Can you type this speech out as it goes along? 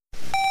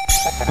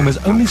and was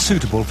only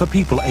suitable for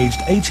people aged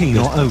 18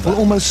 or over, will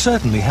almost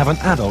certainly have an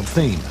adult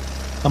theme,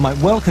 and might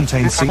well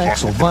contain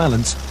sex or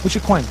violence, which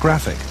are quite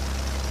graphic.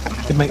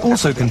 It may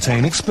also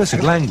contain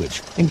explicit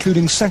language,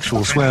 including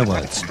sexual swear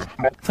words.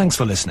 Thanks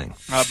for listening.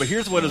 But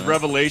here's what his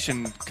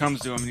revelation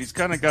comes to him. He's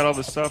kind of got all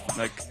this stuff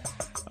like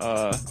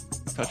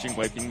touching,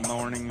 wiping,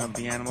 mourning of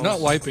the animals. Not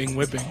wiping,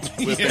 whipping.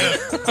 Yeah.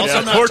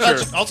 Also, not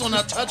torture. also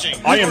not touching.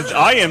 I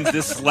am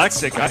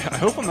dyslexic. I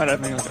hope I'm not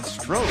having like a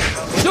stroke.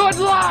 Do it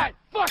live!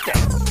 Fuck it!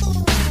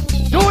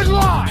 Do it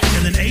live!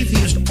 And then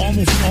atheists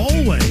almost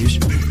always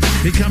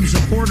become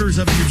supporters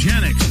of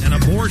eugenics and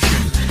abortion.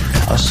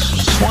 A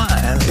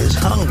swine is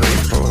hungry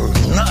for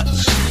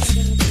nuts.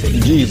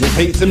 Jesus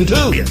hates him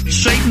too.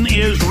 Satan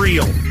is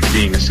real.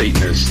 Being a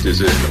Satanist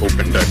is an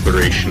open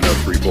declaration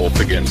of revolt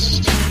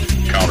against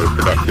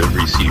counterproductive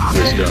received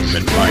wisdom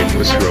and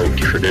mindless rogue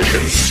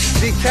tradition.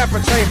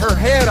 Decapitate her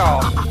head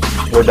off.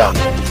 We're done.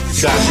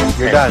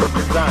 You're done.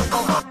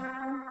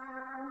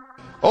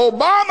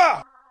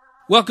 Obama!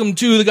 Welcome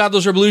to the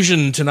Godless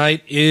Revolution.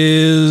 Tonight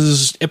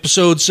is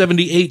episode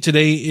 78.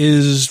 Today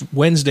is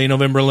Wednesday,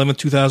 November 11th,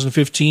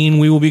 2015.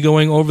 We will be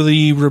going over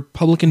the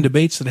Republican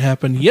debates that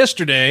happened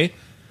yesterday.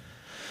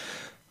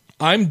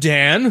 I'm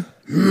Dan.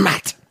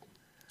 Matt.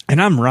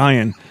 And I'm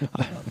Ryan.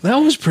 That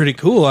was pretty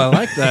cool. I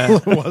like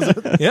that. Was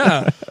it?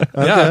 Yeah. Okay.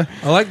 Yeah.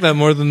 I like that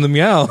more than the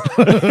meow.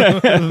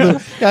 Yeah,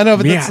 I know,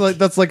 but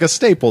that's like a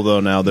staple, though,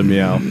 now, the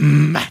meow.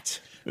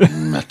 Matt.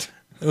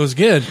 It was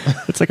good.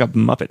 It's like a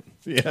Muppet.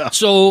 Yeah.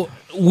 So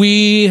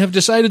we have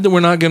decided that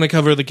we're not going to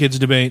cover the kids'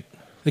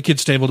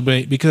 table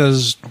debate,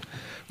 because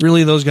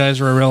really those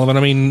guys are irrelevant.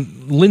 I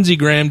mean, Lindsey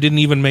Graham didn't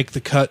even make the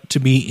cut to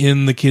be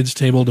in the kids'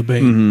 table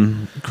debate.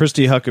 Mm-hmm.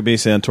 Christie, Huckabee,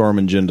 Santorum,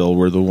 and Jindal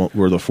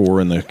were the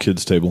four in the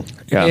kids' table.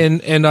 Yeah.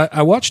 And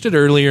I watched it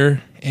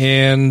earlier,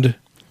 and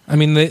I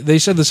mean, they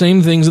said the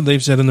same things that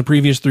they've said in the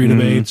previous three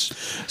debates.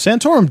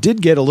 Santorum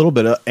did get a little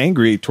bit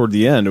angry toward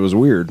the end. It was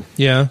weird.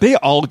 Yeah. They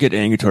all get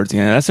angry towards the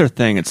end. That's their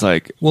thing. It's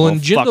like,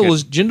 and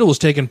Jindal was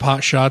taking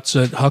pot shots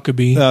at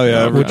Huckabee. Oh,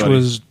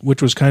 yeah,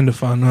 which was kind of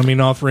fun. I mean,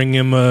 offering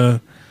him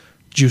a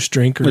juice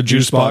drink or a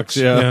juice box.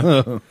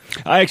 Yeah.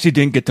 I actually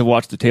didn't get to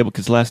watch the table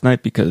last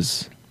night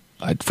because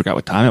I forgot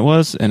what time it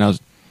was, and I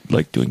was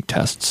like doing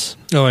tests.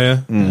 Oh,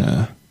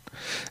 yeah?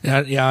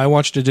 Yeah, I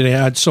watched it today.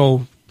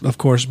 Of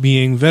course,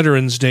 being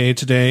Veterans Day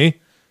today,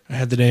 I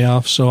had the day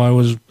off, so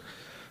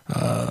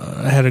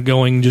I had it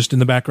going just in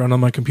the background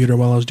on my computer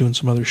while I was doing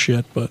some other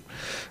shit, but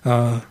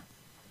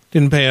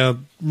didn't pay a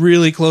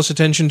really close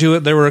attention to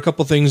it. There were a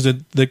couple things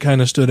that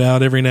kind of stood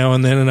out every now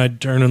and then, and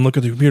I'd turn and look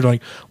at the computer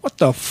like, what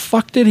the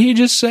fuck did he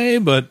just say?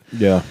 But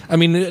yeah, I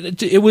mean,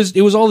 it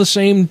was all the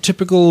same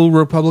typical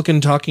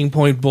Republican talking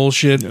point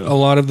bullshit. Yeah. A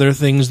lot of their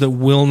things that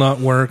will not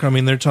work. I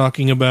mean, they're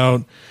talking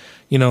about,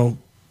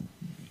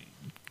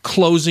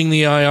 closing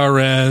the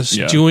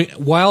IRS,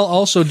 while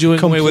also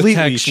doing away with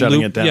tax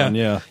shutting it down.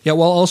 Yeah,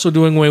 while also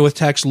doing away with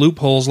tax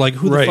loopholes. Like,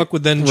 who the fuck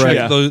would then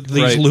check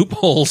these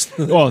loopholes?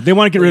 Well, they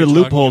want to get rid of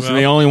loopholes, and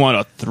they only want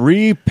a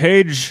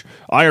 3-page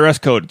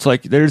IRS code. It's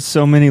like there's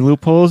so many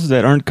loopholes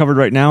that aren't covered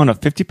right now in a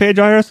 50-page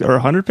IRS or a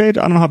 100-page.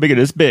 I don't know how big it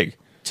is. Big.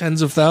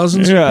 Tens of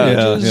thousands of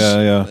pages.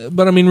 Yeah.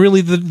 But I mean,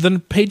 really, the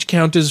page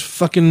count is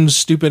fucking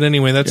stupid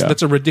anyway.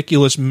 That's a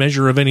ridiculous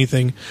measure of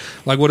anything.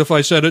 Like, what if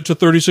I set it to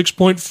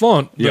 36-point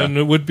font? Then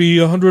it would be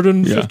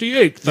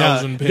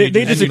 158,000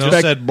 pages. They just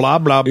said blah,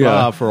 blah,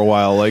 blah for a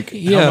while. Like,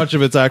 how much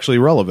of it's actually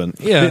relevant?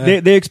 Yeah.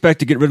 They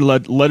expect to get rid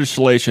of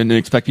legislation. They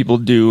expect people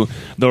to do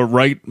the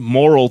right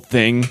moral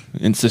thing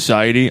in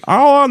society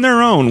all on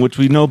their own, which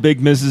we know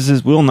big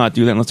businesses will not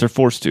do that unless they're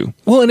forced to.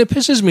 Well, and it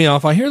pisses me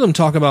off. I hear them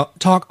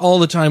talk all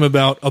the time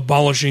about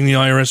abolishing the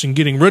IRS and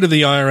getting rid of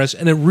the IRS,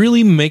 and it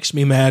really makes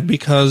me mad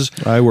because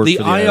I work for the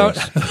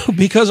IRS.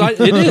 Because it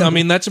is. I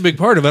mean, that's a big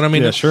part of it. I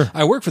mean, sure.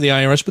 I work for the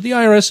IRS, but the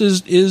IRS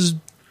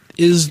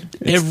is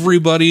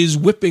everybody's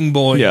whipping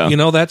boy.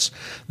 Yeah.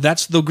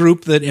 That's the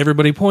group that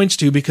everybody points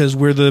to because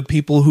we're the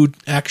people who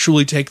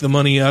actually take the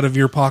money out of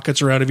your pockets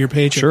or out of your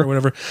paycheck or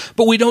whatever.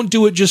 But we don't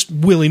do it just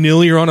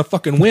willy-nilly or on a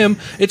fucking whim.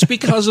 It's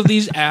because of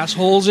these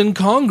assholes in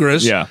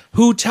Congress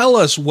who tell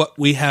us what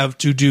we have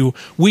to do.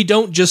 We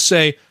don't just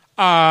say,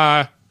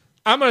 I'm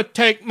going to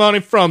take money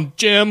from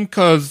Jim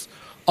because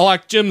I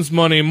like Jim's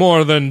money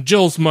more than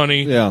Jill's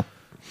money. Yeah.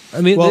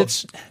 I mean,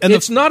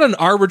 it's not an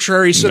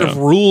arbitrary set of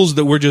rules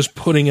that we're just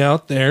putting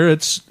out there.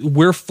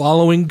 We're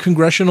following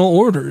congressional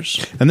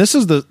orders. And this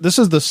is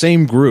the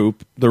same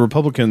group, the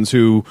Republicans,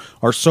 who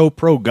are so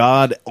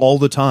pro-God all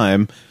the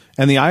time,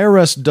 and the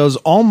IRS does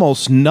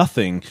almost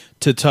nothing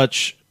to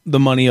touch the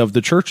money of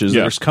the churches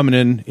that are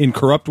coming in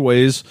corrupt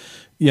ways.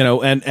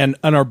 And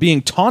are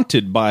being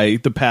taunted by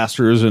the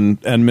pastors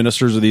and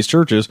ministers of these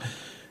churches.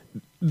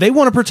 They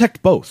want to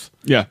protect both.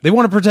 Yeah. They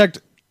want to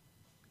protect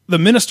the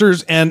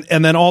ministers and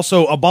then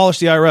also abolish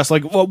the IRS.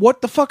 Like, well,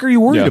 what the fuck are you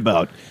worried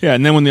about? Yeah,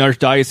 and then when the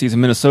Archdiocese of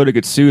Minnesota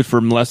gets sued for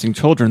molesting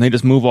children, they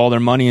just move all their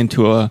money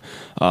into a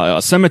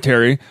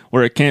cemetery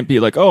where it can't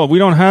be like, oh, we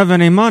don't have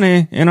any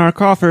money in our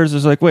coffers.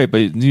 It's like, wait,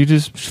 but you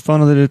just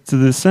funneled it to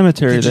the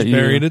cemetery. They just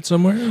buried it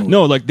somewhere?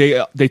 No, like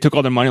they took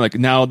all their money. Like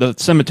now the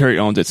cemetery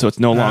owns it, so it's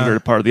no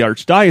longer part of the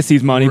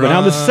Archdiocese money. But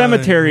now the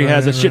cemetery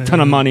has a shit ton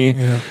of money.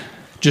 Yeah.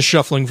 Just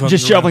shuffling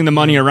funds shuffling the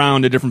money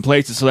around to different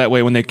places, so that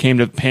way when they came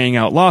to paying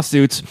out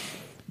lawsuits,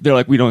 they're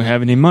like, we don't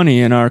have any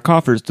money in our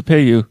coffers to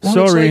pay you. Well,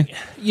 sorry. Like,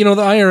 the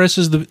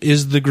IRS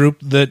is the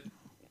group that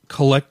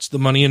collects the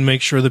money and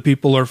makes sure that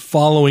people are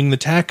following the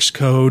tax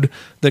code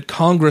that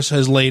Congress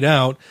has laid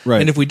out.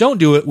 Right. And if we don't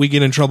do it, we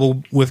get in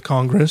trouble with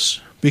Congress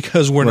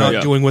because we're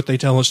not doing what they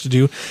tell us to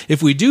do.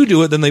 If we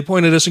do it, then they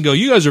point at us and go,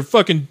 you guys are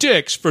fucking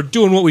dicks for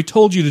doing what we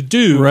told you to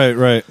do.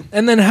 Right.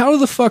 And then how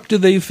the fuck do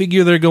they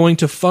figure they're going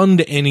to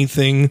fund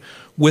anything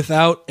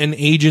without an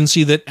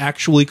agency that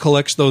actually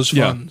collects those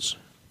funds?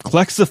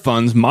 Collects the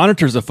funds,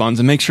 monitors the funds,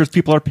 and makes sure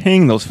people are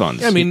paying those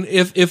funds. I mean,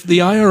 if the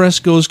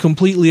IRS goes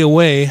completely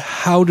away,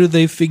 how do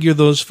they figure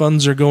those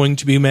funds are going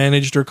to be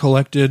managed or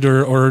collected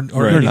or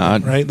anything,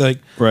 not. right? Like,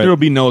 there will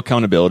be no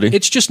accountability.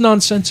 It's just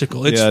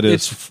nonsensical. It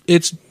is.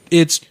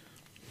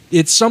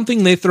 It's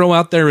something they throw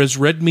out there as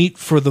red meat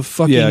for the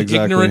fucking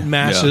ignorant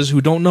masses who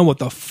don't know what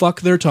the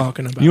fuck they're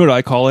talking about. You know what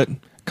I call it?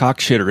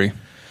 Cockshittery.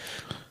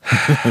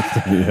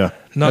 Yeah.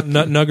 Not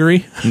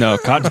nuggery? No,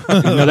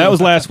 no, that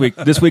was last week.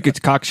 This week it's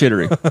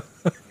cockshittery.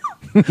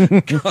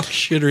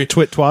 Cockshittery.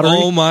 Twit-twattery?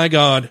 Oh my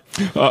God.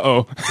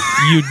 Uh-oh.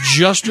 You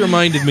just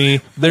reminded me,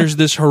 there's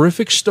this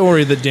horrific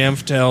story that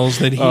Dampf tells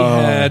that he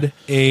had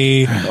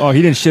a... Oh,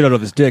 he didn't shit out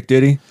of his dick,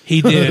 did he?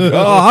 He did.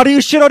 Oh, how do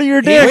you shit out of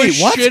your dick?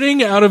 He was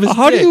shitting out of his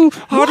dick.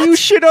 How do you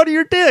shit out of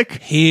your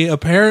dick? He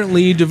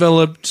apparently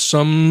developed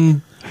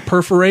some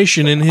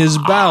perforation in his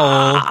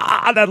bowel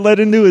that led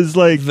into his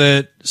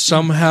that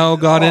somehow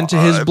got into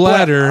his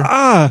bladder,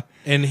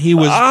 and he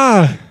was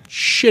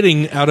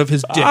shitting out of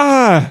his dick.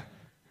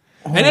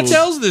 And it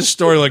tells this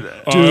story like,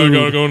 I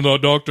gotta go to the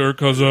doctor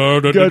because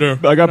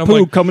I got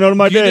poop coming out of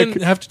my dick. You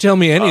didn't have to tell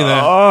me any of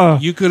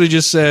that. You could have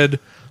just said,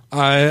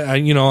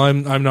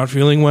 I'm not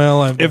feeling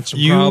well. I've got some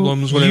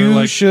problems.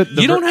 Whatever.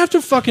 You don't have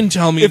to fucking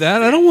tell me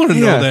that. I don't want to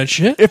know that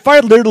shit. If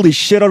I literally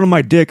shit out of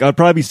my dick, I'd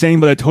probably be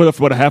sitting by the toilet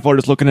for about a half hour,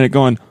 just looking at it,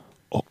 going,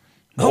 "Oh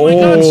my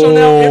God!" So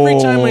now every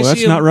time I see him,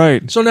 that's not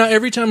right. So now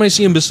every time I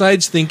see him,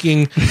 besides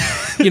thinking,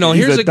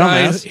 here's a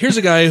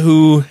guy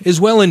who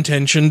is well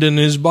intentioned and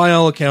is by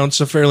all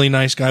accounts a fairly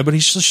nice guy, but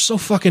he's just so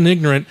fucking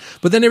ignorant.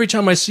 But then every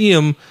time I see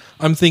him,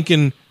 I'm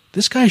thinking,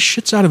 this guy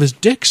shits out of his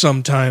dick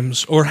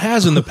sometimes, or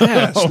has in the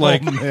past.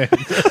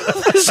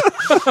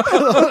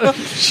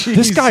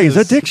 This guy is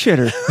a dick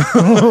shitter.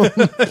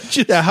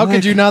 Yeah, how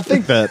could you not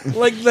think that?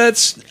 Like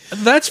that's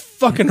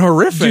fucking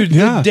horrific. Dude,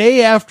 the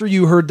day after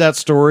you heard that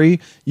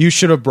story, you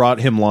should have brought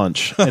him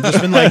lunch and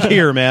just been like,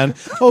 here, man.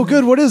 Oh,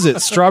 good. What is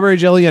it? Strawberry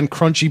jelly and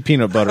crunchy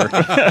peanut butter.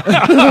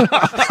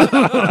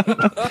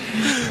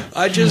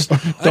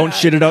 Don't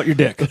shit it out your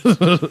dick.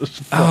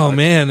 Oh,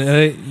 man.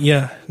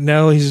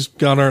 Now he's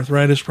got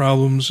arthritis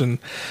problems. And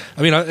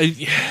I mean,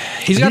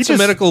 he's got some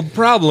medical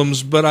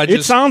problems, but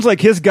it sounds like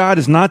his God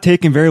is not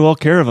taking very well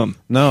care of him.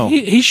 No.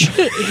 He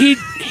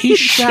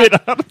shat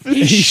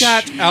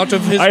out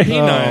of his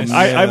penis.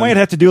 I might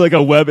have to do like a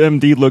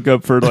WebMD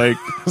lookup for like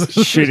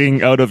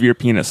shitting out of your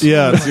penis.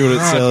 Yeah, see what it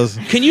says.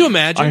 Can you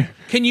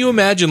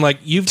imagine? Like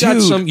you've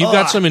got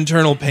some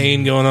internal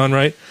pain going on,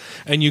 right?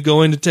 And you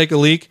go in to take a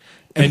leak,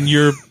 and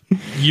your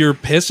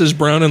piss is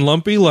brown and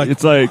lumpy. Like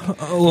it's like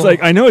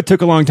I know it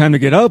took a long time to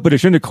get out, but it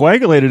shouldn't have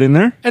coagulated in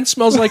there. And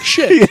smells like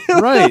shit.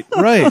 Right.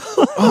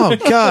 Oh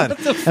God,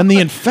 and the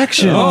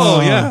infection.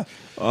 Oh yeah.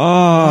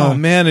 Oh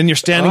man, and you're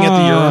standing at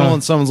the urinal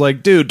and someone's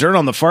like, dude, turn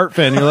on the fart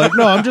fan. You're like,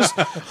 no, I'm just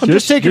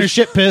taking a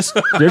shit piss.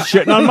 Just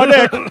shitting on my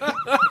dick.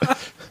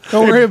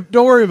 Don't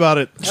worry about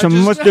it.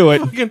 Let's do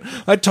it.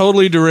 I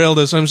totally derailed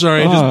this. I'm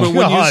sorry. But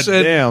when you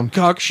said damn.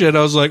 cock shit,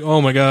 I was like, oh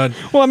my God.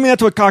 Well, I mean,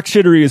 that's what cock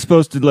shittery is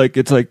supposed to like.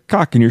 It's like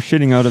cock and you're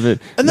shitting out of it.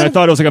 And I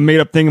thought it was like a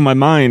made up thing in my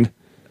mind.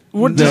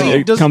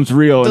 It becomes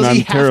real, and I'm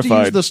terrified. Does he have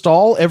to use the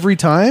stall every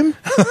time?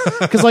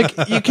 Because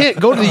you can't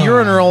go to the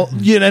urinal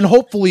and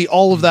hopefully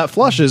all of that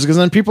flushes. Because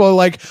then people are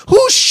like,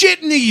 "Who's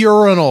shit in the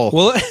urinal?"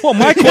 Well,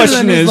 my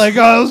question is, like,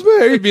 "Oh, it was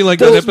me." It'd be like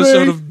that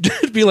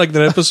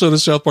episode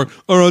of South Park.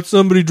 All right,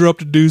 somebody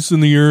dropped a deuce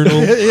in the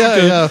urinal.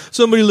 Yeah.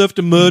 Somebody left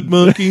a mud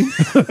monkey.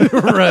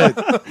 Right.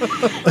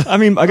 I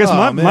mean, I guess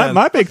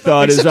my big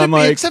thought is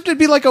except it'd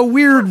be like a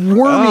weird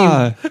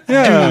wormy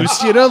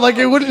deuce. Like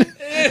it wouldn't.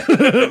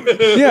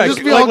 Yeah,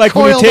 just be like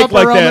when you take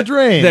like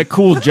that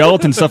cool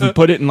gelatin stuff and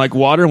put it in like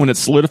water, when it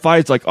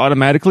solidifies like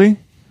automatically.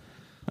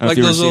 I don't know Like if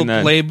you've those ever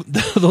little seen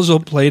that. those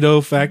old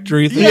Play-Doh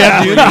factory things.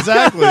 Yeah, dude,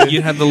 exactly.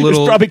 You had the It's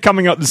little probably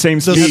coming out the same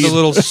you speed. had the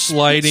little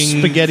sliding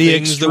Spaghetti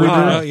things that were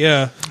extruder.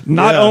 yeah.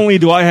 Not Yeah. only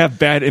do I have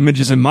bad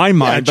images in my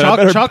mind, Yeah, but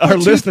I bet chocolate our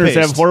listeners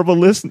have toothpaste.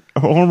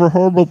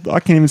 horrible. I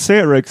can't even say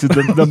it right because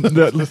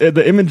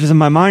the images in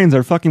my minds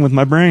are fucking with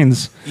my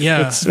brains.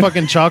 Yeah. It's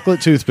fucking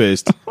chocolate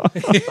toothpaste.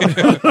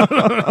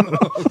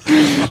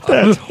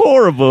 That's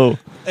horrible.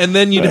 And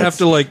then you'd have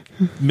to like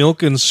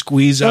milk and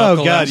squeeze out. Oh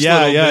the God, last yeah,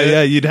 little yeah, bit.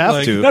 yeah. You'd have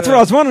Like, to. That's what I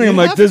was wondering. I'm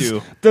You like, have does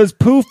to. does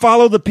poo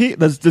follow the pee?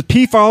 Does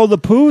pee follow the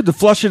poo to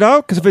flush it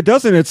out? Because if it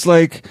doesn't, it's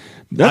like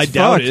that's I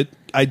doubt fucked. it.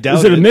 I doubt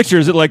Is it a it. mixture?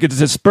 Is it like it's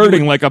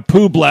spurting like a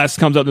poo blast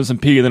comes up and some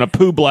pee, and then a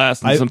poo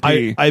blast and some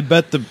pee? I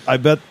bet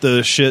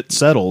the shit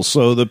settles,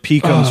 so the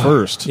pee comes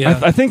first. Yeah.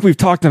 I think we've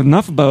talked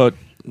enough about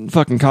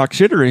fucking cock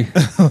shittery.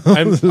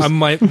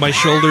 my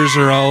shoulders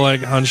are all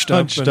like hunched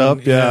Hunched up.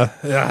 up, yeah.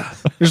 Yeah.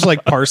 There's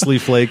like parsley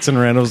flakes and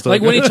random stuff.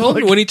 Like when he told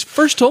me, when he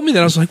first told me that,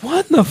 I was like,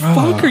 "What in the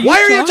fuck are you? Why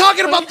are you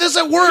talking about this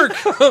at work?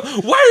 Why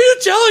are you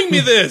telling me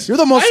this? You're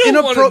the most I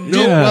don't want to inappro-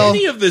 know Yeah.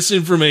 any of this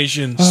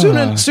information."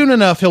 Soon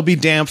enough, he'll be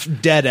damp,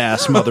 dead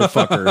ass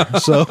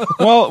motherfucker. So,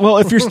 well,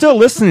 if you're still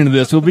listening to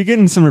this, we'll be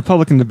getting some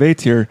Republican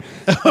debates here.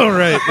 oh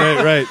right.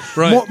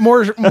 Right.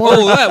 More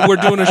Oh, that we're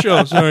doing a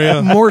show. Sorry,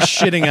 yeah. more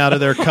shitting out of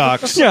their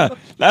cocks. Yeah,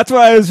 that's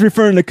why I was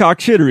referring to cock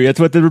shittery. That's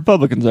what the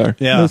Republicans are.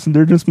 Yeah. Listen,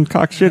 they're doing some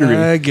cock shittery.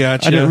 I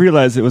gotcha. I didn't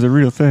realize it was a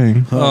real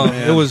thing. Oh,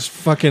 it was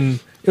fucking.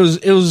 It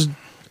was.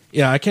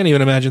 Yeah, I can't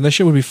even imagine. That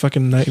shit would be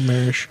fucking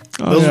nightmarish.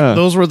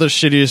 Those were the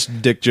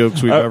shittiest dick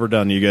jokes we've ever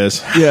done, you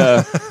guys.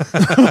 Yeah.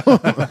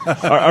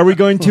 Are we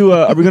going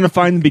to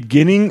find the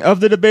beginning of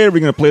the debate? Or are we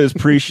going to play this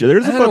pre-show?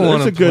 There's I don't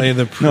want to play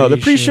the No, the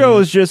pre-show. pre-show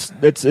is just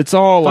it's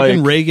all Fucking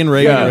like Reagan.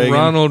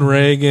 Ronald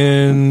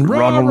Reagan.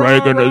 Ronald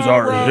Reagan is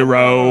our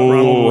hero.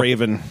 Ronald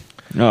Raven.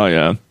 Oh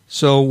yeah.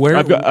 So where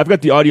I've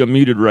got the audio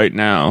muted right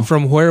now.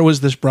 from where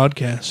was this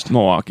broadcast?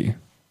 Milwaukee.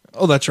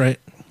 Oh, that's right.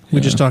 We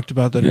just talked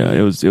about that. Yeah,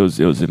 it was in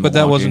But that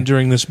Milwaukee. wasn't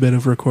during this bit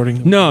of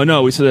recording.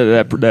 No, we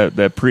said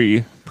that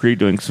pre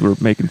doing because we're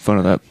making fun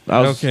of that.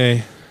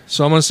 Okay.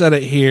 So I'm gonna set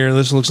it here.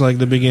 This looks like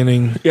the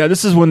beginning. Yeah,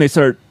 this is when they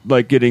start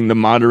like getting the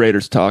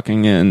moderators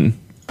talking, and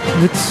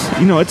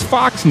it's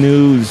Fox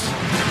News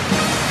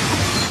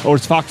or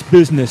it's Fox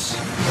Business.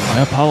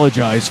 I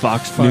apologize,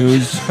 Fox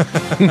News.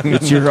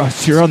 it's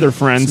your other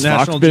friends, Fox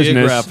National Business.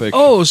 Geographic.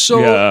 Oh,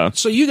 so Yeah.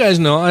 so you guys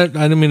know. I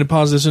didn't mean to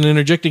pause this and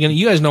interject again.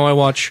 You guys know I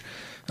watch.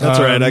 That's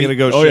all right. I gotta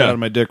go oh, shit yeah. out of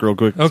my dick real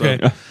quick. Okay.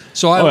 So.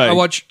 So All right. I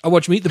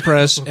watch Meet the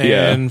Press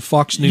and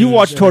Fox News. You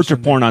watch every torture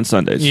Sunday. porn on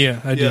Sundays. Yeah,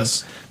 I do.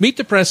 Yes. Meet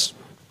the Press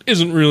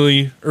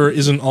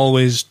isn't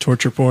always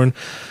torture porn.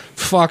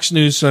 Fox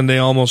News Sunday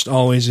almost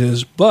always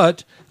is.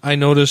 But I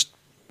noticed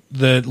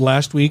that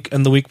last week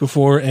and the week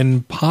before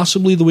and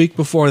possibly the week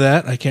before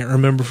that, I can't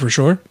remember for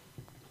sure,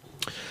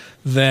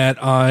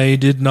 that I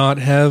did not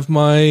have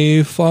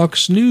my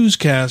Fox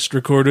Newscast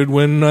recorded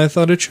when I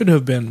thought it should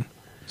have been.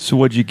 So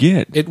what'd you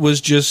get? It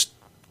was just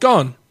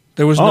gone.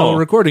 There was no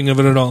recording of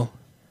it at all.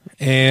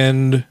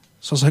 And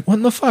so I was like, what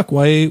in the fuck?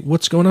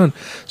 What's going on?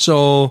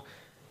 So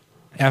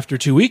after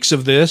 2 weeks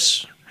of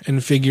this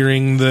and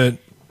figuring that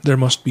there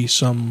must be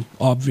some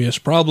obvious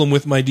problem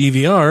with my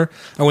DVR,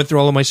 I went through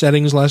all of my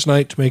settings last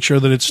night to make sure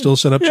that it's still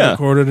set up to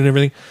record it and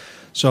everything.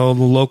 So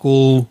the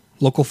local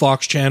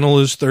Fox channel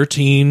is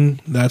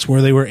 13. That's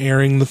where they were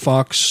airing the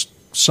Fox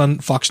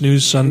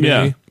News Sunday.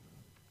 Yeah.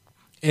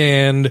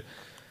 And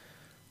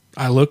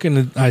I look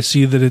and I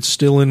see that it's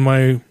still in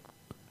my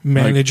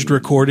managed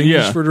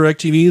recordings for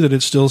DirecTV, that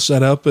it's still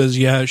set up as,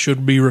 it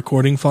should be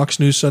recording Fox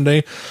News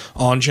Sunday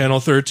on channel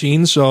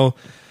 13. So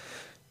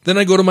then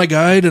I go to my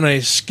guide and I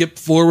skip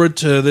forward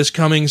to this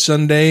coming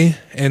Sunday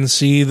and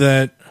see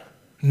that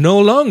no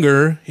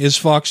longer is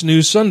Fox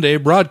News Sunday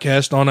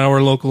broadcast on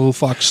our local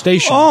Fox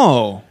station.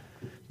 Oh.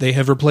 They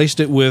have replaced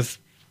it with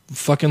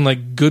fucking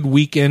like Good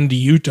Weekend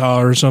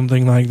Utah or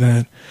something like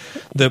that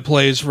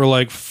plays for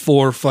like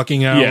 4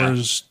 fucking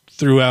hours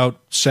throughout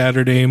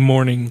Saturday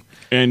morning.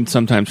 And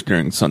sometimes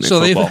during Sunday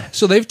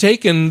football. They've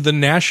taken the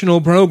national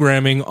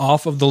programming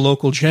off of the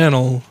local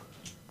channel,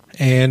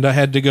 and I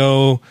had to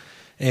go,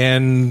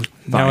 and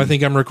now I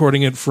think I'm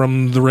recording it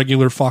from the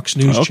regular Fox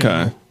News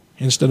channel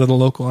instead of the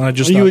local. And I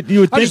just you would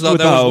think that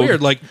was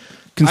weird. Like,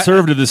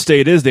 conservative the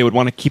state is, they would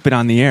want to keep it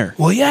on the air.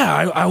 Well,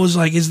 yeah, I was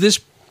like, is this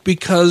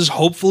because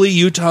hopefully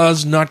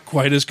Utah's not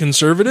quite as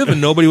conservative and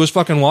nobody was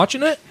fucking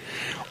watching it?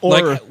 Or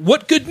like,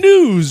 what good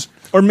news?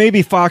 Or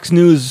maybe Fox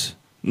News,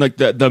 like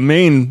the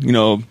main,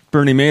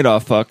 Bernie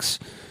Madoff fucks.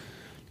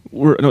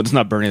 No, it's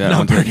not Bernie. That Not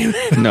one. Bernie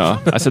Madoff. No,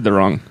 I said the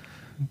wrong.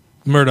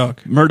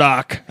 Murdoch.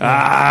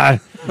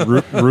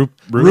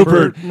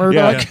 Rupert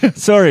Murdoch. Yeah.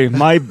 Sorry,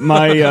 my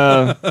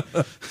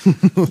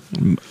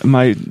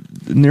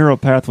neural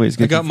pathways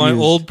get I got my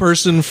confused. old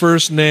person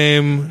first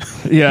name,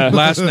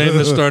 last name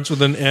that starts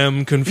with an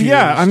M confused.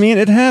 Yeah, I mean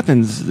it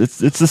happens.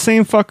 It's the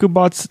same fuck who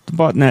bought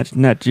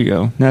Nat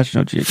Geo,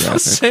 National Geographic.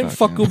 Same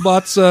fuck who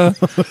bought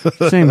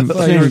same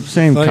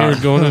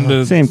cock. Going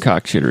into same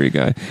cock shittery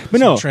guy. But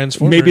no,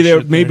 Transformers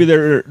maybe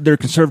shit their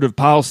conservative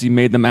policy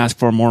made them ask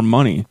for more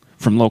money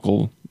from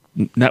local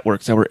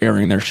networks that were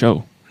airing their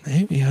show.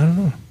 Maybe, I don't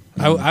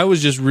know. I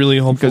was just really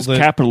hopeful Because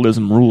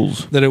capitalism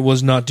rules. that it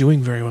was not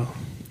doing very well.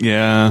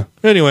 Yeah.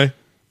 Anyway,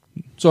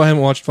 so I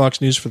haven't watched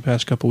Fox News for the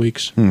past couple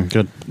weeks.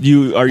 Good.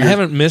 I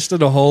haven't missed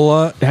it a whole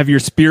lot. Have your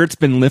spirits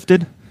been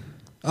lifted?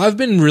 I've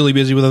been really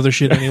busy with other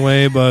shit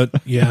anyway, but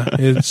yeah,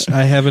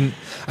 I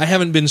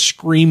haven't been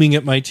screaming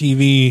at my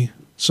TV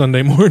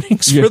Sunday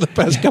mornings for the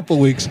past couple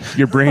weeks.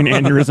 Your brain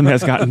aneurysm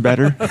has gotten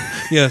better?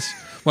 Yes.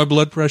 My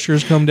blood pressure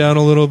has come down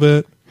a little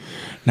bit.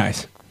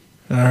 Nice.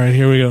 All right,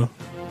 here we go.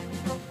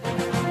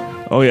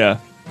 Oh, yeah.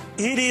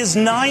 It is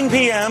 9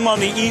 p.m. on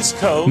the East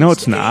Coast. No,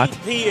 it's not. 8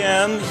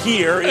 p.m.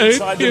 here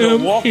inside the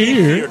Milwaukee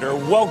Theater.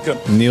 Welcome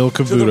Neil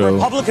to the Cavuto.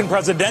 Republican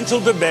presidential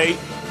debate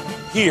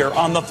here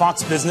on the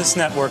Fox Business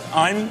Network.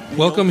 I'm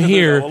Welcome Neil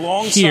here, Cavuto,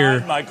 alongside here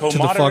my to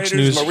the Fox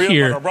News Maria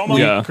here. Bartiromo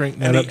Yeah. Crank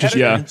that and up the just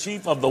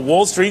editor-in-chief of the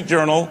Wall Street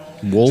Journal.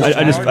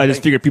 I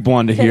just figured people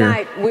wanted to hear.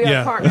 Tonight, we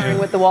are partnering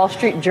with the Wall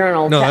Street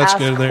Journal No, to that's ask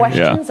good there.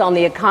 questions on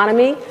the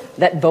economy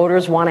that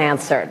voters want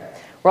answered.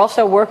 We're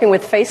also working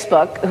with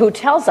Facebook, who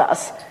tells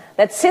us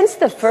that since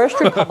the first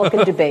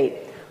Republican debate,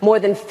 more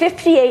than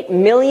 58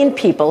 million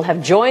people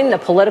have joined the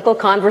political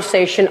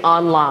conversation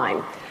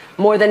online.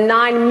 More than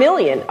 9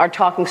 million are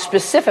talking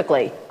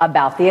specifically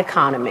about the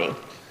economy.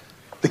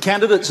 The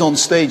candidates on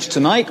stage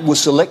tonight were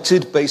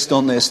selected based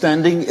on their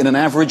standing in an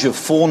average of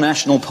 4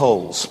 national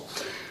polls,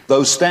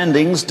 those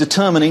standings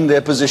determining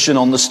their position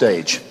on the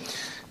stage.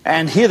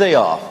 And here they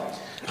are.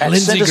 At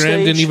Lindsey center Graham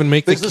stage, didn't even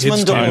make the businessman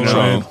kids' Donald team.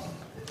 Trump.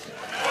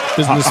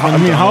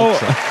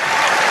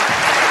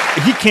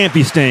 He can't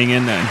be staying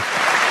in then.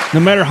 No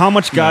matter how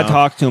much God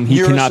talks to him,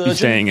 he cannot be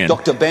staying in.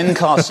 Dr. Ben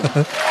Carson.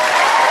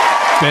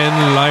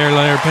 Ben, liar,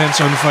 liar, pants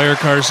on fire,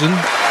 Carson.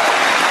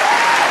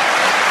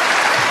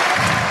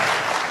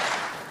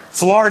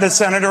 Florida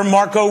Senator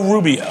Marco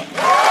Rubio.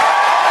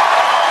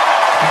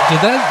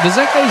 Does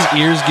that guy's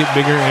ears get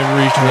bigger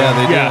every time? Yeah,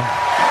 they do. Yeah.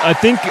 I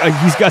think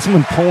he's got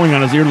someone pulling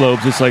on his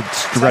earlobes. It's like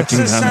stretching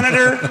Texas them.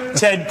 Senator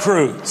Ted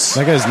Cruz.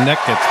 That guy's neck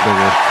gets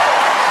bigger.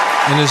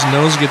 And his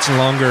nose gets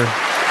longer.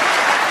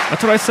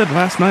 That's what I said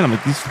last night. I'm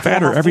like, he's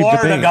fatter Former every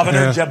Florida debate.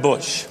 Governor Jeb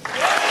Bush.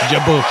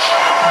 Jeb Bush.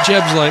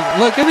 Jeb's like,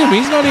 look at him.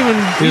 He's not even,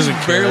 he's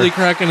Doesn't barely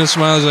care. cracking a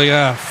smile. He's like,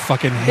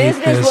 fucking hate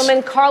this.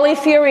 Businesswoman Carly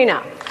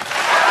Fiorina.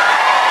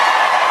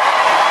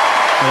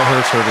 It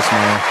hurts her to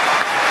smile.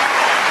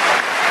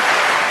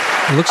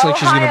 It looks like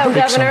she's going to Ohio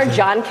break Governor something.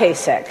 John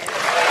Kasich.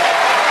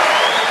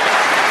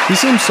 He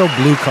seems so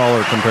blue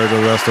collar compared to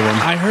the rest of them.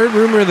 I heard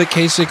rumor that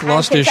Kasich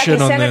lost his Kentucky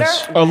shit on Senator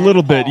this. A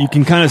little bit. You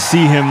can kind of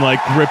see him like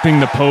gripping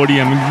the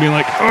podium and being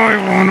like, I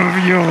want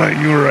to yell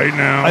at you right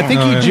now. I think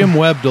he Jim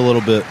Webbed a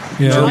little bit.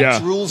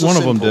 Tonight's rules are One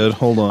of them simple. did.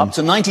 Hold on. Up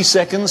to 90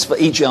 seconds for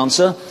each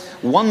answer,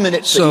 1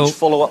 minute for each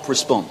follow-up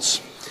response.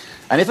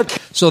 And if a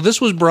So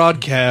this was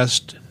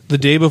broadcast the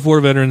day before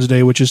Veterans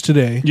Day, which is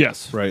today.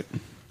 Yes. Right.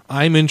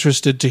 I'm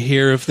interested to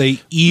hear if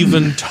they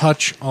even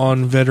touch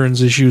on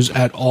veterans issues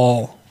at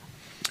all.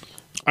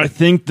 I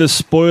think the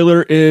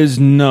spoiler is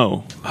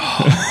no.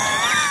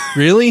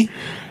 Really?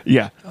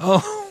 Yeah.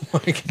 Oh my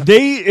god.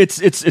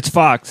 It's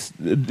Fox.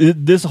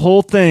 This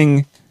whole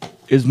thing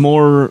is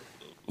more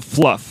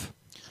fluff.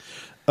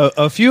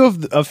 A few of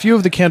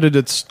the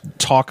candidates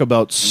talk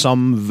about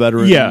some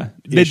veteran. Yeah,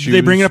 they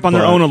issues, bring it up on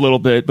their but- own a little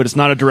bit, but it's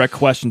not a direct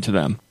question to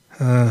them.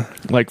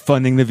 Like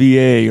funding the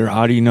VA or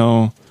how do you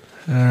know?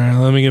 All right,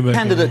 let me get back.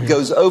 candidate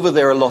goes over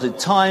their allotted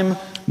time,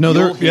 No,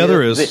 you'll there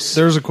hear is. this.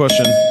 There's a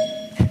question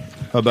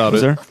about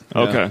Is it. there?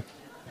 Yeah. Okay.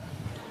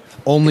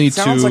 Only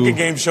Sounds to like a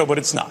game show, but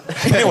it's not.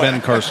 Anyway. Ben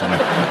Carson.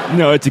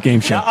 No, it's a game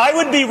show. Now, I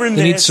would be They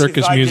need remiss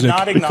circus if I music. did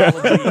not acknowledge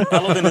the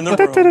elephant in the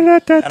room, and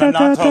I'm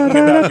not talking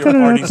about your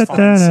party's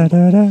fine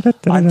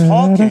symbol. I'm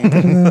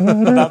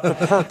talking about the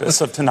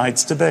purpose of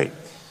tonight's debate,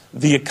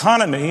 the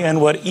economy,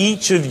 and what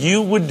each of you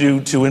would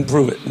do to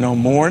improve it, no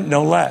more,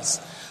 no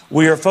less.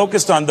 We are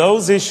focused on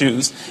those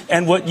issues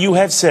and what you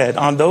have said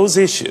on those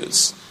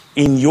issues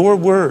in your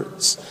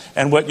words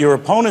and what your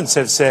opponents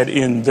have said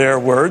in their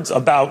words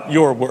about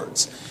your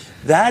words.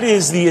 That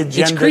is the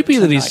agenda. It's creepy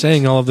that he's tonight.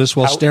 saying all of this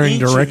while How staring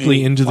each of directly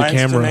you into the plans to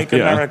camera. make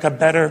America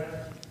better.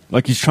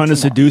 Like he's trying to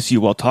seduce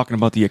you while talking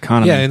about the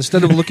economy. Yeah,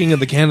 instead of looking at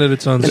the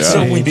candidates on And stage.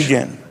 so we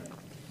begin.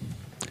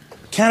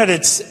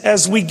 Candidates,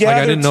 as we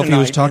gather I didn't know if he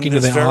was tonight talking in to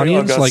this the very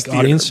audience, august like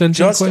audience theater, sending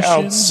just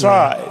questions,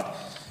 outside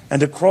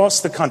and across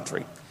the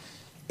country,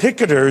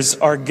 picketers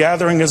are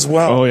gathering as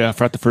well. Oh, yeah, I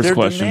forgot the first They're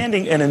question.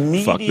 demanding an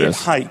Fuck immediate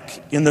this.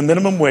 hike in the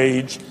minimum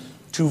wage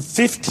to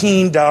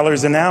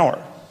 $15 an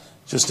hour.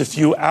 Just a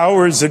few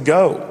hours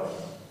ago,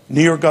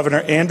 New York Governor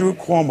Andrew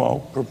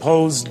Cuomo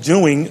proposed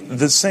doing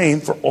the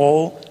same for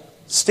all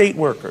state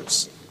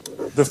workers,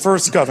 the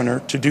first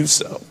governor to do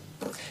so.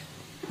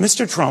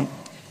 Mr. Trump,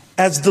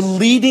 as the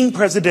leading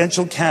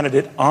presidential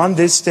candidate on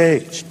this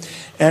stage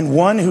and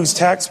one whose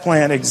tax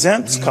plan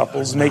exempts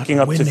couples making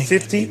up to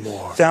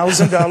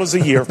 $50,000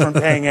 a year from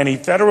paying any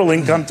federal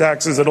income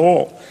taxes at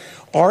all,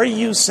 Are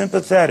you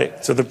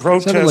sympathetic to the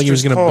protesters' like he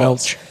was gonna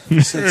cause?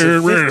 belch. Since a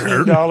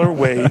 $15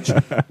 wage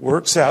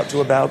works out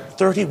to about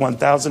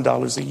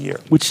 $31,000 a year.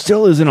 Which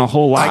still isn't a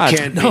whole lot. I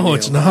can't be, No, Neil.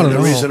 it's not And at the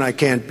all. reason I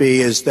can't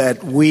be is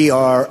that we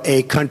are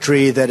a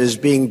country that is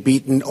being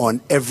beaten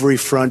on every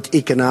front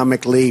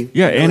economically.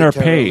 Yeah, and our pay.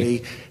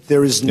 militarily.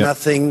 There is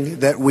nothing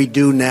that we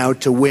do now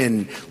to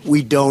win.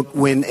 We don't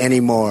win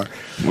anymore.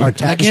 Our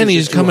taxes Again,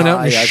 he's are too coming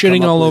out and high. I've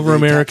shitting come up all with over a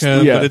tax America,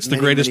 plan Yeah. but it's the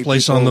many, greatest many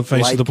place on the people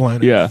face of the like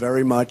planet. Yeah.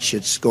 very much.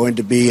 It's going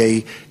to be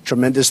a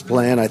tremendous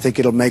plan. I think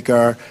it'll make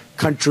our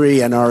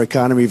country and our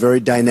economy very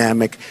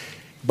dynamic.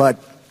 But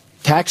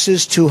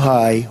taxes too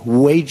high,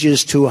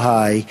 wages too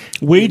high.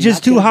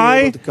 Wages too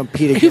high? To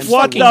compete against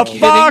What the the world.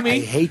 fuck? I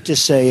hate to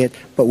say it,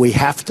 but we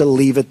have to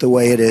leave it the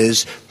way it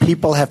is.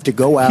 People have to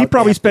go out. He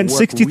probably they have spent to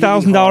work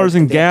 $60,000 really in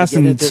hard. gas They have to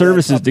and get into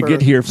services that to get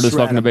upper here for this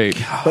fucking stratum.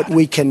 debate. But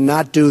we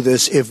cannot do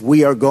this if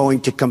we are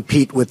going to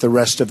compete with the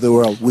rest of the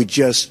world. We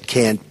just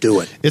can't do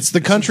it. It's the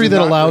country that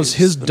allows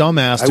his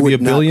dumbass I to be a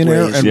would not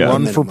billionaire raise and the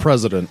run for minimum.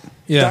 president.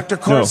 Yeah. Dr.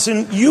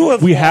 Carson, you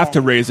have We have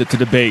to raise it to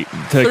debate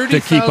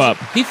to keep up.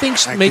 He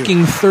thinks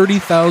making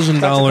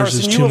 $30,000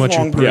 is too much.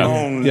 long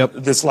known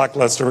this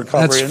lackluster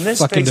recovery. That's and this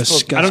fucking Facebook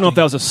disgusting. I don't know if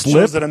that was a slip,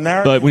 shows that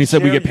Americans but when he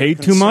said we share get paid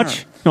your too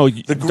much, concern. no,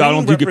 The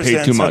Donald, you get paid too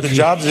represents how much. The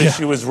jobs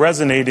issue is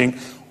resonating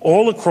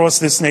all across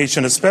this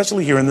nation,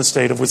 especially here in the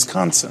state of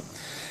Wisconsin.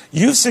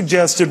 You've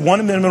suggested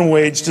one minimum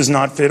wage does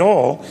not fit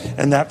all,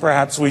 and that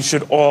perhaps we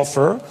should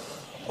offer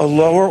a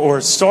lower or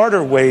a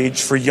starter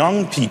wage for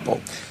young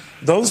people.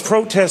 Those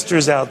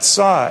protesters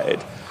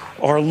outside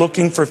are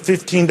looking for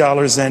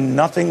 $15 and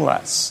nothing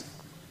less.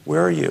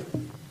 Where are you?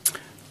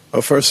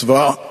 Well, first of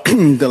all,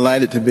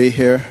 delighted to be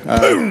here.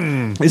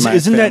 Isn't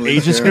that family age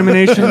is here,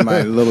 discrimination? and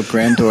my little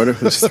granddaughter,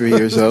 who's 3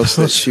 years old,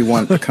 said she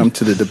wanted to come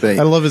to the debate.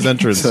 I love his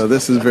entrance. So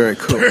this is very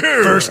cool.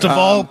 First of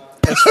all,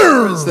 as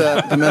far as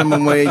the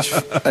minimum wage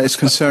is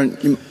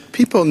concerned,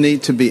 people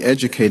need to be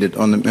educated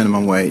on the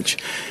minimum wage.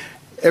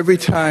 Every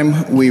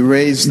time we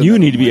raise the You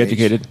minimum need to be wage,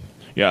 educated.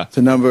 Yeah.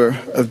 the number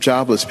of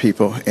jobless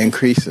people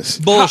increases.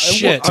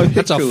 Bullshit. That's a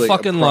Particularly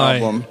fucking lie.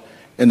 problem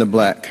in the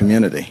black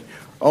community.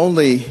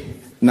 Only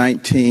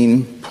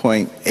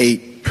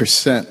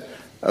 19.8%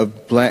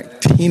 of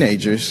black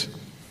teenagers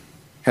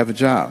have a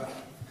job.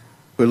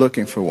 We're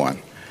looking for one.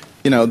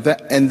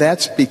 And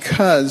that's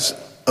because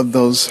of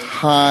those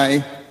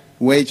high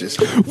wages.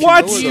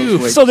 What?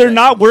 So they're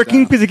not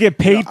working because they get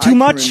paid too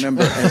much?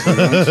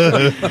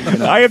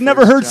 I have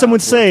never heard someone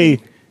say.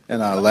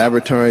 In our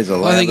laboratories, a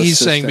I think he's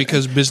saying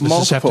because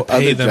businesses have to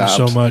pay them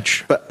so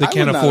much, they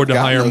can't afford to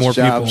hire more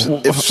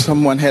people. If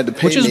someone had to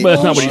pay Which is me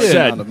that's not what he that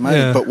said. amount of money.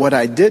 Yeah. But what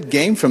I did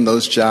gain from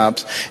those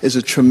jobs is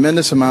a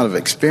tremendous amount of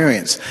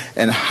experience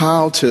and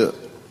how to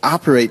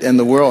operate in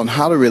the world and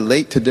how to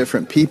relate to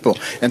different people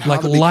and how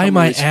Like to become lie a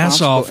my ass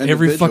responsible off every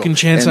individual. fucking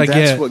chance and I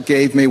that's get. what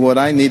gave me what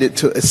I needed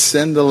to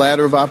ascend the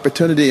ladder of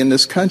opportunity in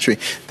this country.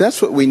 That's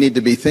what we need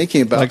to be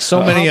thinking about. Like so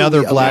How many do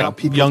other we allow black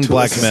people young to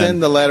black men.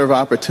 ascend the ladder of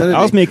opportunity.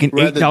 I was making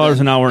rather $8 than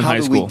an hour in how high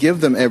do school. we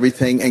give them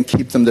everything and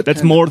keep them dependent?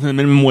 That's more than the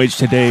minimum wage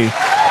today,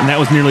 and that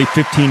was nearly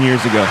 15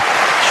 years ago.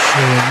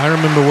 I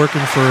remember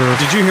working for.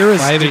 Did you hear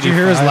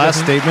his last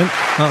statement?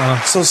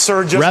 So,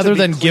 sir, just Rather to be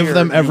than clear, give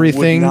them you would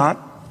everything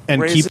not and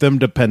raise keep it- them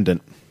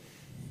dependent.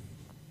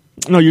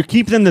 No, you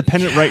keep them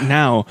dependent right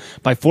now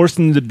by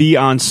forcing them to be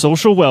on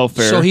social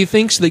welfare. So he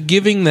thinks that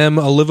giving them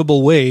a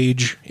livable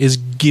wage is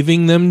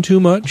giving them too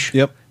much.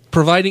 Yep.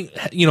 Providing,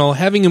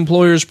 having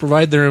employers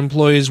provide their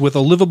employees with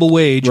a livable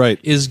wage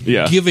is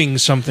giving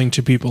something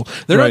to people.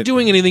 They're not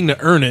doing anything to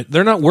earn it.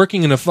 They're not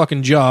working in a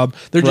fucking job.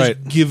 They're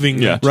just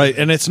giving it. Right.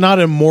 And it's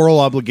not a moral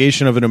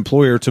obligation of an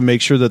employer to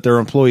make sure that their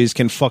employees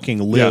can fucking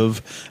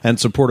live and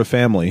support a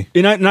family.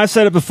 And I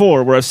said it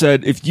before, where I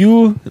said,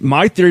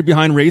 my theory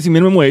behind raising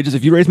minimum wage is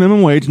if you raise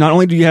minimum wage, not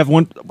only do you have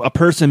a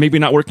person maybe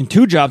not working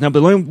two jobs now,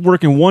 but only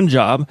working one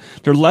job,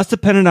 they're less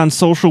dependent on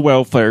social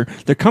welfare.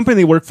 The company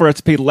they work for has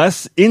to pay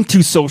less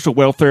into social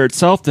welfare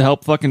itself to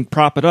help fucking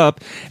prop it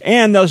up.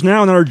 And there's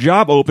now another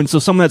job open, so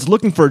someone that's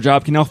looking for a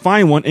job can now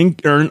find one and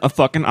earn a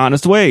fucking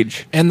honest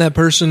wage. And that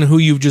person who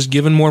you've just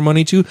given more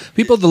money to,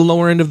 people at the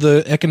lower end of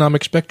the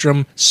economic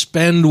spectrum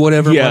spend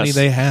whatever money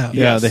they have.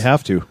 Yeah, they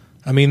have to.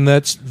 I mean,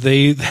 that's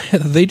they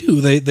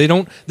do. They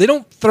don't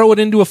throw it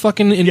into a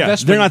fucking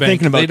investment. they're not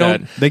bank. thinking about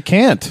that. They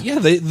can't. Yeah,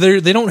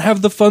 they don't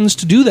have the funds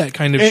to do that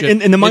kind of shit.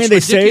 And the money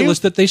it's they ridiculous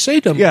save, that they say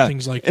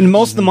things like that. And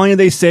most of the money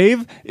they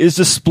save is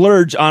to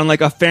splurge on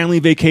like a family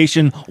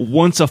vacation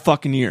once a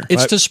fucking year.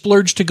 It's to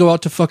splurge to go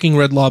out to fucking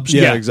Red Lobster.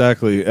 Yeah,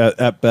 exactly.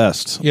 At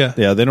best. Yeah.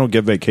 Yeah, they don't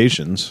get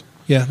vacations.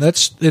 Yeah,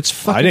 it's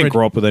fucking. I didn't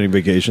grow up with any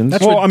vacations.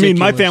 That's I mean,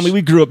 my ridiculous. family,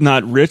 we grew up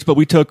not rich, but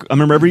I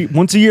remember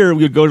once a year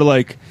we would go to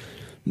like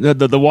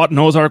the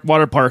Noah's Ark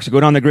water parks to go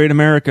down to Great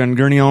America in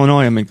Gurnee,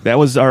 Illinois. I mean, that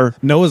was our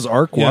Noah's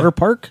Ark water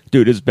park?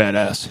 Dude, it's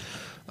badass.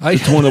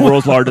 It's one of the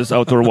world's largest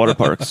outdoor water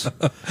parks.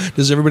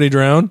 Does everybody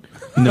drown?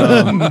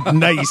 No.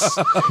 Nice.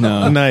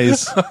 No.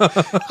 Nice. I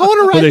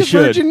want to ride they the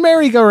should. Virgin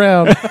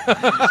merry-go-round.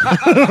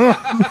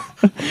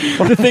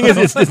 The thing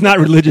is, it's not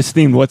religious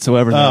themed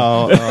whatsoever.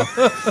 No.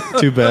 Oh,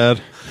 too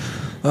bad.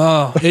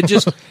 Oh,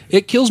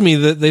 it kills me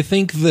that they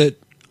think that,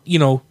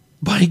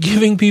 by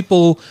giving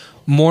people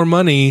more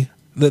money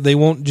that they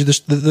won't do this,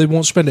 that they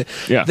won't spend it.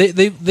 Yeah.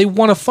 They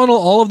want to funnel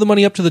all of the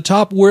money up to the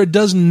top where it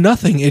does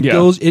nothing. It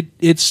goes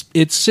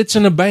it sits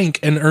in a bank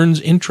and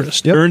earns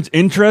interest. Earns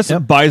interest,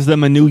 buys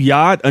them a new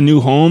yacht, a new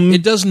home.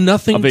 It does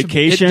nothing. A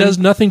vacation. It does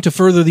nothing to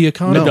further the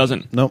economy. It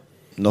doesn't. Nope.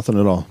 Nothing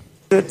at all.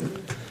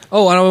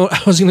 Oh,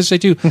 I was going to say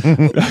too.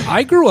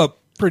 I grew up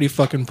pretty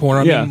fucking poor.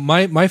 I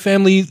mean, my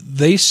family,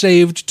 they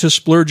saved to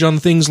splurge on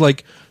things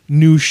like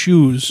new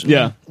shoes.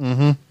 Yeah.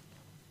 Mm-hmm.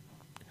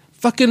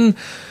 Fucking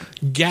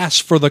gas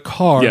for the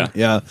car.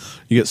 Yeah.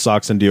 You get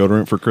socks and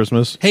deodorant for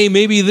Christmas. Hey,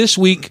 maybe this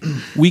week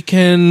we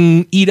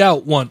can eat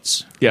out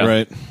once. Yeah.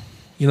 Right.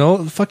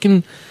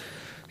 Fucking...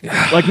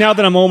 Like now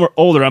that I'm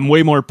older, I'm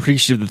way more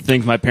appreciative of the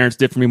things my parents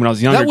did for me when I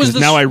was younger. Because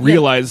now I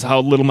realize how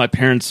little my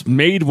parents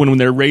made when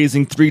they're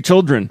raising 3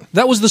 children.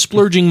 That was the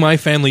splurging my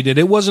family did.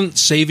 It wasn't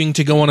saving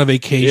to go on a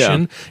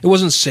vacation. Yeah. It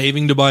wasn't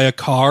saving to buy a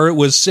car. It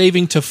was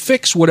saving to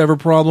fix whatever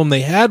problem they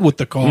had with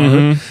the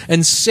car,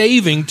 and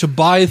saving to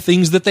buy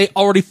things that they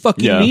already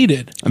fucking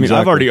needed. I mean,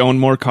 I've already owned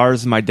more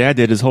cars than my dad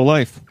did his whole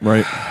life.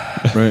 Right.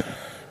 Right.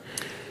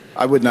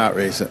 I would not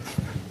raise it.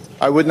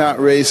 I would not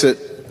raise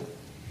it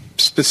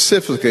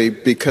specifically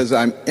because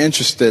I'm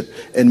interested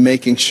in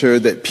making sure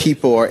that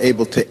people are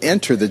able to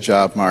enter the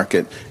job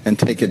market and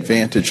take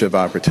advantage of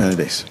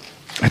opportunities.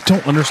 I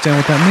don't understand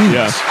what that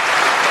means.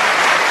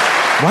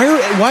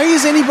 Why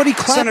is anybody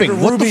clapping? Senator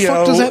What Rubio, the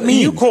fuck does that mean?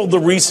 You called the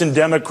recent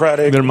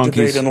Democratic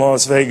debate in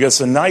Las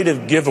Vegas a night of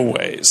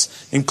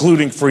giveaways,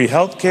 including free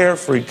health care,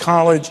 free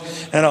college,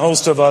 and a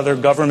host of other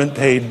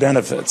government-paid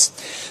benefits.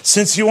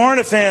 Since you aren't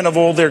a fan of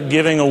all they're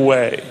giving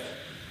away,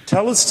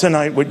 tell us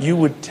tonight what you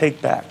would take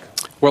back.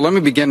 Well, let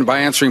me begin by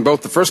answering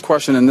both the first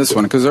question and this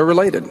one, because they're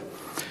related.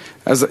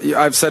 As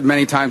I've said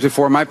many times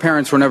before, my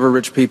parents were never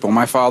rich people.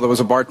 My father was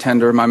a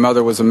bartender. My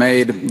mother was a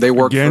maid. They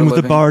worked for a living.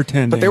 the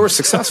bartending. But they were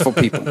successful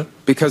people,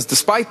 because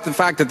despite the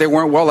fact that they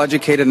weren't well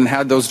educated and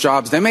had those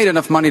jobs, they made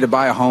enough money to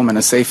buy a home in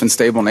a safe and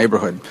stable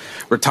neighborhood,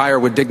 retire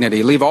with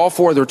dignity, leave all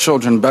 4 of their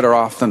children better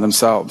off than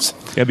themselves.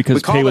 Yeah, because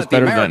we call pay was it the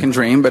better American then.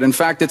 dream, but in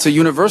fact, it's a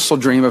universal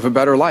dream of a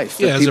better life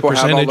Yeah, that as a people have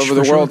all percentage, over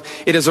the for world.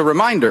 sure. It is a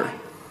reminder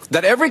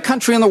that every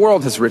country in the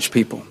world has rich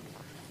people.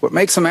 What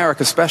makes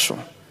America special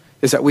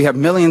is that we have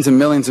millions and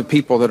millions of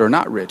people that are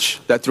not rich,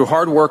 that through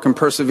hard work and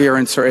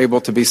perseverance are able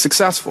to be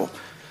successful.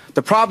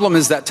 The problem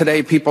is that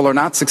today people are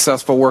not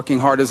successful working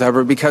hard as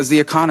ever because the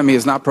economy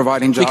is not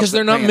providing jobs. Because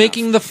they're that not pay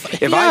making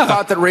enough. If I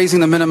thought that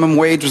raising the minimum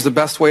wage was the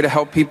best way to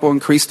help people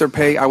increase their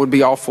pay, I would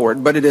be all for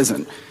it, but it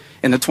isn't.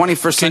 In the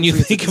 21st century, Can you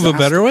think of a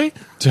better way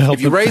to help?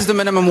 If you raise the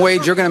minimum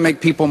wage, you're going to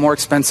make people more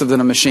expensive than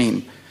a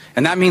machine.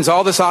 And that means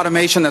all this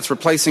automation that's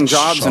replacing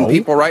jobs and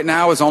people right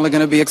now is only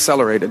going to be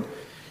accelerated.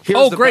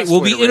 Here's the great. best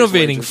We'll way be to raise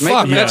innovating. wages. Make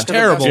Fuck, America that's the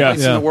terrible. best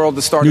place in the world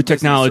to start New a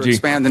business, technology. to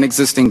expand an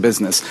existing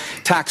business,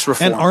 tax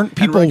reform. And aren't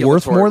people regulatory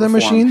worth more than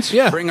reform. machines?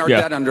 Yeah. Bring our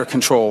debt under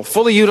control.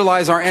 Fully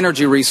utilize our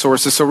energy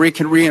resources so we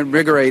can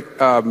reinvigorate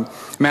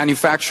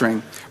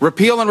manufacturing.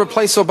 Repeal and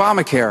replace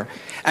Obamacare.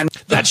 And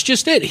that's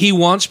just it. He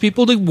wants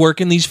people to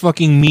work in these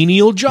fucking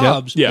menial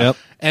jobs. Yep.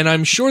 And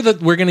I'm sure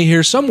that we're going to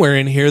hear somewhere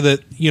in here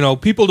that,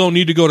 people don't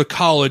need to go to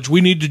college.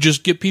 We need to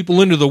just get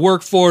people into the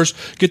workforce,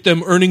 get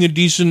them earning a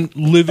decent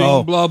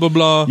living, blah, blah,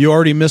 blah. You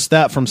already missed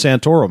that from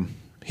Santorum.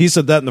 He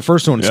said that in the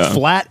first one. It's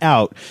flat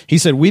out. He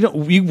said, we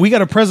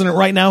got a president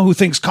right now who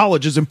thinks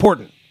college is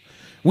important.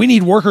 We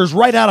need workers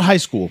right out of high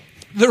school.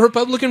 The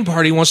Republican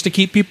Party wants to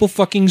keep people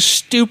fucking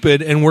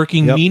stupid and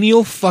working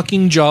menial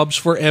fucking jobs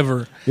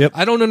forever. Yep.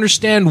 I don't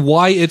understand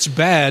why it's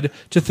bad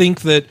to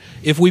think that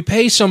if we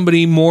pay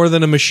somebody more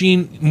than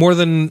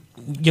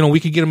we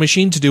could get a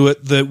machine to do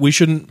it, that we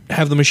shouldn't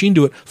have the machine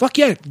do it. Fuck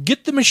yeah,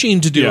 get the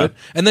machine to do it,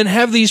 and then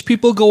have these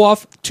people go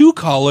off to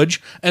college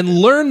and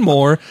learn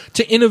more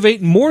to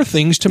innovate more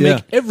things to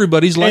make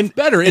everybody's life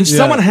better. And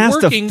someone has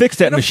to working fix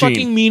that in a machine.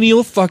 fucking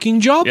menial fucking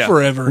job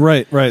forever.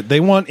 Right.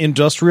 They want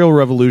industrial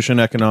revolution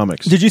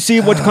economics. Did you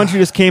see what country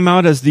just came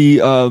out as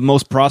the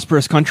most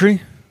prosperous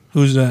country?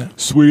 Who's that?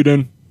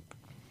 Sweden.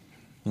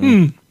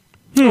 I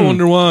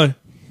wonder why.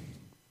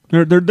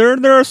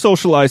 They're a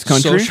socialized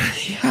country.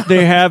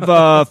 They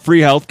have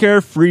free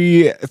healthcare,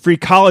 free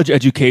college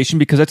education,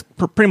 because that's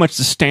pretty much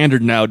the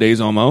standard nowadays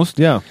almost.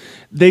 Yeah.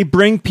 They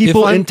bring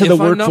people into the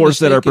workforce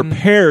that are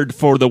prepared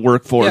for the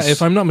workforce. Yeah,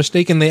 if I'm not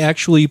mistaken, they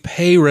actually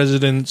pay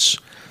residents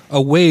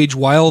a wage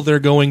while they're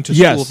going to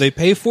school. They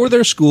pay for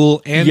their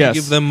school and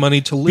give them money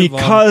to live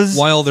on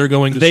while they're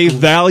going to school. They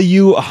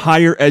value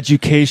higher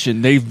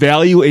education. They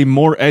value a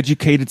more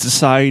educated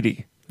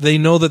society. They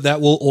know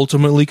that will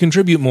ultimately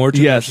contribute more to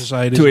their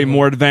society. To a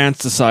more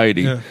advanced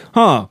society. Yeah.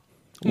 Huh.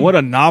 What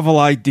a novel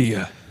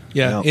idea.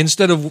 Yeah,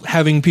 instead of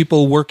having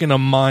people work in a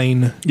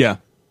mine. Yeah.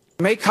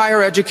 Make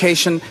higher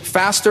education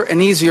faster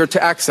and easier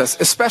to access,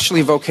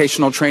 especially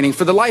vocational training.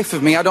 For the life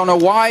of me, I don't know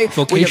why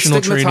we have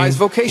stigmatized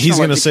vocational He's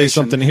going to education. say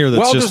something here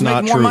that's welders just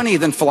not make more true. money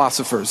than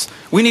philosophers.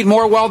 We need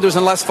more welders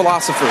and less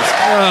philosophers. If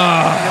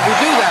we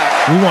do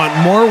that, we want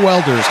more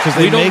welders because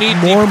they don't make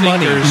need more deep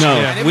money. thinkers. No.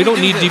 Yeah, we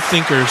don't need deep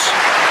thinkers.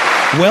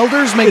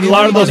 Welders make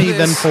more money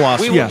than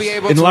philosophers. Yeah,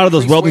 and a lot of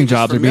those welding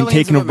jobs are being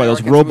taken over by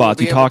those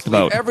robots you talked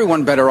about.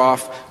 Everyone better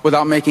off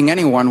without making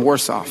anyone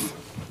worse off.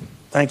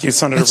 Thank you,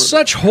 Senator. That's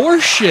such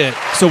horseshit.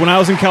 So when I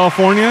was in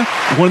California,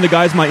 one of the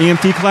guys in my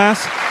EMT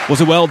class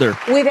was a welder.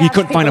 He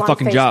couldn't find a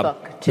fucking job.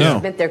 To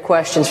submit their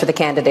questions for the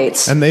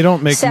candidates. And they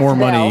don't make Seth more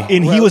Bell, money.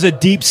 And he was a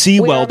deep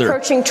sea welder. We're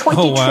approaching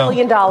 $20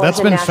 trillion That's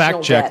in been national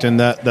fact-checked, debt. and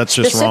that's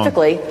just wrong.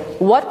 Specifically,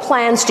 what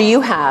plans do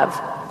you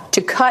have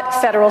to cut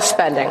federal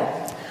spending?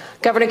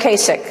 Governor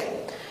Kasich,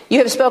 you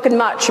have spoken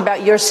much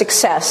about your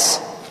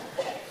success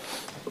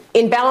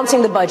in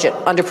balancing the budget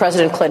under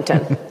President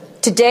Clinton.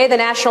 Today, the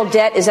national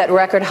debt is at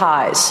record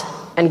highs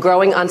and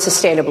growing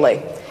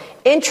unsustainably.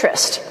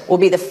 Interest will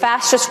be the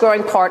fastest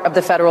growing part of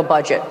the federal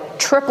budget,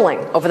 tripling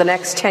over the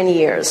next 10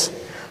 years.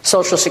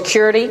 Social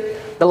Security,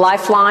 the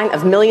lifeline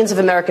of millions of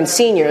American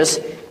seniors,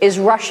 is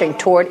rushing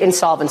toward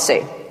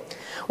insolvency.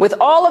 With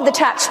all of the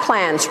tax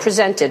plans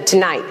presented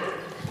tonight,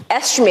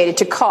 estimated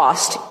to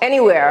cost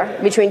anywhere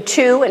between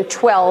 $2 and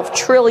 $12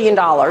 trillion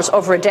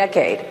over a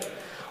decade,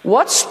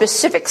 what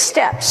specific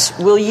steps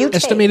will you take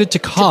Estimated to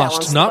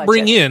cost, not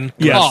bring in,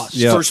 cost.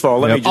 Yes. First of all,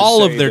 let me just all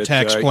say of their that,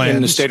 tax plans.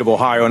 in the state of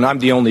Ohio, and I'm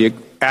the only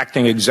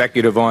acting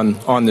executive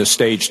on this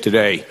stage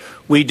today,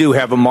 we do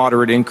have a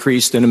moderate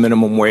increase in the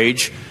minimum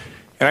wage.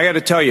 And I got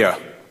to tell you,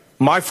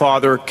 my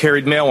father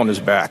carried mail on his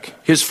back.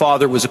 His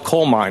father was a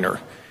coal miner.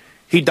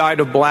 He died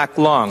of black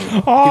lung.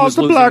 Oh, he was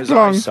the losing black his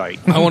lung. eyesight.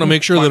 I want to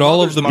make sure that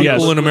all of the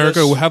people in America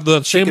Yes. have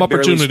the She same could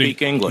barely opportunity.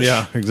 speak English.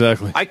 Yeah,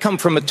 exactly. I come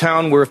from a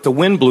town where if the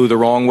wind blew the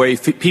wrong way,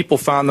 people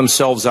found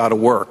themselves out of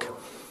work.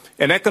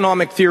 And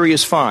economic theory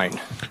is fine,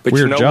 but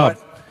Weird you know job.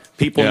 what?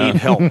 People need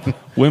help.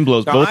 Wind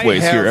blows Now, both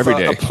ways I here have every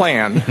day. a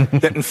plan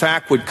that, in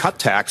fact, would cut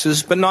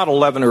taxes, but not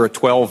 $11 or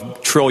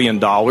 $12 trillion,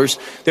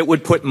 that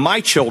would put my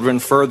children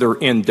further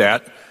in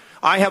debt.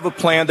 I have a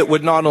plan that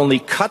would not only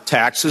cut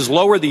taxes,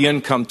 lower the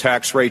income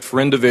tax rate for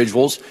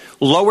individuals,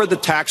 lower the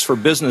tax for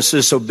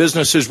businesses so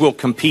businesses will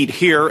compete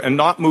here and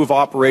not move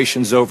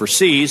operations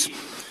overseas,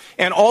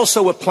 and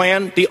also a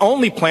plan, the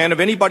only plan of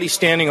anybody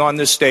standing on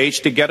this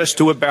stage, to get us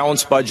to a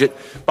balanced budget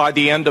by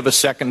the end of a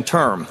second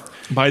term.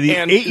 By the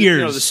And, 8 years.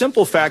 You know, the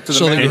simple fact of the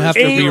So that matter you have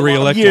is to be there are a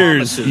lot of reelected.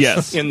 promises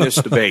Yes. in this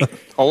debate.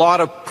 A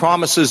lot of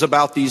promises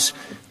about these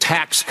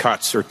tax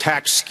cuts or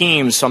tax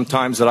schemes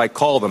sometimes that I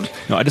call them.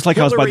 No, I just like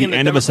how it's by Hillary the and the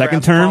end of a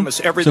second Democrats term. promise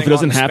So if everything it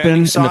doesn't on the happen spending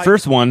in the side.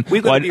 first one,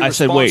 We've well, got to be I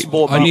said, wait.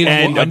 responsible I need-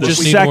 about I what just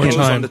we need more propose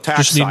time. on the tax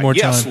Just need side. more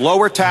Yes, time.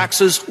 lower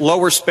taxes,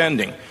 lower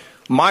spending.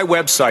 My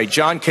website,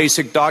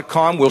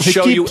 johnkasich.com, will They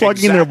show keep you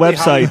plugging their exactly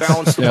how to websites.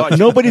 balance the budget.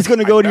 Nobody's going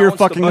to go to your I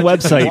balanced the fucking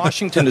budget in website.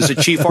 Washington as a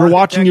chief We're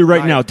watching architect, you right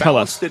and now. I Tell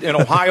us. balanced it in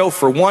Ohio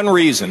for one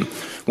reason.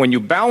 When you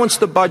balance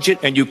the budget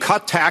and you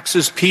cut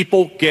taxes,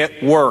 people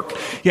get work.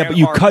 Yeah, but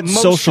you cut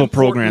social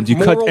programs. You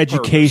cut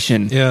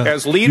education. Yeah.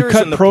 As leaders You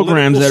cut in the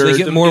programs that political are-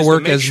 They get more is to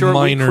work make as sure we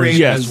miners, create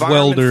Yes. an as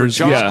environment for welders,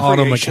 job as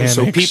auto creation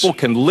so mechanics. people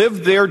can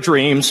live their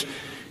dreams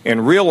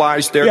and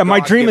realize their Yeah, my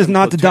dream is God-given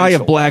not to die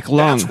of potential. black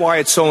lung. That's why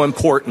it's so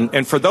important.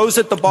 And for those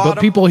at the bottom,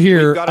 people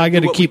here, we've gotta I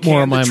gotta do what keep we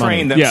more can of my to train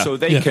money. them Yeah. so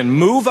they Yeah. can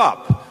move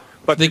up.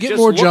 But They to get just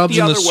more look jobs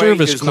the in the other way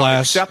service is not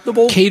class,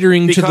 acceptable,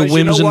 catering to the because you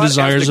whims know and what?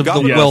 desires As of the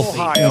governor wealthy.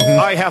 Ohio,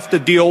 I have to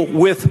deal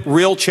with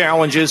real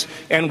challenges,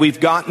 and we've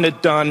gotten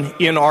it done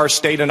in our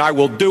state, and I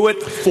will do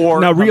it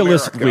for Now, America.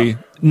 realistically,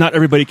 not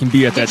everybody can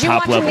be at that Did you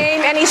top want level. to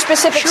name any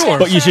specific steps?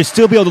 But you should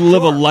still be able to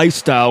live a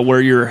lifestyle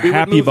where you're We would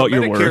happy move the about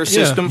your Medicare work.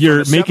 system from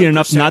You're a making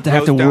enough 7% not to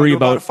have to growth down worry to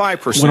about about a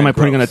 5% what am I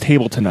putting on the growth.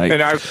 table tonight.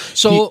 And I,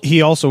 So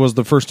he also was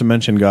the first to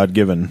mention God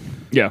given.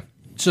 Yeah.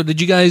 So did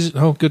you guys?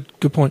 Oh, good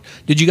point.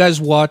 Did you guys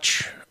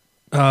watch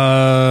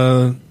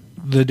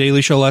the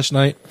Daily Show last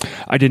night?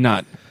 I did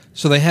not.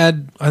 So they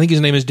had, I think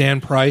his name is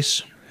Dan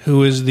Price,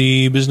 who is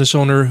the business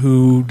owner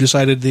who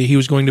decided that he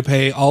was going to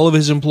pay all of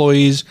his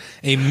employees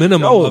a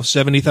minimum of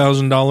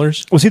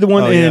 $70,000. Was he the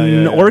one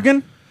in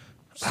Oregon?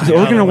 Is it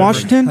Oregon or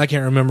Washington? I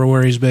can't remember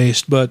where he's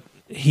based, but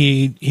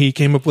he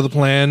came up with a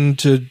plan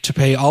to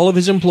pay all of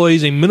his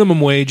employees a minimum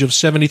wage of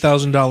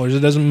 $70,000. It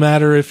doesn't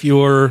matter if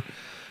you're,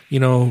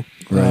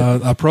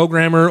 a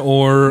programmer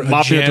or a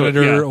Mafia to it,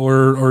 janitor yeah.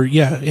 or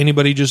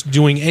anybody just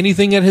doing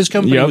anything at his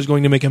company Yep. was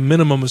going to make a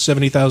minimum of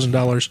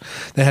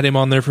 $70,000. They had him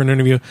on there for an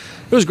interview.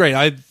 It was great.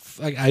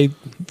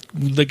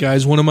 The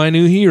guy's one of my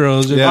new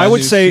heroes. I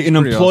would say an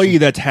employee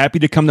that's happy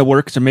to come to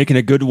work because they're making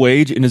a good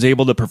wage and is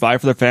able to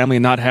provide for their family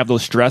and not have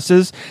those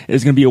stresses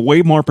is going to be a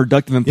way more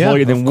productive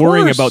employee than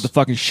worrying about the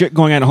fucking shit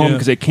going on at home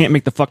because they can't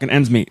make the fucking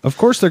ends meet. Of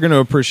course, they're going to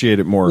appreciate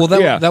it more. Well,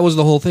 that was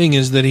the whole thing.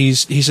 Is that he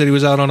said he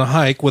was out on a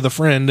hike with a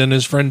friend, and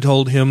his friend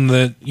told him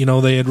that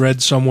they had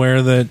read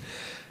somewhere that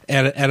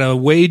at a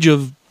wage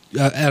of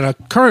at a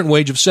current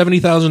wage of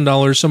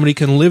 $70,000, somebody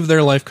can live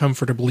their life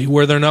comfortably,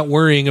 where they're not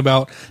worrying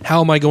about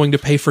how am I going to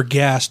pay for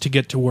gas to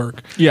get to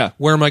work? Yeah,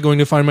 where am I going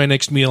to find my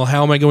next meal?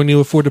 How am I going to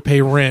afford to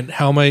pay rent?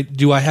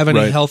 Do I have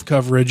any health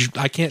coverage?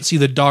 I can't see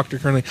the doctor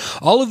currently.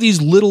 All of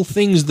these little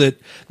things that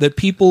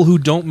people who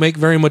don't make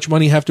very much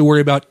money have to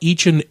worry about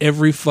each and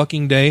every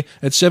fucking day.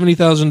 At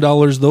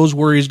 $70,000, those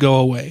worries go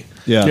away.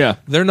 Yeah.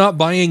 They're not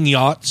buying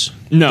yachts.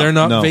 No. They're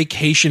not No.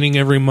 vacationing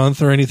every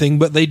month or anything,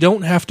 but they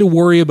don't have to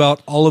worry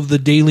about all of the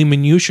daily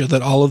minutia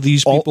that all of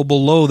these people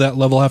below that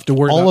level have to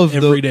worry about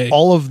every day.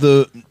 All of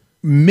the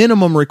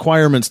minimum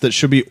requirements that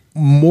should be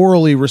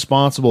morally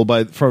responsible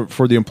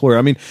for the employer.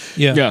 I mean,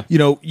 Yeah. you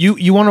know,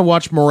 you want to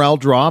watch morale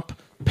drop,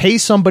 pay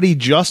somebody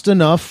just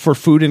enough for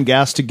food and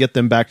gas to get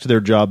them back to their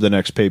job the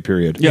next pay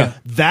period. Yeah.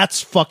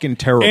 That's fucking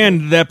terrible.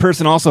 And that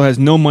person also has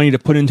no money to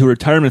put into a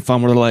retirement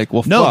fund where they're like,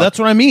 well, no, fuck, that's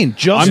what I mean.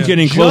 I'm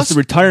getting close to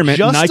retirement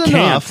and I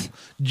can't.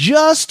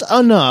 Just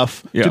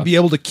enough Yeah. to be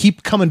able to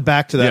keep coming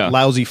back to that Yeah.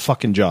 lousy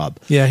fucking job.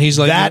 Yeah, he's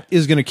like that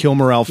is going to kill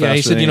morale faster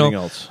he said, than you know,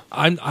 anything else.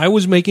 I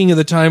was making at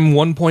the time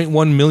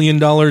 $1.1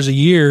 million a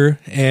year,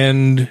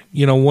 and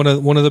you know one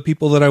of the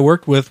people that I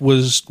worked with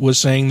was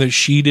saying that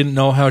she didn't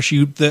know how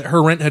that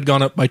her rent had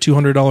gone up by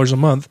 $200 a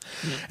month,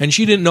 and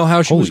she didn't know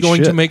how she was Holy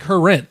going to shit. make her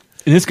rent.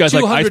 And this guy's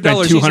like, I spent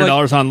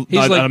 $200 on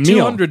he's like, a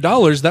meal.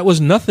 $200, that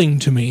was nothing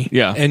to me.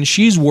 Yeah. And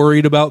she's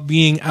worried about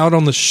being out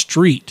on the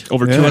street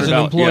Over as $200,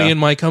 an employee yeah. in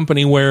my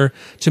company, where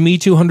to me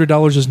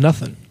 $200 is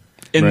nothing.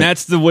 And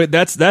that's the way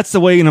that's the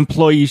way an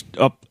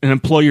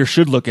employer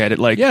should look at it.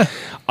 Like,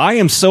 I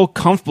am so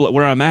comfortable at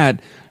where I'm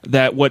at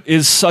that what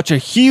is such a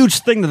huge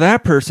thing to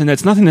that person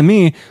that's nothing to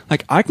me,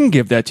 like I can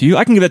give that to you.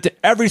 I can give that to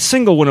every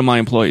single one of my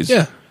employees.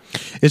 Yeah.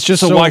 It's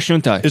just so why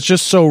shouldn't I? It's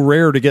just so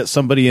rare to get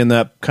somebody in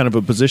that kind of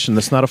a position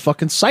that's not a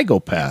fucking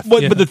psychopath.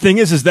 But the thing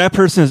is that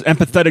person is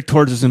empathetic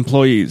towards his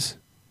employees.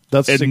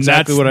 That's And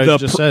exactly what I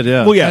just said.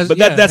 Yeah. Well, yeah, but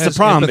that's the has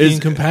problem. empathy Is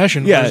and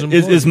compassion for Yeah,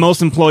 his is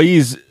most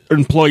employers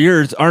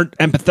aren't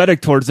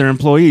empathetic towards their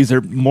employees. They're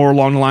more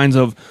along the lines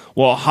of,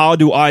 well, how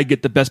do I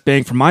get the best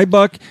bang for my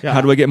buck? Yeah. How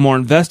do I get more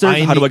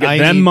investors? How do I get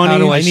them money? How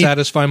do I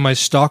satisfy my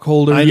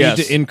stockholders? I need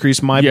to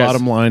increase my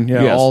bottom line.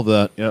 Yeah, Yes. all of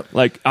that. Yep.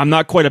 Like, I'm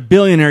not quite a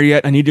billionaire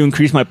yet. I need to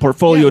increase my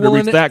portfolio to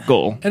reach that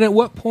goal. And at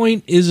what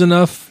point is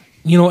enough?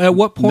 You know, at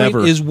what point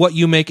Never. is what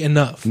you make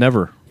enough?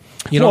 Never.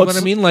 You know what I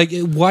mean? Like,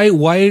 why?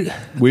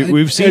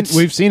 We've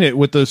seen it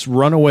with this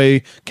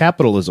runaway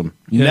capitalism.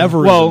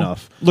 Never is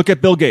enough. Look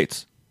at Bill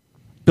Gates.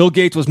 Bill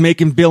Gates was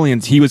making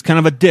billions. He was kind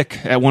of a dick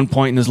at one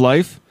point in his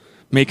life,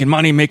 making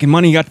money.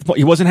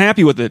 He wasn't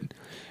happy with it.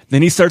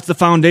 Then he starts the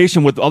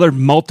foundation with other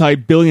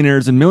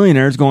multi-billionaires and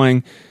millionaires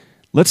going,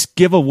 let's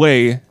give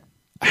away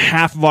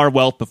half of our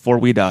wealth before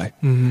we die.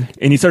 Mm-hmm.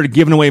 And he started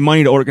giving away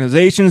money to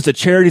organizations, to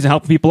charities, and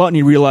helping people out. And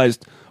he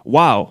realized,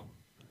 wow,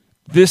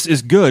 this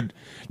is good.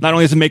 Not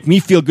only does it make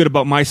me feel good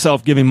about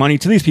myself giving money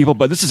to these people,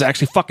 but this is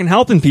actually fucking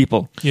helping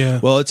people.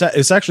 Yeah. Well,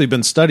 it's actually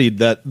been studied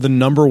that the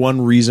number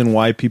one reason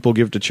why people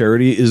give to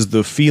charity is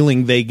the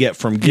feeling they get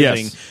from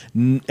giving,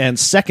 and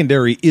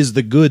secondary is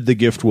the good the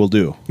gift will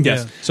do.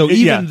 Yes. So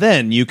even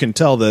then, you can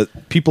tell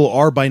that people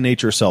are by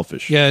nature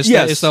selfish. Yeah,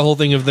 it's the whole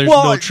thing of there's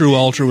no true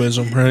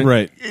altruism, right?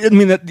 Right. I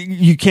mean, that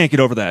you can't get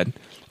over that.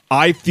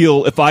 I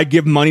feel if I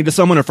give money to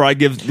someone, or if I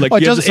give it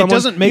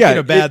doesn't make it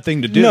a bad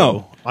thing to do.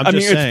 No, I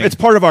mean it's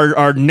part of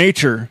our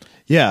nature.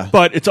 Yeah,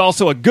 but it's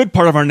also a good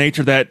part of our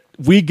nature that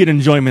we get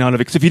enjoyment out of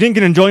it. Because if you didn't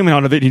get enjoyment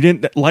out of it, you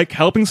didn't like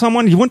helping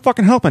someone, you wouldn't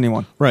fucking help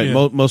anyone. Right.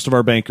 Yeah. Most of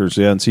our bankers,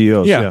 and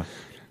CEOs. Yeah.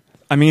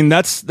 I mean,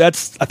 that's. I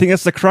think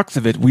that's the crux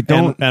of it. We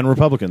don't and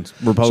Republicans.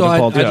 So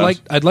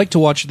I'd like to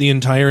watch the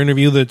entire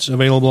interview that's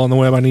available on the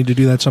web. I need to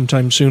do that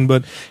sometime soon.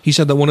 But he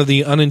said that one of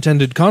the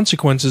unintended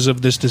consequences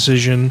of this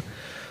decision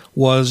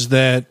was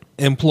that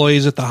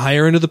employees at the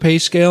higher end of the pay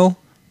scale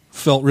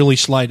felt really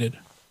slighted.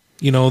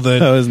 You know,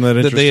 isn't that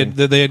interesting?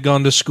 that they had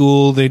gone to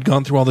school, they'd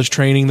gone through all this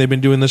training, they've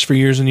been doing this for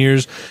years and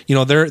years. You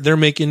know, they're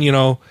making, you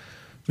know,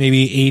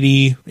 maybe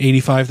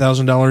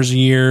 $85,000 a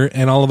year,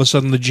 and all of a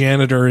sudden the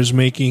janitor is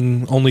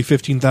making only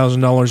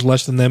 $15,000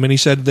 less than them. And he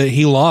said that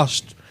he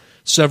lost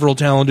several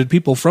talented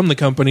people from the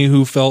company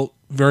who felt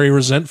very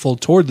resentful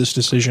toward this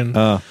decision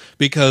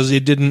because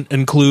it didn't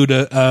include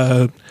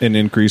an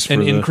increase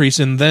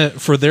in that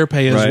for their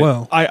pay as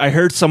well. I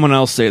heard someone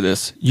else say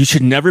this. You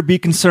should never be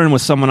concerned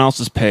with someone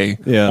else's pay.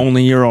 Yeah.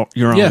 Only your own.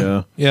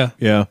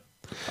 Yeah.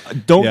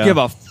 Don't give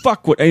a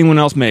fuck what anyone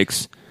else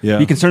makes. Yeah.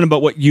 Be concerned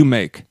about what you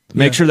make.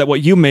 Make sure that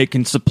what you make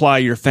can supply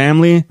your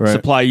family,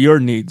 supply your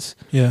needs.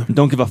 Yeah. And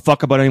don't give a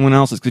fuck about anyone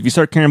else's. Because if you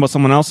start caring about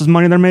someone else's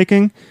money they're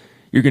making,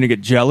 you're going to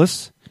get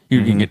jealous.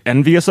 You can get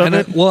envious of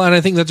it. And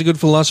I think that's a good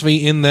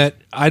philosophy in that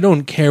I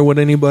don't care what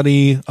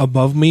anybody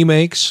above me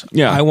makes.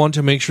 Yeah. I want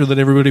to make sure that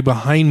everybody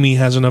behind me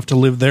has enough to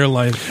live their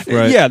life.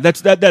 Yeah,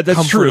 that's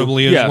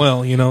comfortably true. as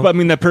well. You know, but I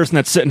mean, that person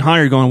that's sitting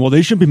higher going, well,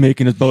 they should be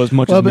making about as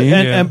much as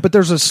me. But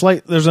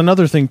there's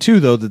another thing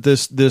too, though, that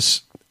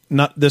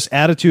this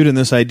attitude and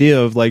this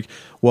idea of like,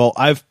 well,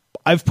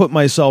 I've put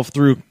myself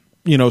through,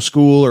 you know,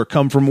 school or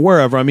come from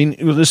wherever. I mean,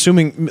 let's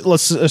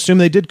assume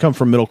they did come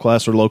from middle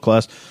class or low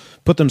class,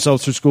 put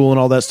themselves through school and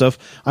all that stuff.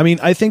 I mean,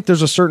 I think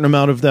there's a certain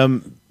amount of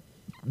them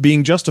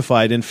being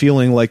justified in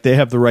feeling like they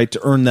have the right to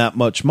earn that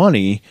much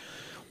money.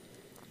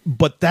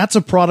 But that's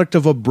a product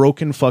of a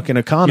broken fucking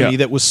economy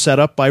that was set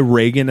up by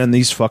Reagan and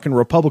these fucking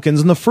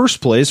Republicans in the first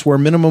place, where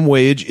minimum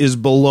wage is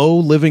below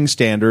living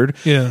standard.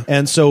 Yeah.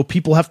 And so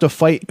people have to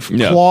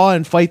claw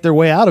and fight their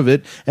way out of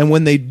it. And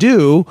when they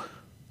do,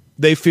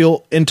 they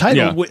feel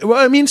entitled. Yeah. Well,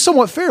 I mean,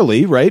 somewhat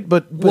fairly, right?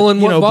 But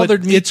and what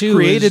bothered me it's too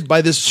created is,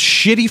 by this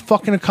shitty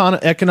fucking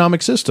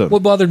economic system.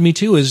 What bothered me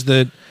too is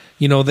that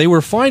they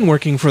were fine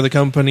working for the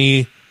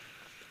company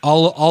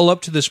all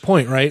up to this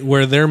point, right,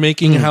 where they're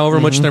making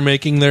however much they're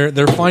making,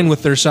 they're fine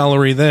with their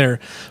salary there.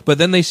 But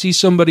then they see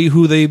somebody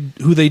who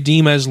they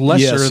deem as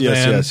lesser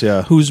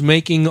than, who's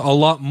making a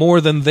lot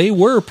more than they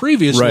were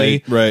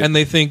previously, right. And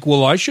they think,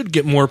 well, I should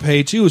get more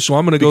pay too, so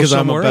I'm going to go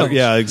somewhere else.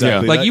 Yeah,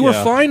 exactly. Like you were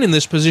fine in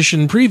this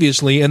position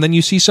previously, and then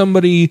you see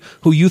somebody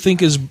who you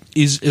think is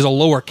a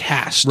lower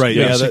caste, right?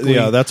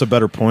 Yeah, that's a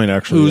better point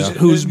actually.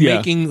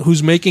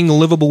 Who's making a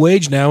livable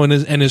wage now and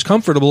is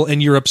comfortable,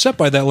 and you're upset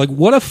by that. Like,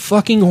 what a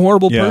fucking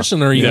horrible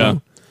person are you? Yeah.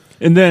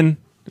 And then,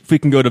 if we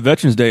can go to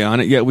Veterans Day on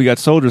it, we got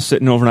soldiers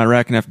sitting over in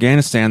Iraq and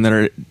Afghanistan that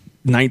are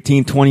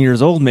 19, 20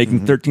 years old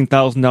making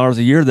 $13,000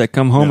 a year that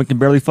come home and can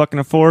barely fucking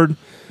afford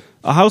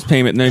a house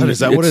payment. And is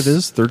that what it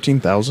is?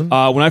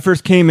 $13,000? When I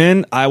first came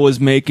in, I was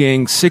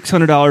making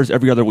 $600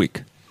 every other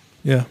week.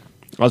 Yeah.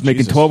 I was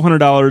making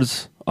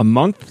 $1,200 a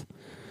month.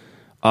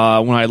 When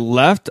I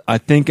left, I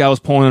think I was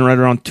pulling in right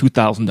around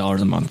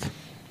 $2,000 a month.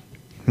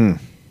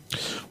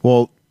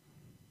 Well,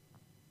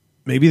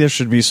 maybe there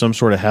should be some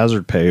sort of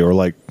hazard pay or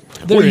like.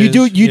 You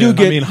do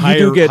get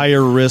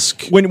higher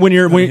risk when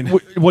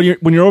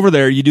you're over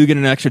there. You do get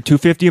an extra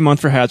 $250 a month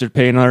for hazard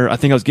pay. I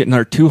think I was getting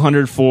our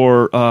 $200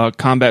 for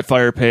combat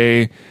fire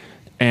pay,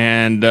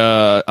 and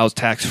I was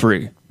tax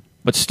free.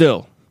 But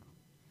still,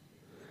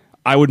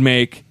 I would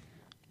make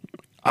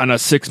on a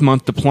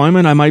 6-month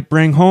deployment. I might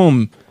bring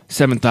home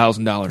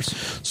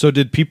 $7,000. So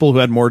did people who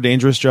had more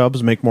dangerous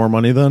jobs make more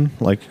money then?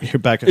 Like you're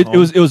back at home?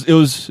 It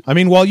was. I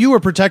mean, while you were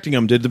protecting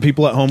them, did the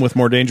people at home with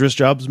more dangerous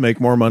jobs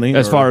make more money?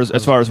 As far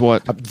as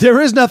what?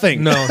 There is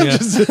nothing. No, yeah.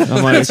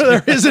 I'm like,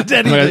 there isn't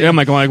anything. I'm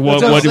like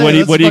what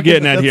are you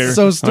getting at here?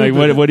 So stupid.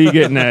 Like, what are you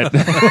getting at?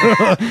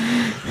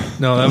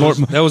 No,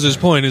 that was his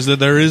point. Is that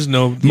there is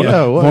no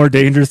more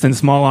dangerous than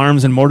small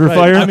arms and mortar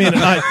fire?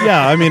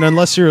 I mean,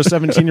 unless you're a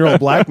 17-year-old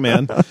black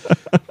man,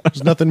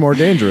 there's nothing more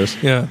dangerous.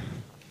 Yeah.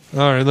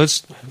 All right,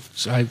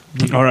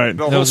 all right.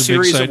 The whole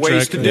series of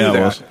ways to do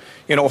that.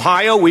 In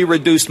Ohio, we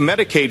reduced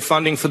Medicaid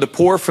funding for the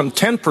poor from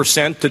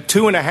 10% to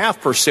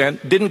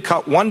 2.5%, didn't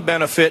cut one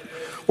benefit,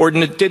 or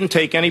didn't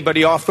take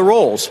anybody off the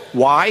rolls.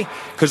 Why?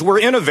 Because we're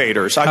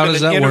innovators. I've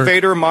been an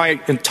innovator my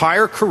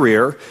entire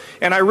career,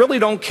 and I really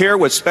don't care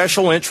what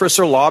special interests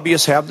or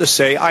lobbyists have to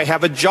say. I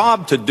have a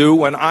job to do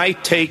when I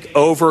take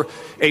over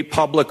a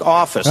public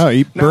office.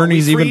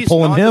 Bernie's even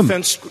pulling him.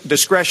 Non-defense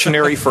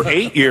discretionary for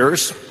 8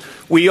 years.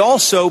 We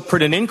also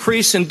put an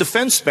increase in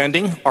defense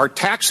spending. Our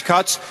tax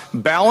cuts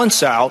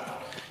balance out.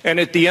 And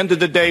at the end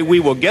of the day, we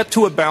will get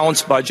to a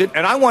balanced budget.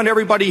 And I want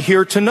everybody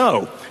here to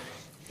know,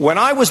 when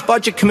I was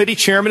Budget Committee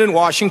Chairman in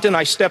Washington,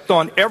 I stepped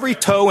on every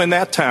toe in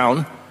that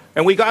town,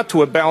 and we got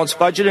to a balanced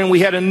budget, and we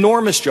had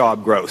enormous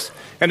job growth.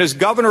 And as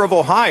governor of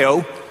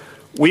Ohio,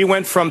 we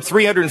went from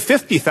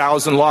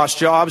 350,000 lost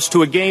jobs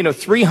to a gain of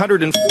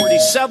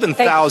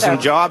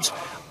 347,000 jobs.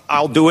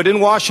 I'll do it in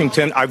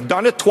Washington. I've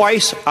done it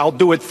twice. I'll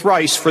do it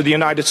thrice for the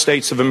United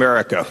States of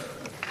America.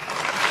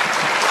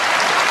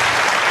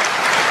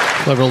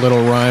 Clever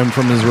little rhyme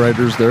from his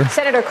writers there.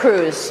 Senator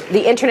Cruz,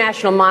 the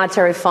International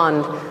Monetary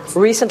Fund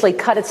recently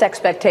cut its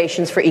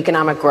expectations for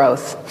economic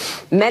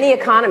growth. Many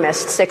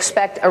economists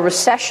expect a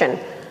recession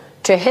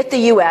to hit the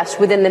U.S.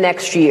 within the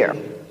next year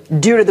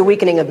due to the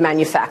weakening of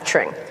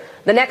manufacturing.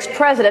 The next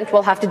president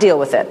will have to deal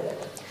with it.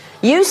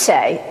 You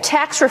say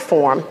tax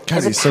reform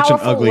is a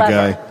powerful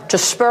lever to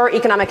spur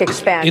economic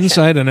expansion.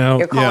 Inside and out.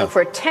 You're calling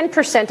for a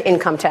 10%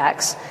 income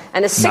tax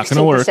and a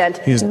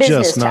 16% He's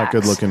business just not tax.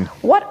 good looking.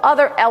 What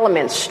other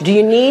elements do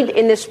you need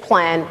in this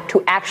plan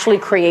to actually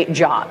create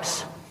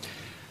jobs?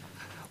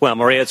 Well,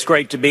 Maria, it's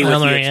great to be with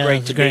you. It's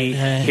great to be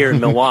here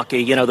in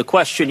Milwaukee. You know, the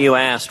question you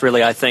asked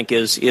really, I think,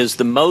 is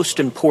the most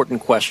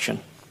important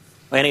question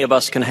any of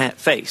us can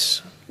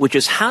face, which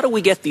is how do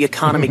we get the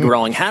economy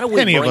growing? How do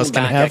we bring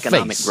back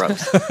economic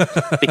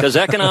growth? Because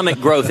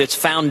economic growth, it's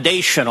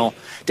foundational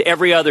to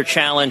every other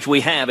challenge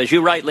we have. As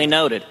you rightly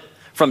noted,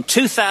 from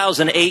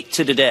 2008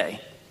 to today,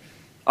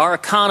 our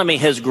economy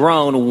has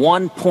grown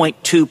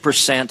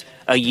 1.2%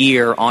 a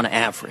year on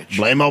average.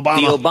 Blame Obama.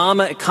 The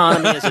Obama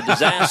economy is a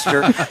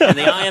disaster, and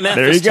the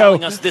IMF is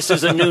telling us this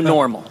is a new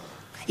normal.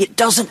 It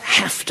doesn't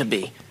have to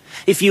be.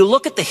 If you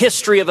look at the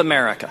history of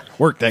America,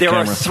 there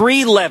are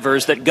 3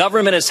 levers that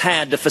government has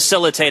had to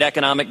facilitate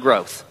economic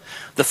growth.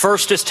 The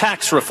first is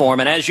tax reform,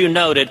 and as you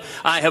noted,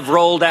 I have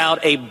rolled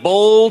out a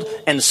bold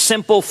and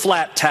simple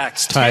flat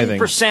tax,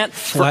 10%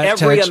 for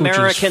every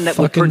American that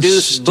would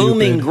produce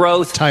booming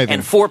growth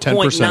and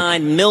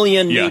 4.9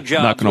 million new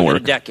jobs within a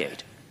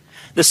decade.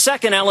 The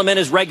second element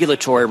is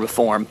regulatory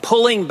reform,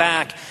 pulling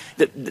back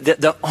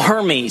the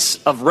armies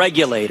of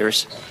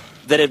regulators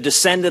that have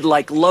descended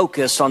like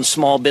locusts on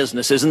small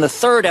businesses. And the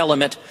third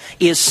element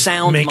is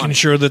sound making money.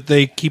 sure that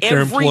they keep their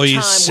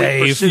employees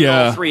safe.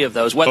 All 3 of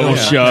those, whether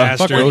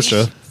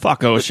OSHA.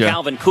 Fuck OSHA. with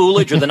Calvin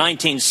Coolidge, or the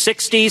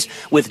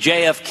 1960s with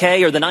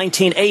JFK, or the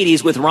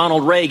 1980s with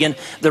Ronald Reagan.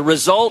 The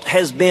result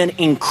has been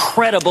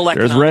incredible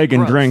economic There's Reagan,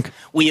 growth. drink.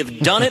 We have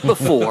done it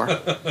before,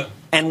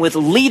 and with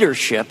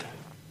leadership,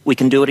 we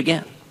can do it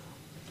again.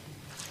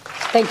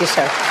 Thank you,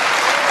 sir.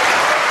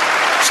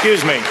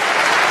 Excuse me.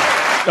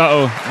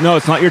 Uh-oh. No,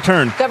 it's not your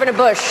turn. Governor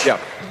Bush. Yeah.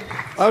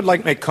 I would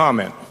like to make a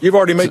comment. You've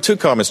already made 2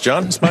 comments,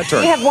 John. It's my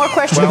turn. We have more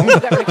questions for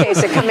Governor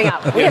Kasich coming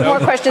up. We have more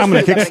questions for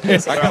Governor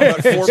Kasich. I got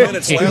about 4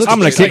 minutes left. I'm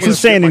going to kick some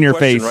sand in your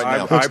face.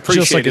 Right I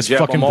appreciate it,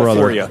 Jeff. I'm all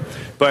for you.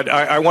 But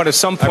I want at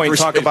some point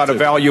talk about a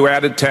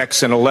value-added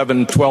tax and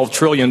 $11, $12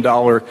 trillion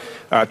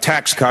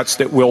tax cuts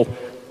that will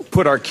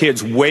put our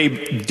kids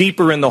way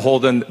deeper in the hole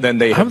than they have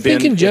been. I'm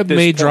thinking Jeb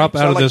may drop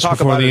out of this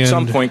before the end. At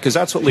some point, because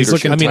that's what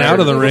leadership. I mean, out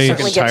of the race.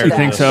 You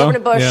think so? Governor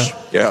Bush.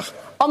 Yeah.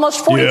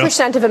 Almost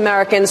 40% of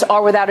Americans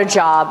are without a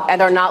job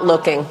and are not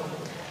looking.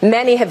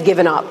 Many have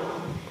given up.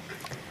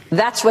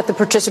 That's what the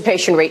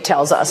participation rate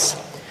tells us.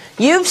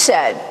 You've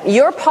said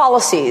your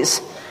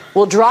policies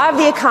will drive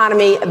the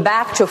economy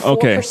back to 4%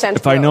 Okay,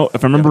 if I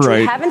remember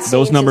right,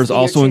 those numbers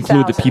also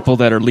include the people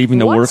that are leaving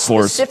the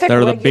workforce, that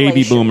are the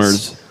baby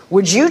boomers.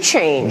 Would you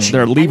change?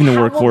 They're leaving the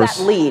workforce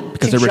lead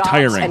because to they're jobs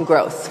retiring. And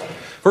growth?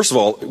 First of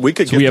all, we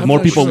could. So we have more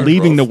people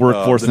leaving the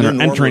workforce than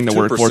are entering the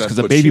workforce because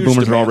the baby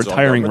boomers are all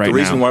retiring right now. The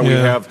reason why we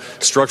have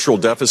structural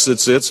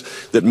deficits is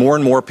that more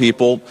and more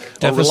people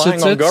are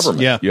relying on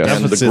government. Yeah,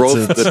 and the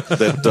growth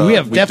that we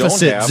have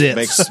deficit don't have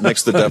zits.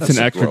 makes the deficit. It's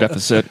an extra grow.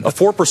 deficit. A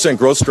 4%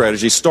 growth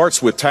strategy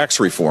starts with tax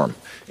reform.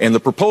 And the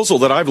proposal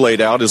that I've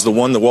laid out is the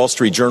one the Wall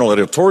Street Journal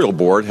editorial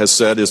board has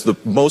said is the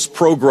most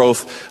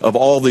pro-growth of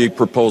all the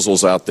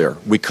proposals out there.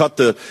 We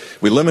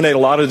eliminate a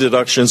lot of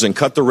deductions and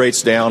cut the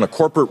rates down, a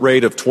corporate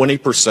rate of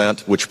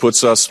 20%, which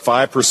puts us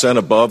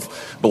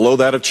 5% below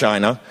that of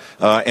China,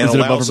 and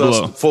allows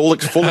us full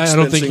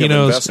expensing of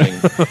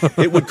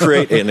investing. It would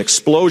create an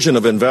explosion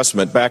of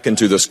investment back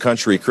into this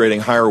country,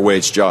 creating higher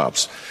wage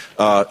jobs.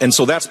 And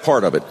so that's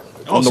part of it.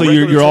 Also,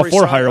 you're all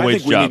for higher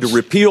wage jobs. I think we need to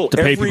repeal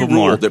every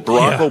rule that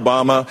Barack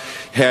Obama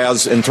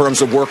has in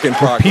terms of work in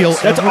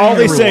progress. That's all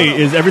they say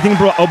is everything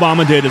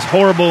Obama did is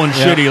horrible and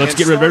shitty. Let's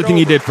get rid of everything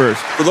he did first.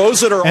 For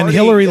those that are and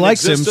Hillary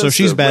likes him, so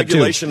she's bad too.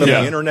 Regulation of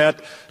the internet.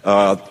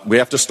 We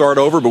have to start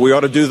over, but we ought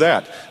to do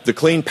that. The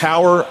Clean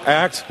Power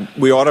Act,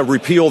 we ought to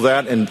repeal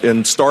that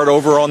and start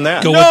over on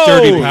that. Go with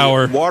dirty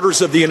power.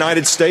 Waters of the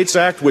United States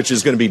Act, which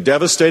is going to be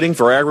devastating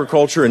for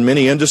agriculture and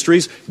many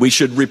industries, we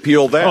should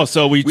repeal that. Oh,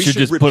 so we should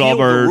just put all of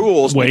our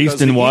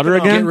waste in water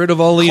again? Get rid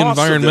of all the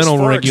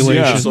environmental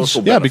regulations.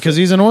 Yeah, because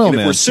he's an oil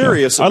man. If we're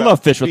serious I about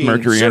love fish with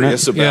mercury in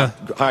it.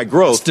 About high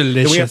growth, then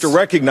we have to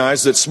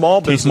recognize that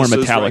small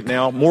businesses right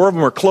now, more of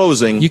them are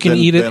closing. You can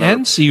eat it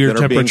and see your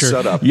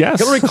temperature. Yes.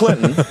 Hillary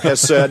Clinton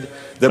has said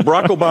that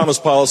Barack Obama's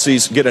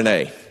policies get an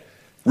A.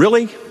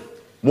 Really?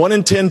 1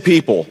 in 10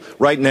 people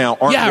right now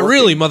aren't working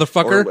really,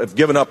 motherfucker. or have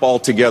given up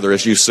altogether,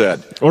 as you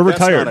said. Or That's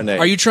retired. not an A.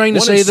 Are you trying to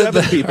 1 say in that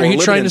 7 people are you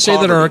living trying in to say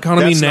that our poverty.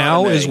 economy That's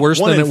now not an A. is worse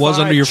 1 than in it was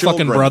 5 under your fucking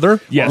children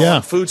brother? Yes. are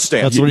on food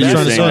stamps. That's what he's That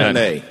trying to is say. not an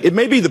A. It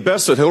may be the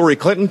best that Hillary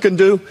Clinton can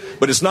do,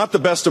 but it's not the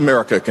best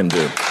America can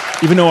do.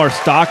 Even though our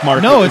stock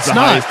market it's is the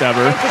not. highest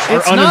ever,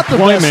 It's our not the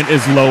unemployment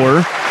is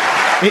lower.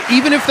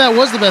 Even if that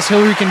was the best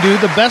Hillary can do,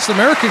 the best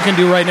America can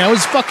do right now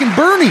is fucking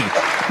Bernie.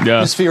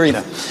 Yeah. Ms.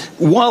 Fiorina,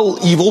 while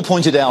you've all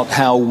pointed out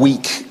how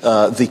weak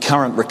the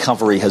current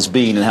recovery has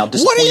been and how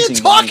disappointing What are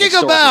you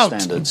talking about?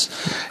 standards,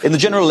 in the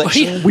general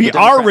election, We the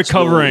are Democrats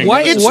recovering. will-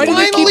 It's Why do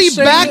they finally keep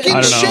saying back that? in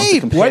I don't know.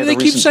 shape. compare Why do the they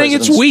keep recent saying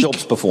it's president's weak?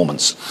 jobs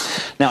performance.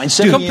 Now, in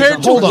 7 years Compared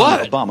under to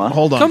what? Barack Obama,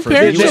 Hold on.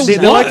 Compared for a to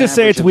second. They like to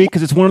say it's weak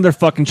because it's one of their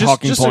fucking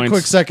talking just points. a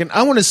quick second.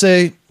 I want to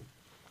say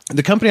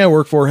the company I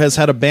work for has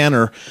had a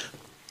banner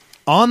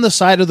on the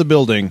side of the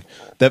building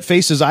that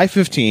faces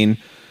I-15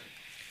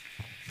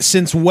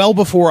 since well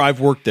before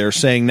I've worked there,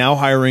 saying now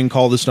hiring,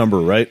 call this number,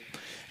 right?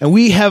 And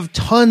we have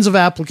tons of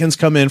applicants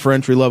come in for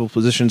entry-level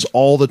positions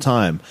all the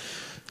time.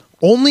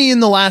 Only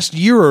in the last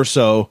year or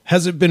so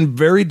has it been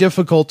very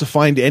difficult to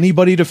find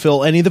anybody to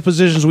fill any of the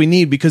positions we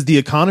need because the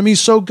economy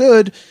is so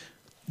good.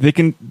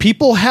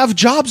 People have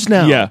jobs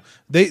now. Yeah.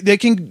 They're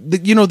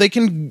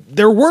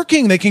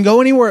working. They can go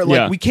anywhere.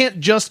 Like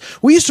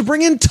we used to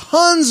bring in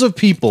tons of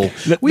people.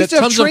 We used to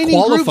have tons of training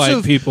groups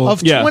qualified people.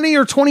 of 20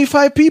 or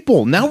 25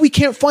 people. Now we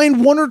can't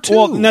find 1 or 2.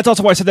 Well, and that's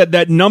also why I said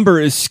that number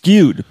is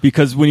skewed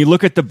because when you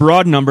look at the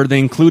broad number, they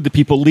include the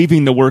people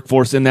leaving the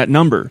workforce in that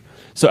number.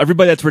 So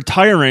everybody that's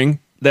retiring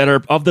that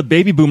are of the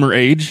baby boomer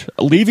age,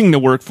 leaving the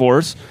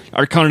workforce,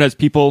 are counted as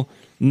people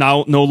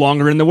now no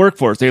longer in the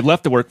workforce. They've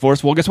left the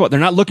workforce. Well, guess what? They're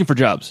not looking for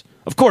jobs.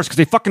 Of course, because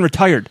they fucking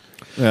retired.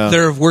 Yeah.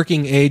 They're of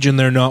working age and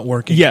they're not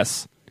working.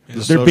 Yes.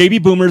 They're baby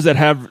boomers that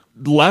have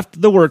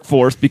left the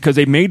workforce because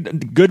they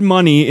made good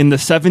money in the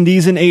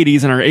 70s and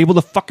 80s and are able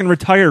to fucking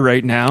retire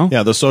right now.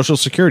 Yeah, the Social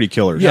Security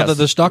killers. Yeah,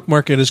 the stock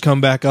market has come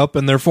back up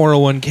and their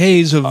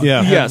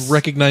 401ks have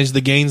recognized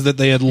the gains that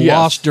they had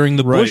lost during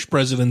the Bush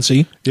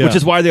presidency. Yeah. Which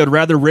is why they would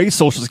rather raise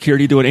Social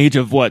Security to an age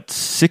of, what,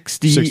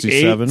 68?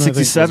 67,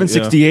 67,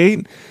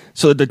 68?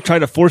 so to try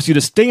to force you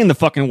to stay in the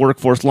fucking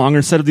workforce longer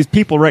instead of these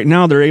people right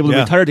now they're able to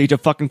retire at the age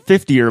of fucking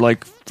 50 or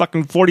like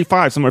fucking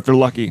 45 somewhere if they're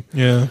lucky.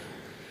 Yeah.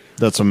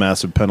 That's a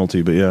massive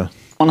penalty, but yeah.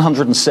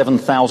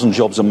 107,000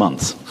 jobs a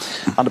month.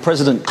 Under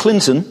President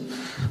Clinton,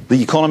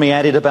 the economy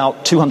added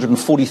about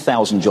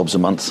 240,000 jobs a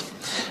month.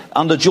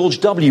 Under George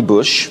W.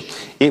 Bush,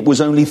 it was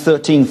only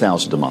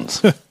 13,000 a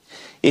month.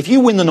 If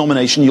you win the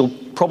nomination, you'll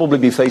probably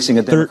be facing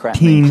a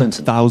Democrat named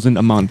Clinton. 13,000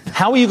 a month.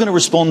 How are you going to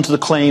respond to the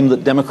claim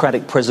that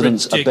Democratic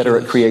presidents are better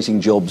at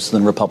creating jobs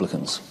than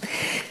Republicans?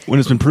 When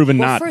it's been proven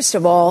Well, not. first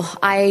of all,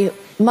 I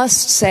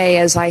must say,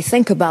 as I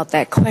think about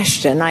that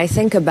question, I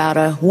think about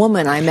a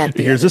woman I met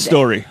the Here's other the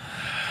story. day.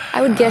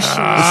 I would guess she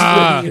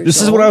was 40 This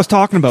years is what old. I was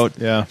talking about.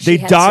 Yeah. They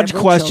had dodge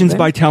several questions children.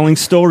 by telling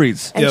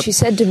stories. And she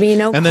said to me,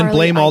 "No, And then Carly,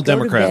 blame I all go to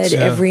Democrats. bed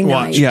Yeah. every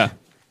Watch. night, Yeah.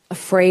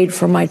 afraid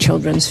for my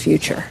children's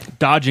future."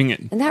 Dodging it.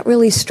 And that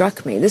really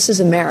struck me. This is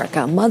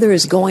America. A mother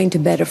is going to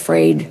bed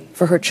afraid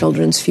for her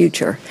children's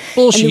future.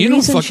 Bullshit. And the You don't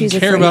reason fucking she's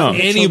care afraid about for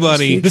her children's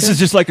anybody. future This is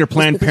just like her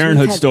Planned because we've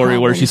Parenthood had story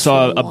where she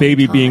saw a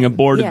baby being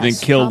aborted and Yes,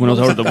 killed when it was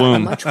out of the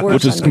womb, much worse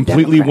which is under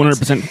completely Democrats.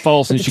 100%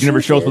 false, and But she the can never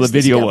truth show us what the is,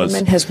 this video was.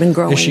 government has been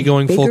growing Is she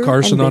going full bigger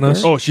Carson and on us?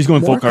 bigger, Oh, she's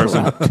going full more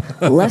Carson.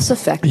 corrupt, less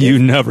effective. You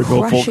never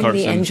go full crushing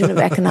Carson. the engine of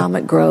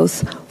economic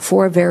growth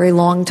for a very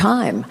long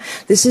time.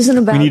 This isn't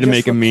about We need to just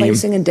make a meme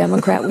replacing a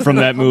Democrat with from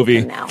a that movie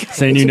Republican now.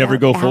 saying It's you never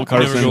about go full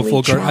Carson. Never go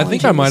full Carson. I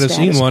think I might have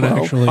seen one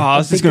actually. Oh,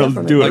 this is going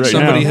to do it like right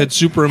somebody now. had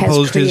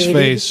superimposed his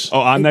face. Oh,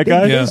 on that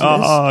guy? Yeah.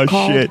 Oh,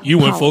 shit. You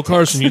went full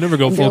Carson. You never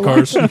go And full there are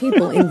lots of Carson.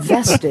 people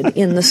invested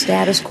in the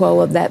status quo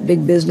of that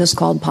big business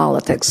called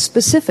politics.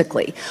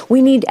 Specifically,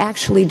 we need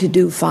actually to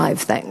do 5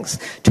 things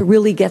to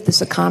really get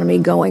this economy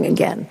going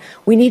again.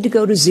 We need to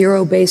go to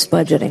zero-based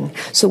budgeting,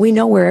 so we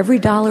know where every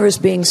dollar is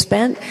being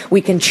spent.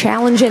 We can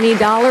challenge any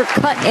dollar,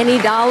 cut any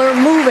dollar,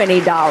 move any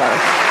dollar.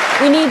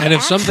 We need And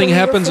if something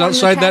happens reform the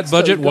outside that tax code.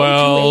 budget, Go to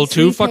well, a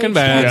too 3-page fucking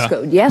bad. tax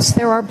code. Yes,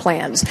 there are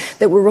plans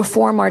that will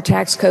reform our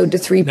tax code to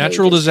 3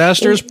 Natural pages.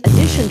 disasters? In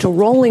addition to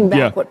rolling back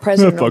Yeah. what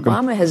President Fuck 'em.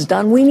 Obama has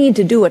done, we need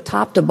to do a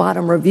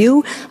top-to-bottom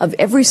review of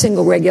every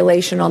single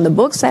regulation on the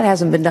books. That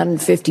hasn't been done in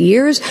 50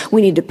 years.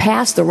 We need to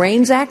pass the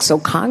REINS Act so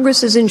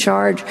Congress is in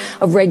charge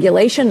of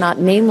regulation, not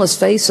nameless,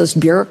 faceless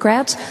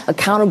bureaucrats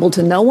accountable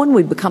to no one.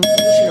 We become a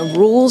nation of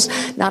rules,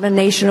 not a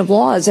nation of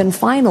laws. And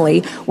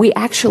finally, we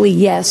actually,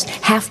 yes,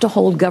 have to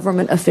hold government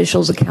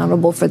officials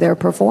accountable for their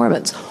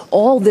performance.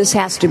 All this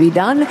has to be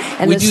done,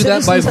 and We the do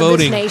that by citizens of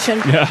voting. this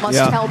nation Yeah. must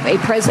Yeah. help a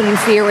President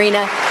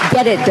Fiorina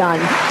get it done.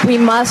 We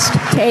must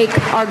take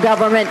our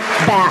government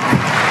back.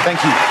 Thank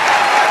you.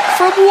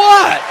 From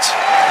what?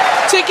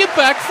 Take it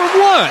back from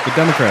what? The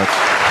Democrats.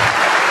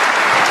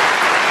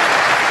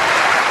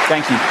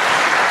 Thank you.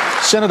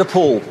 Senator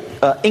Paul,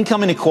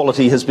 income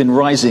inequality has been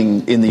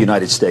rising in the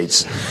United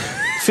States.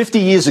 50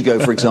 years ago,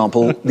 for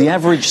example, the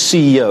average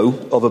CEO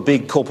of a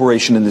big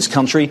corporation in this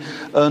country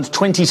earned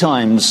 20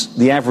 times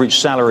the average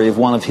salary of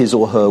one of his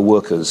or her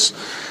workers.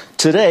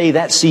 Today,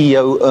 that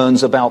CEO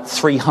earns about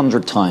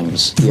 300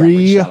 times the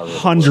average salary.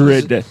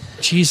 300.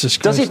 Jesus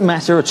Christ. Does it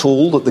matter at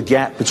all that the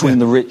gap between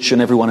the rich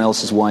and everyone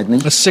else is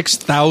widening? A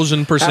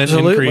 6,000%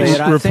 Absolutely. increase.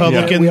 And I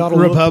think that we ought to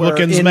look where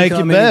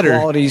income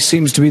inequality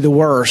seems to be the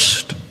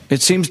worst.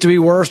 It seems to be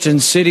worst in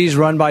cities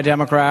run by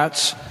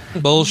Democrats.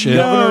 Bullshit.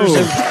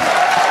 Governors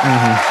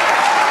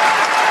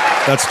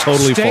That's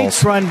totally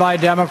States false. run by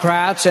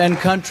Democrats and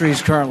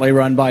countries currently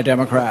run by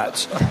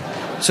Democrats.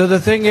 So the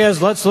thing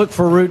is, let's look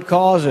for root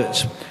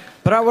causes.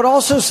 But I would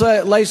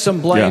also lay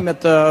some blame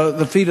at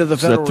the feet of the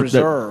Federal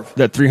Reserve.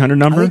 That 300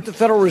 number? I think the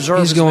Federal Reserve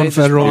He's has going made this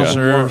Federal problem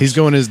Reserve. worse. He's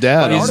going his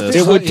dad. on this.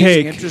 It would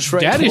take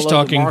Daddy's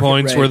talking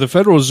points where the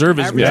Federal Reserve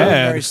is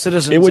bad.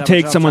 It would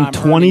take someone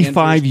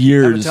 25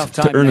 years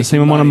to earn the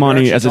same amount of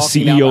money as a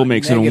CEO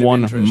makes in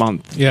 1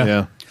 month.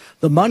 Yeah.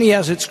 The money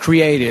as it's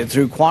created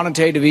through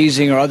quantitative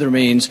easing or other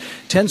means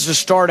tends to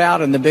start out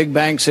in the big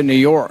banks in New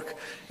York.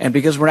 And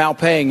because we're now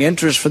paying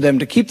interest for them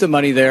to keep the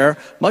money there,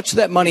 much of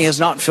that money has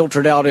not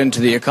filtered out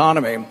into the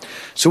economy.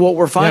 So what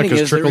we're finding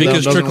is there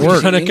because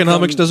trickle-down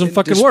economics doesn't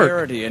fucking work.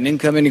 Disparity and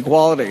income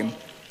inequality.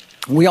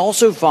 We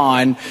also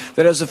find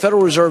that as the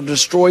Federal Reserve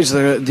destroys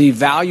the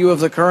value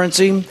of the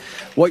currency,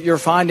 what you're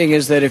finding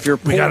is that if you're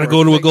poor, We gotta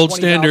go to a gold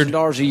standard.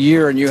 $20,000 a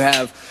year and you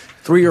have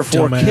 3 or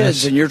 4 Dumbass.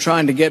 kids and you're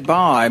trying to get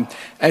by,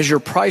 as your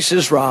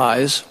prices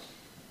rise,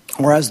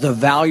 or as the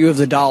value of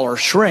the dollar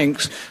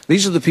shrinks,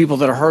 these are the people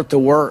that are hurt the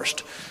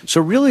worst. So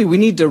really, we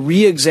need to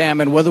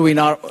re-examine whether we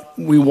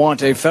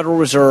want a Federal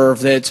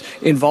Reserve that's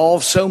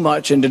involved so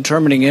much in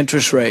determining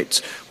interest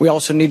rates. We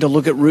also need to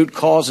look at root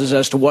causes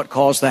as to what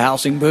caused the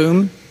housing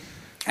boom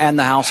and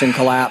the housing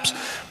collapse.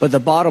 But the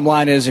bottom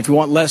line is, if you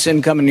want less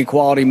income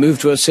inequality, move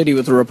to a city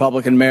with a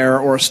Republican mayor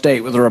or a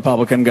state with a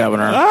Republican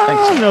governor.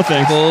 No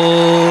thanks.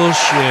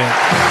 Bullshit.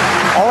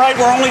 All right,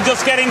 we're only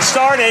just getting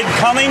started.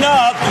 Coming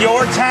up,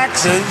 your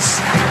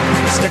taxes.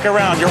 Stick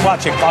around. You're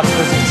watching Fox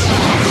Business.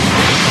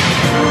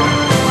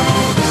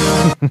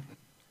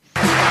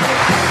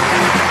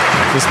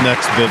 This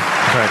next bit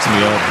cracks me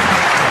up.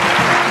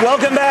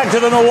 Welcome back to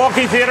the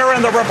Milwaukee Theater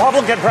and the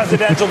Republican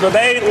presidential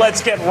debate.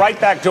 Let's get right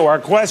back to our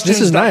questions.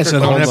 This is nice. I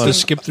don't have Carlson. to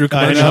skip through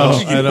I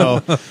commercials.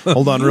 know.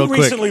 Hold on real You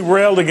quick. recently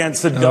railed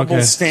against the double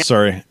standard.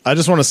 Sorry. I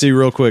just want to see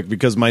real quick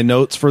because my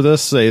notes for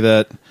this say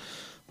that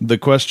the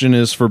question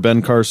is for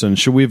Ben Carson.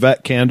 Should we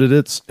vet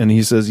candidates? And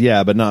he says,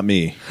 yeah, but not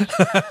me.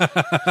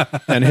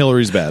 And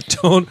Hillary's bad.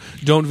 Don't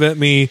vet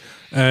me.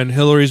 And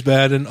Hillary's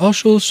bad. And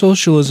also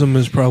socialism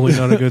is probably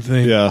not a good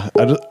thing. Yeah.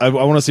 I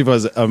want to see if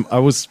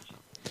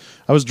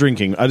I was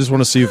drinking. I just want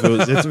to see if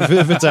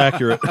it's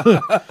accurate.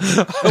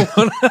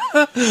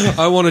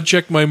 I want to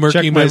check my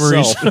murky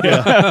memories.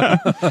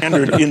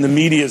 Standard in the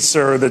media,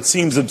 sir, that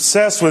seems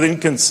obsessed with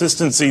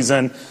inconsistencies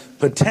and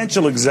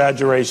potential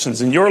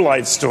exaggerations in your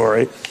life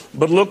story,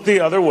 but looked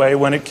the other way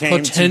when it came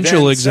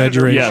Potential to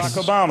exaggerations.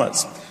 Barack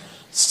Obama's.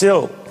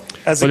 Still,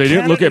 as But a they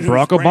didn't look at candidate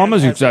Barack whose brand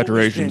Obama's has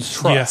exaggerations.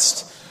 always been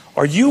Trust.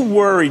 Are you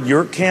worried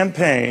your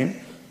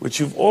campaign, which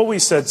you've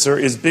always said, sir,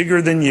 is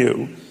bigger than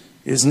you,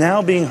 is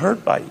now being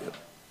hurt by you?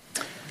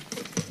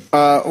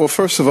 Well,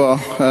 first of all,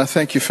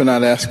 thank you for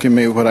not asking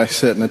me what I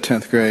said in the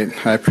 10th grade.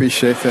 I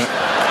appreciate that.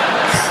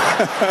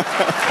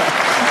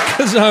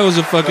 Because I was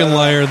a fucking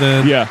liar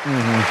then. Yeah.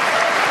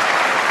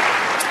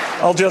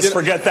 I'll just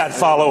forget that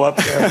follow-up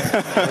there.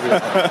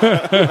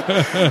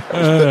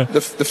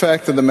 The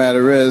fact of the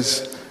matter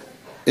is,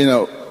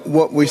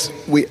 what we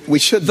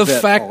should The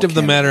vet fact all of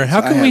the matter,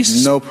 how can I we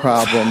have no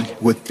problem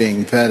with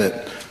being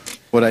vetted.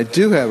 What I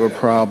do have a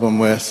problem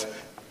with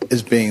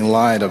is being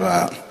lied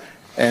about.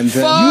 And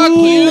then Fuck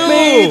you!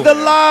 Made the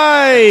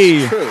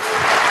lie! Truth.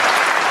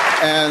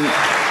 And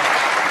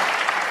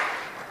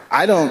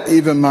I don't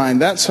even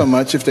mind that so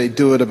much if they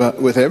do it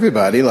with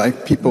everybody,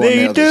 like people on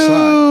the other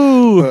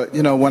side.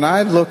 But, when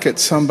I look at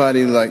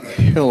somebody like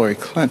Hillary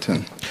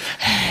Clinton,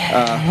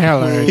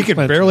 he could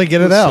barely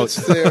get it out.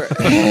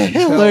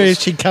 Hillary,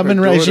 is she coming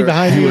right? Is she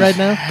behind you right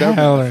now?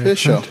 Government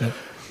official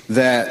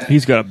that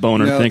he's got a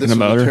boner thinking this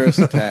about was a her. terrorist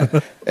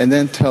attack, and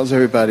then tells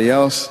everybody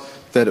else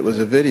that it was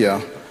a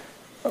video.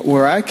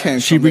 Where I came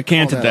she from,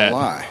 recanted they call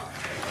that a lie.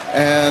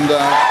 And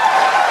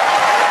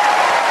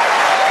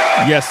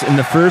yes, in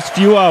the first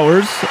few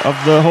hours of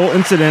the whole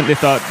incident, they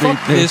thought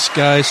Fuck this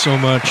guy so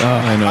much.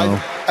 I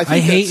know. I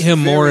hate him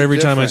more every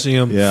time I see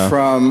him. Yeah.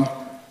 From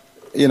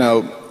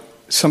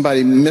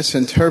somebody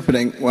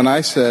misinterpreting when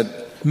I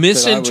said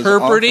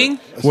misinterpreting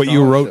that I was what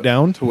you wrote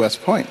down to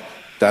West Point.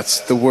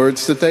 That's the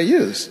words that they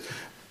used.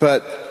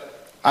 But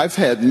I've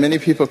had many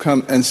people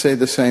come and say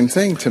the same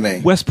thing to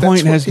me. West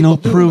Point has no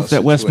proof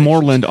that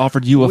Westmoreland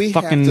offered you a we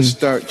fucking have to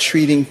start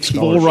treating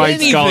people full ride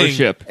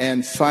scholarship.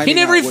 And he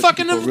never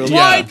fucking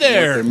applied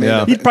there.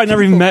 Yeah. He'd probably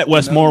never even met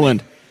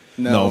Westmoreland.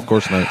 No, of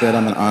course not. That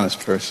I'm an honest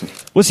person.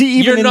 Was he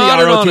even You're in not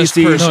the an honest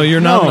ROTC? person. No, you're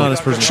not an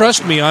honest person.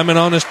 Trust me, I'm an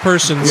honest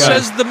person.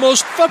 Says the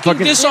most fucking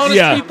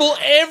dishonest people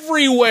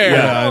everywhere.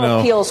 Yeah, I know.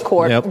 Appeals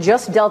Court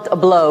just dealt a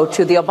blow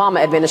to the Obama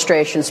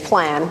administration's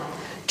plan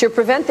to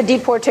prevent the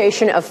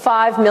deportation of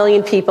 5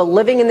 million people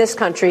living in this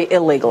country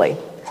illegally.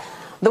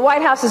 The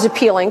White House is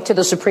appealing to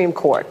the Supreme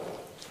Court.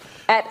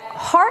 At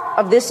heart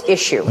of this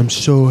issue I'm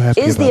so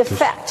happy is the about this.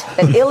 effect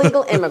that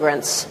illegal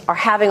immigrants are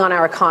having on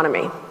our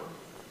economy.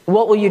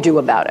 What will you do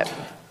about it?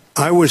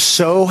 I was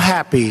so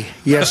happy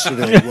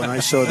yesterday when I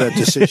saw that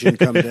decision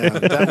come down.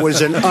 That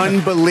was an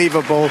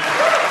unbelievable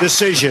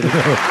decision.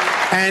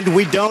 And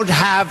we don't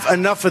have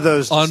enough of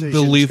those decisions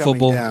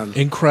Unbelievable, coming down.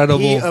 incredible,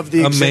 He of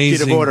the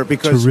executive amazing, order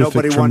because terrific,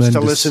 nobody wants to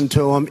tremendous. listen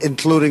to him,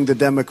 including the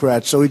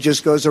Democrats. So he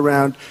just goes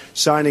around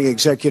signing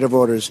executive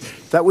orders.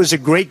 That was a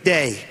great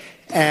day.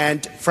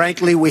 And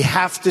frankly, we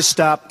have to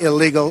stop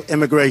illegal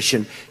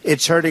immigration.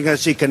 It's hurting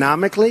us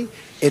economically.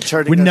 It's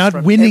hurting We're us not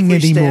from winning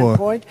every anymore.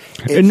 standpoint.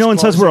 And no one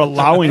says we're causing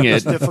allowing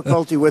it.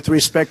 difficulty with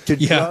respect to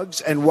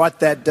drugs and what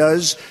that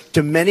does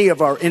to many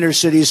of our inner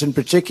cities in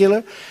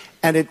particular.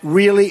 And it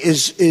really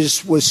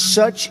was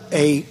such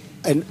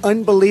an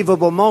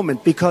unbelievable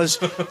moment because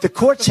the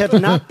courts have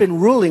not been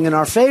ruling in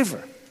our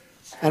favor.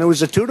 And it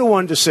was a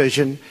 2-1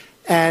 decision,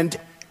 and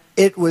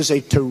it was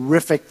a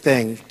terrific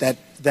thing that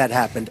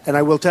happened. And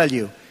I will tell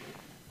you,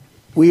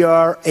 we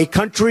are a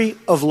country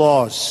of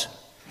laws.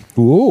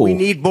 Ooh. We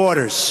need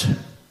borders.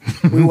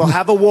 We will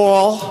have a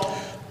wall.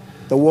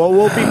 The wall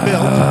will be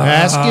built.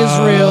 Ask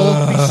Israel.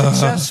 We'll be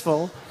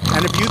successful.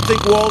 And if you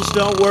think walls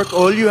don't work,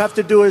 all you have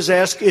to do is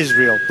ask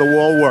Israel. The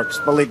wall works,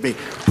 believe me.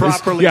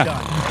 Properly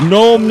done.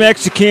 No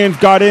Mexicans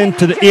got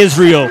into the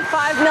Israel.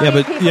 Yeah,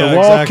 but The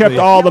wall kept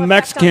all the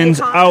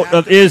Mexicans out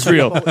of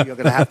Israel. You're going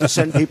to have to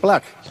send people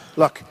out.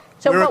 Look,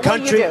 So we're a what will you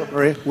country. do?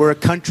 Maria, we're a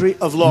country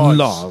of laws.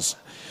 Laws.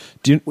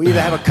 We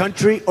either have a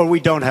country or we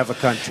don't have a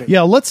country.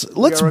 Yeah, let's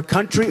we are a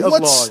country of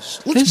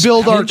laws. Let's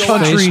build our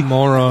country.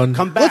 Moron.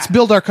 Come back. Let's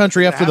build our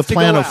country after the Have to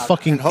plan go of out,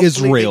 fucking and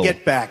hopefully we Israel.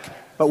 get back.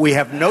 But we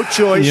have no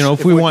choice.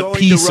 If we we're want going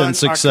peace to run and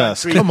our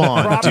success. country Come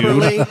on,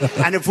 properly, dude.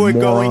 And if we're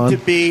Moron. going to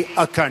be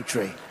a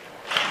country.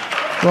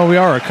 Well, we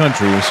are a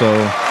country,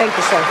 so... Thank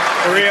you, sir.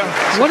 Maria?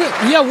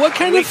 What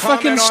kind of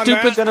fucking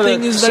stupid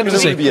thing is that to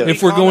say?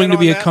 If we're going to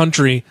be a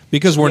country,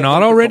 because we're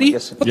not already?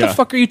 What the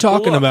fuck are you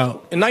talking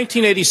about? In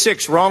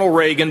 1986, Ronald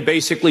Reagan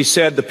basically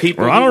said the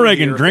people Ronald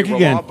Reagan, drink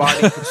again.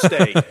 law-abiding could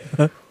stay.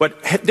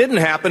 What didn't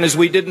happen is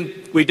we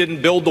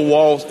didn't build the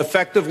walls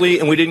effectively,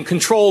 and we didn't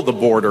control the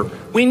border.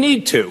 We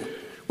need to.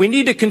 We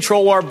need to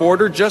control our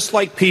border just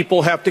like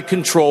people have to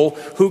control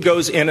who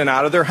goes in and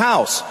out of their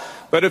house.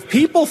 But if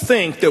people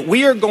think that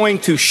we are going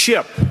to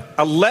ship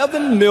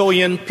 11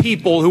 million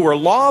people who are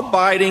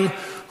law-abiding,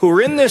 who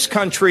are in this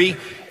country,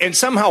 and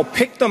somehow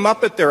pick them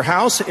up at their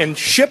house and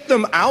ship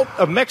them out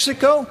of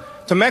Mexico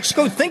to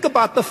Mexico, think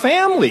about the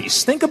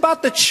families. Think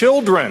about the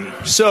children.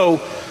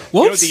 So,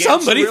 won't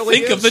somebody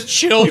think of the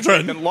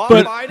children?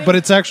 But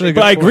it's actually a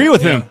good I agree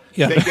with him.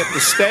 They get to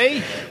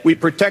stay. We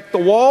protect the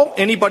wall.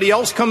 Anybody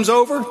else comes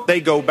over, they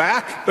go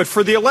back. But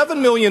for the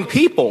 11 million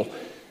people,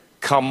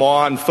 come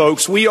on,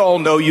 folks. We all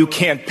know you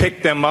can't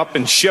pick them up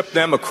and ship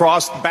them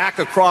back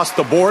across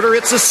the border.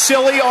 It's a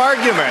silly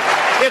argument.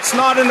 It's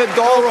not an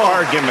adult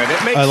argument.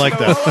 It makes I like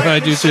that. I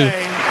do too.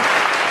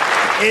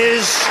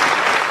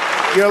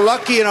 You're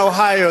lucky in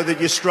Ohio that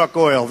you struck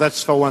oil.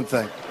 That's for one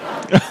thing.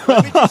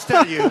 Let me just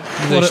tell you.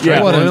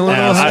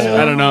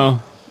 I don't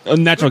know.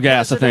 Natural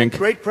gas, I think.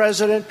 Great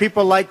president.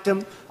 People liked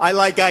him. I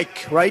like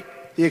Ike, right?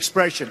 The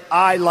expression,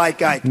 I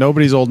like Ike.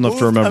 Nobody's old enough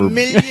to remember. 1.5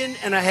 million.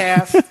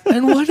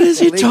 And what is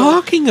he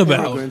talking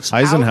about?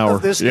 Eisenhower. Out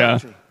of this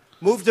country.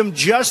 Moved them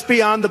just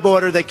beyond the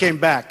border, they came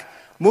back.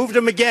 Moved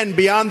them again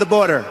beyond the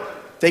border,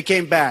 they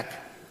came back.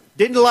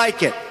 Didn't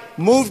like it.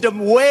 Moved them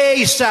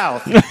way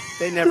south,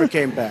 they never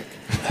came back.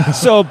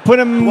 So put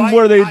them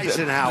where they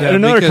in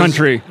another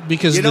country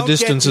because the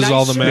distance is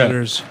all that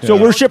matters. So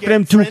we're shipping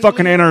them to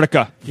fucking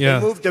Antarctica. They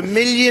moved 1.5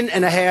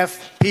 million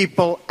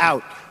people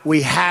out.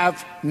 We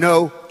have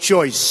no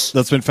choice.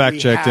 That's been fact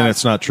checked, and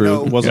it's not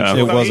true. It wasn't.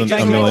 It wasn't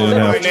 1.5 million.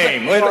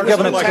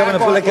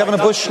 Governor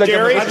Bush,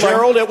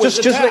 Gerald, it was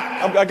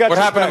I got what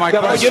happened to my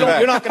back?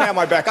 You're not going to have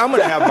my back. I'm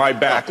going to have my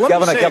back. Let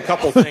me say a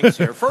couple things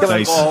here. First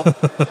of all,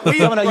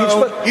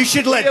 you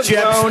should let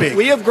Jeb speak.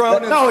 We have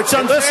grown. No, it's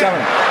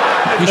unfair.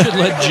 You should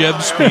let Jeb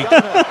speak.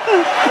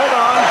 Hold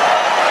on.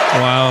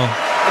 Wow.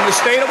 In the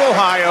state of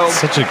Ohio,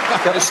 such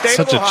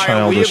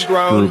a we have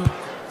grown group.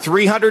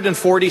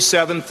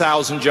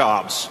 347,000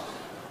 jobs.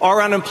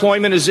 Our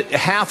unemployment is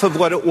half of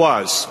what it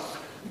was.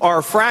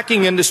 Our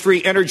fracking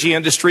industry, energy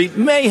industry,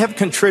 may have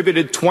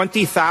contributed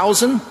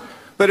 20,000,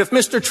 but if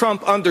Mr.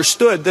 Trump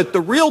understood that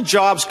the real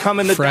jobs come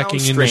in the fracking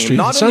downstream, industry.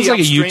 not It sounds in the like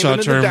a upstream, Utah but in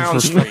the term for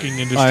downstream. fracking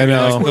industry. I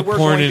know. Like the We're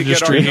porn going to get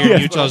industry our here in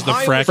hands Utah is the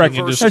on fracking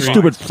industry. That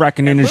stupid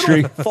fracking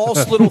industry.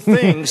 False little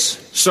things,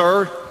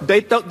 sir.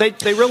 They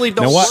really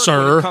don't Now what, work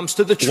sir? when it comes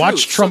to the truth.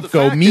 Watch Trump So the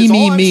go fact me, is,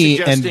 me, all I'm me,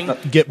 suggesting,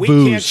 and get we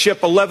boozed. can't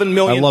ship 11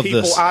 million I love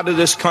people this. out of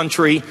this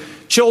country.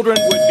 Children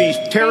would be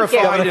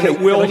terrified, and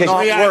it will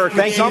not work.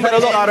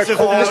 Somebody's got to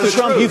call Mr.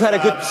 Trump, you've had a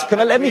good.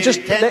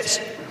 Let's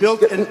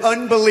built an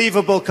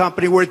unbelievable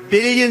company worth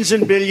billions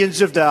and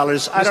billions of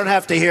dollars. I don't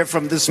have to hear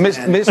from this man.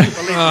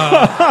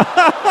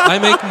 I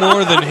make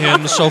more than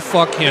him, so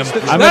fuck him.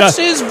 That's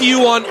his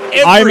view on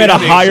everything. I'm at a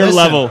higher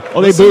level.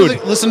 Oh, they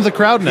booed. Listen to the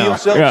crowd now.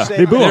 Yeah,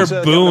 they boo him.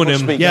 They're booing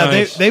him. Yeah,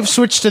 Nice. they've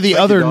switched to the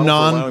other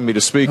allowing me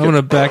to speak. I'm going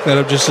to back that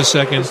up just a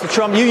second. Mr.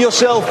 Trump, you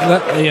yourself.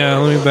 Let me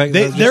back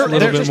that up just a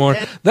little bit more.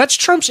 That's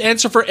Trump's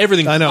answer for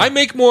everything. I know. I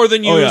make more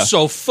than you,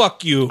 so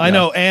fuck you. I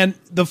know. And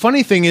the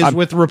funny thing is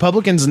with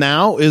Republicans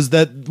now is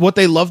that what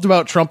they loved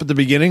about Trump at the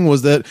beginning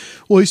was that,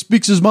 well, he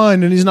speaks his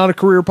mind and he's not a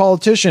career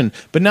politician.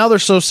 But now they're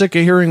so sick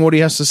of hearing what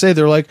he has to say.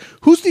 They're like,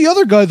 who's the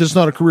other guy that's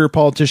not a career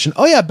politician?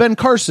 Oh, yeah, Ben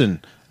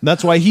Carson.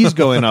 That's why he's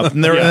going up.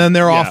 And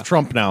they're off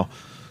Trump now.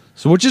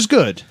 So, which is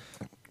good.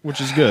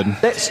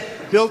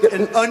 Built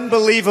an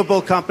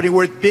unbelievable company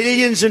worth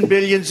billions and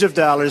billions of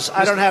dollars.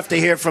 I don't have to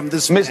hear from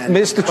this man.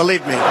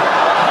 Believe me.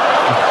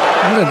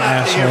 What an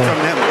asshole.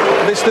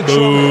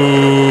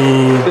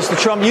 Mr.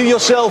 Trump, you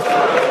yourself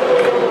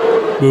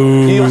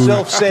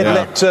said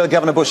let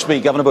Governor Bush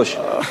speak. Governor Bush.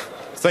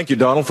 Thank you,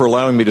 Donald, for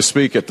allowing me to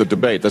speak at the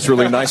debate. That's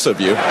really nice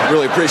of you. I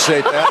really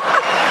appreciate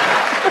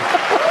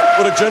that.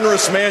 What a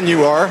generous man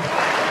you are.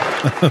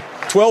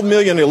 12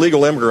 million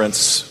illegal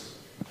immigrants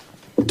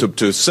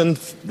to send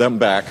them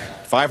back,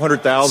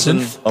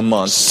 500,000 a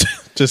month.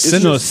 To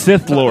send a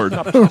Sith Lord.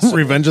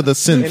 Revenge of the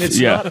Sith. And it's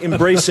not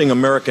embracing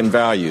American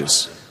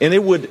values. And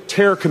it would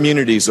tear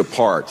communities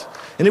apart.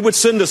 And it would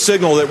send a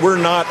signal that we're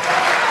not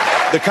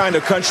the kind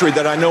of country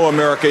that I know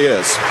America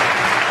is.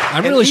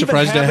 I'm really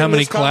surprised at how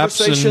many claps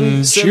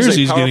and cheers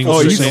he's getting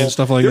for saying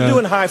stuff like They're that.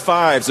 doing high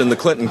fives in the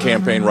Clinton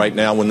campaign right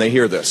now when they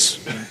hear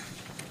this.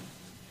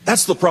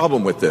 That's the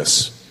problem with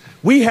this.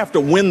 We have to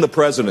win the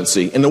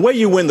presidency. And the way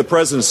you win the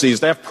presidency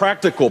is to have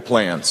practical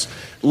plans.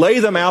 Lay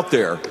them out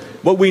there.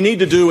 What we need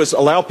to do is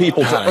allow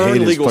people to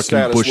earn legal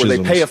status where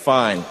they pay a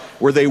fine,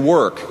 where they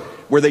work,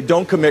 where they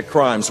don't commit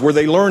crimes, where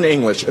they learn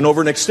English, and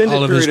over an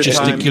extended period of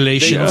time,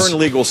 they earn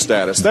legal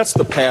status. That's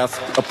the path,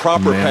 a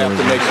proper path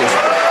to make this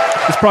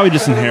work. It's probably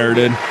just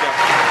inherited.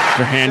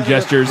 Their hand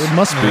gestures. It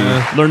must be.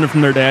 Learned it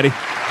from their daddy.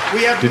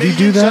 We have Did he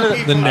do millions of that?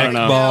 people The neck right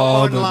now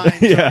bob. online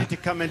Yeah. trying to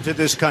come into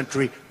this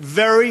country.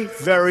 Very,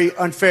 very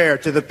unfair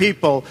to the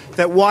people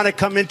that want to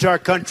come into our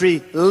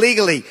country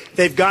legally.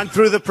 They've gone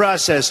through the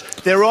process.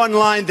 They're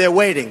online. They're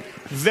waiting.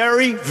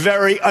 Very,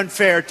 very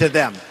unfair to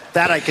them.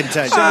 That I can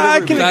tell you.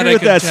 I can That agree I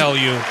with can that. tell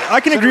you. I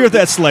can agree with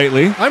that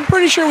slightly. I'm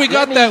pretty sure we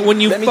got that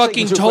when you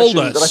fucking told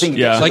us.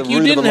 Yeah. Like,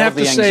 you didn't have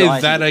to say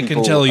that I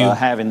can tell you.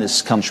 Have in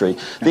this country.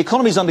 The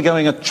economy is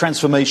undergoing a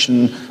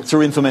transformation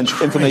through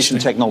information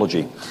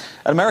technology.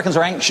 And Americans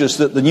are anxious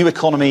that the new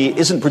economy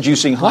isn't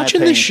producing higher Watching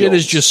paying this shit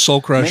jobs. is just soul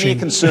crushing. Many are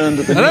concerned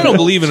that the And I new don't jobs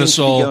believe in a seem to be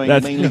soul.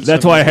 going mainly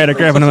That's to why I had to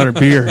grab another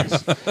beer.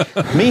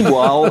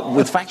 Meanwhile,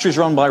 with factories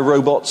run by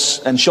robots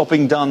and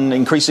shopping done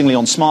increasingly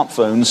on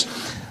smartphones,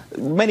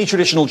 many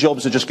traditional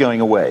jobs are just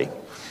going away.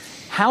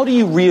 How do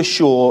you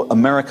reassure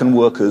American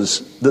workers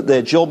that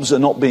their jobs are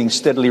not being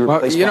steadily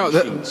replaced by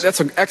machines? That's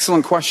an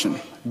excellent question,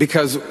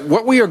 because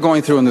what we are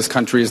going through in this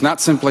country is not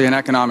simply an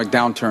economic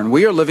downturn.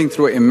 We are living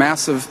through a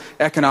massive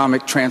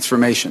economic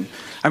transformation.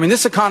 I mean,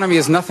 this economy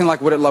is nothing like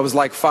what it was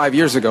like 5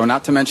 years ago,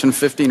 not to mention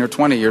 15 or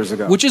 20 years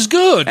ago. Which is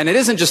good. And it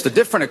isn't just a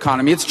different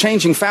economy, it's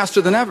changing faster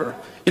than ever.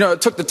 You know,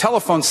 it took the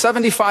telephone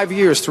 75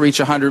 years to reach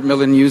 100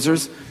 million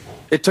users.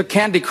 It took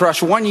Candy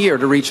Crush 1 year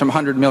to reach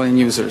 100 million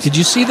users. Did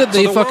you see that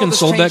they So the world fucking is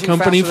sold that changing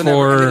company faster than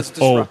ever, and for, it's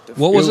disruptive.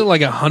 what was it,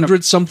 like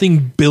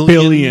 $100-something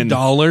billion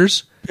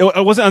dollars?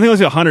 It wasn't. I think it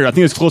was 100. I think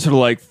it was closer to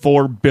like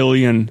 4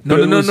 billion.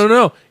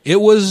 No. It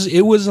was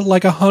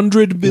like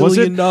 $100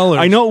 billion.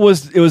 I know it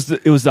was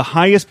the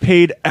highest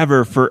paid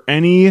ever for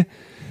any. We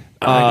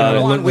are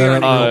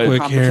in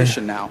quick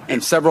competition now,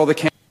 and several of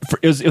the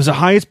It was the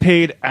highest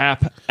paid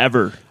app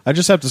ever. I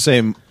just have to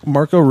say,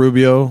 Marco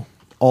Rubio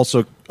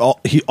also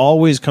he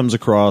always comes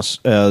across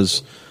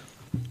as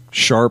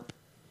sharp,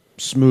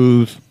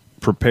 smooth,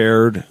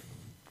 prepared.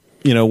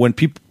 You know, when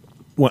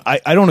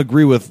I don't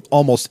agree with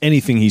almost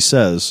anything he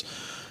says.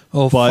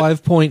 Oh,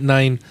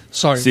 5.9.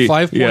 Sorry,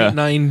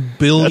 $5.9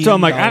 billion. That's what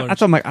I'm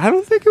like. I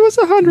don't think it was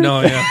 100.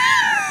 No, yeah.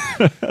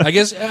 I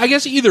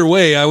guess either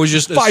way, I was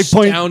just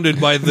astounded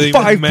by the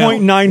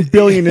 5.9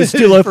 billion is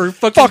still a for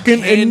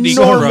fucking Candy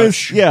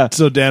enormous. Crush. Yeah.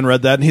 So Dan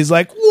read that and he's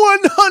like,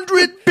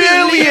 $100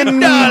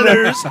 billion.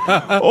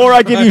 Or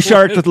I give you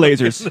sharks with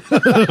lasers,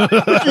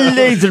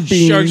 laser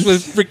beams, Sharks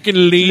with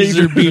freaking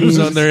laser beams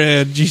on their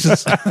head.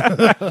 Jesus. I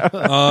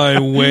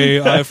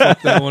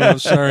fucked that one up.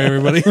 Sorry,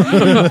 everybody.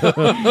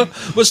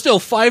 But still,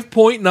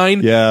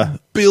 $5.9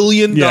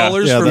 billion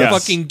for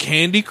fucking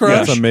Candy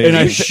Crush. That's amazing.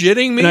 Are you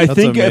shitting me? And I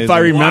think if I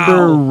remember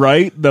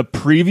right, the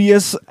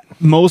previous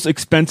most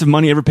expensive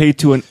money ever paid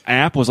to an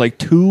app was like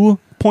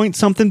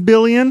 2-point-something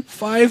billion.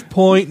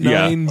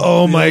 5.9.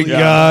 Oh my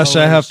gosh,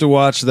 I have to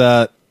watch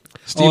that.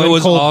 Stephen it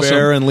was Colbert awesome.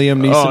 and Liam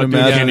Neeson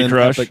imagine Candy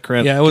Crush.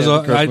 Yeah, it was.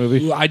 Candy Crush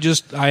movie.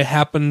 I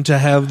happened to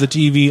have the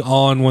TV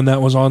on when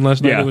that was on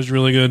last night. Yeah. It was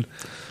really good.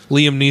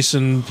 Liam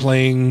Neeson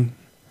playing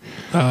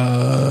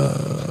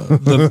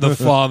the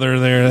father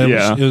there.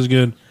 It was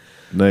good.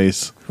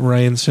 Nice.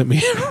 Ryan sent me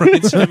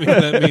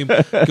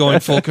that meme going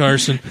full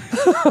Carson.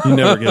 You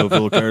never go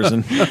full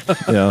Carson.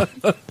 Yeah.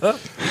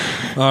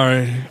 All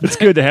right. It's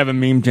good to have a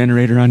meme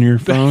generator on your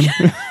phone.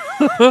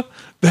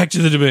 Back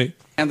to the debate.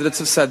 Candidates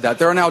have said that.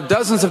 There are now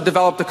dozens of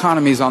developed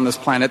economies on this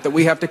planet that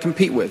we have to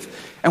compete with.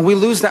 And we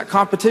lose that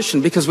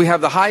competition because we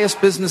have the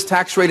highest business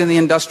tax rate in the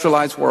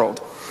industrialized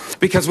world.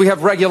 Because we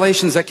have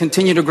regulations that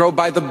continue to grow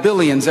by the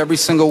billions every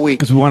single week.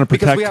 Because we want to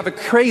protect. Because we have a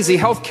crazy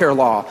healthcare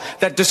law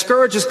that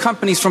discourages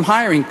companies from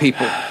hiring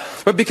people.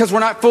 But because we're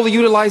not fully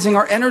utilizing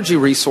our energy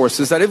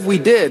resources, that if we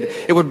did,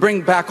 it would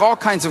bring back all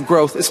kinds of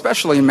growth,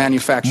 especially in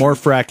manufacturing. More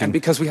fracking. And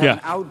because we have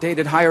an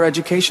outdated higher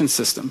education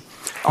system.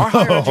 Our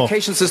higher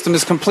education system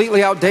is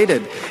completely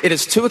outdated. It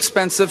is too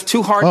expensive,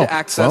 too hard to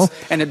access,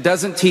 and it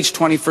doesn't teach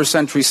 21st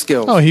century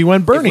skills. Oh, he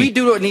went Bernie. If we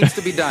do what needs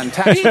to be done,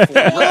 tax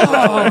reform,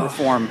 regulatory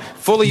reform,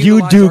 fully You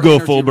utilize do our go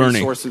energy full Bernie.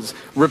 resources,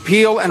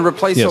 repeal and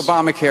replace Yes.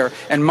 Obamacare,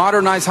 and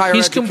modernize higher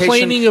He's education,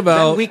 complaining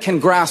about then we can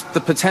grasp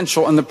the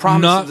potential and the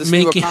promise not of this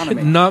making- new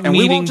economy. not And we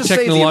meeting won't just save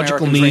the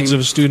technological American needs dream.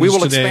 of students We will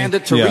today. expand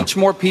it to Yeah. reach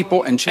more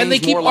people and change And they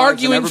keep more lives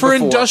arguing than ever for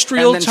before.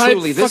 industrial And then type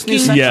truly, this new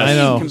fucking- century Yes. I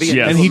know. can be a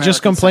Yes. And new he just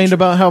American complained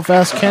century. about how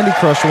fast Candy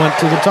Crush went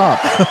to the top.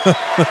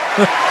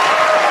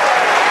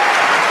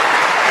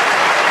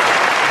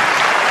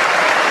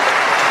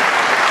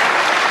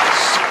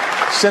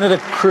 Senator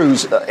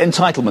Cruz,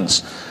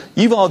 entitlements.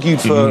 You've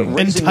argued for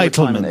raising the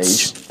retirement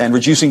age and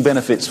reducing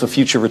benefits for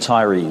future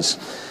retirees.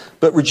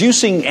 But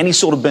reducing any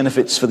sort of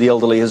benefits for the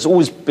elderly has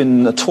always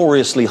been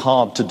notoriously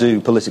hard to do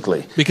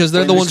politically. Because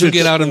they're the ones who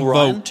get out and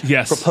vote.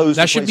 Yes.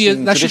 That should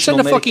send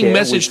a fucking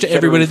message to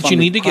everybody that you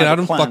need to get out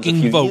and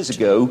fucking vote. Years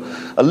ago,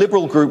 a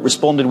liberal group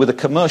responded with a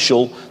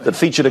commercial that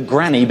featured a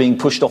granny being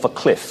pushed off a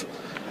cliff.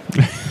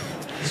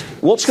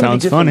 What's going to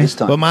be different this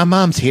time? But my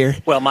mom's here.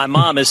 Well, my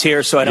mom is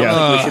here, so I don't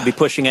think we should be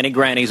pushing any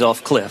grannies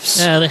off cliffs.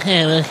 He's not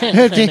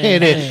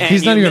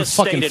even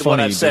fucking funny. What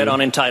I've said on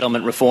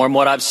entitlement reform.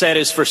 What I've said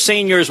is for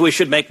seniors, we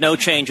should make no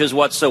changes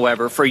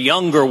whatsoever. For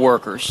younger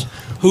workers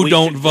who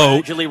don't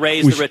vote, gradually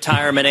raise the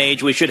retirement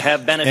age. We should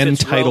have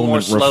benefits grow more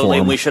slowly.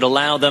 And we should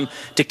allow them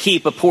to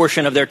keep a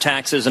portion of their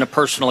taxes in a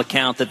personal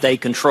account that they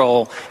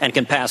control and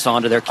can pass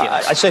on to their kids.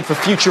 I said for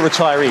future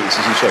retirees,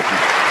 as you said.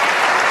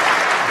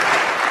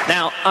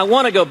 Now, I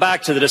want to go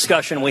back to the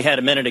discussion we had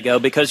a minute ago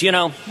because,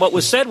 what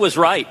was said was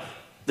right.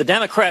 The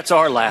Democrats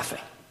are laughing.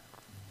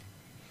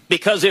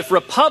 Because if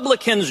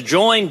Republicans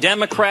join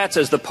Democrats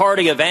as the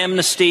party of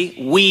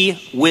amnesty, we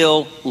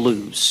will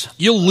lose.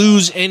 You'll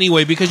lose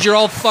anyway because you're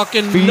all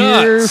fucking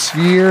nuts.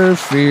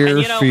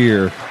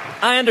 Fear.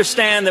 I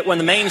understand that when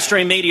the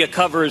mainstream media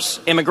covers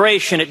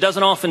immigration, it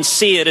doesn't often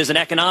see it as an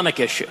economic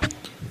issue.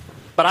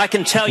 But I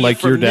can tell you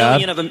for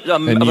millions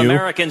of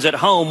Americans at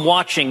home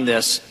watching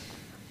this,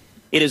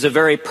 it is a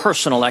very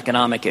personal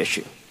economic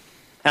issue.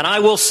 And I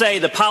will say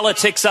the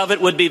politics of it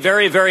would be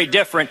very, very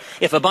different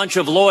if a bunch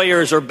of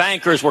lawyers or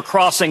bankers were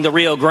crossing the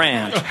Rio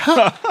Grande.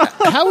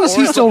 How is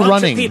he still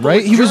running,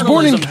 right? He was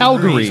born in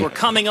Calgary. He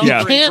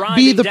can't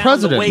be the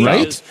president,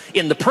 right?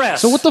 In the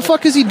press. So what the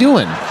fuck is he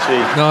doing?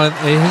 No,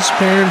 his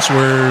parents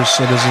were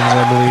citizens,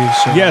 I believe.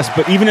 So. Yes,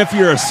 but even if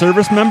you're a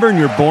service member and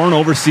you're born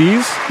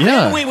overseas,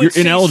 you're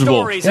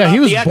ineligible. Yeah, he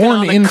was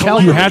born in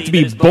Calgary. You have to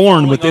be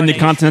born within the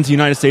continental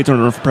United States in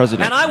order for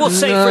president. And I will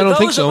say, I don't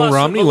think so.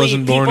 Romney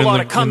wasn't born in the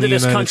United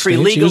States. Country he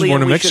legally was born in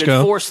and we Mexico. should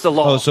enforce the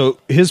law. Oh, so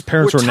his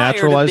parents were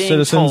naturalized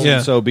citizens?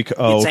 Yeah. So okay.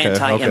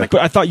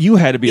 But I thought you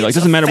had to be like,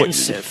 doesn't matter what.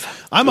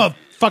 I'm a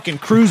fucking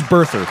cruise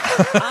birther.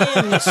 I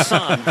am the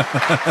son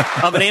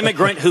of an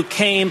immigrant who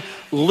came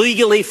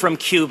legally from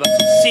Cuba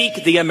to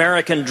seek the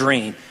American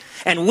dream.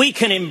 And we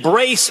can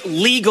embrace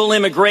legal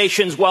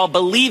immigrations while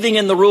believing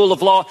in the rule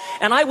of law.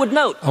 And I would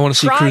note, I want to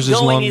see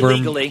Cruz's long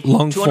form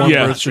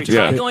birth certificate.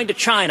 Try going to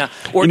China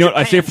or Japan,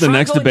 I say for the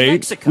next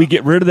debate, we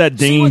get rid of that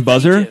dinging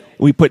buzzer.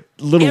 We put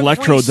little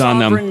electrodes on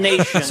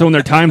them. So when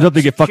their time's up,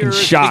 they get fucking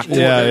shocked.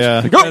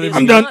 Yeah. Like, oh,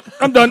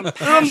 I'm done.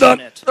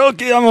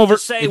 Okay, I'm over.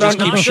 They just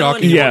keep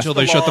shocking you until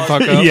they shut the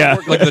fuck up. Yeah.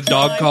 Like the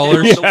dog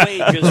collars. The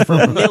wages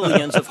for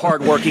millions of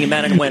hardworking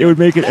men and women. It would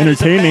make it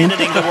entertaining.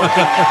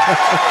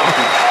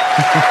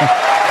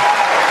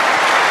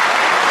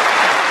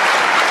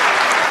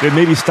 They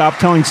maybe stop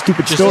telling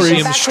stupid stories. See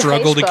him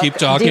struggle to keep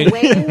talking.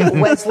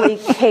 Dwayne Wesley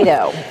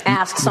Cato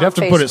asks You'd have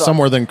to put it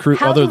somewhere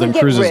other than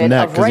Cruz's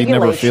neck because he'd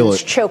never feel it.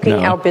 Choking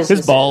our businesses.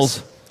 His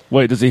balls.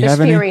 Wait, does he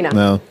have any? Fiorina.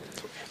 No.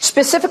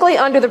 Specifically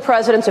under the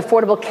President's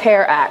Affordable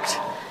Care Act,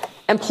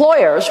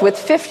 employers with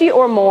 50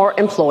 or more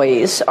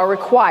employees are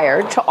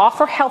required to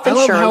offer health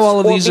insurance. I love how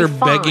all of these or are be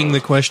begging the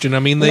question. I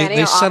mean,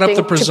 they set up the opting to pay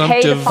the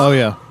presumptive.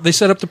 fine. They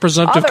set up the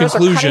presumptive Others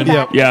conclusion.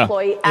 Are cutting back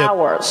employee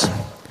hours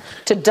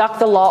to duck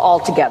the law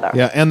altogether.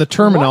 Yeah, and the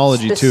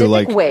terminology what too.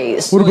 Like,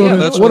 ways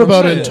what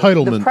about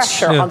entitlements? The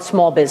pressure on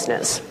small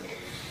business.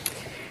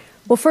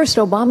 Well, first,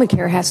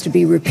 Obamacare has to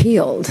be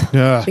repealed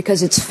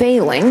because it's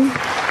failing.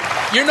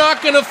 You're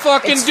not going to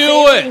fucking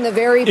do it.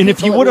 And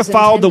if you would have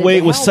followed the way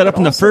it was set up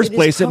in the first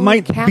place, it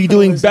might be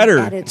doing better.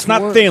 It's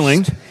not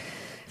failing.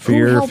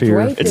 Fear.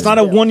 It's not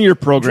a 1-year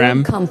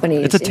program.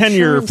 It's a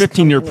 10-year,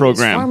 15-year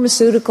program.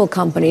 Pharmaceutical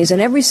companies,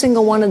 and every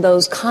single one of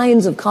those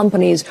kinds of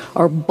companies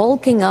are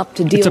bulking up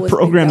to deal with. It's a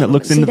program that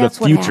looks into the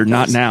future,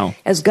 not now.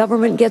 As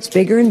government gets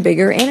bigger and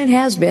bigger, and it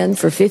has been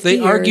for 50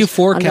 years. They argue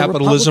for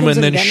capitalism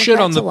and then shit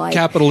on the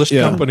capitalist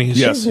companies.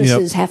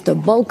 Businesses have to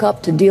bulk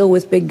up to deal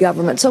with big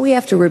government, so we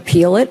have to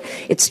repeal it.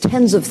 It's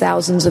tens of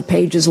thousands of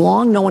pages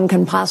long. No one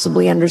can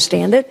possibly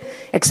understand it,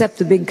 except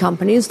the big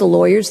companies, the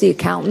lawyers, the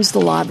accountants,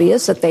 the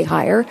lobbyists that they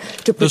hire.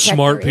 The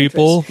smart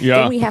people,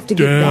 we have to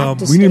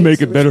we need to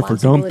make it better for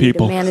dumb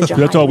people.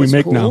 That's all we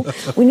make now.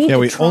 We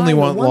only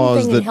want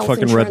laws that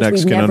fucking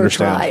rednecks can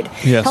understand.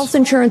 Yes. Health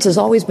insurance has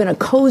always been a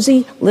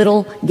cozy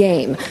little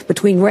game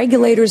between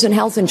regulators and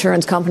health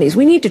insurance companies.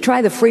 We need to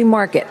try the free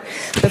market.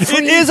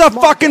 It is a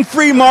fucking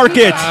free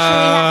market.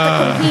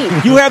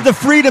 You have the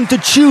freedom to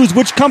choose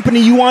which company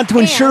you want to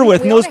insure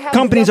with, and those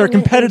companies are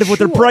competitive with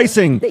their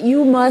pricing. That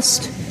you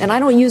must, and I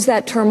don't use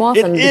that term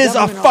often. It is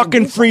a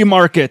fucking free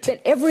market.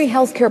 That every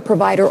healthcare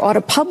provider ought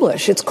to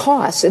publish its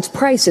costs, its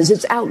prices,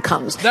 its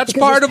outcomes. That's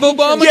part of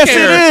Obamacare.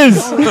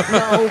 Yes, it is.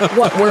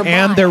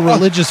 And their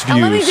religious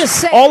views. Let me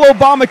just say, all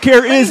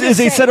Obamacare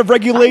is a set of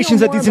regulations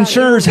that these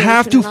insurers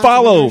have to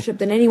follow.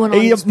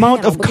 A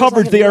amount of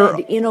coverage they are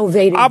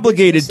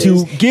obligated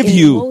to give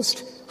you.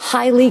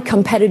 Highly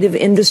competitive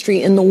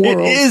industry in the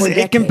world. It is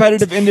a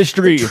competitive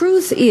industry. The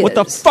truth is, what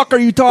the fuck are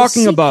you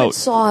talking about? The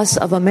secret sauce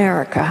of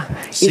America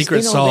secret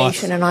is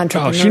innovation and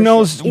entrepreneurship. Oh, she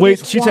knows.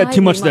 Wait, she's had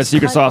too much of that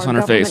secret sauce on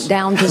her face.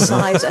 Down to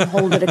size and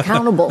hold it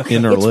accountable.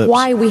 In her it's lips.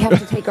 why we have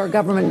to take our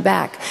government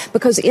back,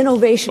 because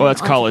innovation and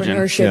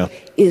entrepreneurship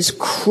is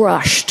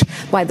crushed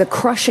by the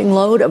crushing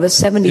load of a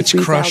 73,000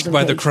 It's crushed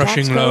by the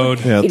crushing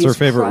load. Yeah, it's her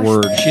favorite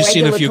word. She's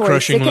seen a few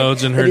crushing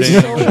loads in her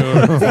day.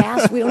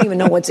 Vast. We don't even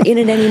know what's in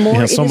it anymore.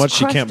 Yeah, so much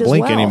she can't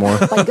blink anymore.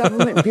 By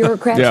government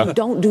bureaucrats who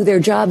don't do their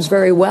jobs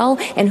very well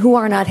and who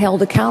are not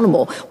held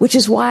accountable, which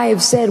is why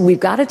I've said we've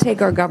got to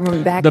take our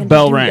government back. The and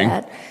bell do rang.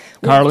 that.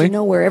 Carly? We have to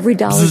know where every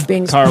dollar is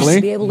being spent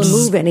to be able to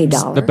move any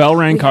dollar. The bell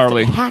rang,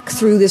 Carly. Hack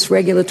through this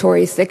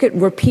regulatory thicket,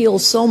 repeal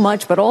so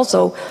much, but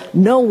also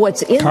know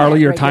what's in Carly, that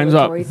your time's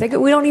up. regulatory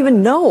thicket. We don't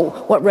even know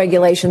what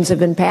regulations have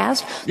been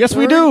passed. Yes,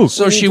 we do.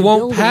 So she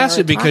won't pass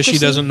it because she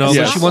doesn't know.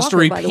 But she wants to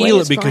repeal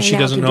it because she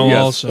doesn't know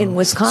also. In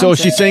Wisconsin. So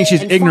she's saying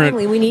she's ignorant.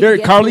 Finally, we need There, to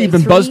get Carly, to you've a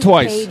been buzzed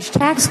twice. 3-page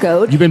tax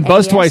code. You've been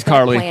buzzed and yes, twice,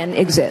 Carly. That plan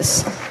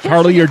exists.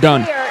 Carly, you're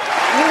done.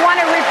 You want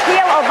to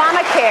repeal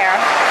Obamacare,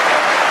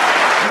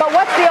 but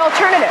what's the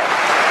alternative?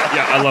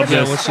 Yeah, I love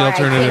Yeah, this. what's the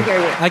alternative?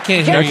 I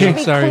can't hear Just you. to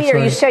be Sorry, clear,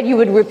 sorry. you said you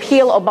would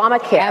repeal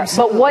Obamacare,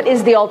 but what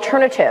is the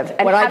alternative,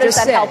 and What how I does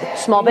just that said. help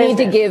small We need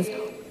business? to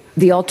give.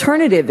 The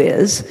alternative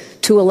is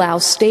to allow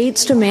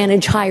states to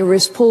manage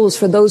high-risk pools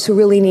for those who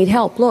really need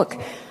help. Look,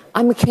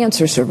 I'm a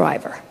cancer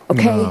survivor.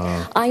 Okay,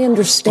 I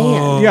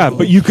understand. Yeah,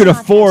 but you could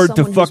afford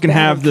to fucking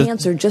have the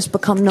cancer just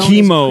become known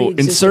chemo as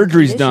and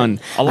surgeries done.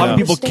 A lot of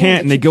people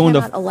can't, and they go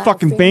into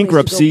fucking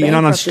bankruptcy and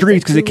on the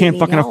streets because they can't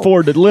fucking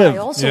afford to live. I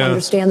also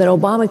understand that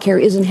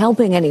Obamacare isn't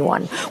helping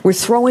anyone. We're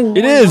throwing more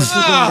It and more is.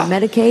 people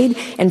into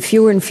Medicaid, and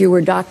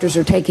fewer doctors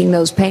are taking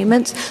those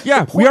payments.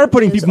 Yeah, we are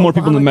putting more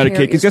people into Medicaid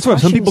because guess what?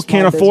 Some people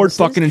can't afford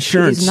fucking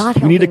insurance.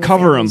 We need to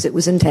cover them. It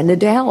was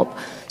intended to help.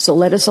 So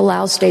let us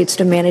allow states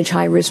to manage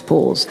high-risk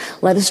pools.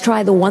 Let us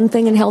try the one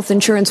thing in health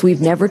insurance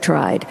we've never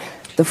tried.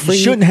 The free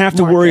You shouldn't have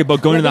to market. worry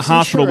about going to the Let us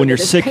hospital ensure when you're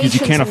that as sick because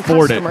you patients can't and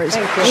afford it. customers,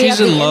 She's we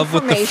have in love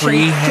with the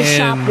free information to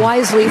shop hand.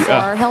 wisely for Yeah.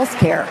 our health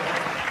care.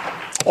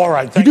 All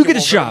right, You thank do get a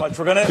both shop. very much.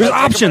 We're gonna There's take a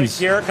break options.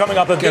 here. Coming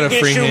up, a Get a big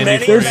free issue handy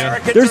many for you.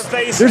 Americans are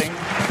facing.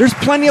 There's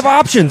plenty of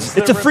options.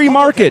 It's a free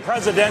market.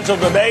 Presidential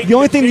debate. The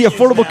only thing the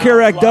Affordable Care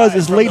Act does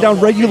is lay down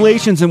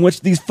regulations in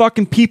which these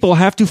fucking people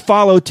have to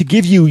follow to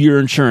give you your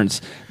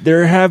insurance.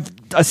 They have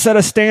a set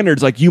of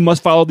standards, like you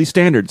must follow these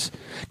standards.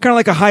 Kind of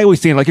like a highway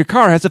standard, like your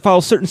car has to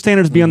follow certain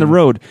standards to be on the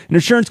road. An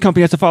insurance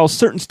company has to follow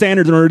certain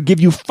standards in order to give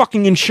you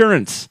fucking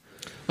insurance.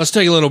 Let's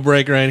take a little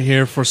break right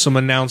here for some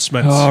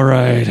announcements. All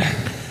right.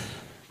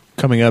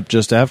 Coming up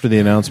just after the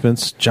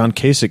announcements, John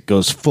Kasich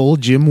goes full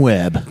Jim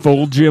Webb.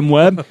 Full Jim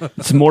Webb?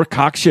 It's more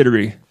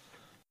cockshittery.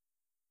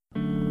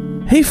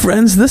 Hey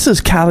friends, this is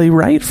Callie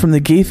Wright from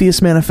the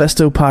Gaytheist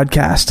Manifesto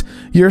podcast,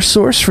 your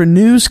source for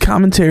news,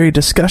 commentary,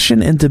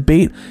 discussion, and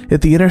debate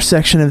at the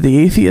intersection of the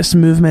atheist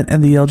movement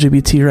and the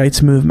LGBT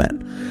rights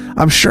movement.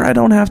 I'm sure I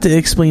don't have to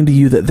explain to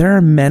you that there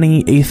are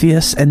many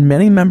atheists and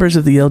many members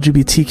of the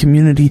LGBT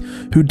community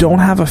who don't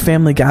have a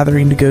family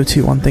gathering to go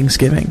to on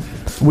Thanksgiving.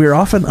 We are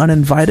often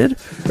uninvited,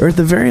 or at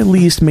the very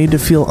least made to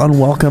feel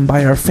unwelcome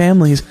by our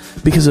families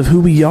because of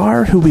who we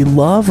are, who we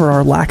love, or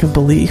our lack of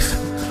belief.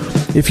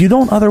 If you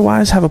don't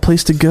otherwise have a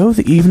place to go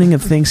the evening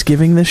of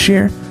Thanksgiving this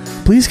year,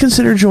 please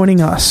consider joining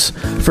us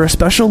for a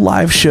special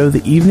live show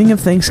the evening of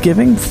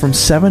Thanksgiving from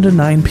 7 to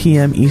 9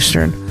 p.m.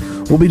 Eastern.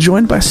 We'll be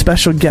joined by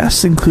special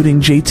guests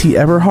including JT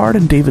Eberhard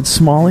and David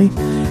Smalley,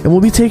 and we'll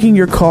be taking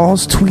your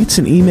calls, tweets,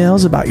 and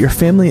emails about your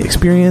family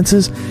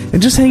experiences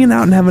and just hanging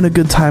out and having a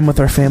good time with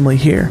our family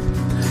here.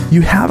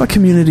 You have a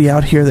community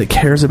out here that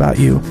cares about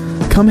you.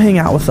 Come hang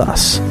out with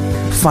us.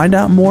 Find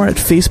out more at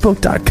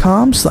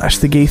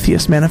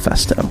facebook.com/thegaytheist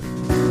manifesto.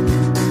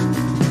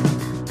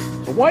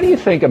 Why do you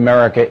think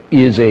America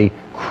is a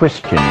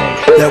Christian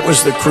nation? That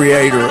was the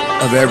creator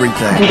of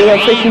everything.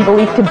 Judeo-Christian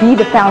belief to be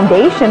the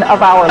foundation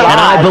of our lives. And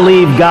I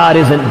believe God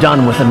isn't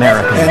done with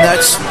America. And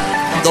that's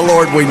the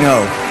Lord we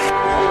know.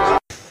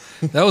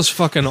 That was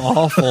fucking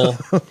awful.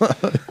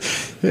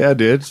 Yeah,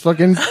 dude. It's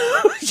fucking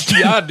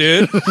Yeah,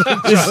 dude.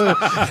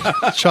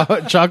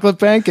 chocolate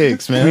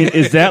pancakes, man. I mean,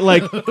 is that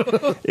like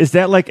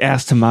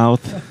ass to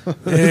mouth?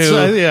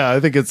 Yeah, I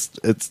think it's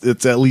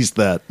at least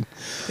that.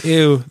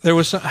 Ew. There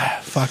was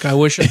fuck. I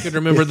wish I could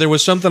remember. There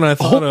was something I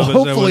thought of.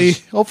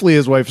 Hopefully,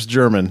 his wife's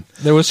German.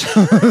 There was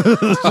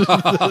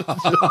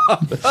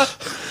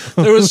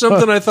there was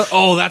something I thought.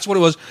 Oh, that's what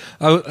it was.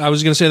 I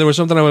was going to say there was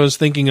something I was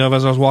thinking of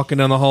as I was walking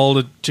down the hall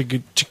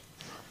to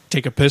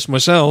take a piss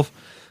myself.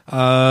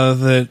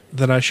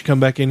 That I should come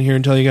back in here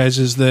and tell you guys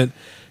is that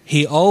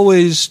he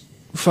always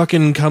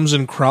fucking comes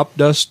and crop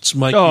dusts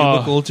my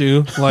cubicle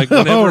too. Like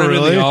whenever I'm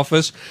in the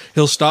office,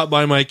 he'll stop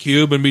by my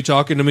cube and be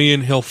talking to me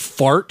and he'll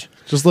fart.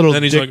 Just little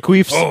then he's dick like,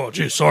 queefs. Oh,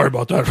 geez, sorry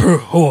about that.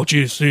 Oh,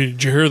 geez,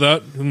 did you hear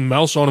that?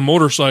 Mouse on a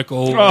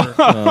motorcycle. Or,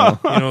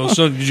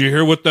 so did you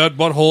hear what that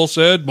butthole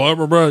said? Blah,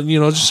 blah, blah.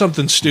 Just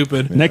something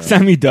stupid. Next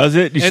time he does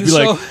it, you should be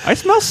like, I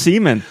smell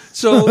semen.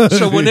 So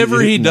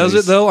whenever he does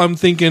it, though, I'm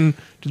thinking,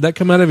 did that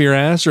come out of your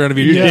ass or out of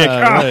your dick?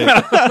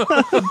 Right.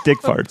 Dick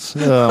farts.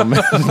 Oh,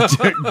 man.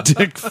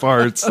 dick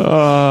farts.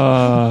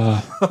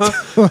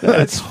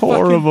 That's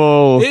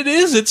horrible. It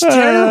is. It's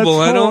terrible.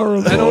 I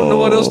don't know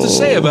what else to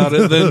say about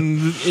it.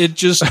 Then it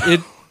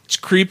It's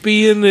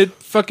creepy and it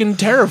fucking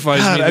terrifies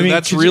me. That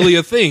that's really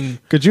a thing.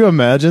 Could you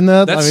imagine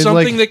that? That's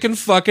something that can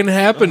fucking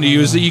happen to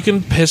you. Is that you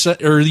can piss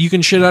or you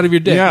can shit out of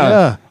your dick.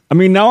 Yeah. I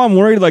mean, now I'm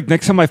worried, like,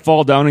 next time I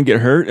fall down and get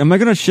hurt, am I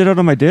going to shit out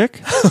of my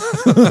dick?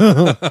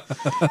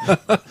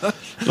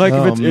 Like,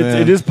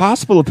 it is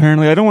possible,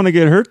 apparently. I don't want to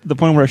get hurt to the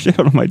point where I shit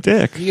out of my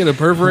dick. You get a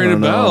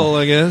perforated bowel,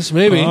 I guess,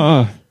 maybe.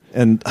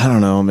 And I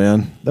don't know,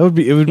 man. That would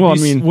be, it would be, I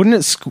mean, wouldn't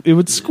it, it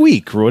would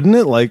squeak, wouldn't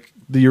it? Like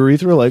the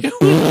urethra, like,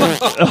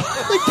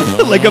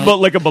 like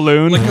a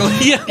balloon.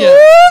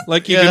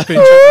 Like you can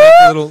pinch it,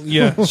 make a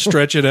little,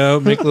 stretch it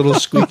out, make little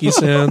squeaky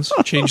sounds,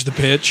 change the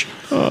pitch.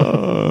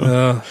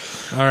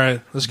 All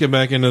right, let's get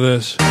back into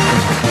this.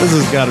 This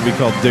has got to be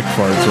called dick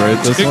farts, right?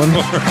 This dick one,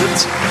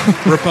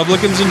 farts.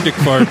 Republicans and dick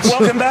farts.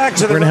 Welcome back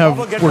to the we're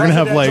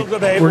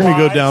gonna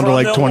go down to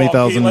like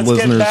 20,000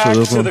 listeners for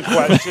this one. Let's get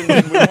back to the question.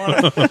 And we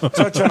want to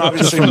touch on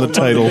obviously from the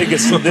title.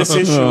 biggest this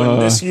issue in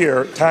this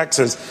year,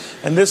 taxes,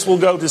 and this will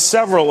go to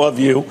several of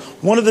you.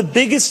 One of the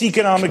biggest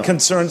economic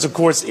concerns, of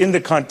course, in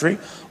the country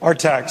are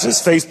taxes.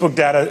 Facebook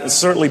data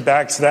certainly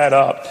backs that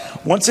up.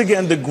 Once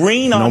again, the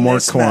green on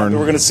this map that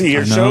we're going to see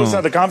here shows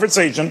how the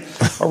conversation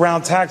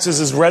around taxes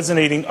is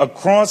resonating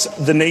across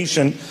the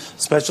nation,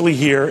 especially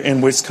here in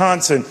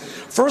Wisconsin.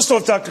 First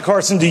off, Dr.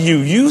 Carson, to you.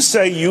 You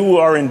say you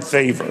are in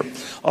favor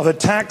of a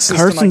tax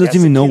system. Carson doesn't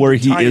even know where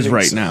he is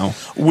right now.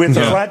 With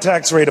a flat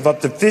tax rate of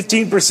up to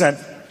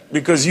 15%,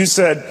 because you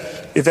said,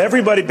 if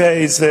everybody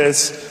pays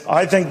this,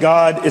 I think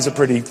God is a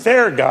pretty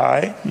fair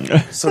guy,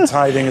 so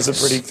tithing is a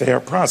pretty fair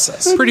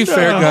process. Pretty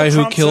fair guy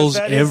who kills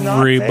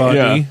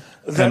everybody.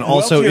 And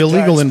also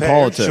illegal in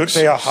politics.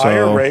 Should pay a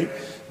higher rate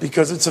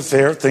because it's a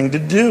fair thing to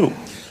do.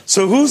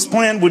 So whose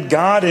plan would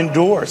God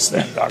endorse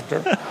then,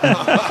 Doctor?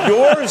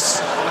 Yours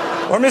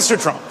or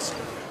Mr. Trump's?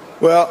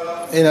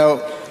 Well, you know,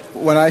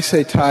 when I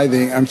say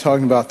tithing, I'm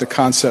talking about the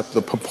concept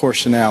of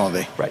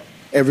proportionality. Right.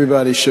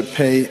 Everybody should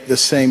pay the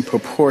same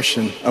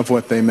proportion of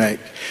what they make.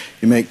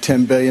 You make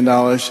 $10 billion,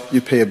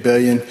 you pay $1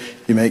 billion.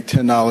 You make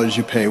 $10,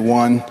 you pay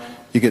 $1.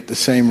 You get the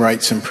same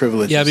rights and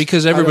privileges. Yeah,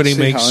 because everybody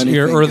makes,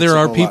 or there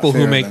are people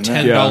who make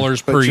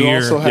 $10 per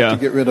year. But you also have to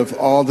get rid of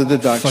all the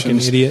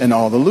deductions and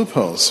all the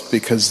loopholes,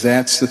 because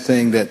that's the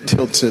thing that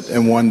tilts it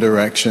in one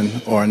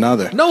direction or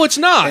another. No, it's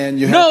not. And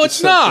you have to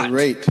set the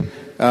rate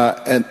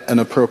at an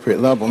appropriate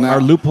level. Now,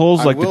 are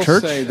loopholes like the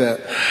church? I will say that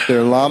there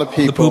are a lot of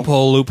people. The poop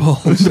hole loophole.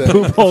 Who said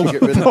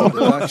get rid of the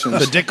deductions.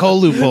 The dick hole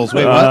loopholes.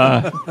 Wait,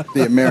 what?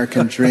 The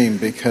American dream,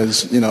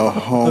 because,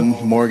 home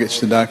mortgage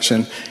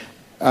deduction.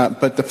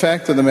 But the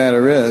fact of the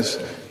matter is,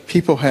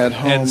 people had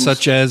homes, and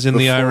such as in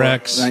the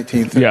IRACs,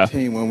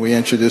 1913, when we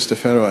introduced the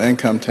federal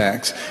income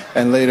tax,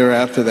 and later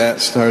after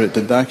that started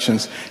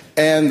deductions.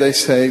 And they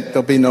say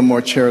there'll be no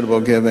more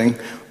charitable giving.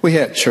 We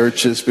had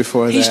churches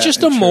before that. He's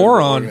just a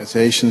moron.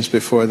 Organizations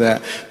before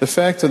that. The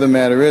fact of the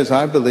matter is,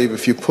 I believe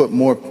if you put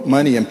more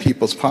money in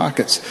people's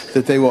pockets,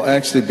 that they will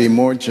actually be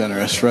more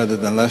generous rather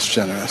than less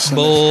generous.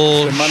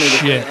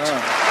 Bullshit.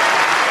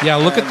 Yeah,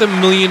 look at the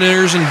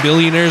millionaires and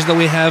billionaires that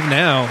we have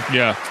now.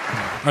 Yeah.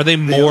 Are they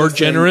more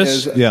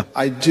generous? Yeah.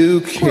 I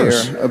do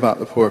care about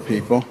the poor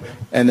people,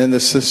 and in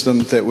the system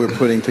that we're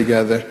putting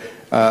together,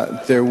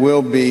 there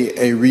will be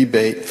a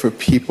rebate for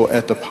people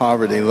at the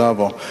poverty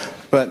level.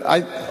 But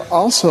I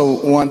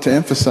also want to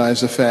emphasize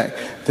the fact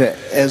that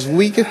as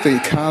we get the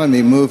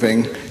economy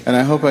moving, and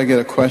I hope I get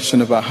a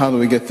question about how do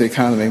we get the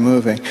economy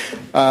moving,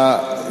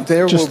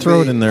 there just will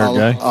throw be it in there,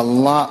 a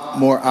lot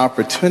more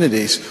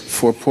opportunities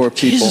for poor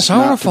people. Jesus, I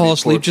want to fall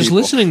asleep just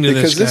listening to this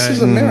guy. Because this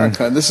is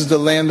America. This is the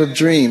land of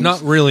dreams.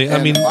 Not really.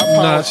 I mean,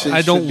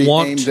 I don't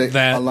want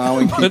that.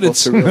 Allowing people but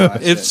to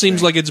realize it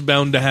seems like it's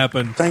bound to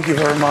happen. Thank you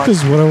very much.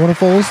 This is what I want to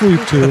fall asleep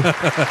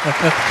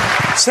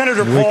to.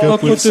 Senator Wake Paul,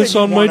 up with this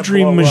on my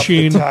dream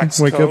machine.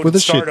 Wake up with a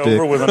shit start dick.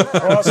 over with an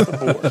across the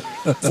board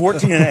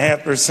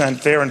 14.5%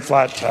 fair and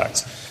flat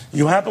tax.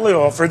 You happily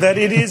offer that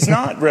it is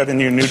not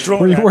revenue neutral.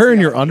 Were you wearing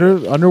your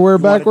underwear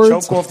backwards?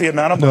 Choke off the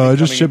amount of money. No, I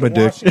just shit my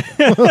dick.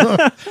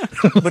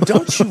 But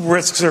don't you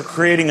risk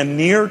creating a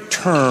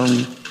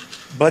near-term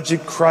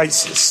budget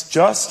crisis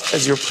just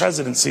as your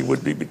presidency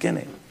would be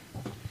beginning?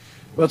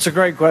 Well, it's a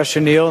great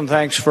question, Neil, and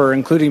thanks for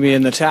including me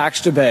in the tax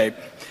debate.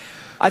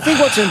 I think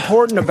what's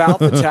important about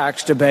the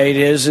tax debate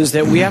is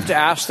that we have to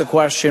ask the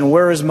question,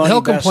 where is money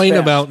They'll best complain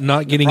spent? about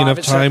not getting enough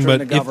Private time, sector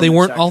but and the if they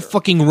weren't all government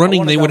fucking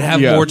running, they would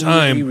have more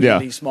time.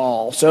 Really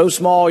small. So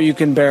small you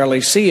can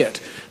barely see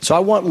it. So I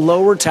want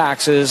lower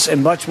taxes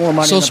and much more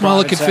money So in the small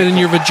it private could fit in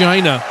your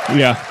vagina.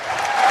 Yeah.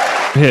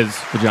 His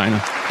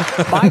vagina.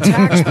 My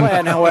tax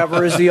plan,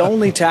 however, is the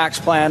only tax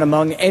plan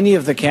among any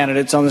of the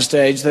candidates on the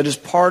stage that is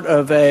part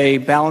of a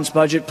balanced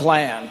budget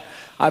plan.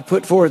 I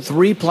put forward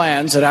 3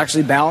 plans that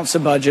actually balance the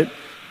budget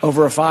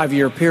over a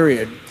 5-year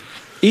period.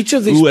 Each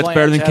of these plans that's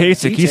better than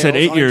Kasich. He said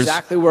 8 years.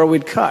 Exactly where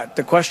we'd cut.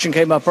 The question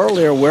came up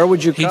earlier, where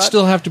would you cut? He'd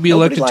still have to be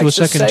Nobody elected to a likes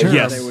second say term.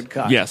 where Yes. they would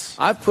cut. Yes.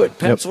 I've put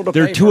pencil to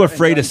They're paper too and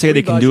afraid to done say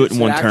they 3 can do it in budgets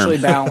one that term. actually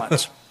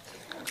balance.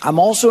 I'm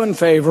also in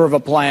favor of a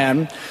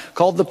plan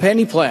called the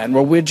penny plan,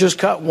 where we'd just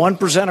cut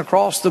 1%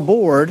 across the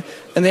board,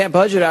 and that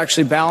budget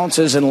actually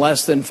balances in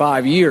less than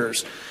 5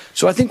 years.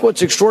 So I think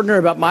what's extraordinary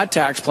about my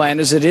tax plan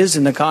is it is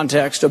in the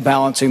context of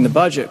balancing the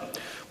budget.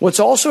 What's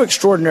also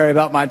extraordinary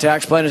about my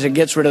tax plan is it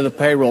gets rid of the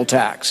payroll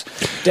tax.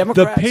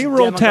 The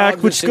payroll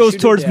tax, which goes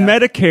towards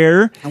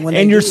Medicare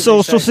and your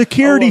Social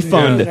Security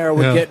fund.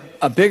 Would get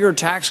a bigger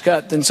tax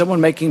cut than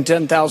someone making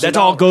 $10,000. That's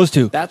all it goes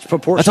to. That's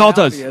proportional. That's all it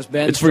does.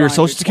 It's for your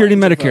Social Security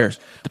and Medicare.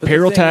 The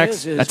payroll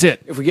tax, that's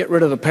it. If we get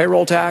rid of the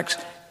payroll tax,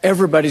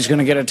 everybody's going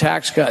to get a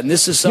tax cut. And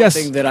this is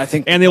something that I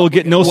think... And they will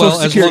get no Social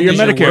Security or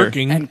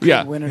Medicare. And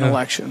could win an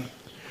election.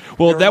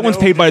 Well, that one's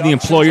paid by the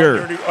employer.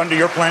 Under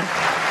your plan?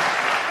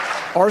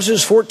 Ours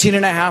is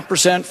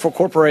 14.5% for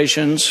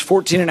corporations,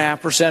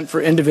 14.5%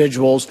 for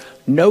individuals,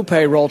 no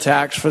payroll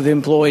tax for the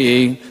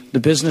employee, the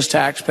business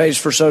tax pays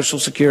for Social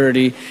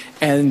Security,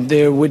 and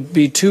there would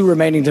be 2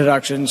 remaining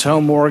deductions,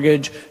 home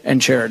mortgage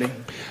and charity.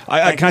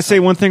 Can I say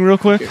one thing real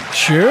quick?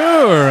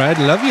 Sure, I'd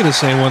love you to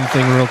say one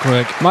thing real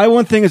quick. My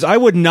one thing is I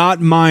would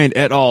not mind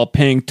at all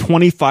paying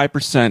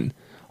 25%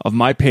 of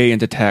my pay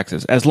into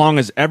taxes, as long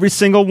as every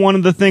single one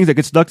of the things that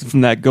gets deducted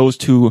from that goes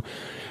to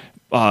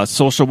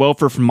social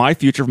welfare for my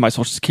future, for my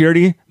Social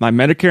Security, my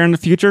Medicare in the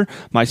future,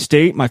 my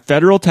state, my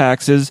federal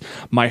taxes,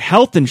 my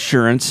health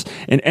insurance,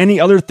 and any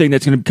other thing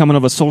that's going to come out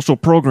of a social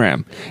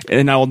program.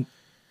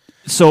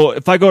 So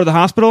if I go to the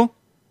hospital,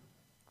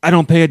 I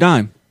don't pay a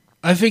dime.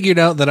 I figured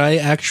out that I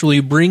actually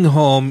bring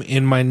home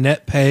in my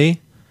net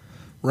pay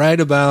right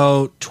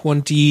about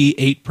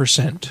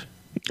 28%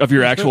 of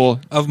your actual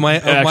of my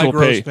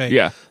gross pay.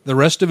 Yeah, the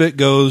rest of it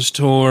goes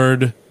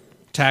toward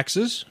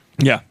taxes.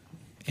 Yeah.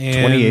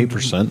 And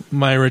 28%?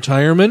 My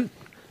retirement,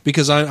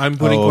 because I'm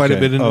putting quite a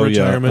bit in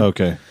retirement. Yeah.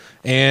 Okay.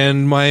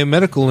 And my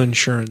medical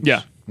insurance.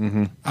 Yeah.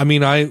 Mm-hmm. I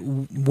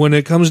mean, when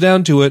it comes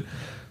down to it,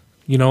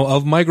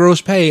 of my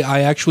gross pay,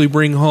 I actually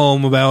bring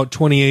home about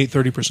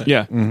 28-30%.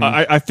 Yeah. Mm-hmm.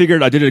 I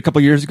figured I did it a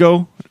couple years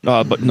ago,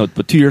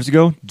 but 2 years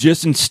ago,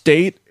 just in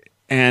state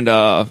and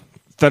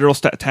federal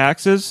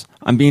taxes,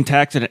 I'm being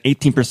taxed at an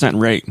 18%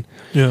 rate.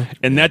 Yeah.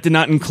 And that did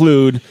not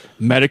include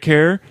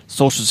Medicare,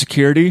 Social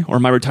Security, or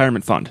my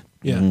retirement fund.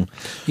 Yeah.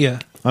 Mm-hmm. Yeah.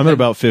 I'm at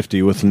about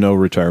 50 with no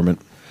retirement.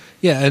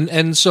 Yeah,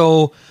 and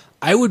so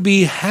I would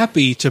be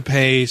happy to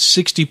pay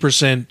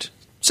 60%,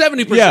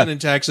 70% in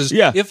taxes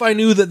if I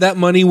knew that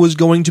money was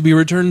going to be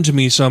returned to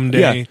me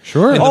someday. Yeah,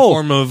 sure. In the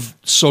form of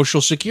Social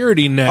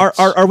Security nets.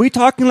 Are we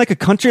talking like a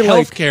country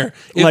healthcare,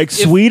 like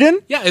Sweden?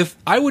 Yeah, if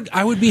I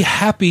would be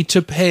happy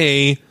to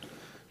pay,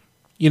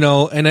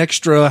 an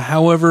extra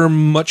however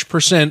much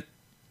percent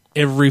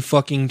every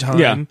fucking time.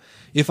 Yeah.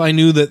 If I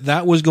knew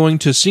that was going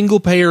to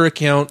single payer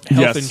account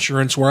health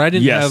insurance where I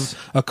didn't have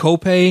a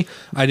copay,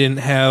 I didn't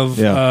have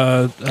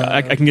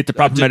I can get the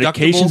proper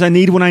medications I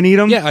need when I need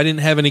them. Yeah, I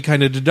didn't have any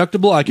kind of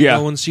deductible. I could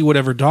go and see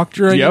whatever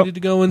doctor I needed to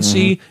go and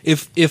see.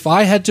 If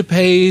I had to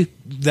pay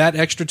that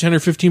extra 10 or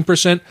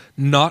 15%,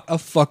 not a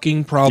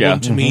fucking problem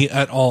to me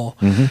at all.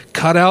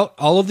 Cut out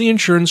all of the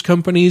insurance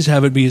companies,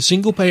 have it be a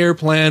single payer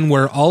plan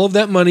where all of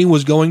that money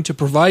was going to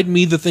provide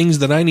me the things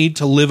that I need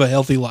to live a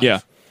healthy life.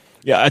 Yeah.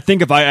 Yeah, I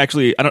think if I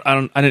actually,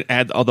 I didn't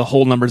add all the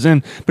whole numbers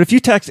in, but if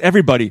you tax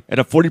everybody at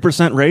a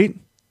 40% rate,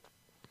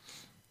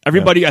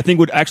 everybody I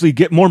think would actually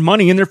get more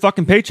money in their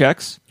fucking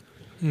paychecks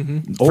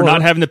for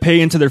not having to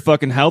pay into their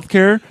fucking health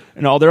care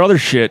and all their other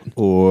shit.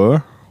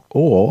 Or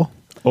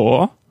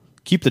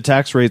keep the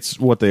tax rates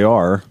what they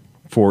are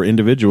for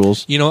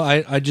individuals.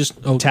 I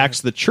just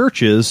tax the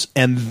churches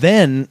and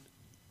then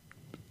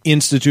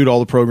institute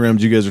all the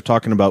programs you guys are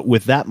talking about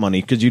with that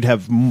money because you'd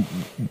have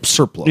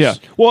surplus. Yeah.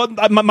 Well,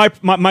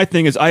 my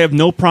thing is I have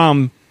no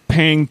problem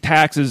paying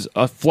taxes,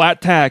 a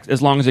flat tax,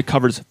 as long as it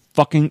covers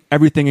fucking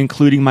everything,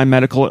 including my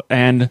medical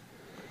and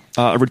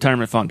a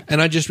retirement fund.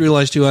 And I just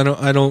realized too,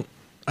 I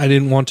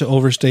didn't want to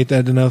overstate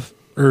that enough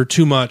or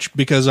too much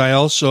because I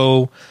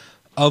also,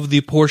 of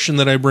the portion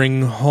that I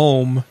bring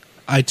home,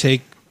 I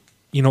take,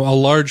 a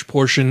large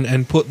portion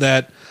and put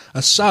that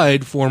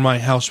aside for my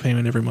house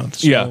payment every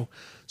month.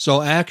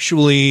 So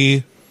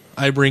actually,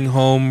 I bring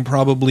home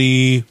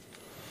probably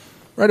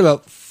right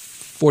about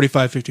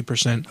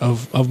 45-50%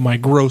 of my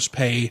gross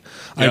pay.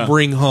 I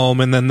bring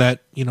home, and then that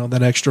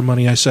extra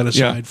money I set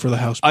aside for the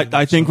house payment.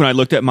 I think when I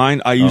looked at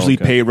mine, I usually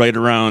pay right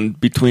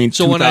around between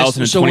 $2,000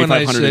 and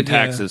 $2,500 in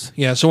taxes.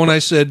 Yeah, so when I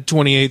said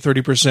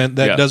 28-30%,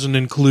 that doesn't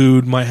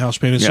include my house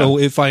payment. So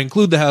if I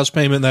include the house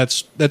payment,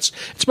 it's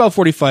about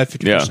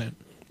 45-50%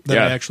 that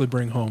I actually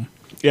bring home.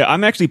 Yeah,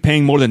 I'm actually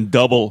paying more than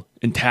double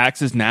in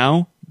taxes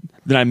now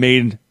than I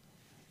made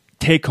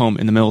take home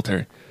in the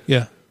military.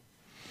 Yeah.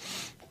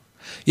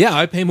 Yeah,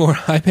 I pay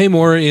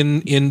more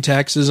in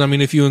taxes. I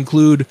mean, if you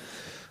include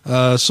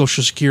Social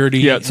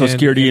Security, Social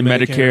Security and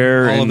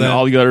Medicare and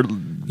all the other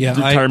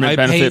retirement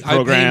benefit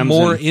programs. I pay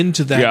more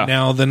into that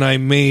now than I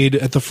made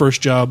at the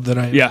first job that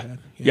I had.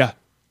 Yeah.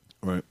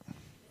 Right.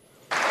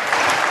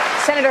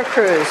 Senator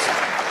Cruz,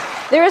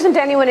 there isn't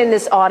anyone in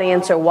this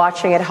audience or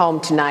watching at home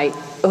tonight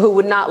who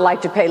would not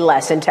like to pay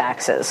less in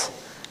taxes.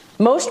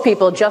 Most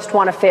people just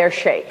want a fair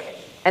shake,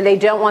 and they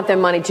don't want their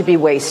money to be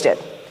wasted.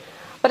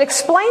 But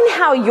explain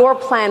how your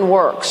plan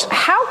works.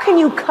 How can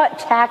you cut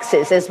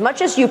taxes as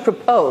much as you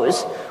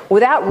propose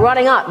without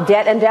running up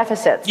debt and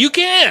deficits. You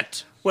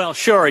can't. Well,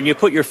 sure, and you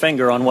put your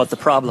finger on what the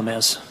problem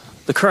is.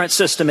 The current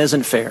system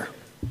isn't fair.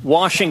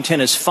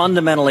 Washington is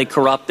fundamentally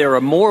corrupt. There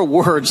are more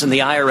words in the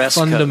IRS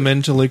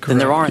fundamentally code than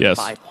there are in the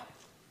Bible.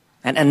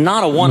 And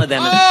not a one of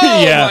them.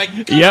 My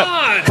God. Yep.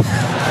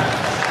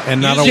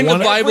 And not Using a one.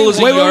 the Bible as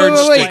a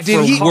yardstick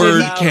for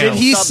word count. Did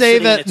he say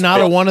that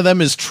not a one of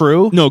them is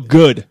true? No,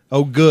 good.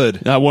 Oh,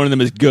 good. Not one of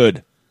them is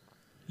good.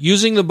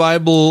 Using the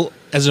Bible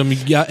as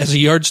a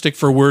yardstick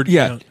for word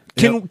count.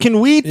 Can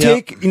we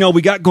take,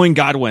 we got going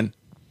Godwin.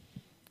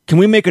 Can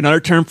we make another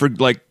term for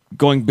like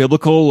going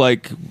biblical,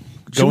 like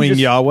going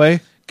Yahweh?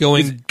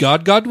 Going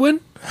Godwin?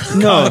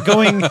 No,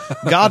 going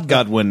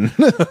Godwin.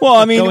 Well,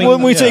 I mean,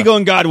 when we say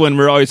going Godwin,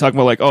 we're always talking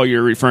about like, oh,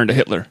 you're referring to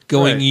Hitler.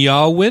 Going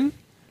Yahweh?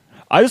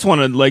 I just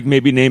want to like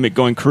maybe name it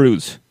going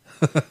Cruise.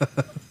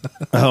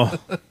 Oh.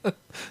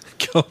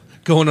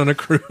 Going on a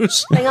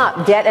cruise?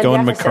 Up debt and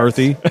going deficits.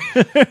 McCarthy?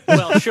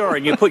 Well, sure,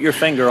 and you put your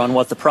finger on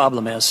what the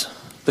problem is.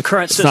 The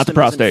current system not the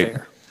prostate.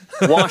 isn't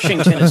fair.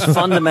 Washington is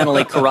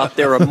fundamentally corrupt.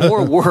 There are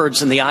more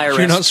words in the IRS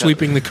You're not code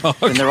sweeping the cock.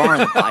 than there are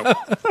in the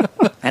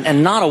Bible.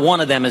 And not a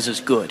one of them is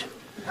as good.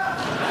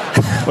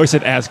 Or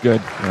said as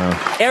good.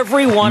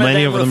 Every one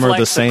Many of them of them are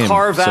the reflects same, a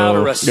carve-out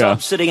or a so, yeah.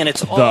 subsidy, and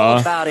it's all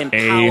about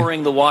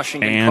empowering the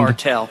Washington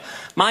cartel.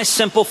 My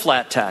simple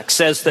flat tax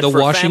says that the for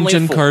Washington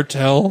family of four,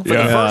 cartel. for the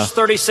first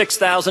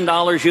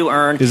 $36,000 you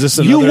earn, Is this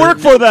You another, work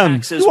for them.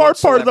 taxes You are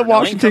part of the whatsoever, no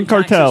Washington income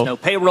cartel. taxes, no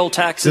payroll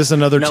taxes. is this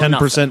another no 10%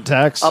 nothing.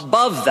 tax?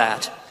 Above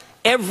that,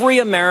 every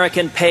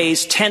American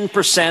pays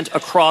 10%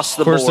 across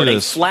the course board, it a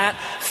is. flat,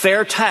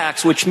 fair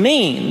tax, which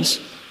means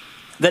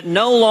that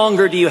no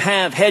longer do you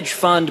have hedge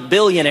fund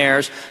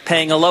billionaires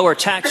paying a lower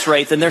tax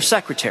rate than their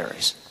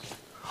secretaries.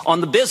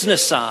 On the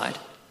business side,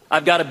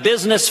 I've got a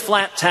business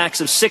flat tax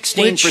of 16%.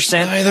 Which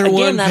neither Again,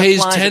 one that pays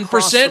applies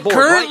across the 10% board.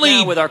 currently, Right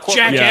now with our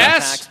corporate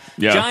jackass. tax,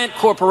 Yeah. giant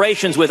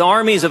corporations with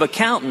armies of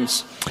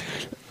accountants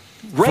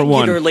For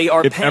one, regularly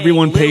are if paying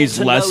everyone little pays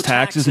to less no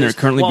taxes than they're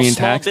taxes currently while being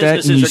small taxed at, and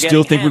businesses you are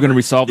still getting think we're going to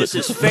hammered. solve This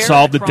is fair the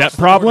across debt the board.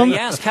 problem? They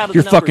ask, how do the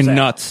You're numbers fucking add up?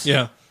 nuts.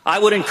 Yeah. I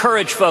would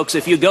encourage folks,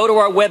 if you go to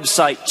our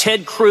website,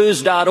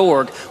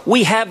 tedcruz.org,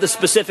 we have the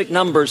specific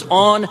numbers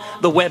on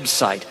the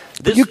website.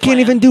 This You can't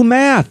even do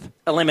math.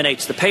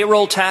 eliminates the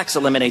payroll tax,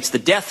 eliminates the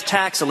death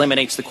tax,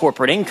 eliminates the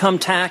corporate income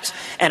tax,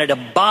 and it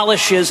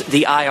abolishes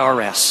the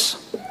IRS.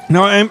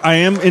 No, I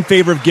am in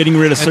favor of getting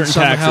rid of certain And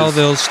somehow taxes.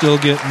 they'll still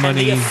get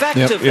money. The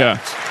effect of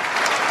that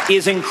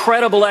is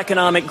incredible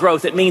economic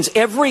growth. It means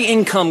every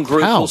income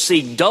group will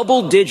see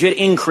double-digit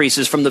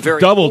increases from the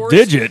very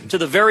Double-digit? poorest to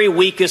the very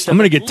weakest. I'm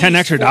going to get $10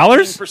 extra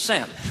dollars?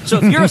 So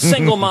if you're a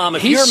single mom,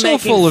 if He's you're so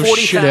making full of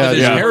shit that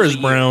his $40,000 hair a is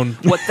year, brown.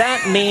 what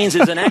that means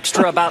is an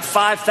extra about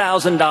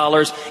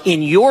 $5,000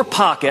 in your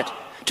pocket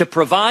to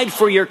provide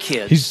for your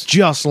kids. He's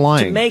just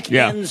lying. To make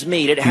ends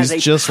meet. It has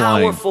He's a just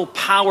lying. powerful,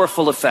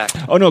 powerful effect.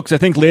 Oh, no, because I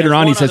think later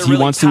on he says he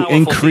wants to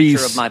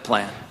increase of my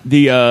plan.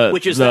 the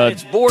Which is that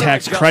it's border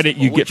tax credit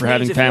you adjustable, get for which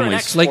having means if you're an families.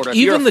 exporter, Like, if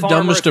you're even a the farmer,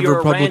 dumbest if of you're a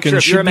rancher, Republicans if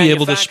you're should a be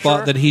able to spot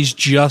manufacturer, that he's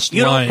just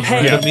you don't lying.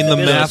 pay I mean, the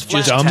business math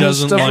just flat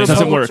doesn't tax. line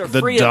Doesn't up. work. Are The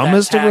free of that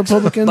dumbest of tax,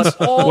 Republicans?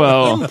 But all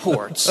Well,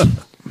 imports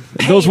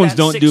those ones pay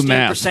don't that do 16%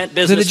 math.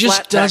 business Then it just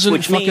flat tax, doesn't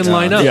which fucking means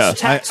line up. this Yeah.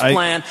 tax I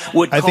plan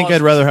would think cause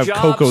I'd rather have jobs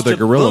Coco the to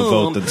gorilla boom,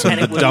 vote than some and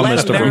of it the would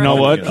dumbest let of You know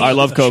what? Americans I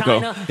love compete Coco.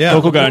 with China Yeah.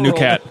 Coco got a new and the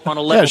cat. world on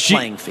a level she-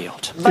 playing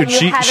field. But Dude, you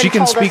she haven't can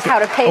told us speak how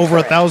to pay over for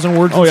it. 1,000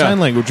 words Oh, in yeah. sign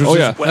language. Which Oh, is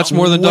yeah. That's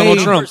more than Donald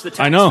Trump.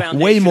 I know.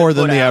 Way more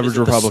than the average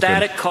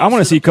Republican. I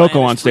want to see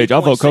Coco on stage.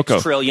 I'll vote Coco.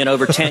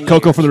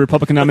 Coco for the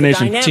Republican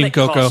nomination. Team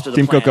Coco.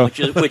 Team Coco.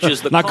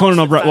 Not Conan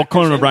O'Brien. Well,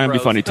 Conan O'Brien would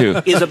be funny too,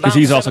 because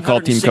he's also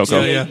called Team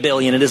Coco.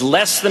 $billion. It is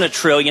less than $1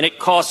 trillion. It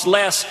costs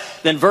less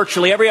than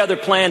virtually every other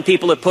plan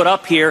people have put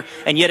up here,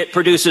 and yet it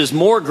produces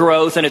more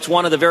growth, and it's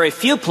one of the very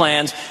few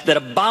plans that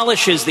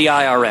abolishes the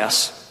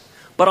IRS.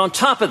 But on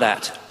top of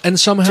that, And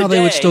somehow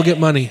they would still get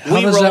money. How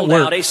we does that rolled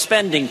work? out a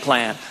spending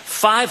plan,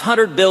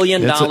 $500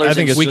 billion. I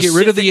think it's We get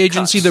rid of the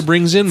agency that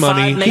brings in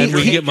money, and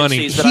we get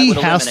money. He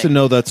has to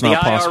know that's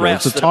not possible.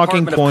 It's a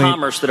talking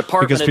point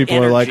because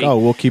people are like, oh,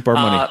 we'll keep our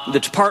money. The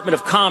Department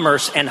of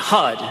Commerce and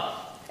HUD.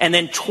 And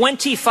then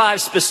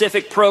 25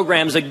 specific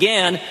programs.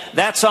 Again,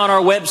 that's on our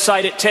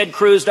website at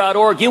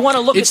tedcruz.org. You want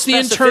to look It's at the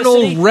Internal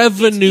specificity?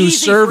 Revenue It's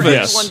easy for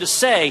Service. anyone to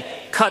say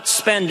cut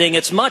spending.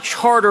 It's much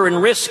harder and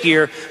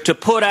riskier to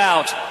put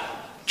out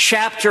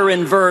chapter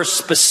and verse,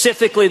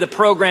 specifically the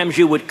programs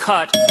you would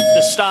cut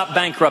to stop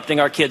bankrupting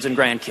our kids and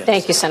grandkids.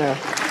 Thank you, Senator.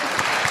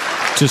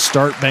 To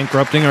start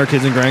bankrupting our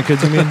kids and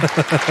grandkids, I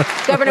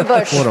mean? Governor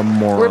Bush, What a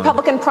moron.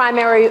 Republican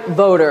primary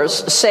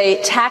voters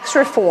say tax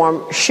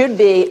reform should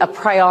be a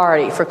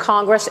priority for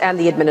Congress and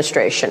the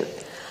administration.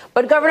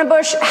 But Governor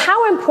Bush,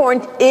 how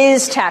important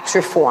is tax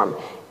reform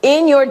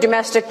in your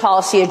domestic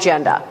policy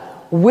agenda?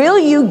 Will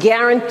you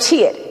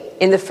guarantee it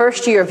in the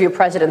first year of your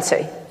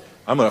presidency?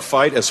 I'm going to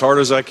fight as hard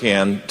as I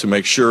can to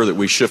make sure that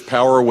we shift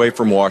power away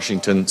from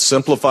Washington,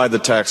 simplify the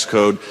tax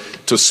code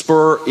to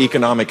spur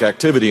economic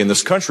activity in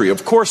this country.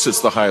 Of course, it's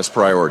the highest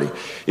priority.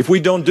 If we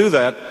don't do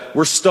that,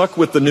 we're stuck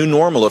with the new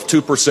normal of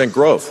 2%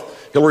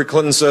 growth. Hillary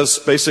Clinton says,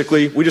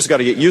 basically, we just got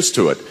to get used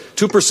to it.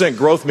 2%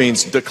 growth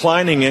means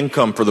declining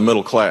income for the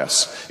middle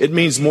class. It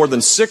means more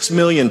than 6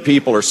 million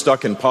people are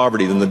stuck in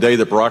poverty than the day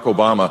that Barack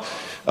Obama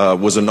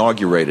was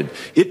inaugurated.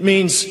 It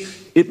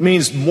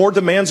means more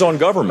demands on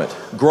government.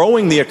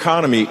 Growing the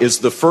economy is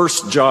the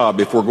first job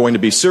if we're going to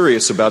be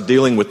serious about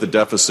dealing with the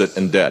deficit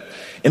and debt.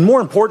 And more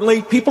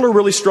importantly, people are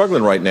really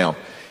struggling right now.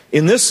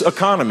 In this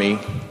economy,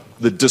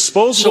 the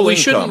disposable So we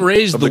income shouldn't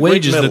raise of the great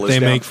wages middle that they is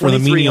down make for the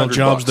menial $2,300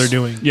 jobs they're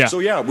doing. Yeah. So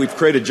yeah, we've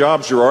created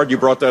jobs. Gerard, you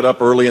brought that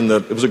up early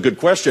it was a good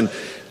question.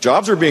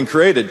 Jobs are being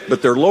created,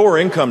 but they're lower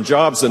income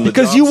jobs than the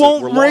Because jobs you that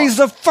won't were raise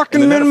lost. the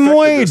fucking And the net minimum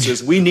effect of this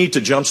wage. is we need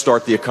to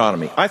jumpstart the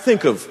economy. I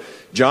think of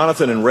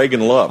Jonathan and Reagan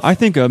Love. I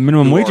think a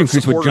minimum who wage are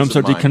increase would supporters jumpstart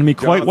of the mine. economy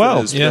quite Jonathan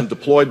well. has been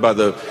deployed by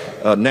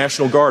the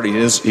National Guard.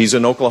 He's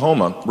in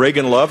Oklahoma.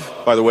 Reagan Love,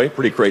 by the way,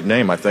 pretty great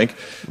name, I think.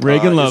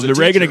 Reagan Love, is a the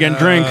Reagan teacher. again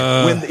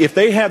drink. If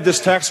they had this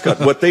tax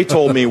cut, what they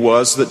told me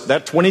was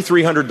that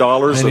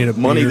 $2,300 of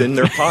money in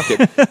their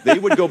pocket, they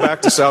would go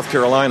back to South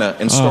Carolina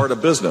and start a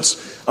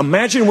business.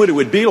 Imagine what it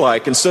would be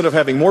like instead of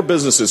having more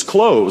businesses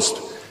closed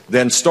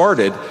than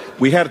started,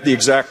 we had it the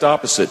exact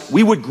opposite.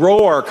 We would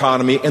grow our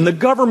economy, and the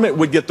government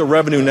would get the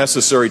revenue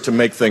necessary to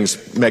make things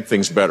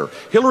better.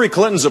 Hillary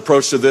Clinton's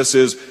approach to this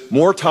is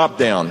more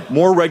top-down,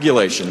 more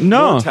regulation,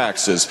 more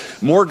taxes,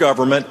 more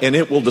government, and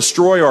it will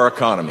destroy our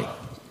economy.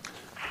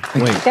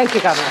 Thank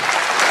you, Governor.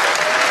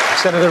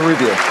 Senator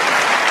Rubio.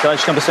 Can I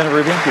just come to Senator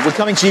Rubio? We're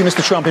coming to you,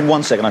 Mr. Trump, in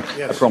 1 second, I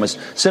promise.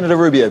 Senator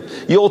Rubio,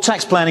 your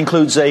tax plan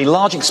includes a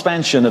large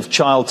expansion of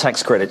child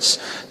tax credits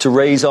to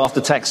raise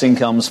after-tax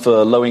incomes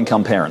for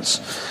low-income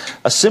parents.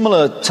 A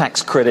similar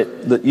tax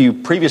credit that you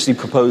previously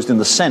proposed in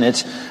the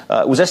Senate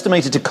was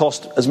estimated to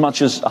cost as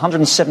much as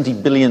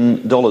 $170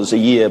 billion a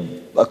year,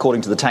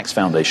 according to the Tax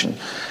Foundation.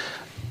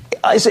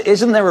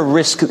 Isn't there a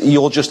risk that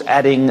you're just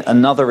adding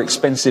another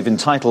expensive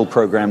entitled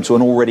program to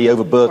an already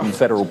overburdened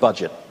federal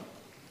budget?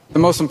 The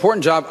most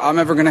important job I'm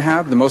ever going to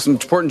have, the most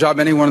important job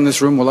anyone in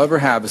this room will ever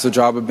have, is the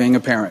job of being a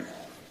parent.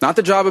 Not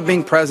the job of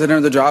being president,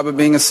 or the job of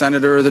being a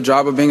senator, or the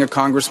job of being a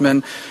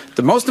congressman.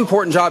 The most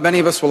important job any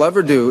of us will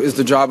ever do is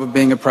the job of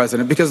being a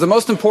president, because the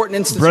most important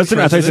institution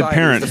President? I thought you said society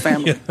parent. is the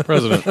family.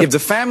 President. If the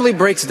family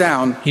breaks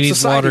down, He needs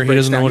society water. He breaks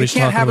doesn't know down. what You he's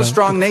can't talking have a about.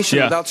 strong nation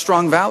Yeah. without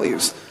strong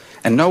values.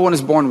 And no one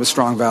is born with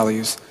strong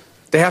values.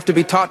 They have to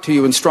be taught to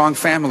you in strong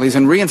families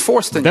and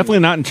reinforced in Definitely you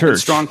not in church.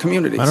 strong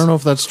communities. I don't know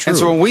if that's true. And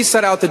so when we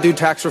set out to do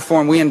tax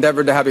reform, we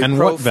endeavored to have a And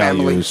what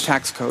pro-family values?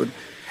 tax code.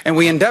 And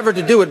we endeavored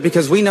to do it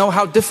because we know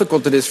how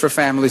difficult it is for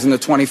families in the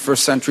 21st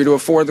century to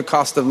afford the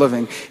cost of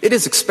living. It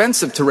is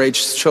expensive to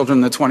raise children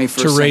in the 21st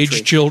century. To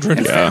raise children.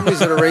 And families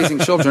that are raising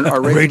children are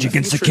raising Rage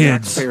against the future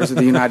kids. taxpayers of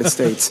the United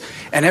States.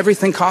 And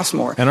everything costs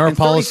more. And our In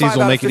policies 35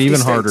 will out of make it 50 even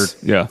states, harder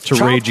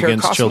to rage childcare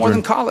against costs more children.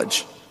 than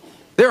college.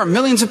 There are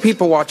millions of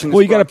people watching this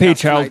Well, you got to pay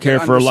broadcast tonight child care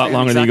that for a lot understand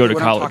longer than you go to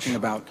exactly what I'm college. talking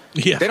about.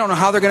 Yeah. They don't know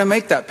how they're going to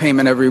make that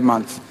payment every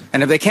month.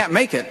 And if they can't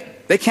make it,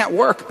 they can't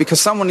work because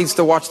someone needs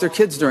to watch their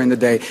kids during the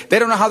day. They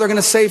don't know how they're going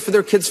to save for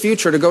their kids'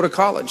 future to go to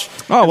college.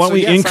 Oh, And why don't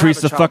we yes, I have increase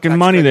a the child fucking tax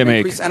money credit they make?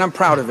 increase, and I'm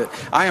proud of it.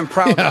 I am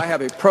proud that I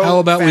have a pro. How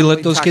about we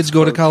let those kids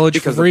go to college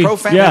for free?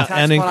 Yeah,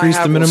 and increase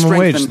the minimum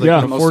wage so they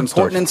the can most afford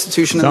important stuff.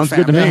 institution in Sounds the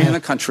good to family me. in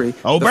the country.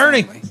 Oh, the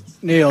Bernie. family.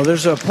 Neil,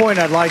 there's a point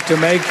I'd like to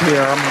make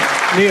here.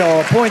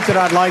 Neil, a point that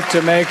I'd like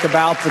to make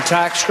about the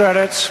tax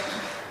credits.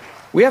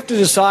 We have to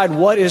decide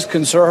what is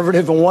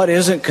conservative and what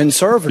isn't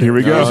conservative. Here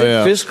we go. Is it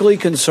yeah. fiscally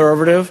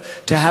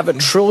conservative to have $1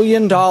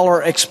 trillion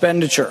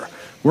expenditure?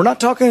 We're not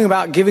talking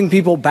about giving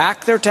people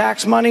back their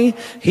tax money.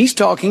 He's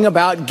talking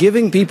about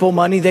giving people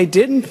money they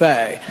didn't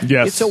pay.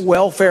 Yes. It's a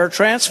welfare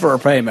transfer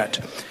payment.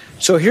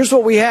 So here's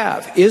what we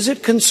have. Is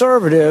it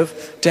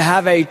conservative to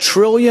have $1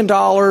 trillion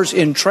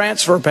in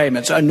transfer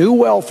payments, a new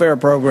welfare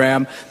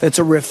program that's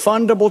a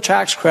refundable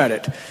tax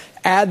credit?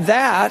 Add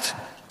that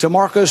to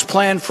Marco's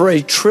plan for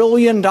 $1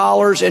 trillion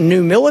in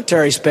new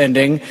military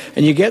spending,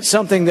 and you get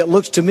something that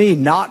looks to me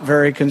not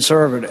very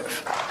conservative.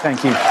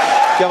 Thank you.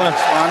 Governor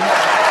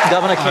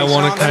I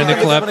want to kind of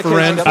clap for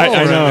Rand Paul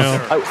I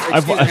know.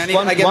 Excuse me,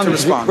 I get to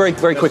respond. Very,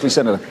 very quickly,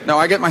 Senator. No,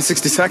 I get my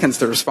 60 seconds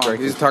to respond.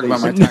 He's talking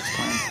about my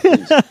tax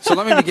plan. So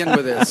let me begin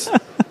with this.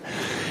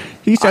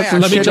 He said some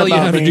Let me shit tell you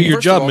about how to me. do your First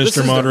of job, all, this Mr.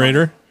 is the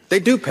Moderator. They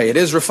do pay. It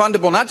is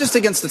refundable, not just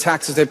against the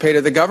taxes they pay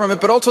to the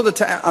government, but also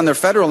on their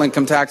federal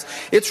income tax.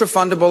 It's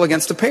refundable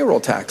against the payroll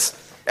tax.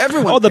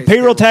 Everyone. Oh, the pays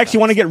payroll tax you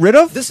want to get rid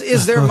of? This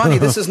is their money.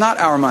 This is not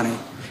our money.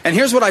 And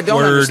here's what I don't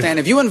Word. understand.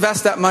 If you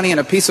invest that money in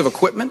a piece of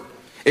equipment,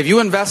 if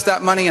you invest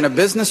that money in a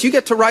business, you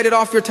get to write it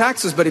off your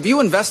taxes. But if you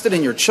invest it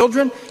in your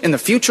children, in the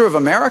future of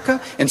America,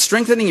 in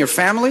strengthening your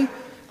family,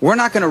 we're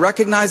not going to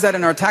recognize that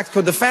in our tax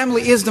code. The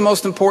family is the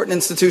most important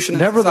institution in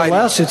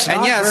Nevertheless, society. it's not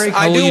And yes, very I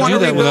How will do you want do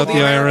to that rebuild without the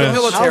IRS?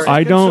 military.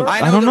 I don't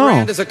that know.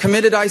 Rand is a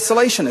committed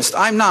isolationist.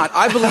 I'm not.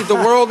 I believe the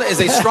world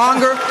is a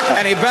stronger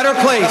and a better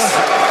place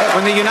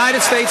when the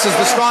United States is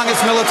the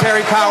strongest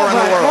military power in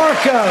the world.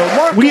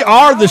 Marco, We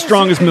are the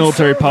strongest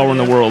military power in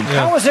the world.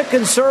 how is it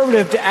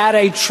conservative to add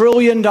 $1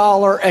 trillion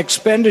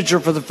expenditure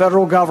for the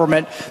federal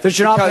government that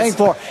you're not Because- paying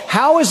for?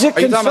 How is it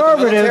Are you talking about the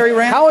conservative? military,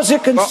 Rand? How is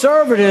it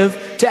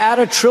conservative to add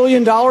 $1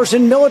 trillion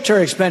in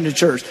military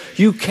expenditures.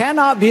 You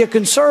cannot be a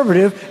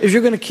conservative if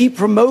you're going to keep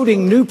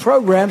promoting new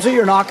programs that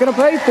you're not going to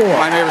pay for.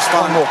 I may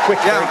respond more quick,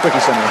 Very quickly,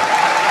 Senator.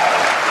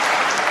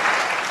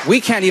 We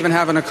can't even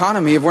have an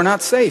economy if we're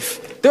not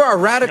safe. There are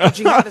radical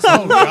jihadists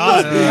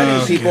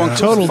beheading people and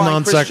total crucifying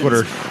non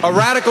sequitur. Christians. A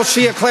radical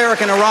Shia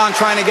cleric in Iran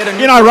trying to get a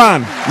In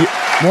Iran.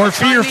 More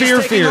fear.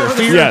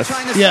 Yes.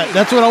 Yeah,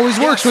 that's what always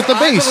works with the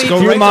base. Go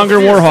right Fearmonger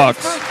to fear.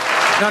 warhawks.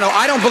 No,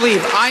 I don't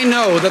believe. I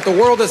know that the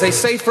world is a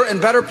safer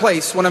and better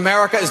place when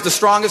America is the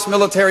strongest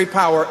military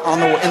power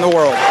in the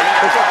world.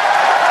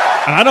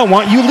 And I don't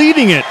want you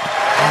leading it.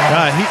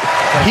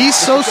 He's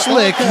so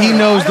slick, he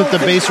knows that the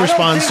base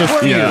responds to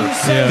fear.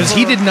 Because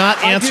he did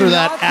not answer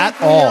that at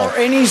all. We are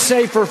any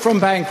safer from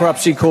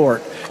bankruptcy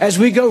court. As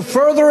we go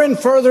further and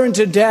further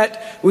into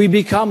debt, we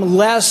become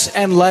less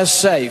and less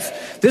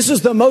safe. This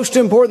is the most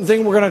important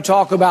thing we're going to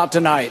talk about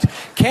tonight.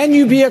 Can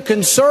you be a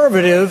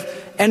conservative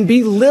and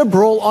be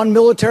liberal on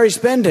military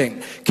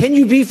spending? Can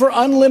you be for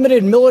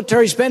unlimited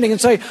military spending and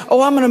say,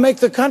 oh, I'm going to make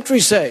the country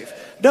safe?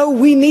 No,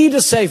 we need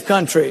a safe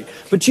country.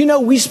 But you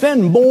know, we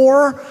spend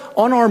more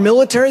on our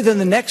military than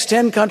the next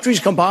 10 countries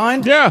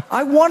combined. Yeah.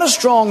 I want a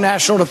strong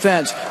national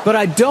defense, but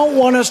I don't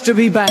want us to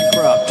be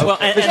bankrupt. Well,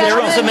 and there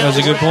is a That was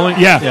a good point.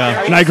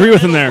 Yeah. And I agree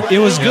with him there. It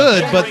was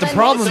good, but the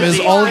problem is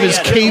all of his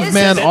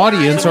caveman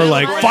audience are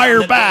like,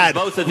 fire bad,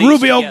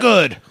 Rubio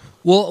good.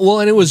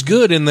 Well, and it was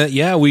good in that,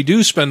 yeah, we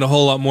do spend a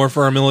whole lot more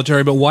for our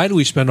military, but why do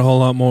we spend a whole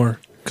lot more?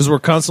 Because we're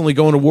constantly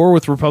going to war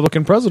with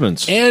Republican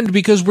presidents. And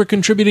because we're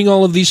contributing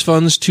all of these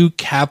funds to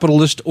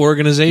capitalist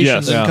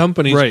organizations and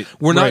companies. Right.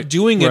 We're not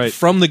doing it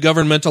from the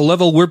governmental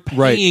level. We're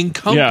paying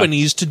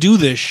companies to do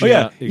this shit. Oh,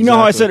 yeah. You know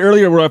how I said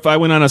earlier where if I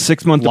went on a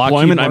 6-month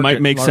deployment, I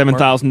might make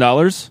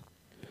 $7,000?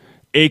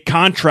 A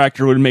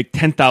contractor would make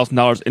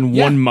 $10,000 in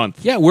 1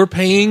 month. Yeah, we're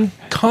paying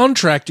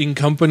contracting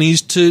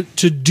companies to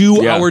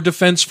do our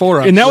defense for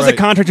us. And that was a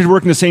contractor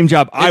working the same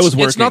job I was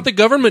working. It's not the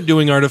government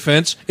doing our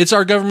defense. It's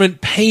our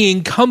government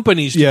paying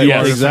companies to do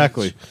our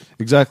defense.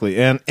 Exactly.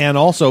 And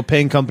also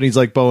paying companies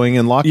like Boeing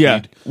and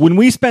Lockheed when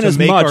we spend as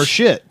make much our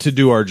shit to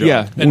do our job.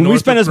 Yeah. When we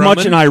spend as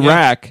much in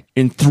Iraq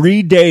in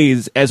 3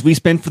 days as we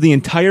spend for the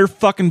entire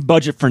fucking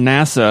budget for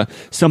NASA,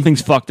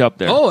 something's fucked up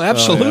there. Oh,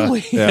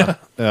 absolutely. Yeah.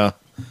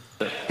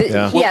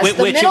 Yes,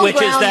 which is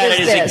that it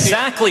is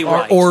exactly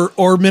right.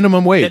 Or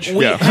minimum wage.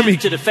 We have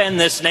to defend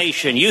this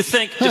nation. You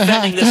think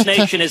defending this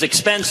nation is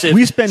expensive?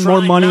 We spend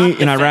more money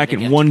in Iraq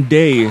in 1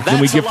 day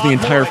than we give for the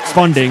entire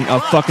funding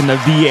of fucking the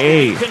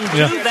VA. You can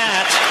do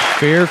that.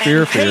 Fear.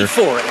 Pay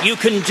for it. You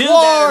can do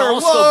that and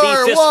also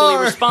be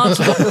fiscally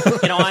responsible.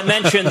 You know, I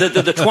mentioned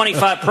the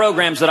 25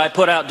 programs that I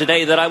put out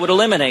today that I would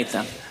eliminate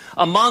them.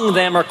 Among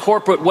them are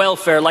corporate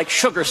welfare like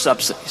sugar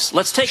subsidies.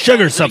 Let's take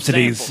sugar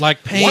subsidies,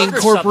 like paying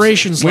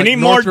corporations. We like need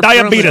Northrop more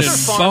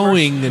diabetes,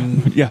 Boeing,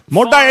 and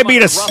more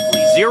diabetes.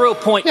 Roughly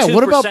 0.2%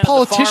 what about of the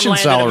politician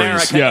farmland in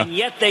America, and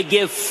yet they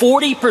give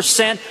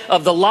 40%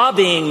 of the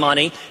lobbying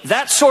money.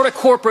 That sort of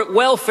corporate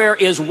welfare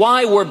is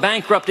why we're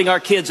bankrupting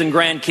our kids and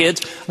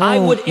grandkids. I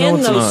would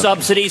end those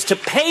subsidies to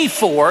pay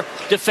for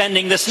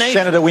defending this nation.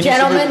 Senator, we need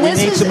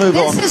to move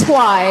on.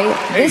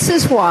 This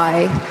is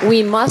why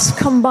we must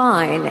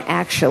combine,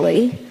 actually,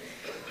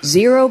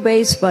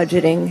 zero-based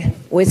budgeting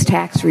with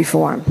tax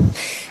reform.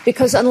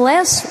 Because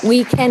unless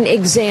we can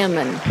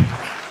examine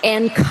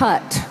and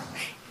cut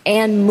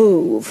and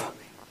move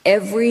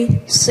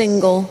every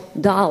single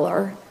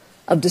dollar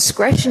of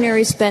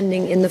discretionary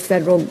spending in the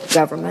federal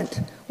government,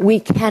 we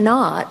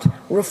cannot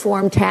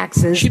reform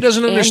taxes. She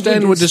doesn't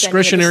understand what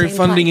discretionary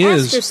funding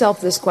is. Ask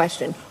yourself this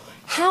question.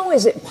 How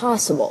is it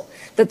possible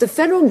that the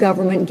federal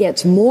government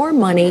gets more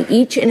money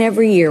each and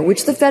every year,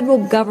 which the federal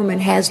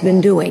government has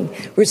been doing,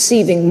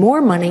 receiving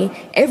more money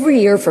every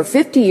year for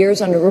 50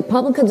 years under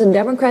Republicans and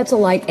Democrats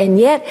alike, and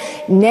yet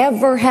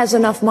never has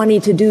enough money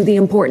to do the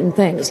important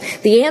things?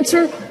 The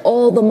answer,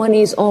 all the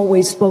money's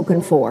always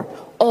spoken for.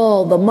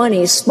 All the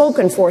money's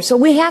spoken for. So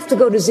we have to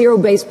go to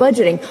zero-based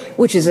budgeting,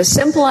 which is a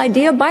simple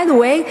idea. By the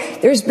way,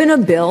 there's been a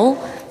bill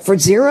for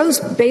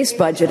zero-based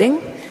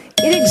budgeting.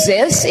 It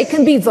exists. It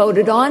can be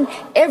voted on.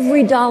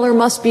 Every dollar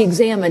must be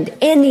examined.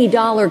 Any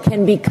dollar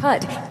can be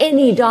cut.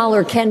 Any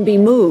dollar can be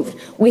moved.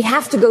 We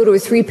have to go to a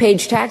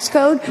 3-page tax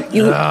code.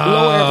 You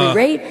lower every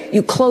rate.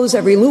 You close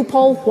every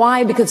loophole.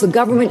 Why? Because the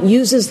government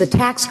uses the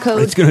tax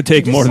code. It's going to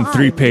take more than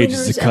 3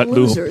 pages to cut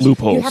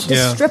loopholes. You have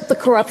to strip the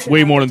corruption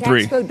way out more of than the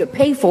tax 3 code to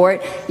pay for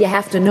it. You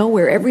have to know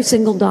where every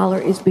single dollar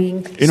is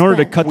being spent. In order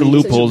to cut the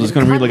loopholes, it's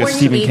going to read like a Cut where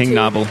Stephen you King need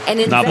to novel. And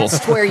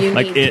invest where you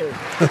like need it.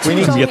 to. We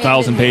need to be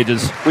 1,000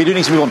 pages. We do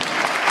need to move on.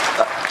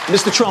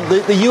 Mr. Trump,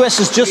 the U.S.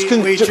 has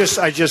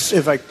just...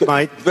 if I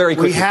might, very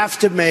quickly. We have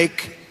to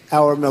make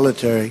our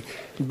military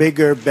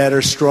bigger,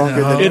 better,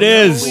 stronger than it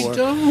is. We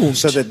don't.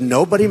 So that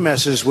nobody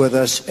messes with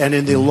us, and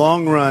in the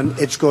long run,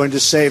 it's going to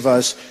save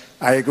us.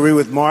 I agree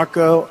with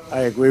Marco. I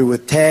agree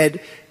with Ted.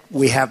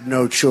 we have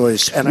no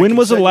choice. And when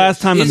was the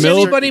last time is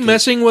anybody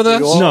messing with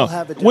us? No.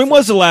 When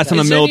was the last time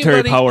a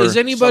military power? Is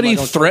anybody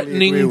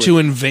threatening to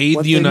invade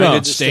the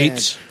United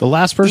States? The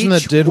last person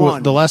that did,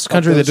 the last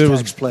country that did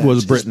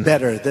was Britain.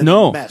 Better than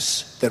the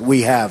mess that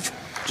we have.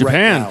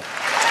 Japan. Right now.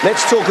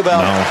 Let's talk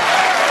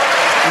about.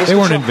 They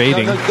weren't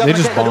invading. They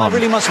just bombed. I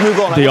really must move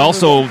on. They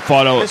also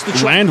fought a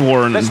land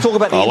war in Let's talk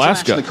about the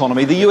Alaska international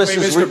economy. The U.S.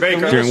 has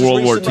during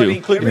World War II.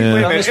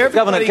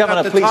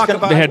 Governor, please.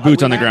 They had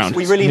boots on the ground.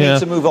 We really need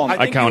to move on.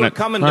 I count it.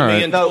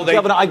 No,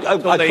 Governor, I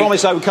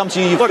promise I would come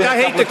to you. Look,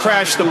 I hate to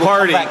crash the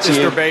party,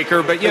 Mr.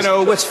 Baker, but you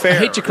know what's fair. I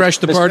hate to crash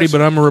the party,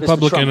 but I'm a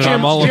Republican and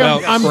I'm all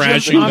about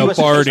crashing the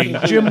party.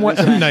 Jim,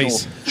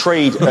 nice.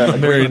 Trade.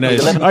 Very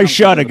nice. I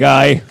shot a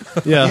guy.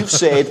 Yeah. You've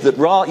said that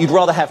you'd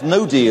rather have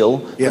no deal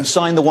than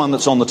sign the one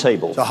that's on the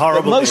table.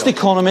 Most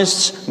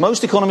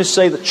economists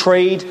say that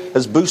trade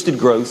has boosted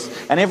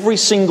growth, and every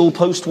single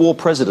post-war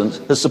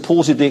president has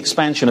supported the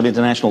expansion of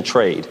international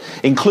trade,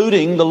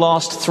 including the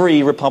last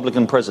 3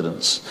 Republican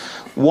presidents.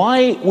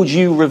 Why would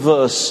you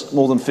reverse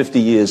more than 50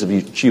 years of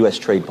U.S.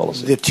 trade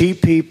policy? The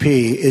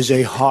TPP is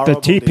a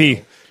horrible deal.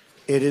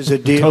 It is a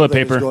deal Toilet that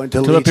paper. is going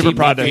to Toilet lead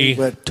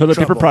paper Toilet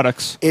paper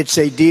products. It's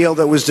a deal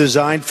that was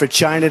designed for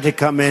China to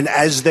come in,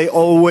 as they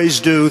always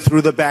do,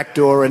 through the back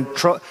door and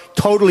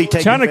totally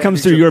take China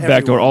comes through your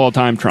back door all the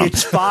time, Trump.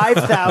 It's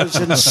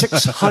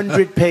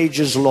 5,600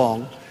 pages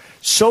long.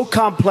 So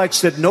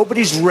complex that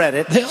nobody's read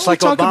it. It's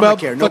like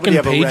Obamacare. Nobody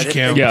ever read it.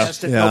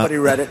 Nobody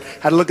read it.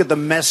 Had to look at the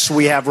mess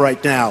we have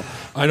right now.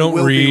 I don't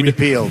will read. Be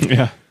repealed.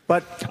 Yeah.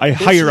 But I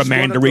hire a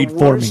man to read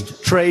for me.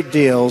 Trade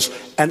deals,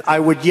 and I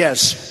would,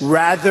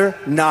 rather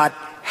not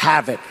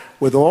have it.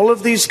 With all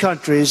of these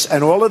countries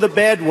and all of the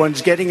bad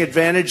ones getting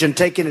advantage and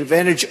taking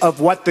advantage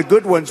of what the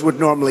good ones would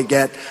normally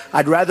get,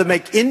 I'd rather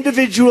make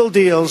individual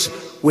deals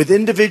with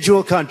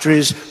individual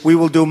countries. We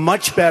will do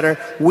much better.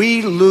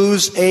 We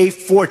lose a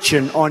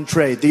fortune on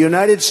trade. The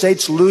United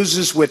States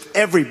loses with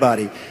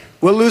everybody.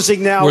 We're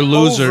losing now We're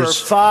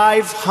losers. over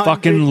 $500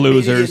 Fucking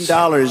losers.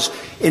 million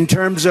in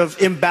terms of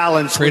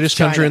imbalance. Greatest with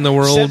China. country in the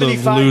world of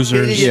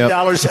losers. $75 billion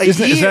a Is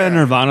that year a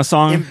Nirvana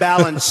song?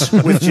 imbalance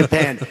with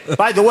Japan.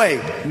 By the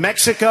way,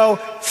 Mexico,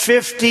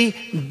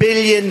 $50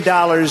 billion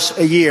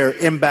a year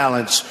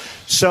imbalance.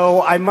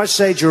 So I must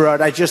say, Gerard,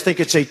 I just think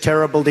it's a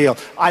terrible deal.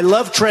 I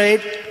love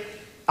trade.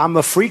 I'm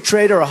a free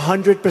trader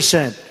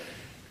 100%.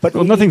 But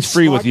nothing's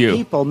free with you.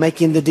 People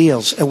making the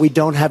deals, and we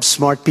don't have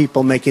smart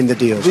people making the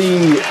deals.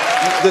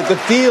 The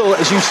deal,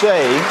 as you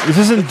say, this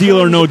isn't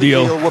deal or no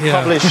deal. Were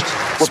published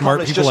smart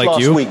people just like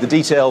last you. week. The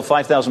detailed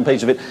 5,000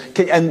 pages of it,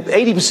 and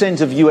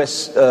 80% of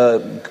U.S.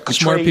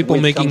 smart people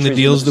making the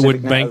deals that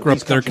would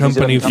bankrupt their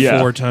company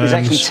 4 times is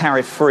actually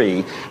tariff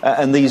free,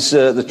 and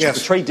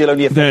the trade deal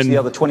only affects the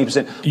other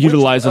 20%.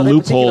 Utilize the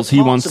loopholes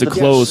he wants to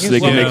close so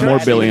they can make more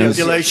billions.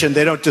 Regulation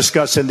they don't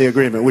discuss in the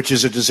agreement, which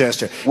is a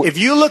disaster. If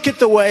you look at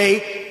the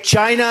way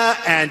China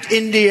and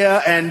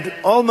India and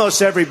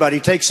almost everybody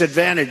takes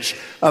advantage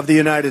of the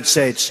United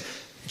States,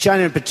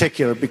 China in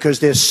particular, because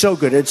they're so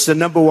good. It's the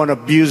number one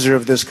abuser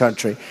of this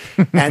country.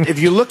 And if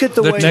you look at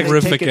the way they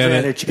take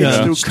advantage, it's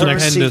through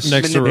currency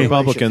next to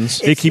Republicans.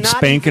 They keep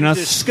spanking us.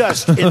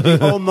 Discussed in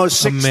the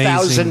almost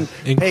 6,000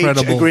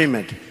 page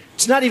agreement.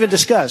 It's not even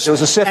discussed. There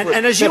was a separate,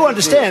 and as you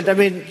understand, I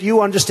mean,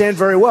 you understand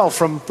very well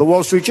from the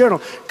Wall Street Journal,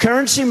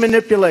 currency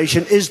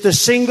manipulation is the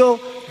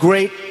single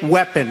great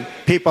weapon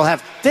people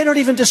have. They don't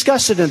even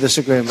discuss it in this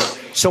agreement.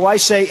 So I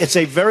say it's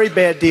a very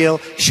bad deal,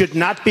 should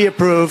not be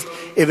approved.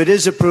 If it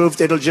is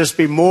approved, it'll just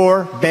be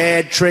more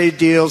bad trade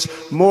deals,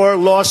 more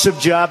loss of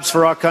jobs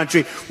for our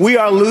country. We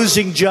are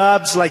losing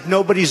jobs like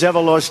nobody's ever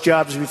lost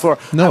jobs before.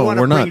 No, I we're want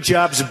to bring not.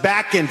 Jobs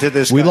back into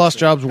this We country. lost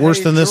jobs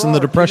worse than this in the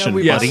Depression,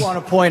 we buddy.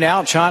 want to point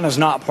out China's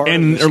not part of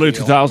In this early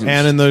deal. 2000s.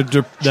 And in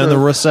the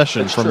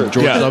recession from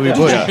George W.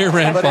 Bush. Here,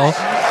 Rand Paul.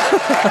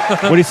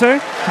 What do you say?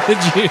 Did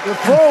you?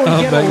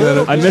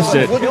 I missed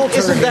it.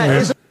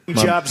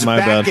 Jobs My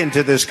back bad.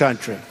 into this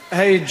country.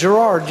 Hey,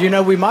 Gerard,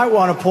 we might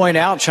want to point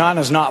out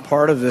China's not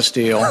part of this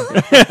deal.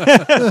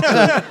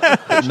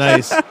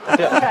 Nice.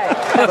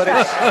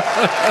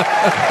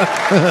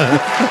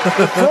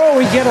 Before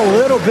we get a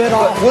little bit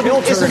off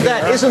kilter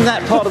Isn't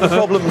that part of the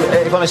problem,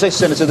 if I may say,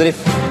 Senator,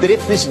 that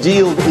if this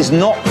deal is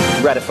not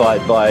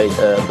ratified by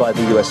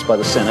the US, by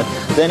the Senate,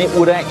 then it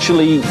would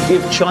actually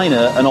give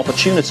China an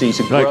opportunity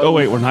to grow oh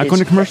wait, we're not going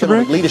to commercial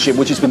break? leadership,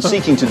 which it's been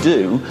seeking to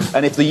do.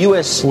 And if the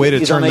US Way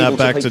to is turn that unable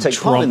back to to take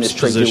part in this Trump's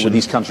trade deal position. with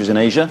these countries in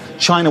Asia,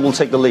 China will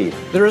take the lead.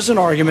 There is an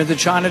argument that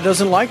China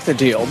doesn't like the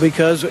deal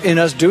because in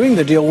us doing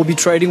the deal, we'll be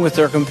trading with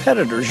their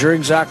competitors. You're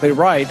exactly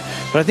right.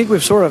 But I think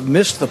we've sort of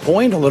missed the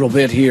point a little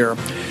bit here.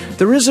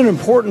 There is an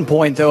important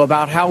point, though,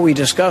 about how we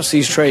discuss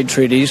these trade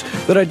treaties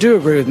that I do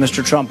agree with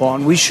Mr. Trump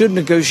on. We should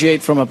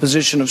negotiate from a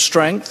position of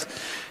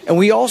strength. And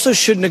we also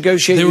should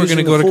negotiate. They were going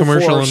to go to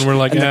commercial, force and we're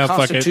like, the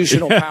fuck it.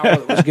 constitutional power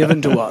that was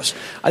given to us.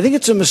 I think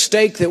it's a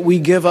mistake that we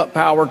give up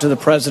power to the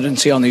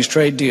presidency on these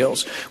trade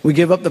deals. We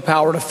give up the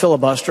power to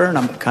filibuster, and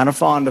I'm kind of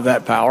fond of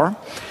that power.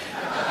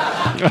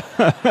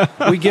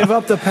 We give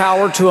up the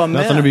power to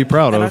amend. Nothing to be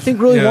proud and of. I think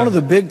really Yeah. one of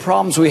the big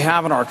problems we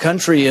have in our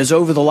country is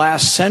over the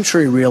last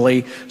century,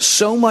 really,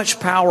 so much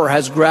power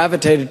has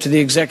gravitated to the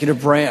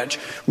executive branch.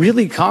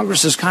 Really,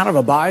 Congress is kind of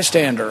a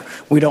bystander.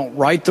 We don't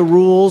write the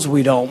rules.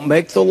 We don't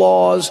make the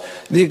laws.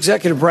 The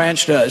executive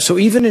branch does. So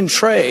even in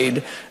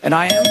trade, and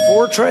I am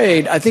for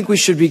trade, I think we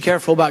should be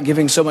careful about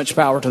giving so much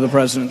power to the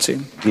presidency.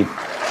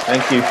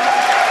 Thank you.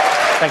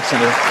 Thanks,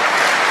 Senator.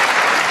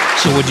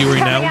 So would you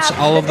renounce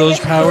all of those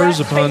powers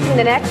upon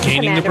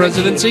gaining the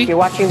presidency? You're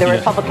watching the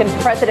Republican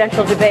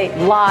presidential debate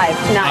live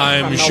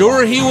tonight. I'm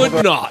sure he would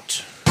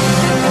not.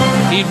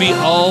 He'd be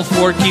all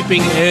for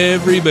keeping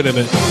every bit of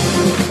it.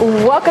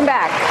 Welcome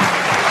back.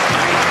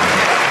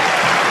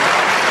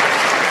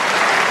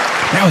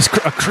 That was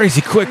a crazy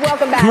quick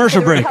Welcome back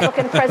commercial to the break.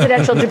 Republican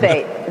presidential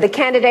debate. The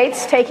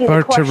candidates taking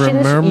the questions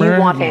you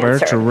want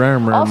answered.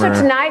 Also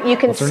tonight, you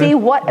can see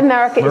what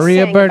America is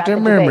saying about the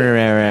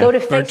debate. Go to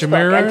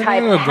Facebook and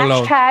type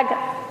hashtag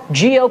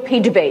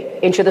GOP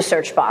debate into the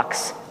search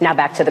box. Now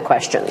back to the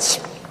questions.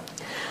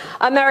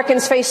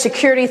 Americans face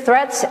security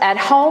threats at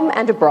home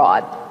and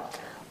abroad.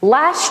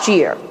 Last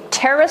year,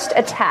 terrorist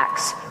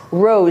attacks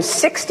rose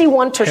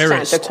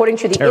 61%, according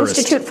to the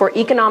Institute for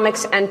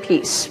Economics and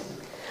Peace,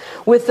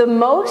 with the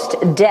most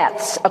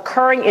deaths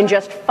occurring in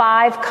just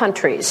 5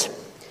 countries: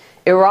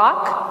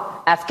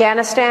 Iraq,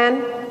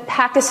 Afghanistan,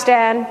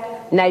 Pakistan,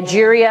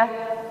 Nigeria,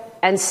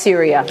 and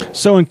Syria.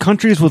 So in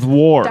countries with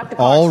war,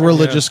 all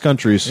religious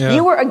countries,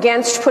 You were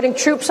against putting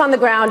troops on the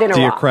ground in Iraq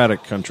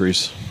theocratic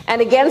countries,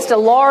 and against a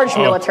large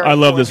military I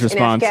love this force in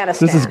response.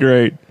 Afghanistan. This is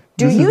great.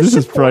 Do this you is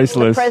support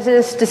priceless. the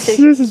president's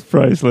decision This is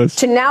priceless.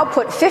 to now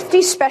put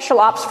 50 special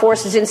ops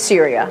forces in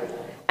Syria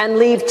and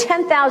leave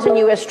 10,000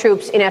 U.S.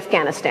 troops in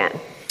Afghanistan?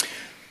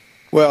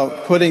 Well,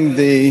 putting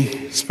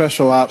the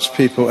special ops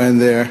people in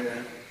there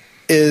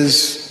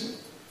is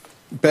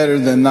better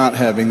than not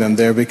having them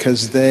there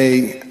because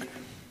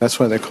that's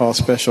why they're called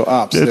special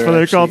ops. That's why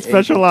they're called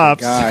special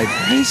ops.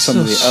 Guide some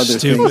of the other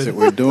things that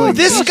we're doing.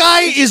 This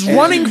guy is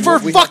running for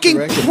fucking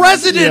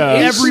president,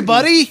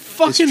 everybody.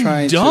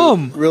 Fucking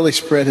dumb. Really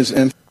spread his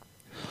influence.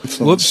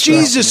 Whoops.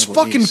 Jesus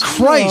fucking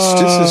Christ.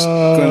 This is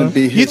going to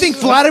be You think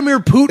Vladimir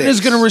Putin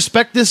is going to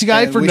respect this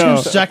guy for 2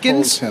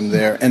 seconds? Him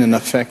there in an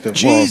effective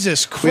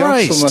Jesus way. We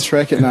Christ. also must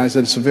recognize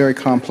that it's a very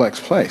complex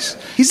place.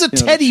 He's a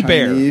teddy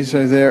bear. The Chinese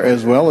are there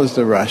as well as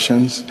the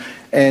Russians,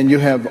 and you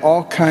have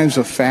all kinds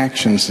of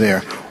factions there.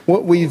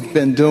 What we've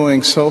been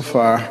doing so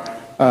far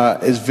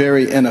is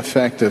very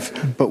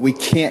ineffective, but we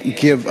can't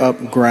give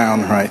up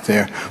ground right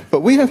there. But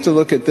we have to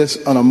look at this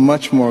on a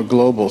much more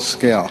global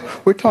scale.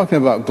 We're talking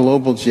about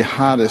global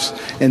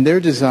jihadists, and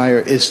their desire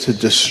is to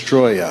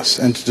destroy us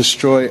and to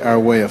destroy our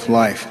way of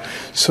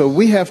life. So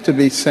we have to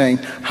be saying,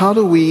 how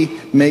do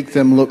we make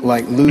them look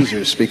like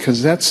losers?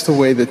 Because that's the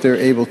way that they're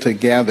able to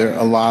gather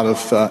a lot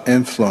of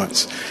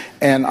influence.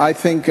 And I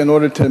think in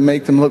order to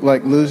make them look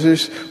like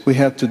losers, we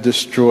have to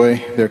destroy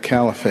their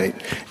caliphate.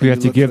 We have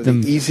to give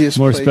them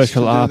more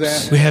special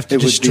ops. We have to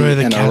destroy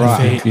the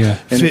caliphate. Yeah.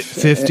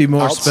 50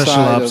 more special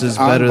ops is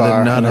better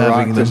than not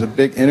having them. There's a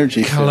big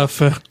energy.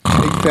 Caliphate.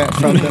 Take that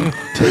from them.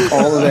 Take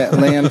all of that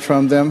land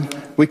from them.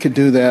 We could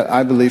do that,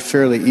 I believe,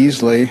 fairly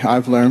easily.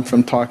 I've learned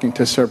from talking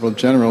to several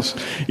generals.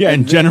 Yeah,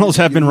 and generals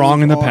have been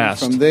wrong in the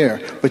past. From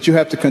there, but you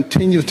have to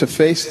continue to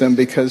face them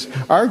because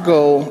our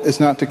goal is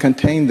not to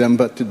contain them,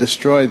 but to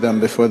destroy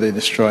them before they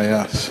destroy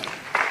us.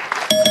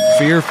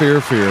 Fear, fear,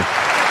 fear.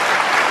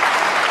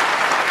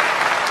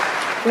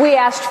 We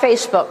asked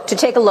Facebook to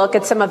take a look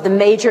at some of the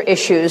major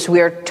issues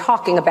we're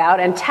talking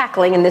about and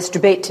tackling in this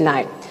debate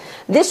tonight.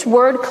 This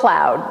word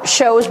cloud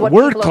shows what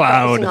people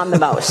are focusing on the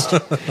most.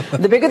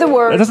 The bigger the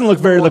word, That doesn't look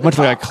very much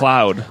like a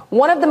cloud.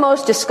 one of the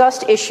most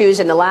discussed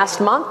issues in the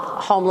last month,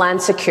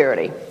 Homeland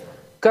Security.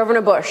 Governor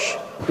Bush,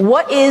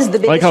 what is the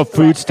biggest Like how threat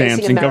food stamps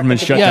facing and America government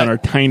today? shutdown are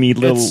tiny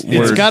little words.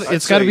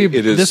 It's got to be.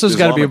 This has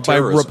got to be by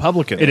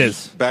Republicans. It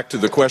is. Back to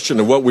the question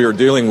of what we are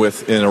dealing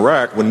with in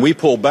Iraq. When we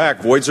pull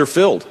back, voids are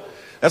filled.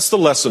 That's the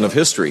lesson of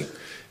history.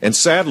 And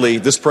sadly,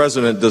 this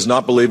president does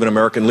not believe in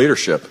American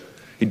leadership.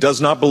 He does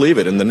not believe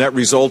it, and the net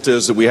result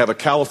is that we have a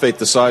caliphate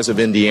the size of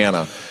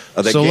Indiana.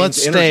 That So gains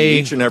let's energy stay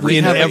each and every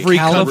in day every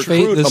to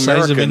caliphate recruit the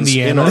size of Americans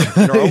Indiana.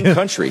 in our own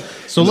country.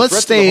 So And the let's threat to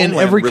the stay in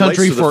homeland every relates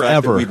country to the fact that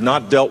forever. we've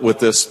not dealt with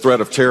this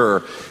threat of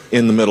terror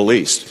in the Middle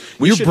East.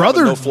 We Your should have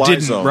brother a no-fly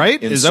didn't, zone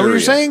right? in Is that what you're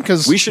Syria. saying?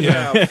 'Cause- we should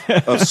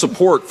have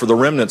support for the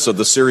remnants of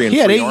the Syrian He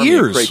had Free 8 Army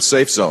years. and create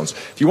safe zones.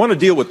 If you want to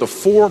deal with the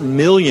 4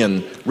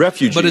 million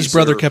refugees But his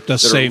brother that are, kept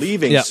us that safe. are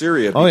leaving Yeah.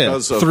 Syria Oh, yeah.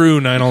 because of,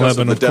 Through because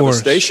 9/11, of the of course.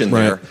 devastation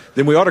Right. there,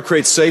 then we ought to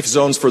create safe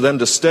zones for them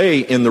to stay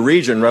in the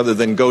region rather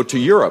than go to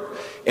Europe.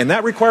 And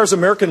that requires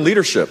American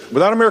leadership.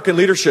 Without American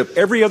leadership,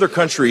 every other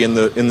country in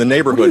the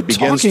neighborhood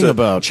begins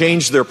to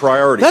change their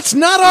priorities. That's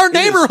not our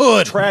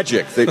neighborhood.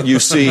 Tragic that you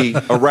see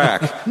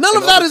Iraq. None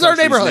of and that other is our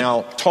countries neighborhood.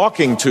 Now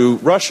talking to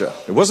Russia.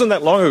 It wasn't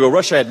that long ago.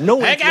 Russia had no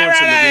influence in the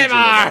region at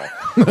all.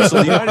 So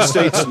the United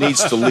States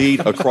needs to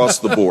lead across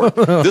the board.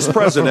 This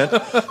president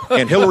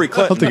and Hillary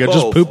Clinton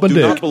both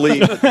do not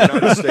believe that the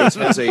United States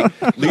has a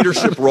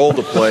leadership role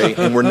to play,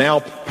 and we're now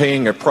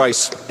paying a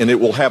price, and it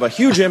will have a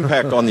huge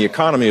impact on the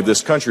economy of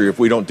this country if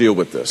we don't deal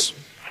with this.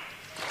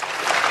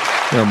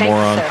 You're a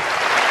moron.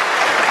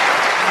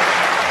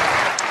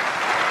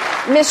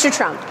 Mr.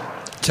 Trump,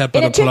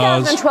 in a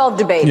 2012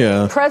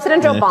 debate,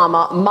 President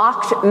Obama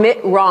mocked Mitt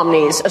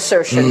Romney's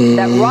assertion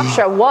that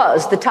Russia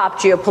was the top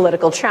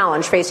geopolitical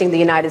challenge facing the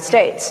United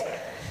States,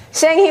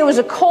 saying he was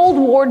a Cold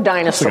War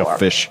dinosaur. Like a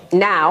fish.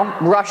 Now,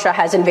 Russia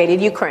has invaded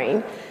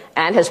Ukraine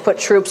and has put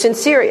troops in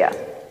Syria.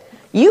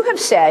 You have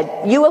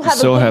said you will have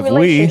a good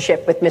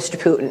relationship with Mr.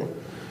 Putin.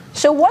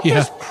 So what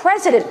does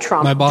President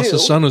Trump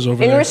do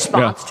in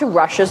response to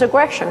Russia's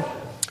aggression?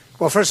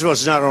 Well, first of all,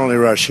 it's not only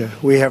Russia.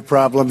 We have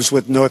problems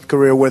with North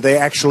Korea where they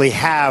actually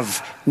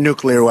have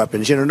nuclear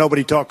weapons. You know,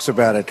 nobody talks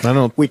about it.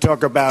 We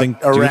talk about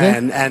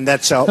Iran, and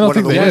that's one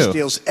of the worst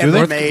deals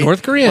ever made.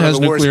 North Korea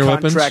has nuclear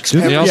weapons.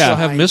 They also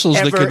have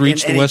missiles that could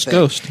reach the West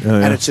Coast.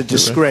 And it's a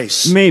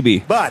disgrace. Maybe.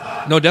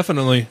 But no,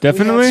 definitely.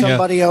 Definitely? We have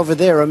somebody over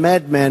there, a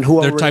madman who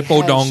already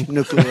has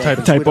nuclear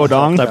weapons. Typo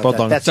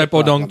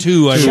Dong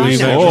 2, I believe.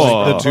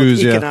 The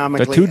twos,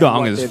 The two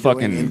dong is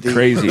fucking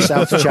crazy.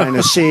 South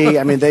China Sea.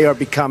 I mean, they are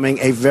becoming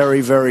a very,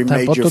 very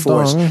major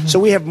force. So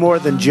we have more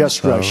than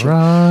just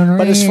Russia.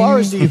 But as far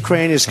as the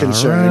Ukraine is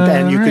concerned,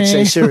 and you could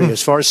say Syria.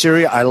 As far as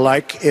Syria, I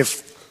like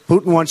if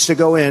Putin wants to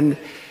go in,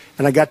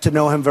 and I got to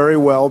know him very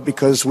well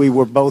because we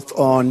were both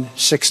on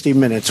 60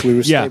 Minutes. We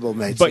were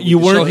stablemates. But you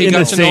weren't in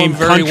the same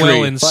country. Very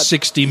well in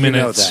 60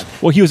 Minutes.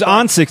 Well, he was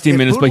on 60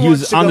 Minutes, but he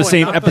was on the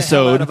same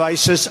episode.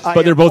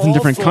 But they're both in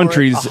different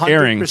countries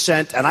airing.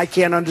 And I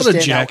can't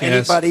understand how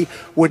anybody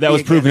would. That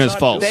was proven as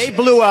false. They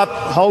blew up.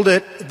 Hold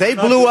it. They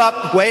blew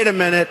up. Wait a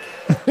minute.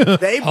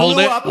 They blew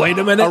up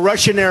a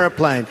Russian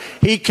airplane.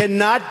 He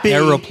cannot be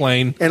in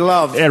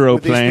love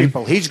with these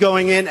people. He's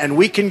going in, and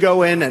we can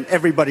go in, and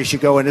everybody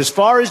should go in. As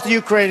far as the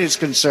Ukraine is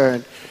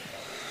concerned,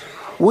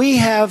 we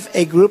have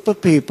a group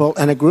of people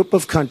and a group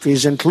of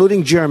countries,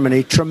 including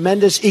Germany,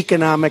 tremendous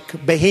economic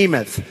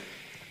behemoth.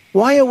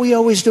 Why are we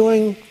always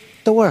doing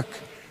the work?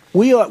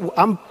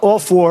 I'm all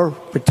for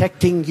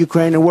protecting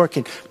Ukraine and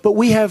working, but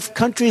we have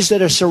countries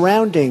that are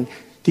surrounding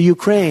the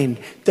Ukraine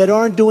that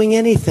aren't doing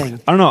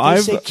anything. I don't know.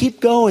 They say, keep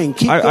going,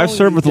 keep going. I've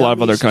served with a lot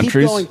of other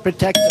countries. Keep going,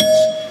 protect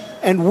us.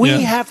 And we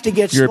have to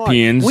get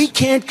Europeans, smart. We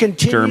can't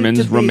continue Germans,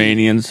 to be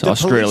Romanians, the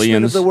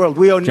Australians, of the world.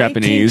 We own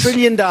Japanese.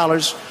 $18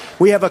 trillion.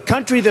 We have a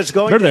country that's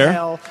going to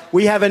hell.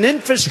 We have an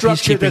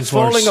infrastructure that's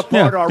falling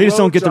apart. They just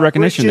don't get the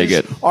recognition they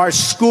get. Our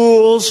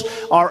schools,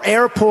 our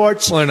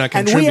airports. Well, they're not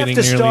and we have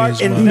to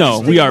start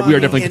No, we are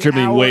definitely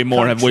contributing way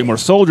more, have way more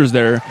soldiers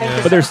there,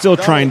 but they're still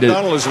trying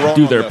to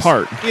do their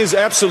part. He is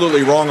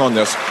absolutely wrong on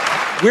this.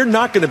 We're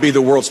not going to be the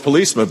world's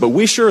policeman, but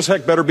we sure as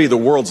heck better be the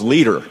world's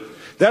leader.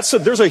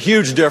 There's a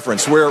huge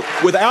difference where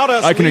without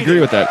us... I can agree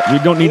with that. We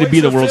don't need to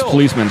be the world's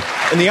policeman.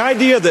 And the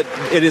idea that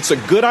it's a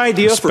good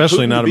idea for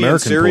Putin to be in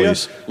Syria,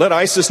 let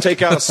ISIS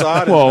take out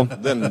Assad, well,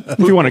 then if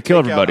you want to kill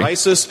everybody.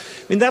 ISIS,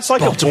 I mean, that's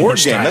like a board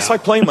game. That's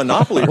like playing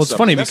Monopoly or Well, it's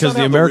funny because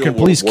the American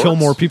police kill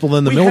more people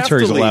than the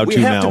military is allowed to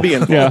now. We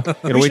have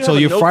to wait till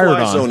you fired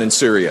on. Zone in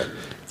Syria.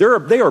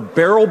 They are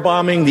barrel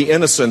bombing the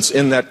innocents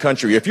in that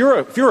country. If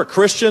you're a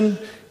Christian,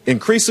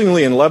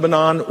 increasingly in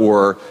Lebanon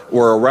or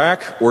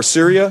Iraq or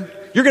Syria,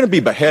 you're going to be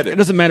beheaded. It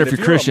doesn't matter if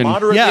you're Christian.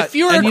 If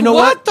you're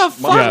what the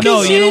fuck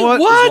is you know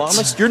what?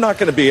 Islamist, you're not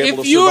going to be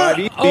able to survive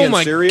in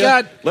Syria.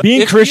 God.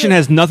 Being Christian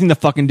has nothing to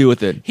fucking do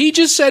with it. He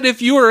just said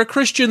if you are a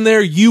Christian there,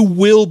 you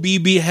will be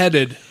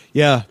beheaded.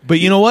 Yeah,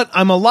 but you know what?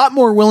 I'm a lot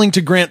more willing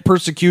to grant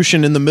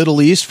persecution in the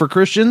Middle East for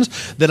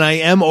Christians than I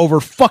am over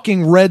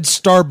fucking red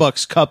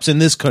Starbucks cups in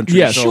this country.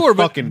 Yeah, so sure,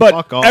 fuck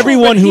off.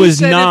 Everyone who is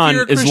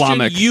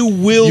non-Islamic, you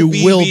will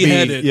be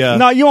beheaded. Yeah.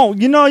 No, you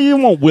won't. You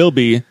won't. Will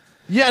be.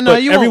 Yeah, no,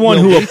 but you everyone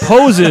won't who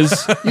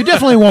opposes, you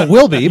definitely won't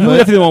will be. You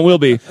definitely won't will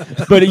be,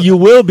 but you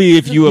will be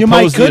if you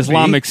oppose the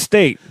Islamic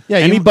State. Yeah,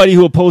 anybody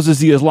who opposes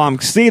the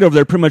Islamic State over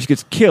there pretty much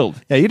gets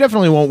killed. Yeah, you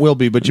definitely won't will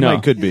be, but you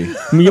might could be.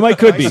 You might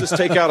could be. ISIS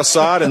take out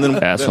Assad, and then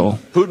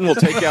Putin will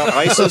take out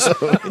ISIS.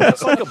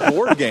 That's like a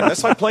board game.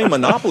 That's like playing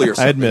Monopoly or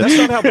something. I admit. That's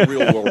not how the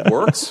real world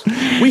works.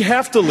 We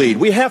have to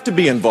lead. We have to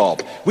be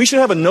involved. We should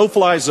have a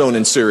no-fly zone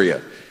in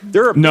Syria.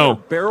 They're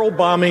barrel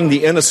bombing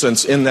the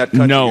innocents in that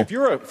country. No. If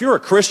you're a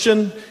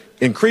Christian,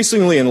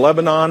 increasingly in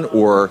Lebanon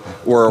or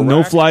Iraq,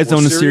 no-fly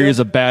zone in Syria is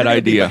a bad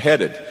idea.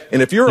 Beheaded.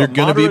 And if you're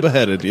going to be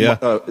beheaded,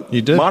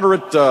 you did.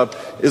 Moderate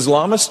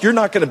Islamist, you're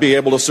not going to be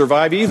able to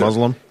survive either.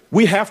 Muslim.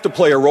 We have to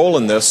play a role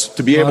in this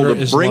to be able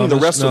to bring the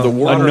rest of the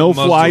world a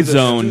no-fly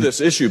zone to this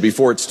issue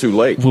before it's too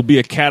late. Will be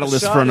a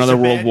catalyst for another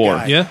world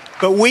war. Yeah,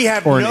 but we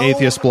have an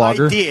atheist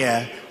blogger.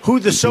 Idea who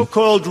the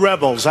so-called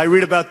rebels. I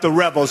read about the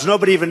rebels.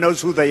 Nobody even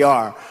knows who they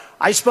are.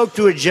 I spoke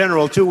to a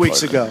general 2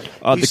 weeks ago.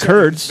 The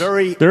Kurds,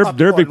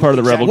 they're a big part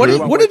of the rebel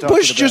group. What did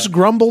Bush just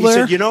grumble there?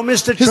 He said, you know,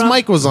 Mr. Trump, his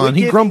mic was on.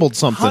 He grumbled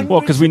something.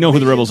 Well, because we know who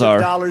the rebels are.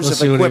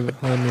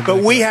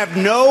 But we have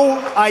no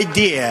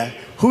idea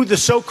who the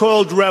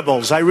so-called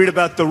rebels. I read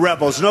about the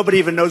rebels. Nobody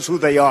even knows who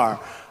they are.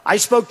 I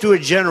spoke to a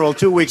general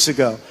 2 weeks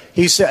ago.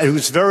 He said, he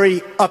was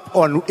very up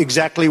on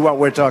exactly what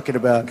we're talking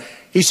about.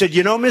 He said,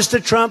 you know,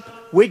 Mr. Trump,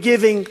 we're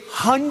giving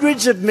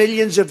hundreds of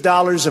millions of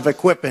dollars of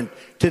equipment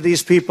to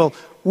these people.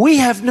 We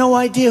have no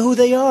idea who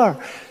they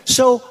are.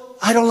 So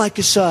I don't like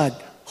Assad.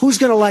 Who's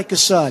going to like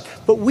Assad?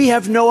 But we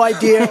have no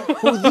idea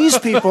who these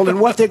people and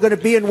what they're going to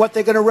be and what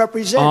they're going to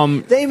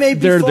represent. They may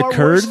be they're far the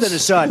Kurds. worse than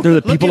Assad. They're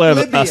the people Look at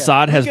that Libya.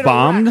 Assad has Look at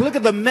bombed. Iraq. Look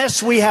at the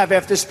mess we have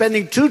after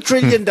spending $2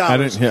 trillion. I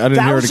didn't hear it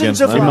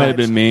Thousands again. of It might have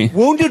lives. been me.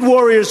 Wounded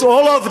warriors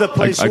all over the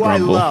place I who I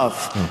grumble.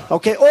 love.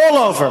 Okay, all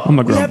over. I'm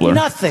a we have grumbler.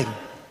 nothing.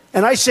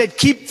 And I said,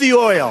 keep the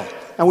oil.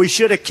 And we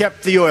should have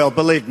kept the oil,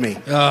 believe me.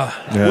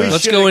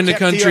 Let's go into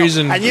countries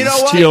and you know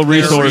what? steal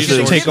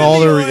resources. Take all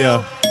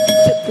their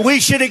We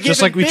should have given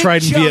Just like we big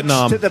tried in chunks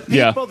Vietnam. to the people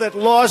Yeah. that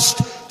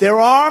lost their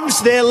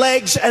arms, their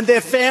legs, and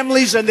their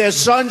families and their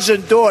sons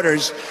and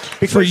daughters.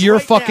 Because For your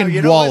right fucking now,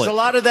 you know, wallet. there's a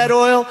lot of that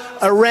oil,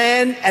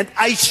 Iran and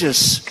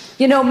ISIS.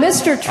 You know,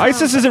 Mr. Trump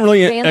ISIS isn't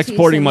really fancies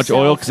exporting much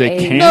oil because they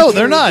himself a can't. No,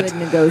 they're not. very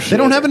good negotiator. They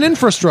don't have an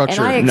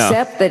infrastructure. And I No.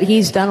 accept that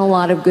he's done a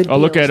lot of good Oh,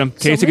 look deals. at him.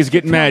 So Kasich is Mr.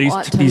 getting mad. Trump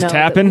ought to He's know that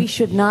tapping, We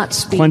should not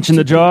speak clenching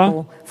to the jaw.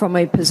 people from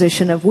a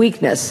position of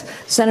weakness.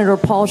 Senator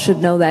Paul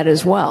should know that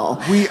as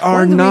well. We are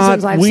One of the not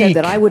reasons I've weak. said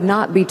that I would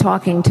not be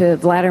talking to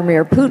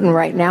Vladimir Putin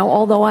right now,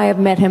 although I have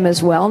met him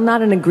as well,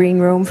 not in a green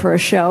room for a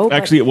show. but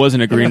Actually, it was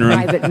in a green in a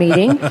room. private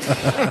meeting.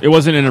 It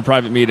wasn't in a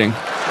private meeting.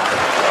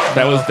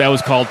 That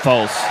was called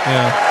false.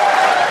 Yeah.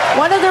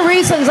 One of the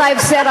reasons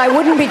I've said I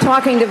wouldn't be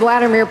talking to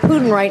Vladimir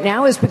Putin right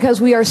now is because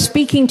we are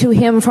speaking to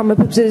him from a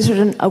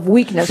position of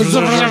weakness in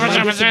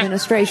this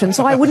administration.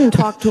 So I wouldn't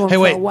talk to him Hey,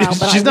 for wait. a while.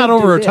 But She's I not would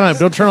over do her this. time.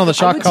 Don't turn on the I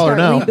shock would collar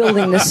start now.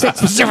 rebuilding the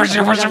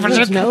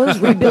 6th nose,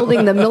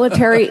 rebuilding the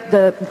military,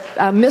 the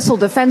missile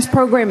defense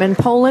program in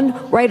Poland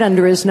right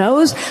under his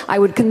nose. I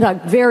would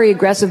conduct very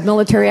aggressive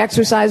military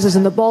exercises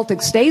in the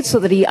Baltic states so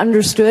that he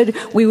understood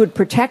we would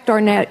protect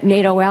our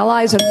NATO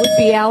allies and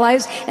would-be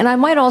allies. And I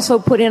might also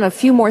put in a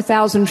few more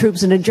thousand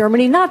troops into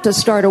Germany, not to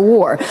start a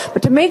war,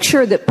 but to make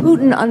sure that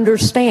Putin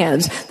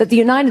understands that the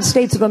United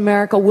States of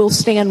America will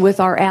stand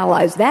with our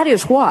allies. That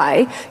is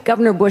why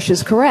Governor Bush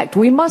is correct.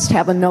 We must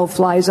have a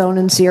no-fly zone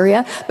in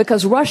Syria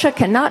because Russia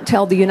cannot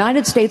tell the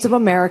United States of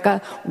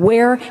America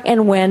where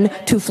and when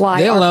to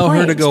fly They our allow her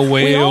to planes. go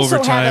way We also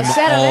over have a time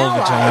set of all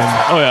the allies.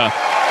 time. Oh, yeah.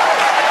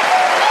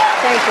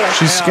 Thank you.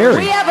 She's scary.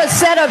 We have a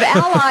set of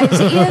allies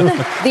in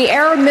the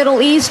Arab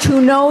Middle East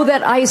who know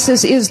that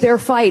ISIS is their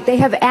fight. They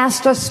have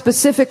asked us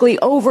specifically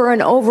over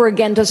and over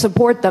again to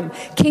support them.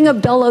 King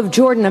Abdullah of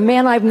Jordan, a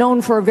man I've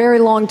known for a very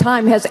long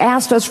time, has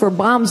asked us for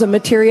bombs and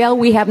materiel.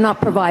 We have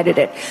not provided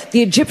it.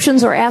 The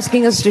Egyptians are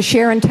asking us to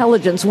share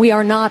intelligence. We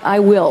are not, I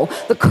will.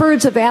 The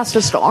Kurds have asked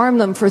us to arm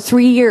them for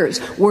 3 years.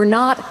 We're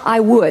not,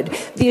 I would.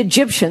 The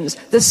Egyptians,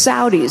 the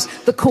Saudis,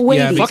 the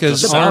Kuwaitis, Yeah,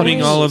 because the arming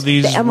Bahraini, all of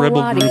these the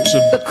rebel Emiratis, groups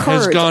the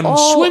has Kurds, gone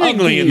all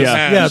swimmingly of in the these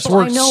past. Yeah, it's people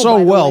I worked know, so by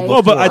the well way,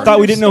 Oh, but I thought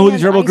we didn't know who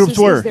these rebel groups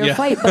understand were. ISIS is their Yeah.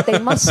 fight, but they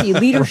must see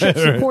leadership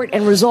support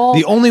and resolve.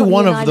 The only from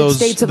one the of United those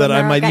States of that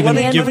I might America.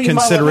 even And give we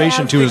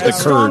consideration have to is the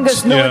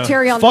strongest Kurds.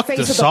 military on Fuck the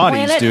face the of the Saudis,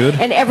 planet, dude.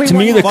 And To everyone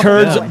me, the Fuck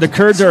Kurds, them. the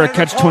Kurds are a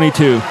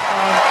catch-22.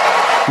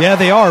 Yeah,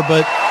 they are,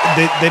 but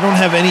they don't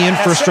have any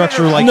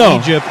infrastructure like No,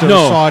 Egypt or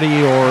no.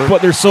 Saudi or.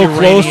 But they're so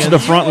close to the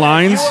front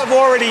lines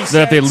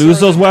that if they lose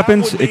those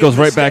weapons, it goes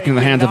right back into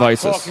the hands of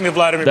ISIS.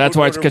 That's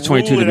why it's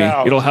catch-22 to me.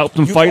 It'll help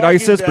them fight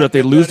ISIS, but if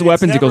they lose the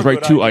weapons, it goes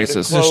right to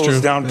ISIS.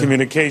 Close down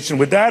communication.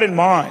 With that in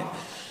mind,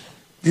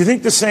 do you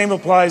think the same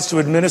applies to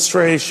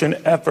administration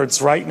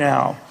efforts right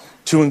now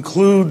to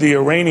include the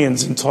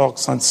Iranians in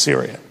talks on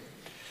Syria?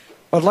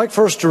 I'd like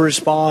first to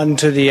respond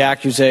to the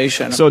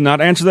accusation. So not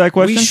answer that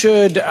question? We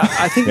should,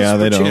 I think Yeah,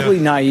 they it's don't. particularly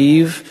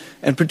naive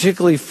and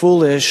particularly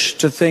foolish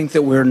to think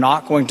that we're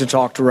not going to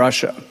talk to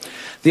Russia.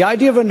 The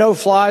idea of a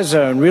no-fly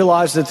zone,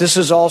 realize that this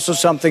is also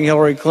something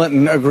Hillary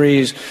Clinton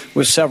agrees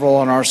with several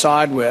on our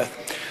side with.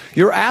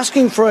 You're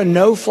asking for a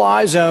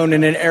no-fly zone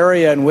in an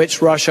area in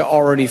which Russia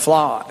already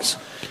flies.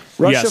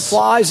 Russia Yes.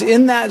 flies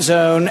in that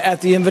zone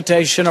at the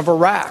invitation of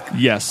Iraq.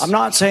 Yes. I'm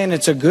not saying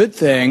it's a good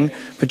thing,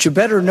 but you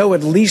better know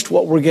at least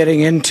what we're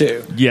getting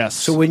into. Yes.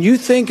 So when you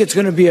think it's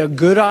going to be a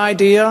good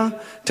idea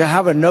to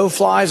have a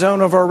no-fly zone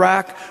of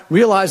Iraq,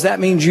 realize that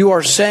means you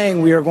are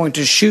saying we are going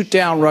to shoot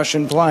down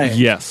Russian planes.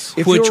 Yes.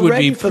 If Which you're would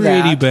ready be for pretty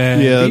that,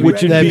 bad. Yeah, be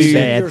which would ready to be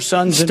send your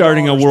sons and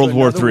starting a daughters World to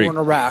War another III. war in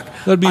Iraq.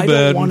 That'd be I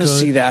bad, don't want to okay.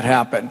 see that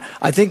happen.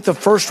 I think the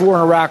first war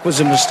in Iraq was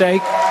a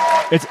mistake.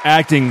 It's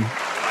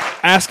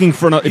asking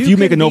for another. If you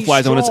make a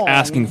no-fly zone, it's strong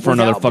asking for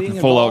another without being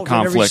fucking full-out involved in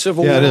every conflict.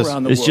 civil Yeah, it war is.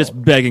 around the It's world.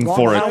 just begging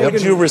for it. How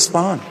would you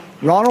respond?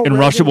 Ronald And Reagan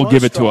Russia will was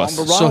give it to strong, us.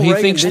 but So Ronald he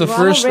Reagan thinks the didn't-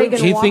 first Ronald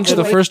Reagan he walked thinks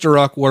the away. first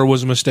Iraq War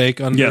was a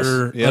mistake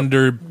under Yep.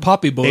 under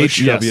Poppy Bush.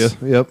 HW.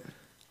 Yep.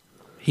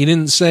 He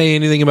didn't say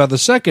anything about the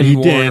second He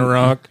war in didn't.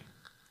 Iraq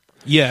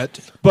yet.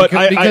 But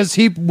because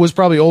he was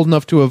probably old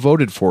enough to have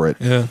voted for it.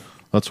 Yeah.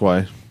 That's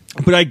why.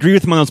 But I agree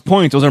with him on those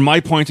points. Those are my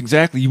points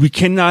exactly. We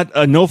cannot.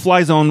 A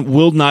no-fly zone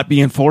will not be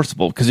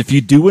enforceable because if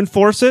you do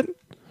enforce it,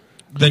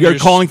 Then you're you're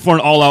calling for an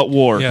all-out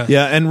war. Yeah.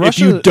 Yeah, and If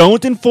Russia. you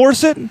don't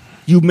enforce it,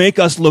 you make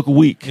us look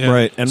weak.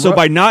 Right. And so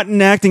by not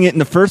enacting it in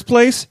the first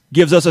place,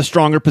 gives us a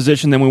stronger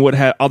position than we would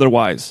have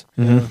otherwise.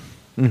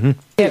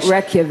 At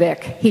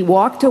Reykjavik, he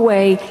walked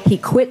away. He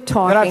quit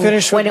talking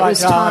when it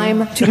was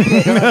time to.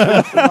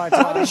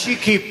 Why does she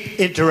keep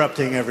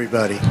interrupting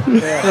everybody?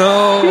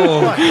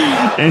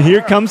 And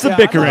here comes the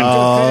bickering.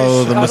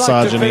 Oh, the I'd like to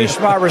misogyny. finish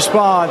my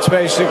response,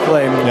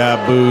 basically.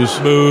 Yeah, booze.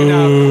 Boo.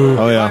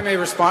 Oh, yeah. I may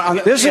respond.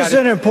 This is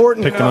an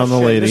important Picking on the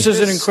question. lady. This is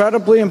an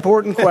incredibly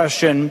important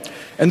question,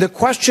 and the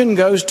question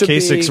goes to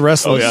K6 be: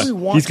 wrestling. do Oh, yeah. we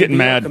want He's to getting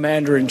be a mad.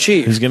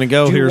 Commander-in-Chief? He's going to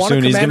go Do you here want a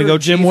soon. He's going to go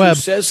Jim Commander-in-Chief Webb.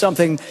 who says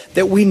something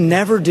that we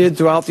never did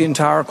throughout the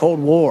entire Cold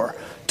War,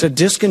 to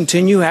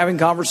discontinue having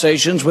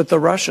conversations with the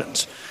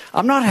Russians.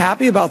 I'm not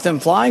happy about them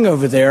flying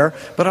over there,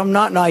 but I'm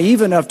not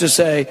naive enough to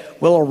say,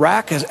 well,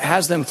 Iraq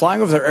has them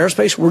flying over their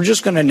airspace. We're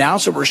just going to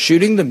announce that we're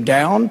shooting them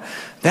down.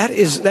 That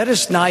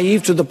is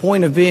naive to the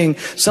point of being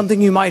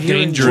something you might hear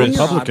Dangerous. in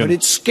junior high, but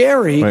it's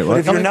scary. But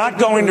if you're not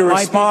going to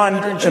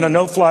respond in a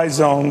no-fly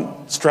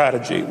zone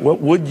strategy, what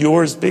would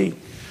yours be?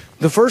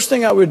 The first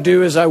thing I would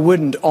do is I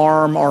wouldn't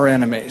arm our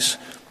enemies.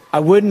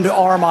 I wouldn't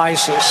arm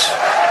ISIS.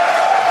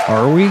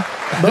 Are we?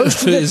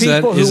 Most of the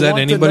people who want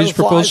anybody's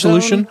the no-fly proposed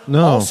zone solution?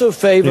 No. also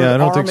favored Yeah, I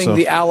don't think arming so.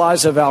 the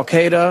allies of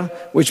Al-Qaeda,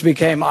 which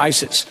became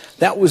ISIS.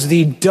 That was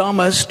the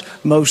dumbest,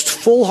 most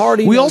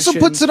foolhardy We also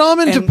notion, put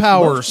Saddam into and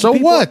power. most So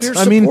people what? up here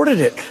I mean- supported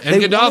it. And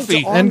They wanted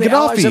Gaddafi. to arm And the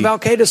allies Gaddafi. of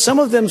Al-Qaeda. Some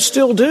of them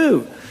still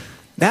do.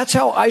 That's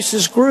how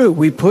ISIS grew.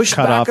 We pushed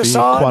back Gaddafi,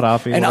 Assad,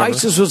 Gaddafi, and whatever.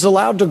 ISIS was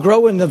allowed to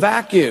grow in the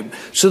vacuum.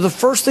 So the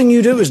first thing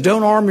you do is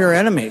don't arm your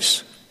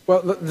enemies.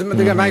 Well,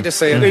 I might just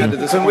say add to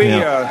this.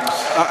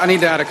 I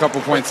need to add a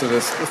couple points to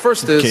this. The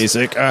first is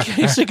Kasich.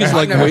 Kasich is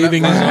like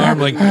waving his arm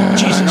like,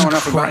 Jesus I know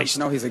enough about him Christ. to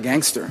know he's a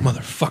gangster.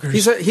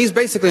 Motherfuckers. He's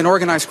basically an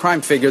organized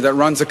crime figure that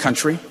runs a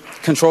country,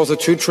 controls a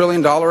 $2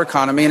 trillion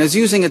economy, and is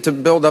using it to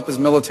build up his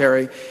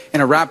military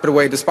in a rapid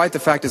way, despite the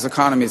fact his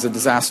economy is a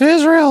disaster.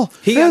 Israel.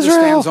 He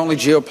understands only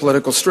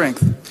geopolitical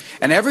strength.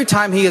 And every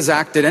time he has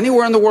acted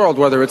anywhere in the world,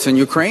 whether it's in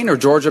Ukraine or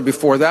Georgia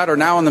before that or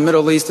now in the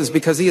Middle East, is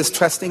because he is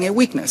testing a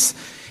weakness.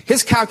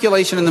 His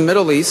calculation in the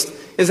Middle East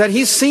is that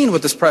he's seen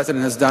what this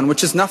president has done,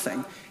 which is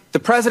nothing. The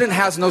president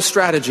has no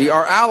strategy.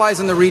 Our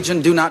allies in the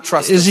region do not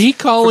trust us. Is he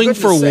calling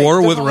for goodness sake, war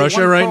there's with only Russia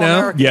one right now?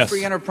 pro-American Yes.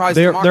 free enterprise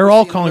They're democracy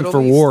all in the calling Middle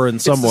for East. war in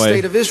It's some the way.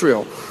 state of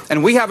Israel.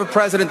 And we have a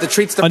president that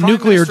treats the A prime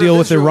nuclear minister deal of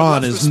with Israel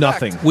Iran less is respect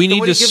nothing. We than need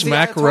what to he gives the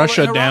smack Ayatollah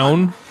Russia in Iran.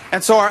 down.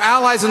 And so our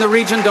allies in the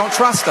region don't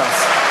trust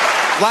us.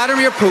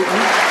 Vladimir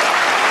Putin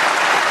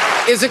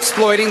is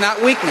exploiting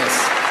that weakness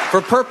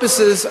for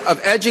purposes of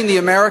edging the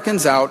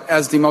Americans out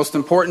as the most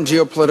important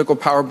geopolitical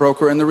power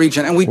broker in the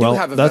region. And we do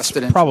have a that's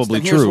vested interest. probably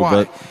And here's true, why.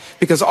 but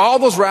Because all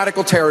those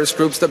radical terrorist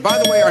groups that,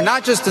 by the way, are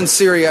not just in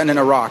Syria and in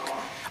Iraq.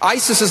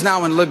 ISIS is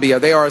now in Libya.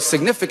 They are a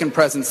significant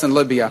presence in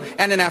Libya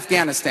and in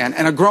Afghanistan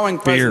and a growing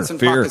presence in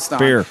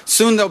Pakistan.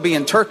 Soon they'll be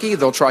in Turkey.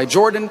 They'll try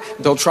Jordan.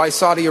 They'll try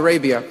Saudi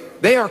Arabia.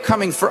 They are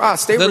coming for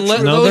us. They Then let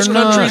recruit those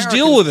countries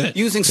deal with it.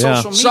 using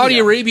social media. Saudi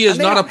Arabia is And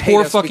they not a don't hate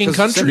poor us fucking because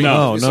country. simply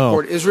No, we no.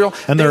 support Israel.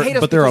 And they they're- hate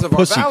us but they're because a of our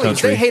pussy values.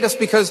 country. They hate us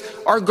because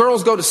our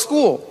girls go to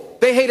school.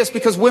 They hate us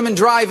because women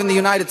drive in the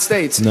United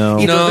States. No.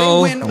 Either No.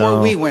 they win No.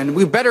 or we win.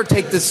 We better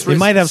take this risk it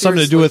might have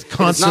something to do with seriously. It is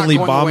not constantly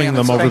going away bombing on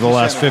them its over own. the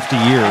last 50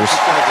 years.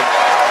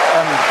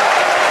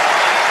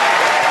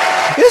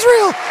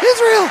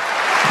 Israel!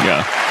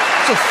 Yeah.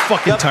 I'm so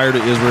fucking tired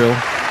of Israel.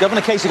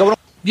 Governor Kasich, I want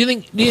Do you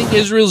think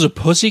Israel's a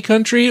pussy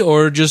country,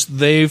 or just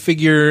they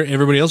figure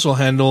everybody else will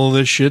handle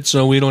this shit,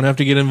 so we don't have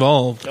to get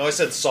involved? No, I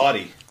said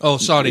Saudi. Oh,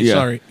 Saudi. Yeah.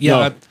 Sorry.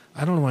 Yeah, No.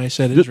 I don't know why I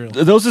said Israel.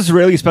 Those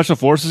Israeli special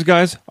forces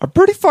guys are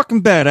pretty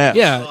fucking badass.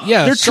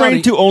 Yeah. They're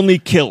trained to only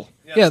kill.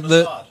 Yeah,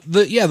 the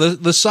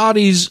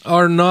Saudis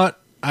are not.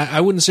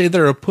 I wouldn't say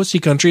they're a pussy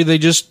country.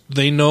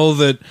 They know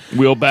that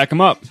we'll back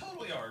them up.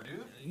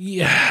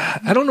 Yeah,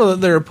 I don't know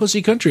that they're a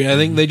pussy country. I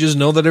think they just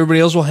know that everybody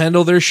else will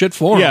handle their shit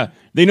for them. Yeah,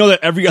 they know that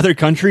every other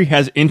country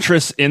has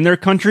interests in their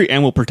country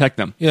and will protect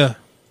them. Yeah.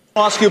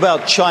 I'll ask you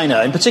about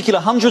China. In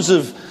particular, hundreds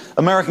of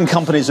American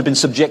companies have been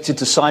subjected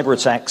to cyber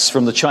attacks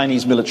from the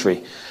Chinese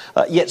military.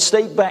 Yet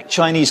state-backed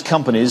Chinese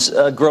companies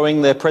are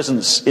growing their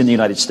presence in the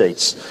United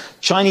States.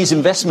 Chinese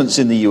investments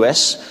in the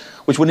U.S.,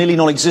 which were nearly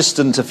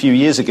non-existent a few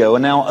years ago, are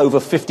now over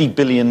 $50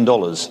 billion.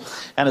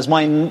 And as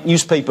my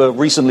newspaper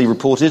recently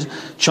reported,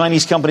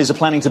 Chinese companies are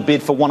planning to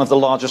bid for one of the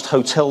largest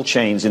hotel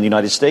chains in the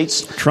United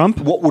States. Trump?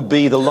 What would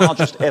be the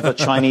largest ever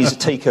Chinese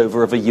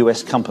takeover of a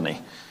U.S. company?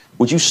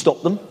 Would you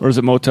stop them? Or is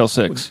it Motel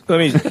 6? Let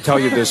me tell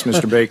you this,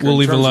 Mr. Baker. We'll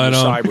leave in the terms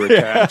light of on. cyber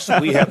attacks,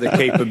 we have the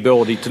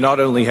capability to not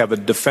only have a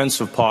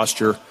defensive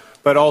posture,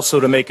 but also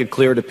to make it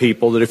clear to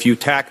people that if you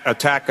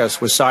attack us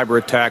with cyber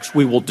attacks,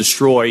 we will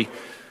destroy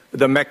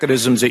the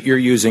mechanisms that you're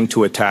using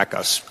to attack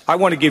us. I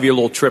want to give you a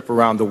little trip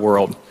around the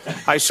world.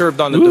 I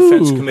served on the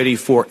Defense Committee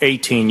for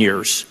 18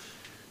 years.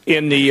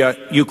 In the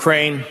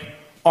Ukraine,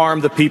 arm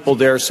the people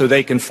there so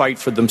they can fight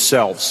for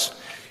themselves.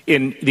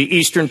 In the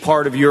eastern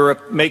part of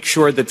Europe, make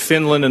sure that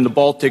Finland and the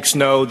Baltics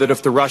know that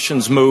if the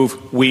Russians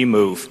move, we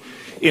move.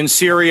 In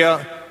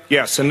Syria,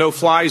 yes, a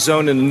no-fly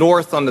zone in the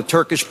north on the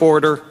Turkish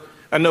border,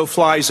 a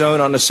no-fly zone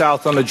on the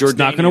south on the Jordanian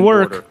not gonna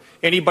work. border.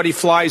 Anybody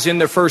flies in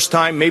their first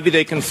time, maybe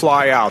they can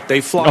fly out.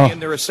 They fly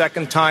in there a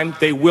second time,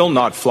 they will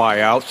not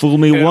fly out. Fool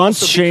me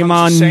once, shame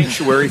on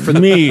sanctuary for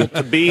me.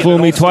 To be, fool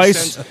me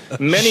twice.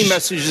 Many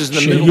messages in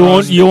the Middle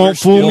East. You won't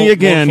fool me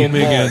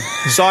again.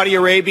 Saudi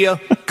Arabia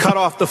cut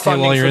off the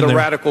funding for the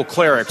radical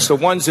clerics, the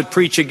ones that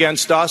preach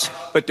against us,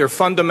 but they're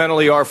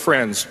fundamentally our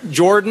friends.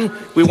 Jordan,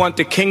 we want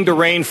the king to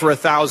reign for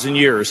 1,000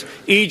 years.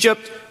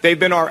 Egypt, they've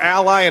been our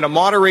ally and a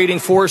moderating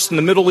force in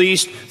the Middle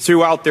East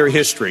throughout their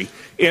history.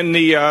 In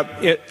the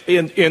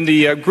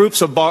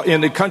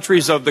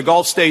countries of the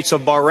Gulf states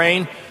of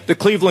Bahrain, the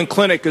Cleveland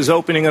Clinic is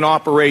opening an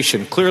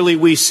operation. Clearly,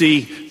 we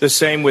see the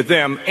same with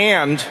them.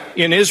 And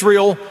in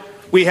Israel,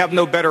 we have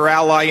no better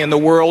ally in the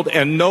world,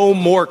 and no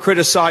more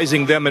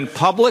criticizing them in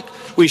public.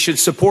 We should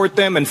support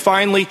them. And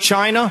finally,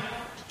 China.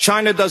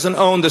 China doesn't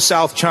own the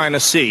South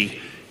China Sea.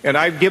 And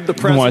I give the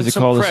president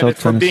some credit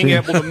for being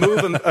able to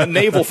move a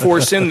naval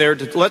force in there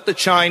to let the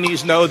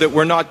Chinese know that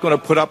we're not going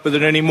to put up with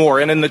it anymore.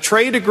 And in the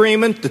trade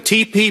agreement, the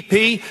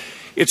TPP,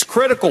 it's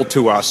critical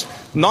to us,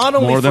 not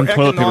only for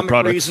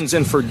economic reasons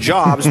and for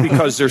jobs,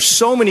 because there's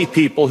so many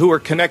people who are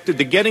connected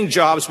to getting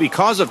jobs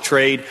because of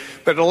trade,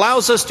 but it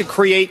allows us to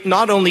create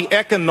not only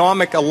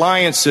economic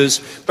alliances,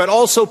 but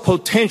also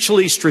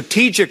potentially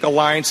strategic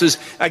alliances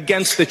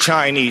against the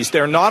Chinese.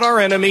 They're not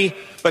our enemy,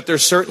 but they're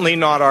certainly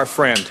not our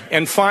friend.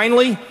 And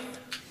finally,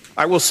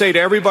 I will say to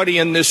everybody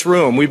in this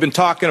room, we've been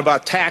talking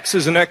about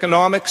taxes and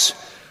economics.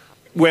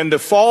 When the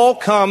fall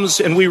comes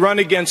and we run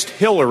against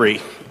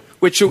Hillary,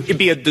 which would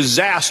be a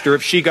disaster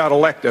if she got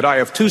elected. I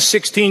have two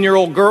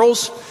 16-year-old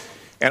girls,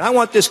 and I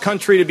want this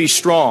country to be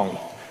strong.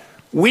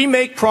 We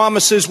make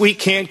promises we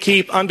can't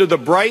keep under the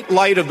bright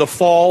light of the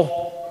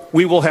fall,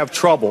 we will have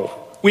trouble.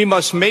 We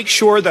must make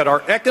sure that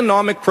our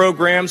economic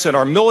programs and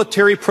our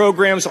military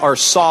programs are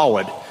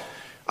solid.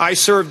 I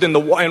served in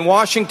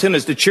Washington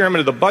as the chairman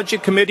of the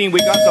budget committee, and we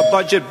got the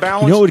budget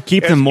balanced. You know what would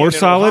keep them more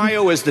solid?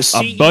 Ohio as the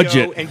CEO, a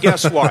budget. And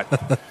guess what?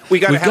 We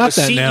got to have a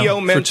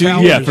CEO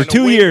mentality. For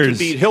 2 years.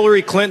 To beat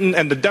Hillary Clinton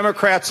and the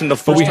Democrats in the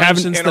fall. But we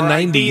haven't since the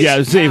 90s. Yeah,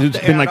 it's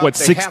been like, what,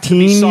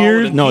 16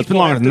 years? No, it's been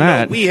longer than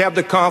that. We have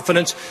the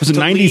confidence was it to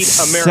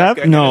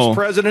 97? No.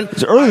 President,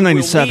 it's early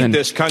 97.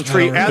 This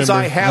country, as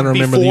I have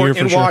before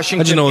in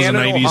Washington and in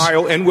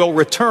Ohio, and will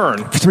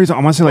return. For some reason,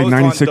 I want to say like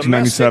 96 or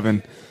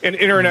 97. And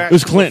international it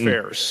was Clinton.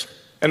 affairs.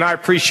 And I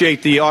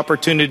appreciate the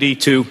opportunity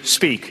to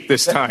speak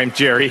this time,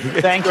 Jerry.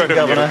 Thank you,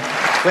 Governor.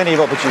 Plenty of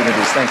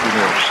opportunities. Thank you,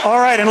 Neil. All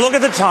right, and look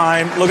at the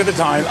time. Look at the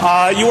time.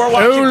 You are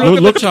watching.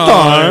 Look at the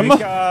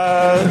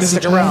time.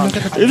 Stick around.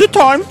 Is it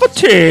time for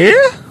tea?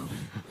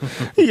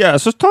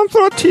 Yes, it's time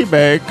for a tea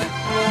bag.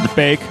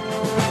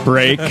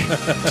 Break.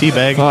 Tea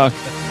bag. Fuck.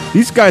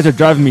 These guys are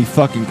driving me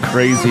fucking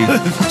crazy.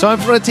 Time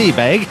for a tea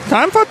bag.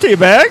 Time for a tea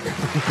bag.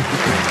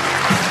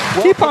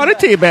 Keep on a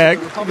tea bag.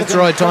 It's the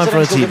right time for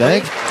a tea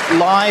bag.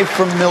 Live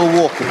from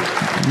Milwaukee.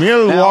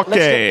 Now, let's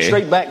get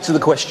straight back to the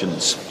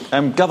questions.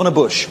 Governor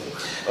Bush.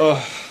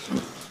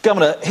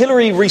 Governor,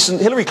 Hillary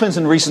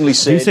Clinton recently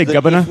said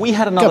that if we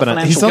had another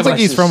financial he sounds like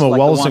he's from a like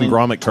Wallace and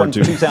Gromit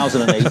cartoon.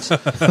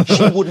 2008,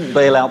 she wouldn't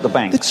bail out the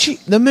banks.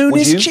 The moon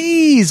is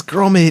cheese,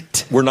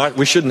 Gromit.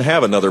 We shouldn't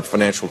have another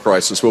financial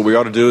crisis. What we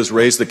ought to do is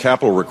raise the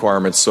capital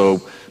requirements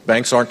so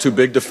banks aren't too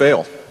big to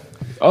fail.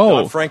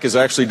 Dodd-Frank has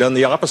actually done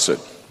the opposite.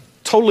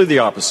 Totally the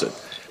opposite.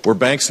 Where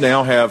banks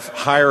now have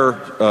higher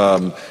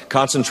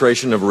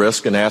concentration of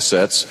risk and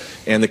assets,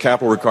 and the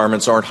capital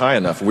requirements aren't high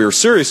enough. If we were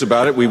serious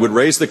about it, we would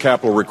raise the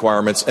capital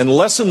requirements and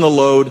lessen the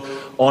load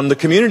on the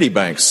community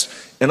banks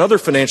and other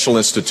financial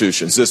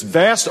institutions. This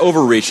vast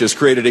overreach has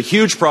created a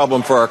huge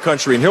problem for our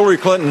country, and Hillary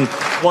Clinton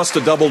wants to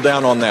double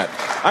down on that.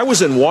 I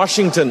was in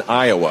Washington,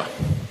 Iowa,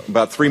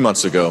 about 3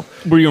 months ago.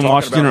 Were you in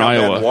Washington or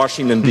Iowa?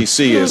 Washington,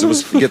 D.C. is. It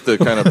was to get the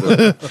kind of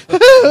the...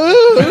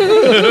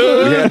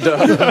 we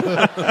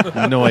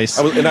had... Noise.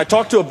 And I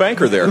talked to a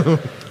banker there.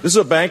 This is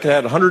a bank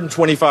that had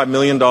 $125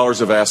 million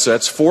of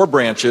assets, 4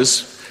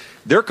 branches.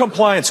 Their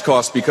compliance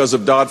cost because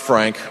of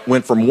Dodd-Frank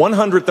went from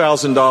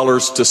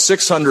 $100,000 to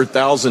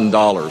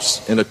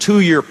 $600,000 in a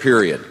 2-year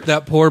period.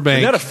 That poor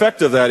bank. The net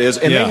effect of that is,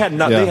 and they had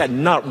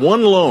not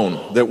one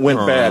loan that went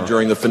bad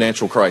during the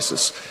financial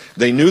crisis.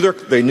 They knew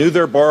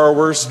their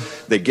borrowers.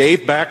 They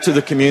gave back to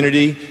the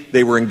community.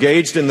 They were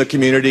engaged in the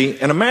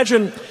community. And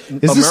imagine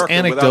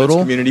America without its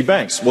community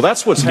banks. Well,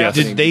 that's what's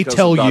happening. Did they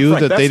tell you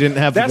that they didn't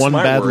have one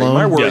bad loan?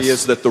 My worry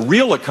is that the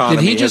real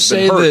economy. Did he just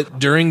say that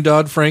during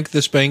Dodd-Frank,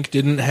 this bank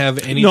didn't have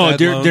any? No,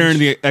 during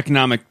the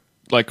economic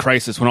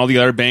crisis when all the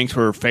other banks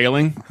were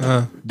failing,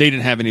 they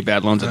didn't have any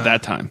bad loans at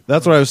that time.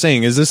 That's what I was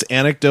saying. Is this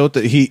anecdote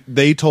that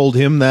they told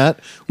him that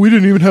we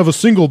didn't even have a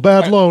single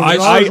bad loan?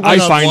 I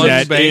find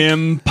that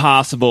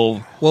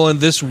impossible. Well, in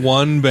this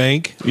one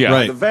bank,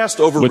 The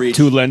vast overreach with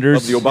 2 lenders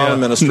of the Obama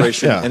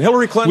administration and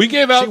Hillary Clinton. We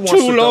gave out she wants 2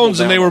 to double loans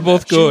and down they were on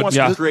both that. She good. wants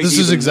to create This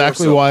is even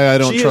exactly more so. why I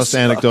don't She trust is a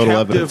anecdotal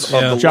captive evidence.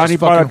 of the Johnny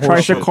left bought a fucking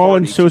tricycle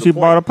and horseshit party Susie to the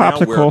bought a point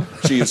now where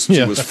popsicle.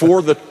 She was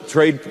for the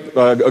trade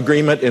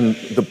agreement in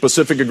the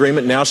Pacific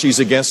Agreement. Now she's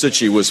against it.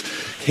 She was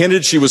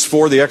hinted she was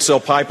for the XL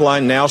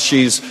pipeline. Now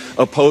she's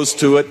opposed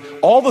to it.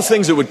 All the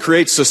things that would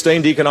create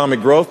sustained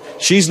economic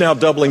growth, she's now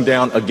doubling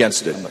down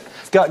against it.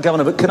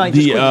 Governor, but can I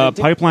just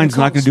The pipeline's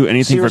not going to do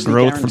anything for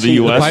growth for the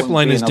U.S. The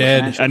pipeline is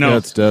dead. I know.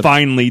 It's dead.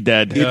 Finally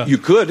dead. You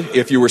could,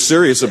 if you were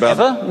serious about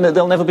it.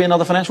 There'll never be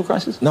another financial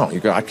crisis? No,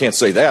 I can't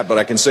say that, but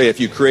I can say if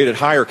you created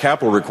higher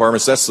capital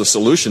requirements, that's the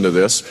solution to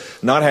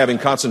this. Not having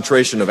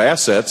concentration of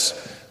assets.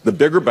 The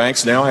bigger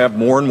banks now have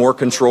more and more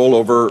control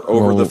over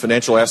the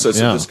financial assets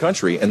of this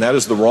country, and that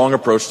is the wrong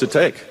approach to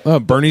take.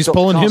 Bernie's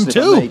pulling him Carson, if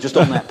I too. may, just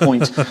on that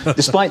point,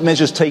 despite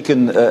measures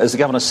taken, as the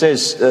governor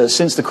says,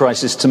 since the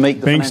crisis to make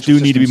the banks financial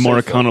do need to be system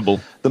more safer, accountable.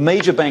 the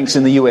major banks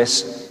in the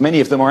U.S., many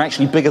of them are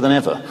actually bigger than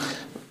ever.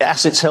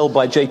 Assets held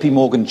by J.P.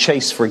 Morgan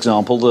Chase, for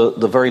example,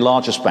 the very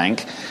largest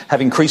bank, have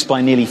increased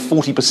by nearly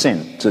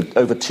 40% to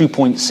over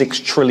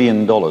 $2.6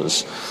 trillion.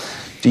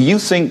 Do you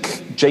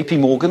think J.P.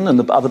 Morgan and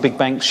the other big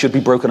banks should be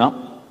broken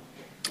up?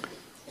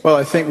 Well,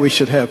 I think we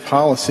should have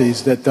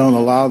policies that don't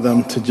allow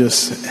them to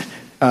just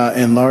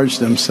enlarge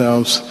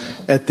themselves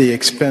at the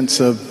expense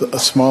of a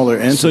smaller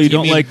entity. So you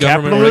don't like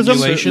capitalism?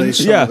 Certainly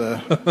some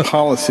of the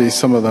policies,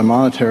 some of the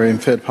monetary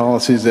and Fed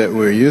policies that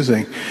we're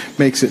using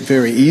makes it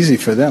very easy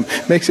for them.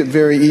 Makes it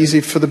very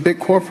easy for the big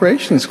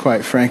corporations,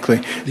 quite frankly,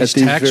 at these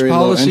very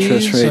low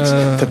interest rates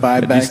to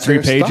buy back these 3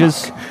 their pages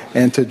stock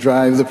and to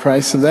drive the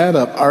price of that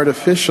up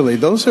artificially.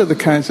 Those are the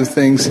kinds of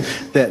things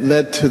that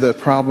led to the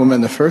problem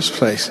in the first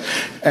place.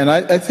 And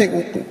I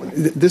think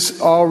this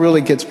all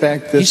really gets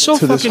back to this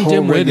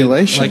whole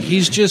regulation like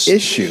he's just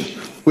issue,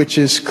 which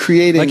is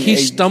creating like he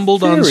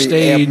stumbled a on very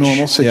stage.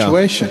 abnormal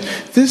situation.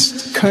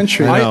 This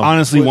country, I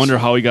honestly wonder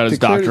how he got his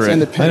doctorate.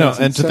 I know,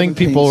 and to think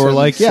people were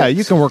like, "Yeah,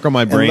 you can work on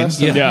my brain." In less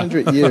than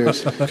 100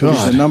 years, it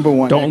was the number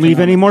one. Don't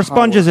leave any more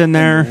sponges in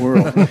there.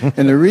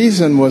 And the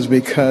reason was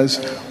because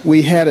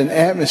we had an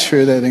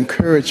atmosphere that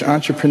encouraged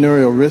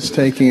entrepreneurial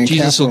risk-taking and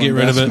Jesus will capital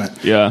get rid of it.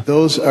 investment. Yeah.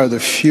 Those are the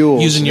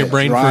fuels. Using your that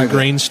brain for drive it.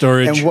 grain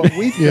storage. And what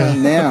we've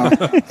done now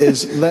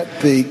is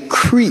let the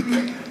creep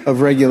of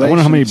regulation. I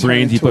wonder how many turn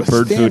brains he into put a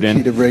bird food in.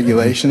 stampede of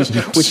regulations,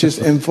 which is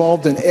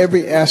involved in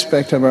every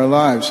aspect of our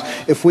lives.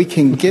 If we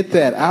can get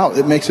that out,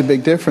 it makes a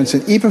big difference.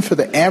 And even for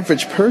the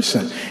average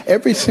person,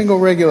 every single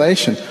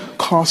regulation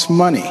costs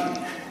money.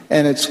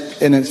 And it's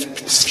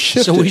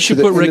shifted. So we should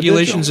to the put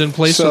regulations in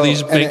place so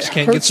these and banks it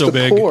can't get hurts so the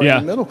big. Poor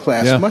and the middle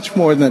class much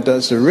more than it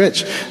does the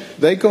rich.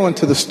 They go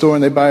into the store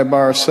and they buy a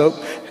bar of soap.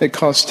 It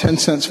costs 10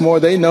 cents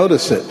more. They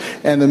notice it.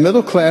 And the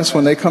middle class,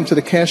 when they come to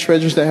the cash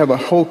register, they have a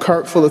whole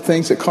cart full of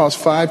things that cost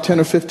 5, 10,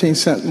 or 15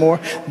 cents more.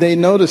 They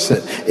notice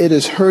it. It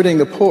is hurting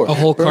the poor. A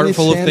whole cart Bernie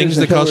full of Sanders things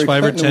and that cost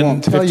Hillary 5 or Clinton 10,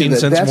 won't tell you 15 that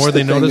cents that's more, the they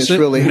thing notice that's it?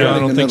 really No, I hurting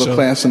don't the think middle so.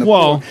 class and the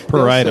Well, poor. per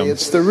They'll say item.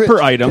 it's the rich Per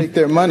that item. take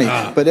their money,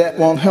 but that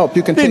won't help.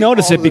 You can They take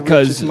notice all it of the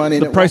because rich's money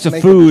and the it price won't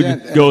of make a food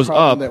dent in the goes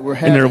problem up that we're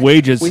and their having.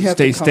 wages We have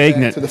stay to come back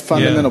stagnant. to the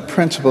fundamental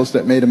principles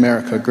that made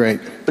America great.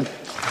 But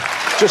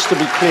just to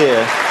be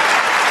clear,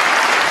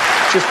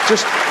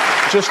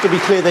 just to be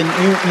clear, then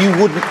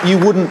you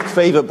wouldn't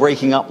favour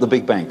breaking up the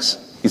big banks.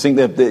 You think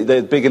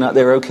they're big enough?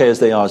 They're okay as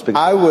they are. As big.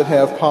 I would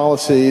have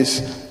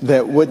policies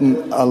that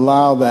wouldn't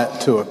allow that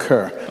to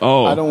occur.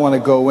 Oh. I don't want to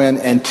go in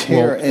and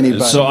tear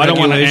anybody. So I don't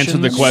want to answer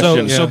the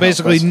question. So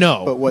basically,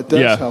 no. But what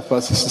does help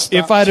us is to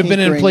stop If I'd have been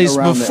in tinkering place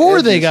around the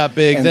before they edges got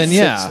big, and then fix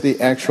yeah. the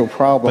actual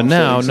problems But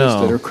now, that exist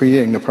no. that are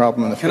creating the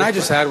problem in the Can first I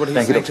just place. add what he's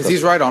Thank you, saying? Dr. Because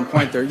he's right on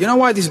point there. You know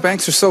why these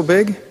banks are so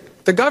big?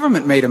 The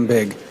government made them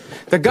big.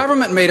 The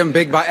government made them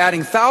big by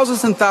adding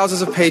thousands and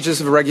thousands of pages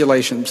of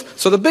regulations.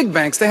 So the big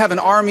banks, they have an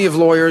army of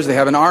lawyers, they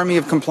have an army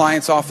of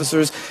compliance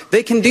officers.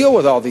 They can deal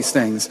with all these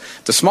things.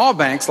 The small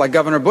banks, like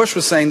Governor Bush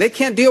was saying, they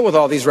can't deal with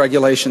all these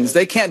regulations.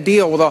 They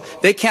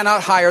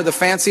cannot hire the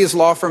fanciest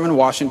law firm in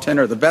Washington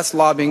or the best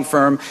lobbying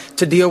firm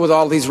to deal with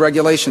all these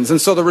regulations. And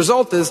so the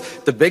result is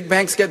the big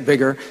banks get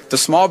bigger, the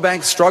small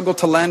banks struggle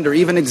to lend or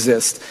even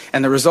exist,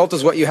 and the result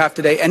is what you have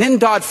today. And in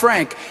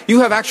Dodd-Frank, you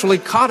have actually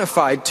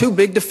codified too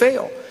big to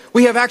fail.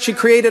 We have actually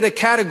created a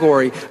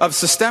category of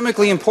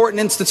systemically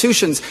important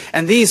institutions,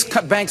 and these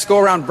banks go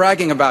around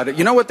bragging about it.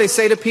 You know what they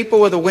say to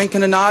people with a wink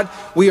and a nod?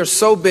 We are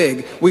so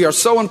big, we are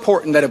so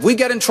important that if we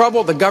get in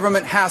trouble, the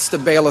government has to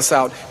bail us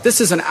out.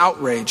 This is an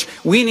outrage.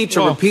 We need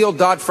to repeal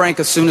Dodd-Frank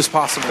as soon as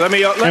possible. Let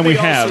me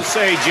also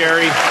say,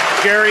 Jerry,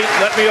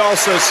 let me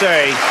also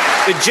say,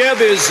 the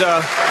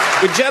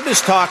Jeb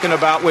is talking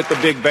about with the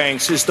big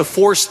banks is to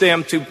force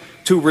them to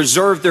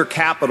reserve their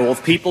capital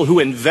of people who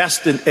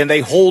invest in and they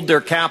hold their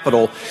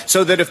capital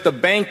so that if the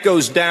bank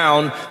goes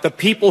down, the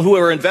people who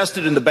are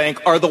invested in the bank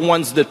are the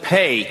ones that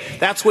pay.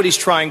 That's what he's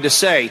trying to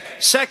say.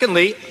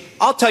 Secondly,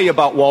 I'll tell you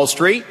about Wall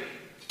Street.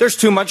 There's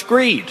too much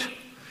greed.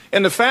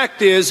 And the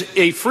fact is,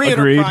 a free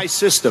Agreed. enterprise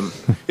system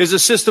is a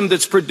system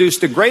that's produced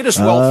the greatest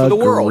wealth for the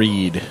world.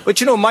 Agreed. But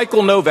you know,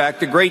 Michael Novak,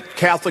 the great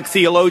Catholic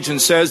theologian,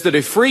 says that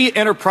a free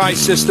enterprise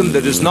system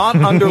that is not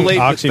underlaid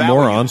with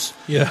values,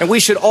 and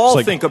we should all It's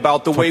like think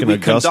about the way we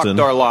Augustine. conduct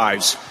our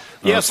lives.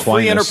 Yes,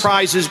 free Aquinas.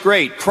 enterprise is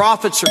great.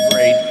 Profits are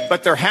great,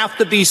 but there have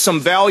to be some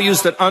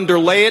values that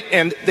underlay it,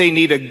 and they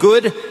need a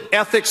good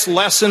ethics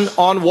lesson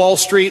on Wall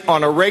Street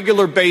on a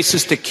regular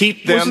basis to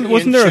keep them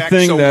Wasn't in there a check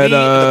thing so that, we,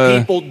 the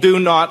people, do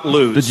not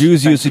lose. The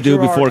Jews used to do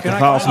before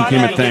Catholicism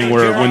became a thing,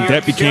 where when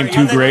debt became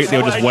too great, they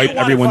would just wipe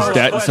everyone's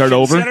debt and start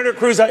over. Senator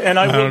Cruz, and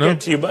I will get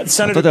to you, but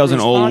Senator I thought that was an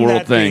Cruz, old on world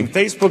that thing.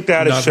 Facebook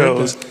data Not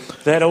shows heard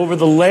that over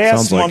the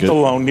last Sounds like month it.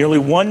 alone, nearly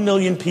 1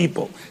 million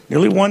people,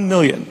 nearly 1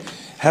 million,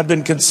 have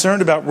been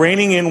concerned about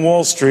reining in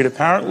Wall Street,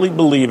 apparently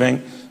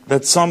believing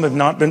that some have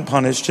not been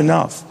punished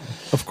enough.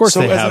 Of course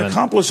so they as haven't. an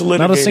accomplished litigator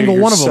Not a single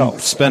one of them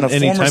yourself spent and a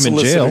any former time in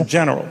Solicitor jail.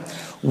 General,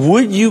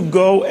 would you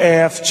go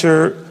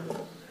after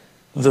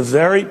the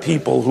very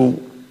people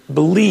who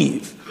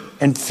believe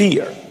and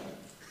fear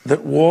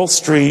that Wall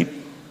Street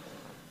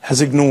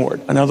has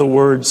ignored? In other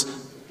words,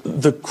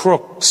 the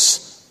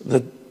crooks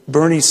that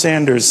Bernie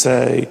Sanders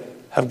say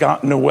have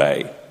gotten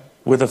away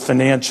with a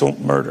financial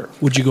murder.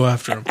 Would you go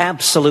after him?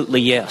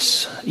 Absolutely,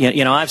 yes.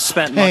 You know, I've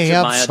spent much Hey,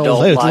 of my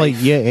adult absolutely,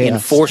 life yes.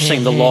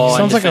 enforcing the law.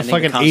 Sounds and like a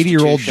defending fucking the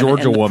 80-year-old Constitution.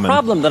 Georgia And woman. The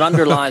problem that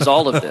underlies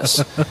all of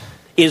this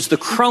is the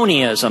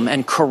cronyism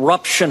and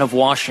corruption of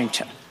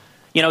Washington.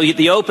 You know,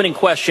 the opening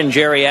question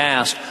Jerry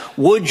asked,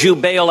 would you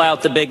bail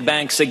out the big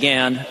banks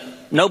again?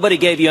 Nobody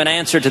gave you an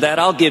answer to that.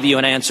 I'll give you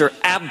an answer.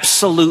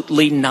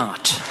 Absolutely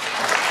not.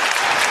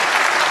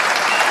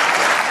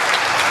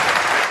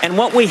 And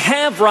what we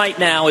have right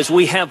now is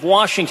we have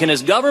Washington,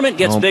 as government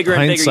gets bigger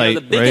and bigger. You know,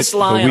 the biggest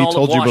lie in all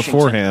of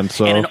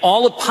Washington and in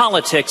all of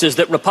politics is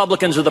that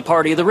Republicans are the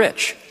party of the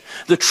rich.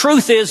 The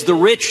truth is the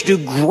rich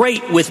do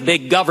great with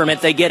big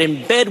government. They get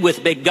in bed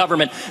with big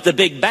government. The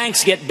big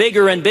banks get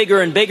bigger and bigger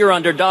and bigger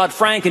under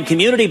Dodd-Frank, and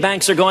community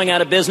banks are going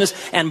out of business.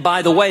 And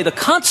by the way, the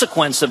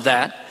consequence of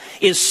that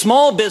is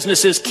small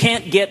businesses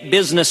can't get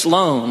business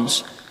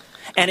loans.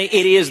 And it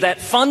is that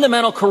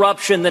fundamental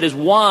corruption that is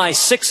why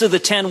 6 of the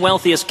 10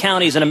 wealthiest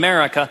counties in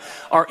America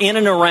are in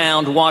and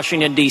around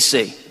Washington,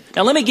 D.C.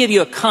 Now, let me give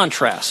you a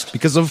contrast.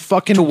 Because of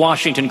fucking... To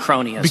Washington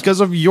cronyism. Because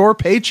of your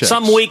paychecks.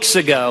 Some weeks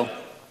ago,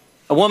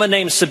 a woman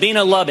named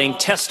Sabina Loving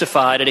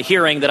testified at a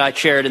hearing that I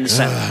chaired in the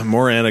Senate.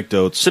 More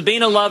anecdotes.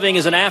 Sabina Loving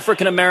is an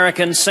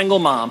African-American single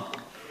mom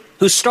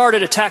who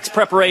started a tax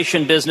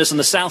preparation business in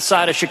the south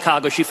side of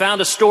Chicago. She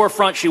found a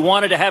storefront. She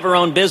wanted to have her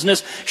own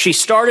business. She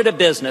started a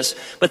business.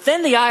 But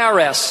then the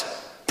IRS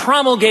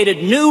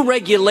promulgated new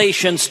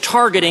regulations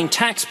targeting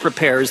tax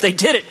preparers. They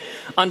did it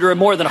under a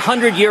more than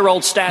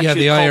 100-year-old statute. Yeah,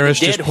 the called IRS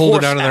the just Dead pulled it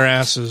Horse out of their Act.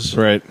 asses.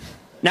 Right.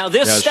 Now,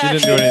 this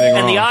statute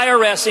and the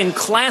IRS, in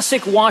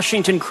classic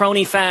Washington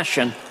crony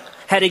fashion,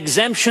 had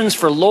exemptions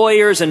for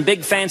lawyers and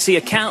big fancy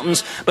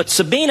accountants, but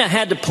Sabina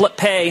had to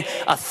pay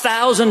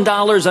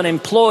 $1,000 an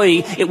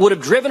employee. It would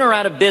have driven her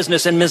out of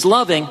business, and Ms.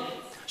 Loving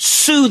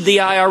sued the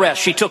IRS.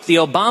 She took the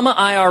Obama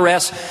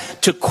IRS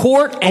to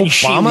court, and they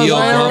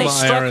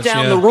struck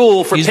down the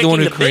rule for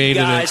picking the big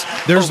guys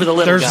over the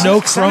little guys. There's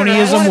no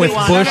cronyism with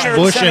Bush, and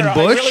Bush. I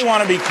really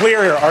want to be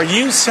clear here. Are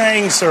you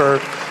saying, sir,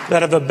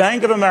 that if the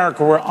Bank of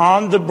America were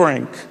on the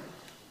brink,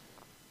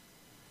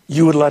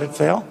 you would let it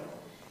fail?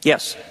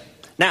 Yes.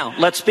 Now,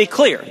 let's be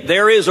clear.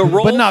 There is a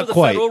role for the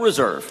Federal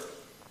Reserve.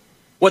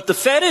 What the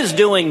Fed is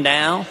doing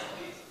now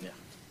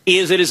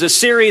is it is a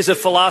series of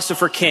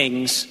philosopher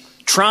kings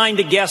trying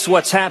to guess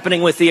what's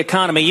happening with the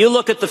economy. You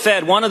look at the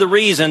Fed, one of the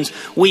reasons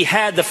we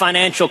had the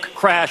financial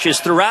crash is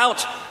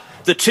throughout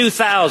the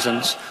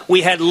 2000s,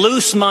 we had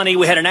loose money,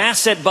 we had an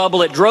asset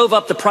bubble, it drove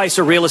up the price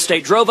of real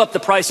estate, drove up the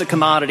price of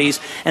commodities,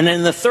 and then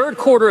in the third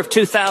quarter of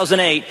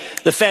 2008,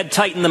 the Fed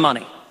tightened the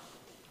money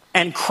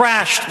and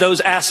crashed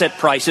those asset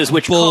prices,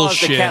 which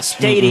caused a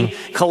cascading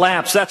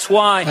collapse. That's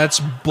why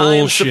I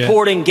am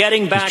supporting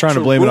getting back to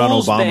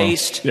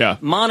rules-based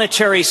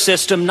monetary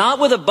system, not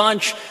with a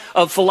bunch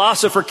of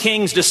philosopher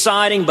kings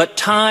deciding, but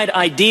tied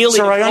ideally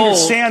to Sir, I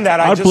understand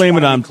that. I'd blame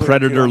it on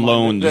predator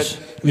loans,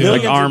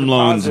 like arm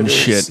loans and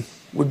shit.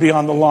 Would be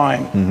on the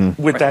line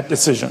with that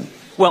decision.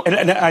 Well,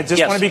 and I just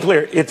want to be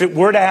clear. If it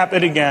were to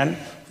happen again,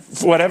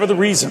 for whatever the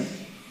reason,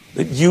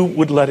 that you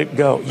would let it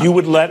go. You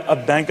would let a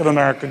Bank of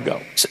America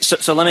go.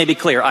 So let me be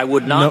clear. I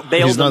would not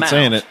bail them out.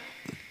 Saying it.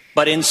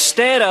 But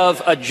instead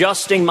of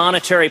adjusting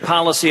monetary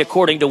policy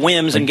according to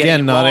whims and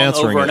getting it wrong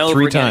over and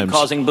over again,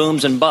 causing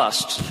booms and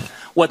busts,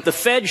 what the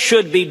Fed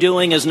should be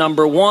doing is,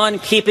 number one,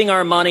 keeping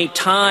our money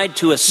tied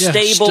to a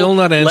stable still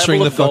not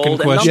answering level the of fucking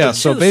gold, question.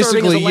 and number two,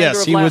 serving as a lender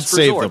of last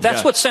resort.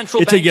 That's what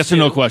central banks It's a yes or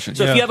no do. question.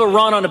 So if you have a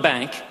run on a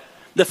bank,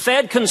 the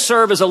Fed can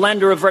serve as a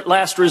lender of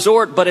last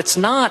resort, but it's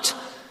not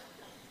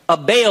a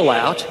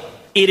bailout.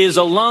 It is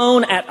a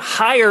loan at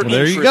higher interest rates.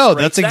 There you go.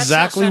 That's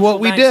exactly what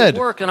we did.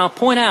 And I'll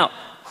point out,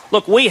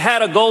 look, we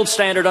had a gold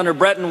standard under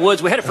Bretton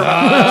Woods. We had it for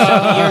about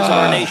 70 years of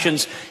our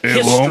nation's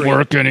history. It won't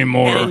work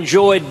anymore. And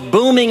enjoyed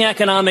booming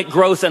economic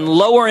growth and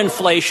lower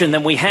inflation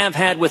than we have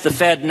had with the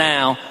Fed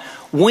now.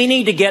 We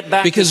need to get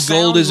back because to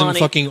gold sound isn't money,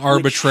 fucking which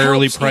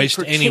arbitrarily helps, in priced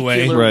anyway.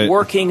 particular, Right.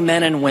 working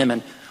men and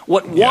women.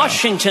 What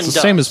Washington It's the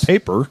does, same as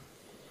paper.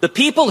 the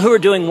people who are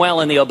doing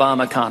well in the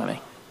Obama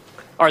economy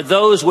are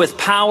those with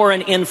power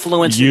and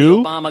influence in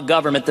You? the Obama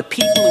government. The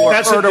people who are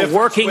That's the hurt are difference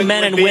working with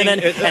men and being- women,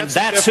 that's and the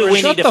that's who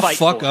we difference. need to fight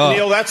for.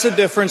 Neil, that's the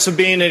difference of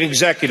being an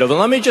executive. And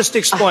let me just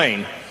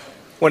explain.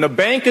 When a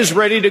bank is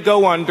ready to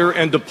go under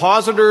and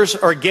depositors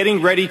are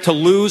getting ready to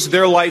lose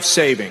their life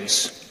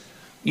savings,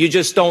 you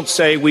just don't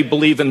say we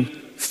believe in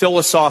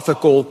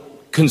philosophical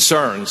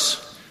concerns.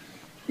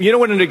 You know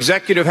what an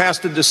executive has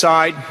to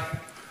decide?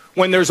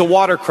 When there's a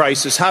water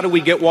crisis, how do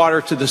we get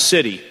water to the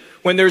city?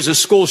 When there's a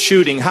school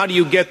shooting, how do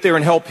you get there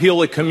and help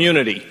heal a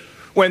community?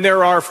 When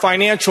there are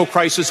financial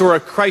crises or a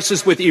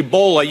crisis with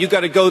Ebola, you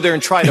got to go there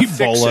and try to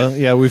fix it.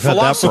 Yeah, we've had that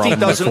Philosophy problem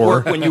doesn't before.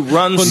 work when you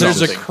run When something.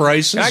 there's a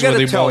crisis And I got to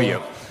with tell Ebola.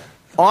 you,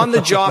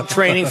 on-the-job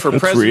training for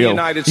President of the real.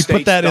 United You States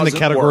put that in the doesn't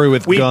category work.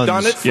 with We've guns.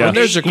 done it for Yeah. When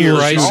there's a 8 years,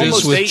 crisis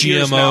almost with 8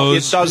 years now.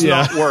 It GMOs. does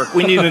not work.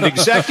 We need an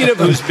executive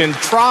who's been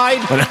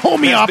tried, But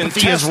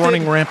homeopathy has been is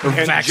running rampant.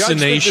 and judged the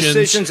Vaccinations.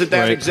 decisions that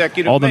Right.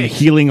 executive All them makes.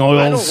 healing I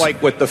oils. don't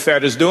like what the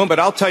Fed is doing, but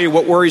I'll tell you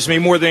what worries me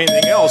more than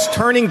anything else: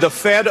 turning the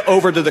Fed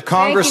over to the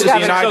Congress you, of the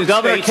Governor. United So,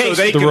 Governor States so Kasich,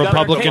 they the can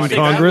Republican that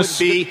Congress?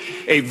 would be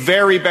a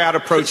very bad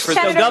approach for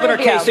So, them. Governor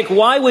Rubio. Kasich,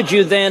 why would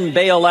you then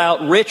bail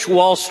out rich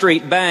Wall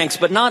Street banks,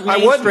 but not I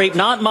Main wouldn't. Street,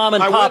 not mom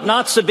and I pop, wouldn't.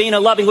 not Sabina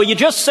Loving? Well, you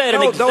just said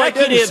an No, I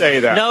didn't say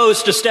executive that.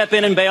 knows to step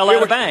in and bail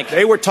out a bank.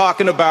 They were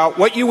talking about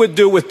what you would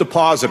do with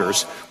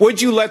depositors.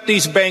 Would you let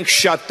these banks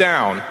shut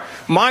down?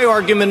 My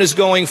argument is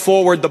going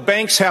forward, the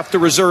banks have to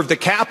reserve the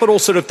capital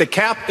so that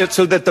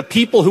the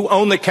people who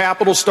own the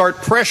capital start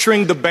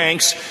pressuring the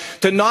banks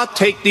to not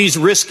take these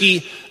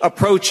risky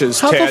approaches.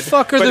 How the Ted.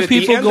 fuck are But the at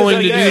people end of going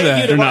the to do day,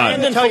 that? They're not.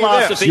 Abandon Tell you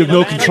philosophy. this. You have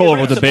no Abandon control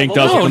over what the bank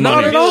does No, with the not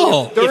money. at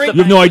all. You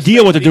have no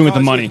idea what they're doing with the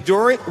money.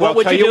 Well,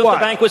 would tell you do if what,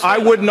 the bank was I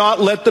failing? would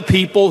not let the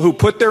people who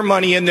put their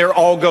money in there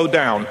all go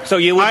down. So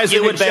you would- As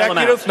you an would bail them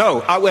out? executive,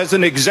 no. As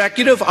an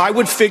executive, I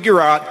would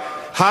figure out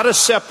how to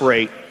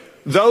separate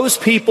those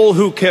people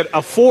who could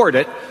afford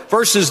it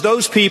versus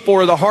those people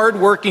are the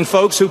hardworking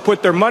folks who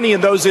put their money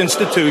in those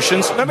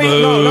institutions. Let me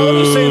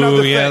say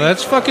another thing. Yeah,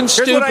 that's fucking Here's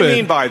what I stupid.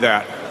 mean by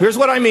that. Here's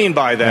what I mean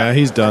by that. Yeah,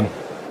 he's done.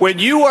 When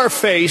you are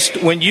faced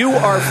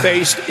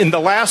in the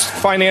last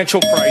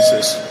financial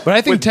crisis, But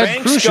I think with Ted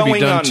banks Cruz should be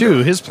going done under, too.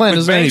 His plan with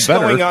isn't any banks better.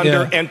 going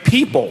under, Yeah. and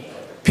people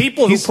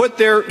who put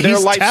their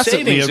he's life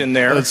tacitly savings in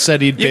there,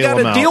 said he'd you bail got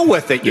them to out. deal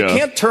with it. You Yeah.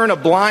 can't turn a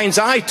blind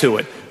eye to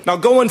it. Now,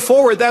 going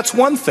forward, that's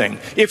one thing.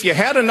 If you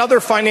had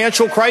another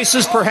financial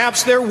crisis,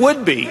 perhaps there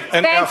would be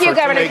an Thank effort you,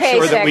 Governor to make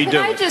sure that Kasich. we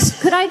do.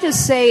 Could I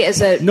just say, as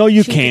a No,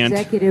 you chief can't.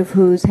 executive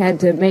who's had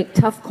to make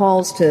tough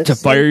calls to To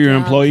save fire your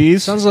jobs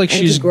employees? Sounds like and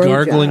she's to grow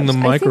gargling jobs, the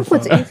I think microphone.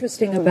 what's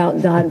interesting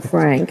about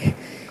Dodd-Frank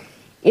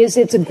is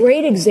it's a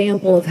great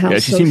example of how Yeah,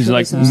 she seems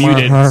like socialism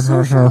muted.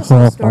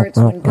 Socialism starts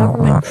when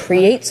government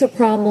creates a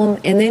problem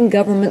and then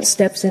government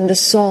steps in to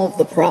solve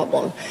the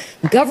problem.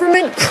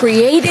 Government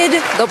created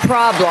the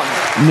problem.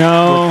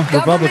 No.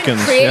 Government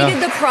created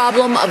the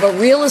problem of a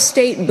real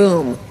estate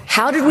boom.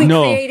 How did we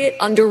No. create it?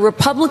 Under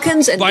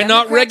Republicans and By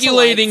not Democrats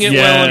regulating alike. it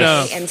well Yes.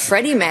 enough. And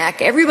Freddie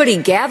Mac, everybody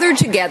gathered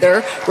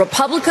together,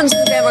 Republicans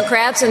and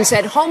Democrats, and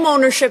said home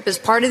ownership is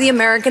part of the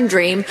American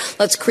dream.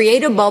 Let's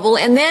create a bubble,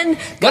 and then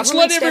Let's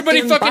government let everybody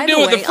stepped in. fucking By do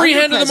the it. The way, free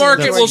under hand of the President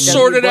market will George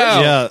sort W. it out.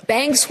 Bush, Yeah.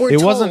 Banks were It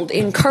told, wasn't-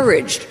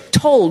 encouraged,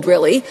 told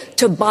really,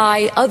 to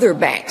buy other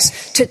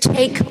banks, to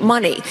take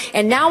money.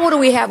 And now what do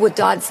we have with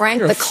Dodd-Frank?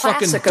 You're a The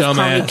fucking classic of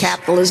crony dumbass.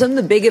 capitalism.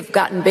 The big have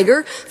gotten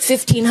bigger.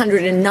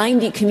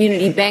 1,590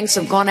 community banks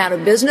have gone out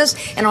of business.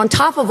 And on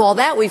top of all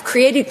that, we've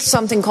created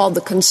something called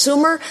the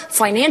Consumer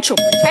Financial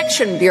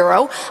Protection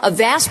Bureau, a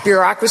vast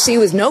bureaucracy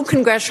with no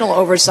congressional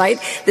oversight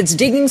that's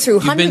digging through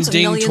You've hundreds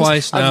been of dinged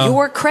millions twice now. of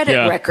your credit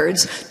Yeah.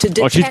 records to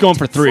detect Oh, she's going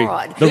for 3.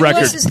 fraud. The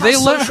record. This is how They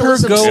let her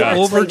socialism go starts, ladies and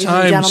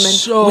overtime gentlemen.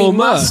 so we much.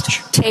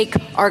 must take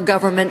our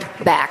government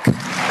back.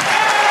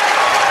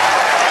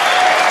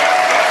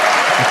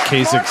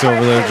 Kasich's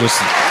over there just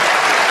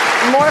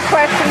More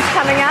questions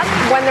coming up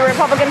when the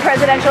Republican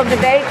presidential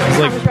debate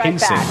like comes right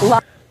pacing.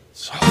 back.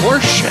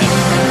 Horseshit.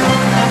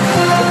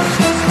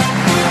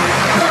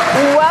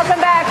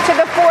 Welcome back to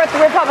the fourth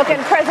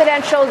Republican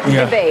presidential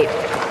Yeah. debate.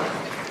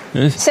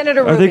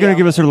 Senator Are they going Rubio. to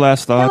give us her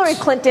last thoughts? Hillary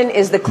Clinton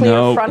is the clear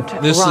No.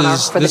 front This runner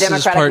is for the this is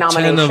Democratic part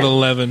 10 nomination. of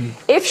 11.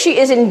 If she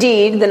is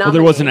indeed the nominee,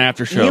 there was an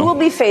after show. you will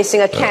be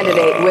facing a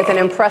candidate with an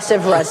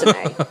impressive resume.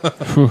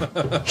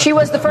 She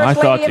was the I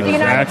first thought lady of the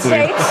United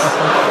exactly. States.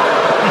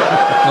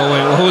 Oh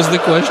wait, what was the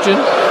question?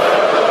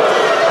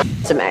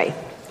 Resume.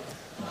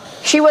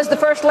 She was the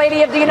first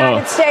lady of the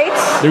United States.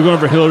 They're going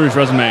for Hillary's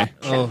resume.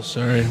 Oh,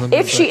 sorry. Let me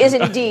If she is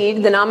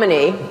indeed the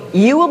nominee,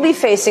 you will be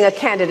facing a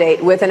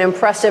candidate with an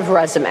impressive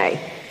resume.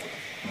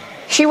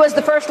 She was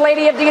the first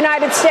lady of the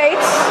United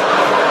States.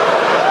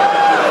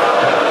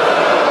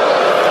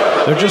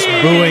 they're just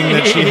booing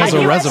that she has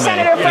a U.S. resume.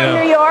 Senator from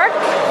New York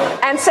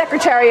and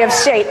Secretary of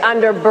State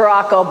under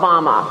Barack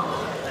Obama.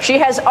 She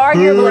has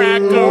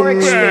arguably more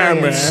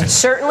experience,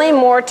 certainly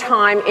more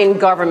time in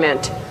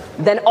government,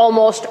 than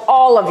almost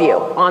all of you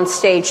on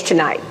stage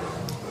tonight.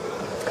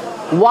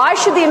 Why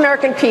should the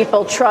American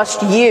people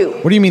trust you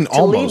What do you mean to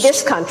lead almost?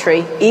 this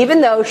country,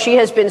 even though she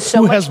has been so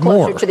Who much has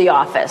closer more? to the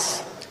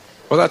office?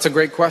 Well, that's a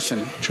great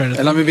question.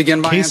 And let me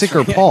begin by Kasich or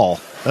answering. Paul?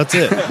 That's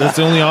it. That's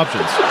the only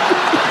options.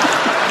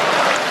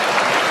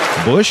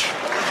 Bush?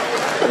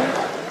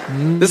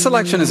 This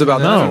election is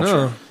about No. the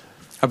future.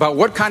 About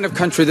what kind of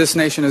country this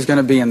nation is going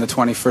to be in the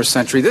 21st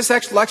century. This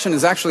election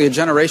is actually a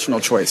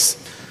generational choice.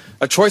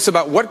 A choice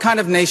about what kind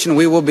of nation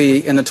we will be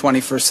in the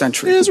 21st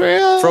century.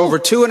 Israel. For over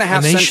 2.5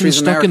 A nation centuries,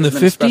 stuck America in the has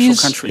been a special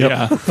 50s? country.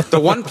 Yeah. The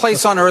one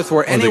place on earth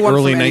where the anyone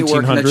early from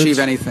anywhere can 1900s? achieve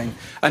anything.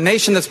 A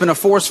nation that's been a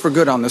force for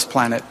good on this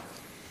planet.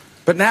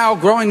 But now, a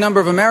growing number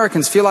of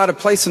Americans feel out of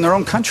place in their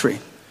own country.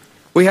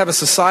 We have a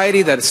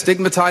society that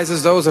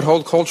stigmatizes those that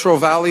hold cultural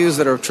values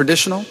that are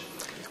traditional.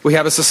 We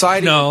have a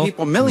society where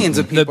people, millions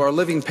of people, are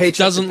living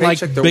paycheck to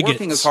paycheck. They're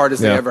working as hard as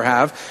they ever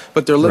have,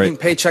 but they're living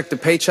paycheck to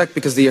paycheck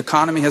because the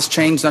economy has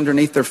changed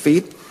underneath their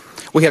feet.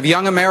 We have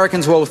young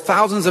Americans who owe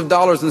thousands of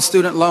dollars in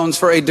student loans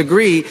for a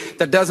degree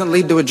that doesn't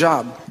lead to a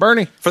job.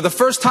 Bernie. For the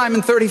first time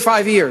in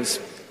 35 years,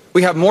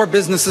 we have more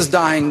businesses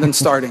dying than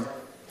starting.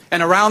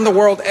 And around the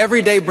world,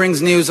 every day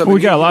brings news of. Well, we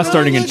got a lot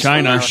starting in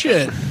China.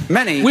 Shit.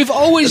 Many. We've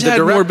always the had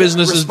direct more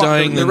businesses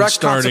dying the than direct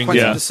starting.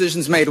 consequence of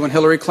decisions made when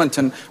Hillary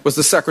Clinton was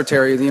the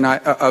Secretary of the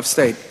of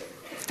State.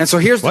 And so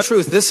here's the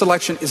truth. This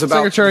election is about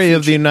Secretary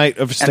of the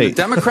United and States.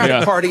 the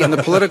Democratic Party and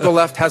the political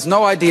left has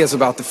no ideas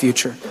about the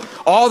future.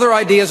 All their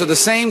ideas are the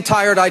same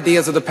tired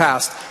ideas of the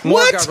past. More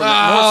government,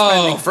 more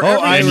spending for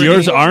every and citizen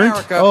yours of aren't?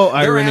 America. Oh,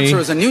 Their irony. answer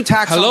is a new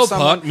tax Hello, on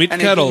someone pot, meet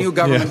and kettle. a new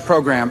government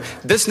program.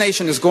 This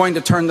nation is going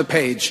to turn the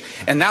page,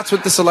 and that's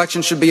what this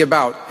election should be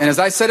about. And as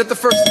I said at the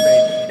first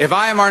debate, if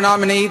I am our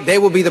nominee, they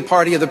will be the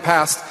party of the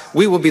past.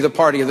 We will be the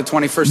party of the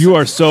 21st century. You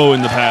are so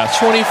in the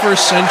past. 21st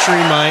century,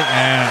 my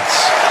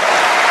ass.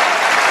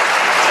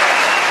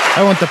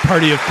 I want the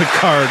party of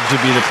Picard to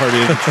be the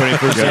party of the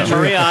 21st century.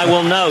 Maria, I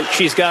will note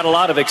she's got a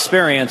lot of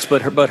experience,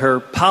 but her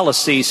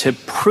policies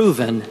have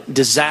proven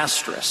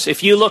disastrous.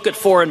 If you look at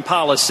foreign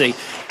policy,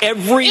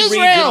 every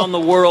region on the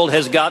world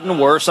has gotten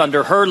worse.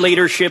 Under her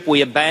leadership,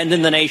 we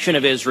abandoned the nation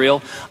of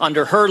Israel.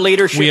 Under her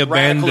leadership, We radical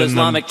abandoned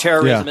Islamic them.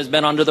 terrorism Yeah. has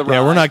been under the rise.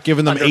 Yeah, we're not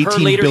giving them Under her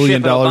 $18 leadership billion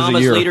and a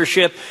Obama's year.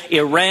 leadership,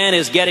 Iran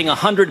is getting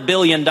 $100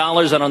 billion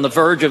and on the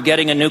verge of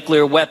getting a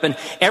nuclear weapon.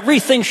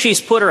 Everything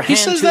she's put her hand to He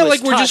says that is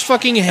like we're just touched.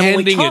 fucking And when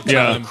we handing talk it to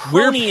about them.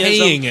 We're cronyism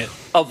paying it.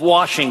 Of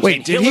Washington.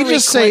 Wait, did he Hillary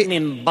just say-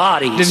 Clinton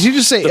embodies Did he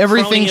just say the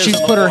everything she's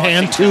cronyism put her of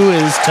hand to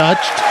Washington. is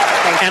touched?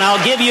 And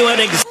I'll give you an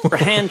example. Her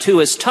hand to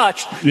is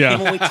touched. Yeah.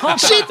 And when we talk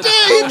She about the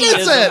did. He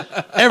just said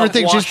cronyism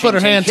everything of she's put her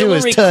hand to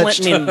is Washington, touched.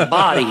 Hillary Clinton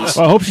embodies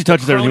Well, I hope she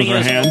touches the everything with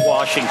her cronyism hand. of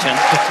Washington.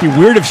 It'd be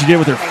weird if she did it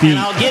with her feet. And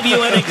I'll give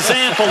you an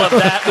example of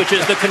that, which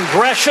is the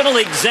congressional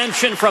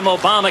exemption from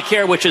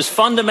Obamacare, which is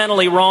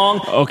fundamentally wrong.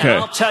 Okay. And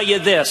I'll tell you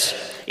this.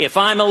 If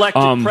I'm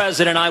elected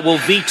president, I will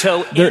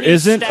veto There any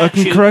isn't a statute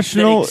that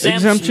congressional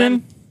exempts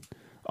exemption.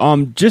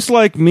 Just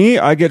like me,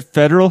 I get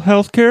federal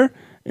health care,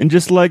 and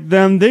just like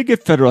them, they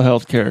get federal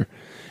health care.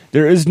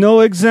 There is no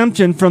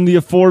exemption from the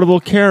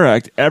Affordable Care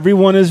Act.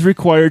 Everyone is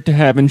required to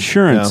have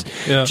insurance.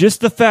 Yeah. Yeah.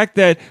 Just the fact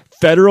that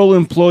federal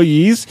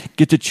employees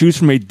get to choose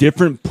from a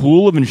different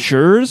pool of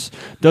insurers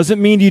doesn't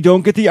mean you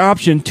don't get the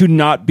option to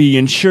not be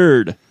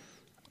insured.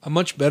 A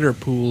much better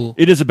pool.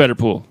 It is a better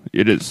pool.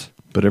 It is.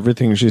 But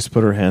everything she's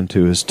put her hand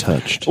to is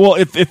touched. Well,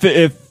 if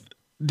the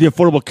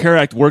Affordable Care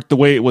Act worked the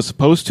way it was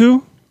supposed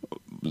to,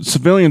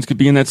 civilians could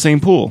be in that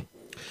same pool.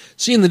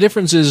 See, and the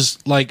difference is,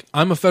 like,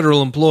 I'm a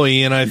federal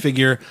employee, and I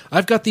figure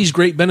I've got these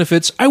great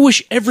benefits. I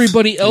wish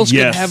everybody else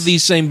Yes. could have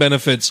these same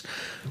benefits.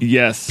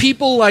 Yes.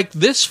 People like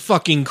this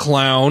fucking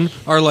clown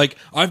are like,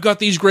 I've got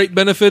these great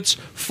benefits.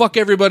 Fuck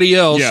everybody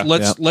else. Yeah.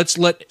 Let's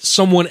let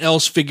someone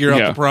else figure out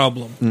Yeah. the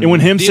problem. And when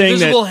him The saying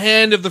that, invisible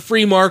hand of the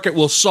free market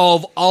will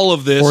solve all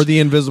of this, Or the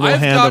invisible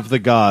hand of the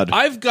god.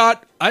 I've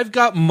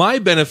got my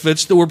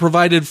benefits that were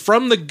provided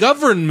from the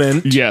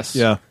government. yes,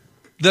 Yeah.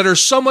 That are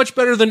so much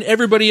better than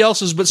everybody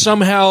else's, but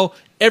somehow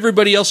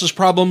everybody else's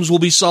problems will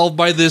be solved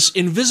by this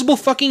invisible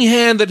fucking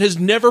hand that has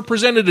never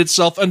presented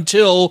itself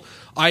until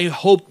I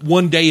hope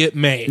one day it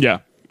may. yeah.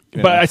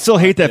 But I still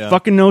hate that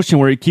fucking notion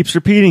where he keeps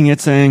repeating it,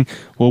 saying,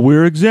 "Well,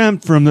 we're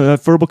exempt from the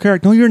Affordable Care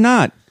Act." No, you're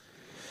not.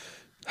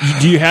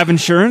 Do you have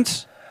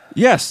insurance?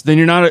 Yes. Then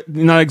you're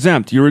not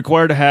exempt. You're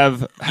required to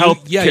have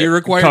health. You're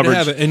required coverage. to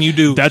have it, and you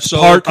do. That's so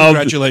part of.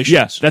 congratulations.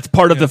 Yes, that's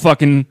part of the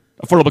fucking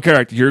Affordable Care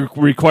Act. You're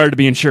required to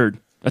be insured.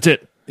 That's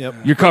it. Yep.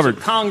 You're covered.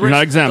 Congress, You're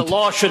not exempt. the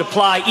law should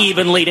apply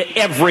evenly to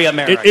every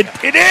American.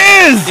 It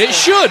is. It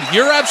should.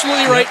 You're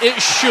absolutely right.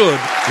 It should.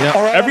 Yeah.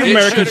 All right, Every let me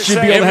American just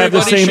should be say- able to have the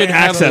Everybody same should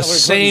have the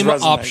access. same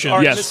Resume. option. All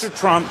right, Yes. Mr.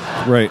 Trump.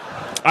 Right.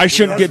 I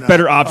shouldn't get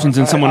better options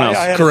than someone else.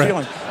 I had a Correct.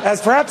 feeling.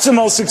 As perhaps the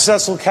most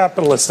successful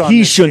capitalist on He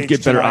this shouldn't stage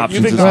get better tonight, options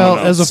you've than been Well,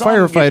 someone as a some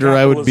give firefighter,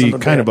 I would be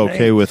capitalism a kind of bad okay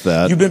name. with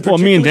that. You've been Well,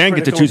 me and Dan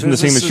get to particularly choose from the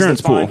same critical of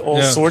insurance businesses that pool. find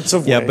all Yeah. sorts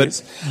of Yeah,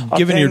 ways but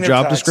given of your paying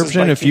job their taxes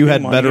description, by if you had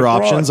keeping money better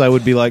abroad. options, I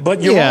would be like,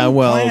 But your yeah, own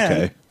well, plan-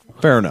 okay.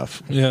 Fair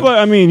enough. Yeah. But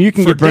I mean, you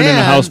can For get burned in a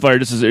Dan- house fire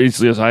just as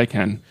easily as I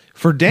can.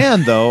 For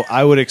Dan, though,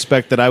 I would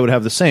expect that I would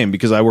have the same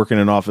because I work in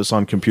an office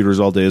on computers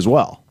all day as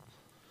well.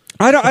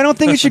 I don't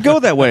think it should go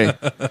that way.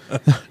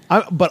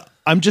 But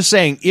I'm just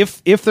saying,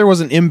 if there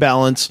was an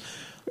imbalance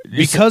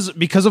because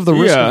of the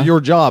risk of your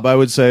job, I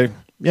would say,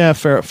 yeah,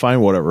 fair,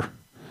 fine, whatever.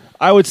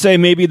 I would say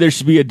maybe there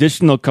should be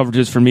additional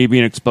coverages for me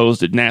being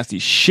exposed to nasty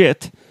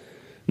shit.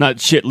 Not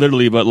shit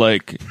literally, but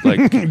like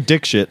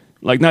dick shit.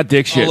 Like not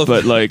dick shit,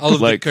 but the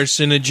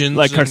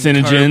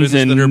carcinogens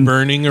and that are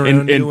burning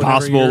around and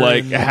possible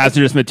like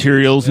hazardous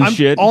materials and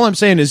shit. All I'm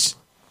saying is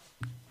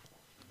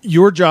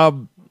your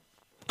job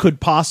could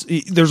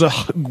there's a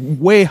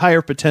way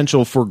higher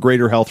potential for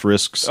greater health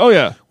risks. Oh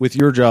yeah, with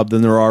your job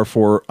than there are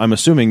for, I'm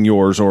assuming,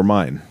 yours or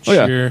mine. Oh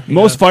yeah,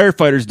 most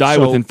firefighters die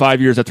within 5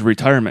 years after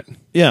retirement.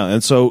 Yeah,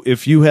 and so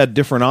if you had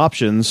different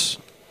options,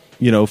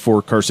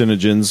 for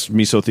carcinogens,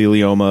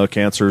 mesothelioma,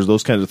 cancers,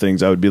 those kinds of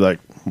things, I would be like,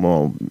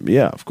 well,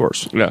 yeah, of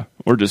course. Yeah,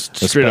 or just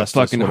straight up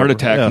fucking heart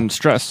attack and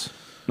stress.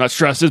 Not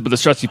stresses, but the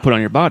stress you put on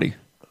your body.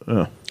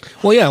 Yeah.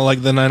 Well, yeah,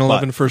 like the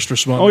 9/11 first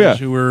responders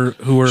who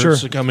were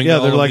succumbing to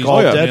they're like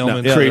all dead now.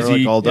 Yeah, crazy,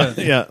 like all dead.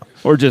 Yeah.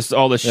 Or just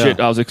all the shit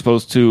I was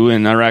exposed to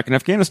in Iraq and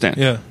Afghanistan.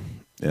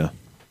 Yeah.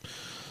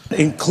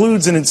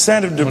 Includes an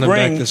incentive to bring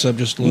back this up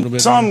just a little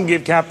bit. Some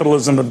give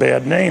capitalism a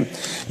bad name.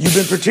 You've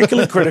been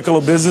particularly critical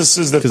of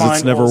businesses that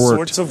find all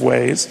sorts of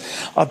ways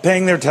of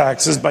paying their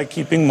taxes by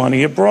keeping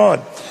money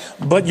abroad.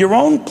 But your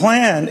own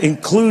plan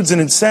includes an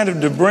incentive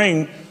to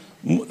bring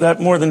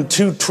that more than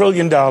 $2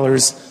 trillion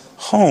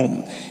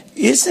home.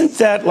 Isn't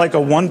that like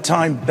a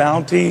one-time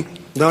bounty?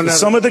 No.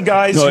 Some of the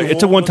guys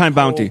it's a one-time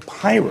bounty.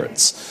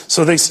 Pirates,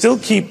 so they still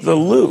keep the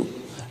loot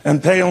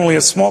and pay only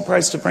a small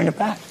price to bring it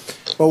back.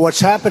 Well, what's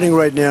happening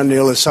right now,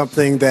 Neil, is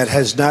something that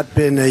has not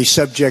been a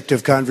subject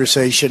of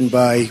conversation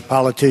by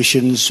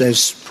politicians,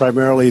 as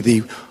primarily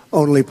the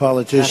only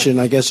politician,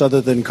 I guess,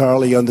 other than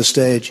Carly on the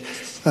stage.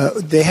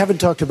 They haven't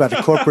talked about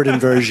a corporate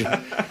inversion.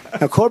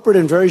 Now, corporate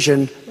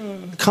inversion,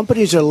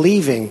 companies are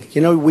leaving.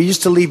 We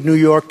used to leave New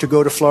York to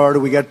go to Florida.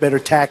 We got better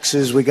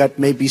taxes. We got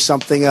maybe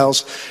something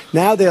else.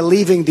 Now they're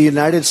leaving the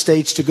United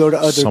States to go to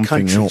other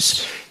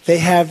countries. They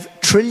have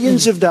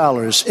trillions of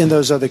dollars in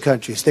those other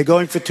countries. They're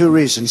going for two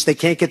reasons. They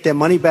can't get their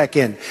money back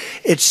in.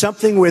 It's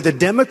something where the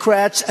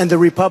Democrats and the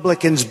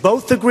Republicans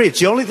both agree. It's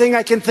the only thing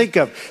I can think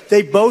of.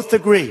 They both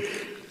agree.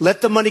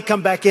 Let the money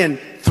come back in.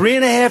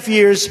 3.5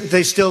 years,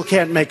 they still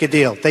can't make a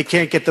deal. They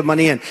can't get the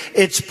money in.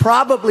 It's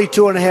probably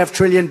 $2.5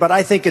 trillion, but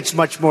I think it's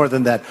much more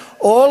than that.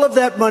 All of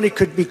that money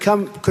could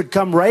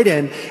come right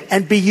in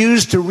and be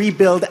used to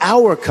rebuild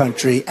our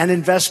country and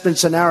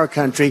investments in our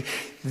country.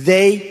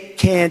 They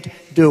can't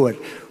do it.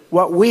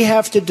 What we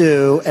have to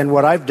do, and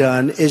what I've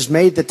done, is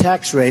made the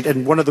tax rate,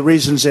 and one of the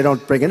reasons they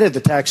don't bring it in,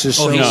 the taxes.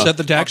 Oh, he set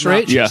the tax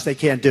rate? Yeah. They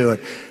can't do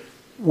it.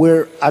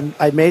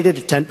 I made it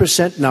a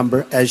 10%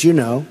 number, as you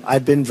know.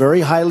 I've been very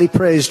highly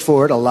praised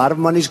for it. A lot of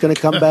money's going to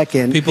come back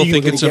in. People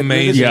think it's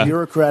amazing. Yeah.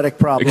 Bureaucratic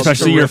problems.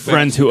 Especially your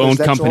friends who own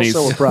companies.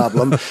 That's also a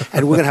problem.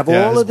 And we're going to have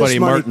all of this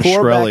money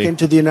pour back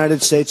into the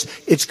United States.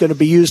 It's going to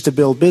be used to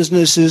build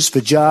businesses,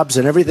 for jobs,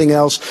 and everything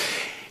else.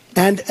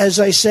 And as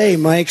I say,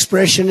 my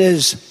expression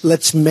is,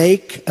 let's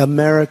make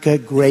America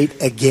great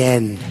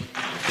again.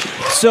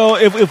 So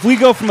if we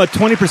go from a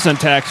 20%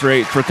 tax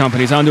rate for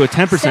companies onto a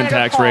 10%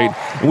 tax rate,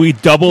 we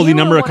double the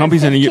number of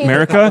companies in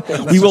America,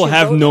 we will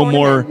have no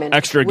more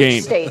extra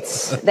gain.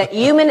 States that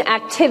human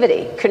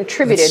activity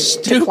contributed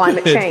to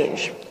climate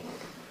change.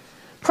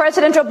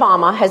 President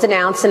Obama has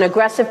announced an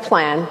aggressive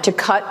plan to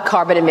cut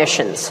carbon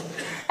emissions.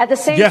 At the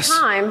same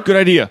time, good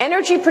idea.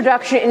 Energy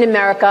production in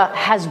America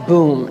has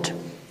boomed.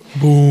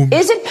 Boom.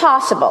 Is it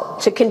possible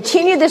to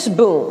continue this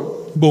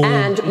boom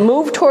and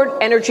move toward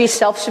energy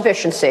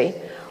self-sufficiency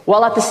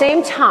while at the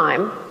same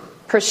time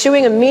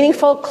pursuing a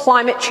meaningful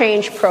climate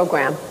change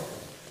program?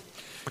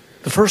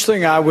 The first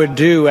thing I would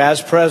do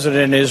as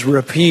president is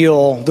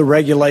repeal the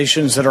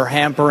regulations that are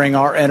hampering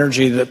our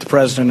energy that the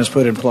president has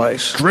put in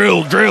place.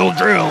 Drill.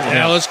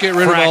 Yeah, let's get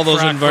rid of all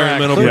those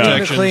environmental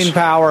protections. The Clean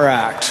Power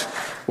Act.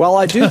 Well,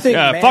 I do think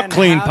fuck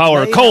clean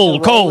power.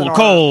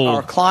 Coal.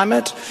 Our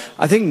climate.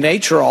 I think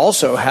nature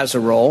also has a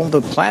role.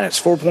 The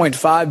planet's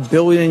 4.5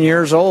 billion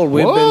years old.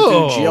 We've been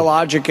through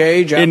geologic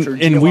age after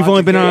and we've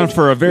only been on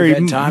for a very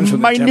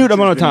minute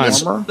amount of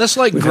time. That's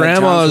like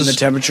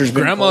grandma's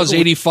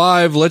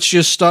 85. Let's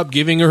just stop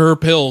giving her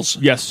pills.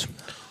 Yes.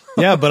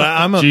 Yeah,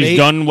 but she's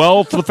done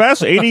well for the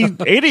past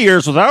 80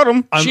 years without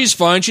him. She's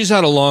fine. She's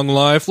had a long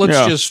life.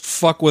 Let's just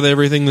fuck with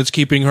everything that's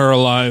keeping her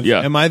alive. Yeah.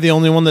 Am I the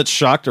only one that's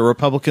shocked at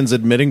Republicans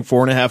admitting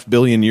 4.5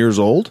 billion years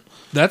old?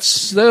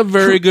 That's a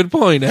very good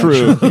point.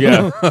 True.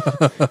 Yeah.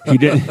 He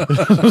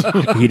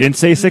didn't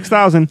say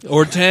 6,000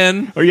 or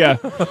 10 or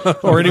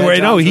or anyway.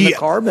 No, the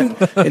carbon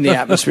in the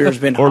atmosphere has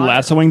been or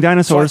lassoing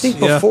dinosaurs. So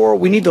I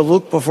think we need to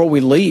look before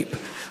we leap.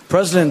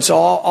 President's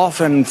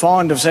often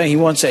fond of saying he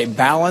wants a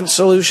balanced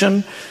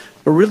solution.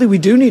 But really, we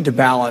do need to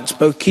balance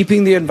both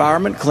keeping the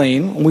environment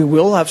clean, and we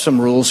will have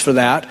some rules for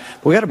that,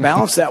 but we got to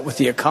balance that with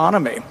the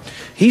economy.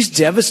 He's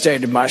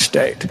devastated my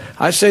state.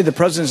 I say the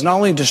president's not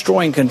only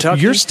destroying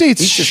Kentucky, your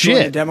state's he's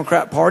destroying the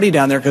Democrat Party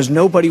down there because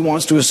nobody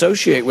wants to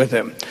associate with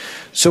him.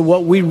 So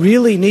what we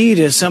really need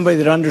is somebody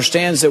that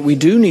understands that we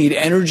do need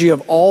energy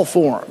of all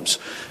forms.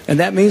 And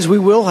that means we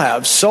will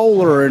have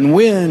solar and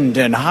wind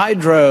and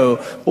hydro,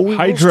 but we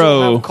will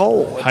still have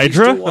coal.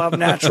 Hydra? We will have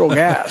natural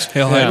gas.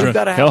 Hail Hydra. We've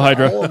got to Hail have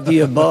Hydra. all of the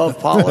above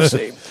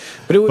policy.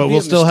 But it would be we'll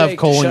a still have mistake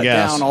coal to and shut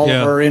gas. down all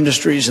of our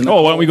industries. In the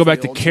why don't we go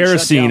back to coal fields and shut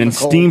kerosene down and the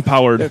coal-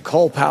 steam-powered? the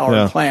coal-powered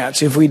Yeah.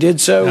 plants? If we did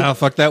so, Oh,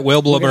 fuck that whale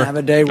we're blubber. going to have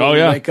a day where we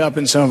wake up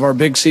and some of our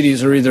big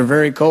cities are either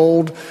very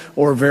cold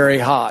or very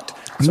hot.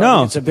 So I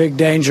think it's a big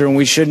danger, and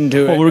we shouldn't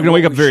do it. Well, we're And gonna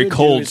wake what up we very should do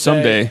cold is say,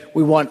 someday.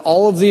 We want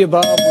all of the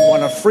above. We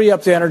want to free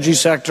up the energy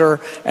sector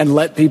and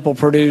let people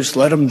produce,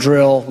 let them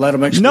drill, let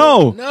them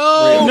explore.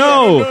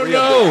 No.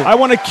 I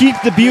want to keep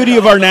the beauty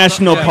of our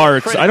national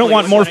parks. I don't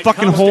want more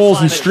fucking holes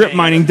and strip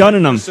mining done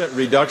in them. %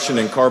 reduction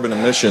in carbon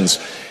emissions,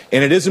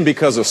 and it isn't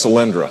because of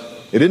Solyndra.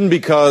 It isn't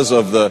because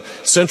of the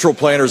central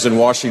planners in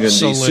Washington,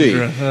 D.C.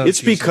 Solyndra. Oh,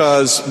 It's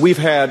because we've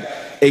had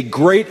a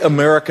great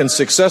American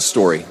success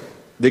story,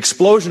 the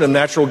explosion of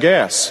natural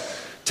gas.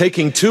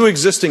 Taking two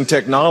existing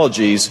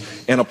technologies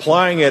and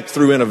applying it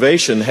through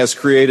innovation has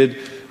created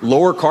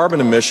lower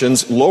carbon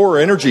emissions, lower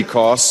energy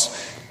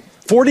costs.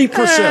 40% of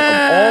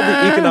all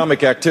the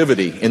economic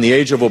activity in the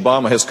age of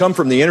Obama has come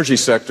from the energy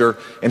sector,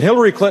 and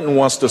Hillary Clinton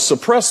wants to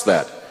suppress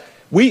that.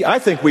 I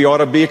think we ought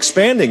to be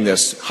expanding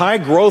this. High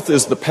growth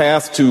is the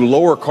path to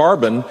lower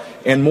carbon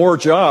and more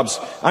jobs.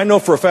 I know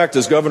for a fact,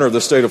 as governor of the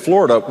state of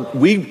Florida,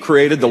 we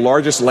created the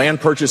largest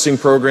land purchasing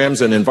programs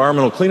and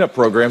environmental cleanup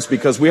programs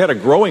because we had a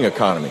growing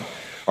economy.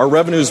 Our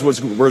revenues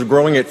were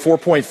growing at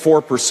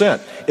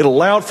 4.4%. It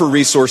allowed for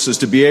resources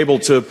to be able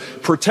to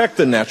protect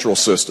the natural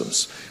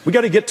systems. We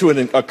got to get to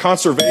a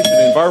conservation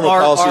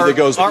environmental policy that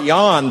goes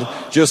beyond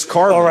just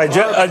carbon. All right,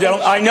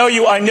 I know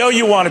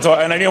you want to talk,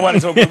 and I know you want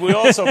to talk, but we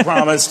also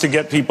promised to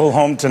get people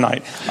home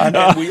tonight.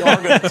 And we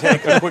are going to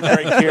take a quick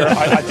break here.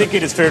 I think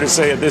it is fair to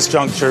say at this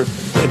juncture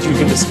that you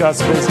can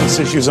discuss business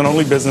issues and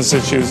only business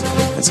issues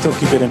and still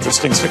keep it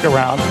interesting. Stick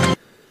around.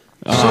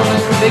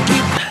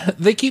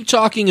 They keep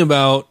talking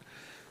about,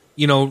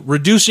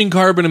 reducing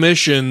carbon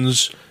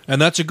emissions,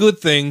 and that's a good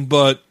thing,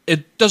 but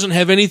it doesn't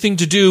have anything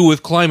to do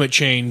with climate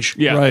change.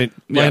 Yeah. Right.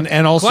 Yeah.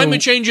 And also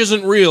climate change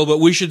isn't real, but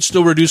we should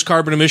still reduce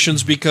carbon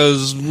emissions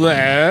because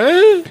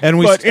and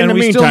we But in the still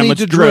meantime, need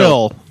let's to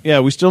drill. Yeah,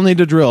 we still need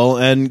to drill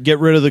and get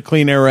rid of the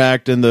Clean Air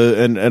Act and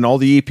and all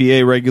the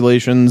EPA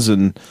regulations,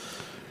 and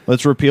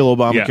let's repeal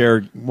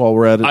Obamacare while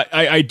we're at it.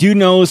 I do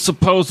know,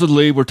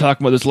 supposedly, we're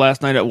talking about this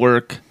last night at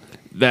work,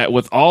 that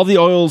with all the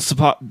oil,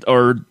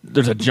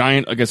 there's a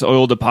giant,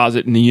 oil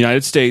deposit in the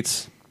United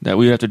States that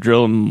we have to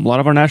drill in a lot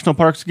of our national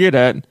parks to get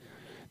at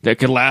that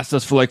could last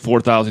us for like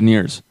 4,000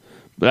 years.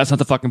 But that's not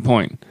the fucking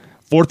point.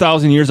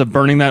 4,000 years of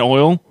burning that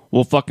oil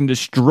will fucking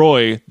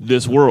destroy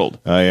this world.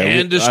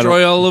 and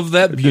destroy all of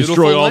that beautiful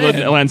destroy all land.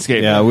 the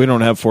landscape. Yeah, we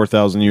don't have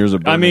 4,000 years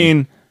of burning. I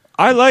mean,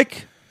 I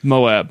like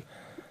Moab.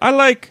 I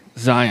like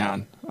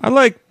Zion. I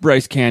like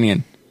Bryce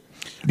Canyon.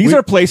 These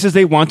are places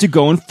they want to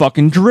go and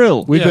fucking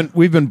drill.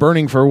 We've been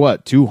burning for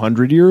what,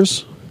 200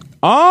 years?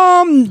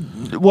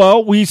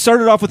 Well, we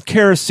started off with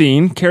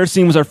kerosene.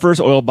 Kerosene was our first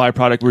oil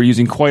byproduct we were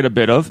using quite a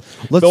bit of.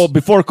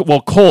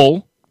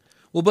 Coal.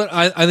 Well, but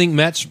I think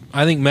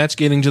Matt's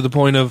getting to the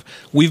point of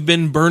we've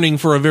been burning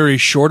for a very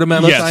short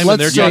amount of time,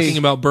 and they're talking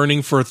about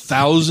burning for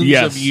thousands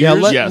of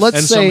years, let's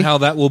and say, somehow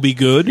that will be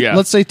good. Yeah.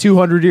 Let's say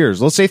 200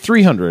 years. Let's say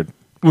 300.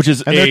 Which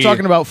is and they're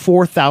talking about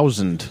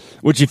 4,000.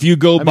 Which, if you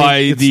go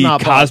by the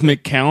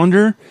cosmic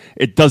calendar,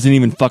 it doesn't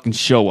even fucking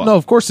show up. No,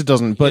 of course it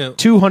doesn't. But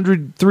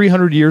 200,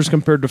 300 years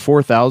compared to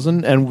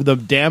 4,000, and the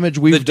damage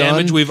we've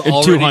done,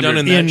 already done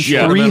in that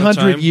short amount of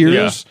 300 time.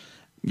 years.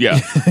 Yeah.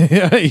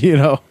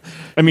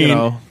 I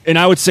mean, and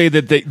I would say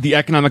that the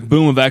economic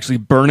boom of actually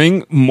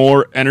burning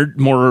more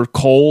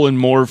coal and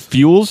more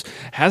fuels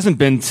hasn't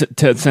been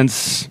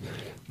since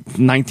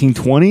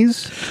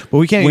 1920s. But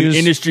we can't when use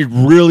industry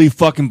really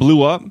fucking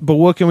blew up. But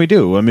what can we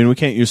do? I mean, we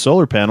can't use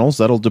solar panels.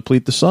 That'll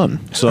deplete the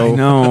sun. So I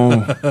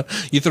know.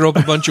 You throw up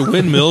a bunch of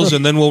windmills,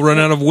 and then we'll run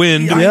out of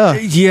wind. Yeah.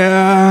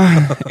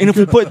 And if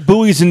we put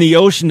buoys in the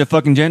ocean to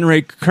fucking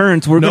generate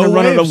currents, we're going to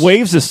run out of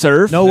waves to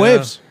surf. No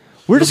waves.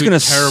 We're just going to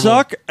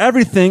suck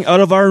everything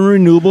out of our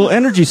renewable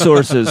energy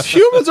sources.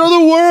 Humans are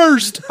the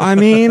worst. I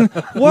mean,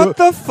 what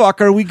the fuck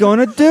are we going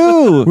to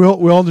do?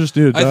 We all just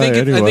need to die I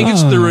think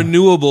it's the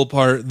renewable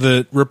part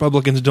that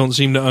Republicans don't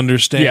seem to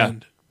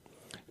understand.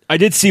 Yeah. I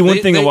did see one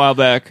thing a while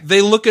back.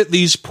 They look at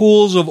these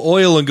pools of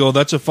oil and go,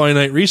 "That's a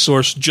finite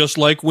resource, just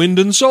like wind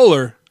and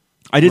solar."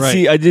 I did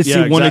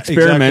see one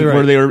experiment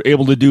where they were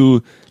able to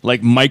do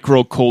like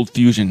micro cold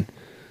fusion.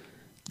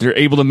 They're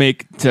able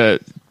to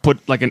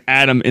put like an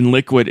atom in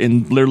liquid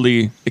and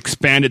literally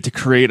expand it to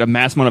create a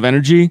mass amount of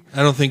energy.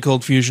 I don't think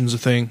cold fusion's a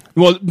thing.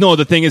 Well, no,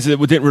 the thing is it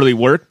didn't really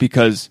work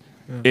because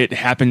it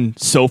happened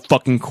so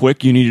fucking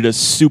quick. You needed a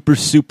super,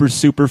 super,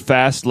 super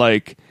fast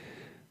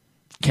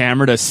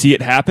camera to see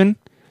it happen,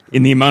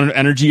 and the amount of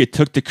energy it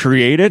took to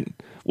create it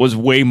was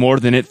way more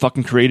than it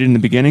fucking created in the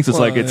beginning. So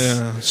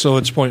so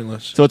it's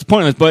pointless. So it's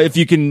pointless. But if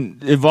you can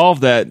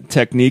evolve that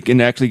technique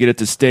and actually get it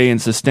to stay and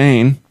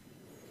sustain,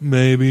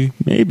 maybe.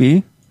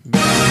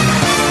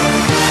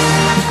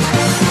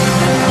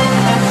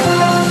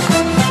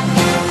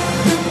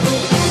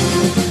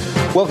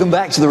 Welcome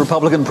back to the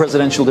Republican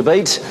presidential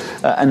debate.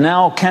 And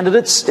now,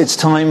 candidates, it's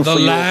time for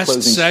your last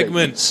closing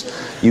segment.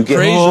 statements. You get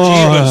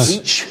Praise Jesus.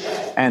 each.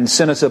 And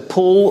Senator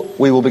Paul,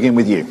 we will begin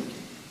with you.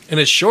 And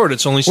it's short.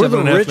 It's only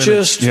 7.5 minutes. We're the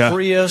richest,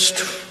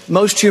 freest,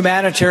 most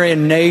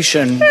humanitarian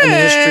nation in the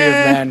history of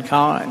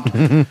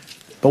mankind.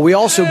 But we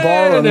also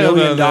borrow $1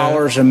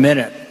 million a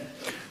minute.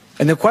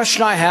 And the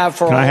question I have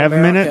for all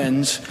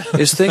Americans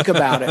is think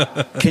about it.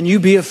 Can you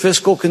be a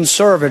fiscal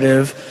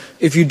conservative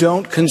if you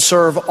don't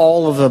conserve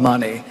all of the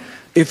money?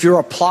 If you're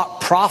a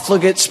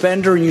profligate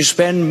spender and you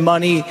spend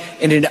money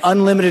in an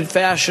unlimited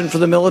fashion for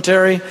the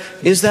military,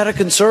 is that a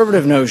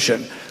conservative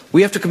notion?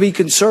 We have to be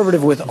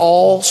conservative with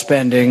all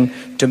spending,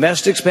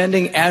 domestic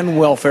spending and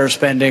welfare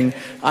spending.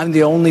 I'm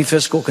the only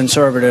fiscal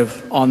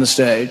conservative on the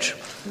stage.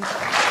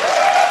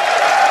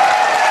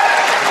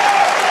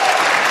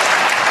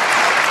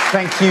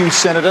 Thank you,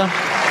 Senator.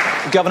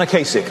 Governor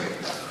Kasich.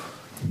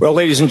 Well,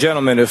 ladies and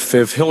gentlemen, if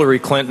Hillary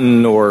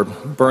Clinton or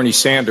Bernie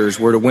Sanders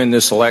were to win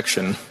this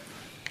election,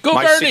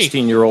 my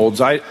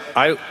 16-year-olds,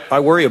 I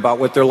worry about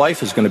what their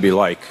life is going to be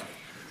like.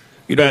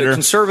 You know, the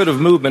conservative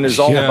movement is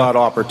all about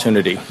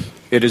opportunity.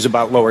 It is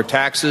about lower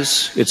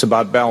taxes. It's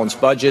about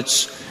balanced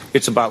budgets.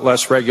 It's about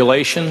less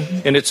regulation.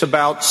 And it's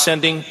about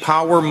sending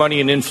power,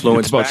 money, and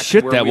influence back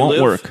to where we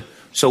live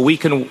so we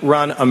can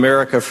run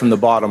America from the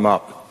bottom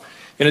up.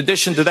 In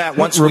addition to that,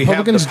 once we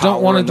have the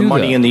power and the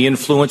money and the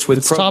influence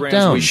with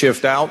programs we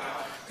shift out,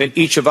 then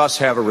each of us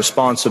have a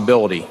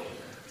responsibility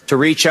to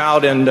reach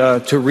out and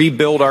to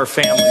rebuild our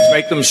families,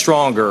 make them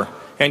stronger,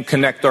 and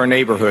connect our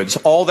neighborhoods.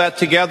 All that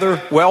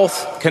together,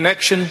 wealth,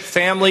 connection,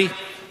 family,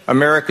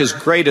 America's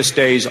greatest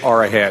days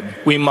are ahead.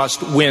 We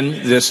must win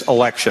this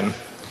election.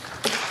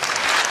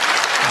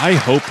 I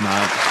hope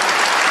not.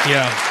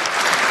 Yeah.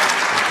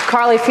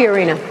 Carly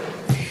Fiorina.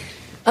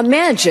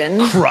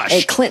 Imagine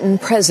a Clinton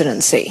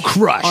presidency.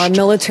 Our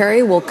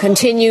military will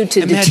continue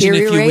to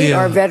deteriorate.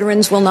 Our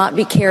veterans will not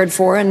be cared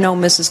for. And no,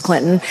 Mrs.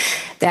 Clinton,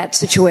 that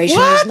situation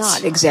is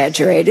not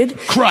exaggerated.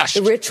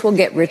 The rich will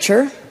get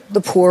richer. The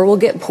poor will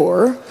get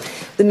poorer.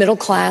 The middle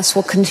class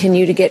will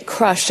continue to get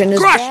crushed. And as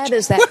bad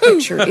as that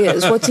picture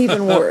is, what's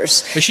even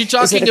worse is she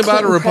talking that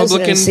about a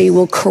Republican presidency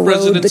will corrode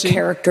presidency? the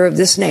character of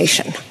this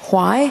nation.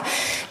 Why?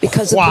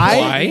 Because of the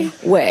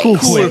Biden way. Cool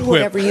Say whip.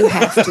 whatever you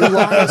have to.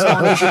 Why? As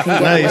long as you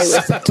can get away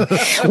with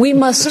it. We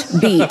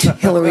must beat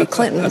Hillary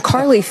Clinton.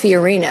 Carly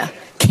Fiorina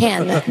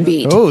can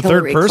beat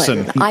Hillary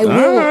Clinton. I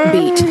will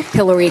beat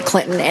Hillary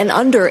Clinton. And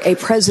under a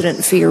President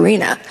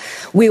Fiorina,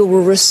 we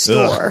will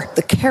restore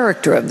the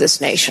character of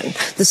this nation,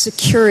 the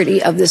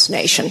security of this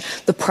nation,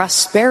 the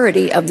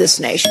prosperity of this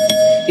nation.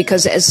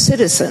 Because as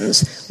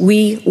citizens,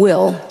 we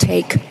will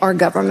take our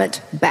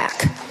government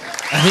back.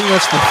 I think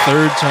that's the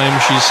third time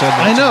she said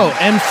that. I know.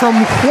 And from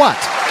what?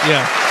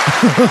 Yeah.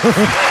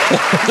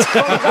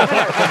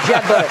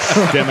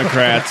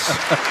 Democrats.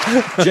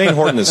 Jane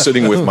Horton is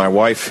sitting with my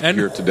wife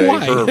here today.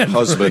 Her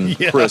husband,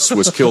 Chris,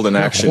 was killed in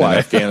action in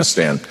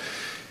Afghanistan.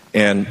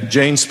 And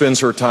Jane spends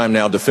her time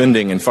now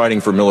defending and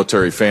fighting for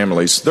military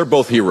families. They're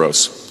both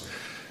heroes.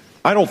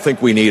 I don't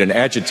think we need an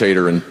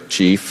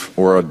agitator-in-chief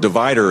or a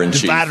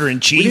divider-in-chief.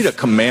 We need a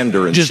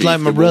commander-in-chief. Just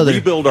like my brother.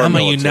 Rebuild our I'm a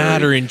military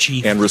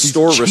uniter-in-chief. and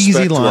restore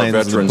respect to our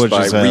veterans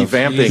by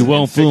revamping You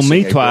won't fool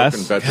me twice.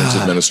 Veterans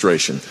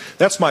Administration.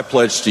 That's my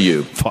pledge to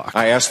you.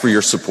 I ask for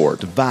your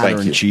support.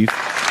 Thank you. Chief.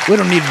 We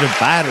don't need a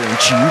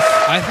divider-in-chief.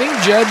 I think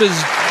Jeb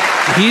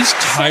he's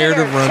tired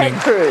of running.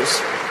 Ted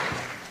Cruz.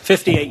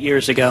 58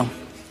 years ago,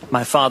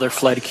 my father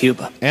fled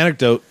Cuba.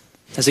 Anecdote.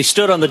 As he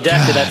stood on the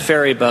deck of that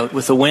ferry boat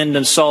with the wind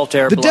and salt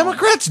air The blowing,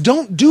 Democrats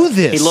don't do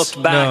this. he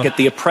looked back at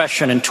the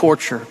oppression and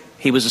torture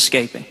he was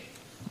escaping.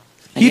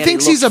 And He yet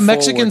thinks he's a looked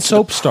Mexican forward to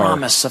soap the star.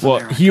 promise of Well,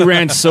 America. he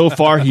ran so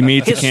far, he made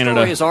it to His Canada.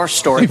 story is our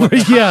story. What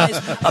Yeah. ties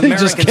He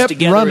Americans just kept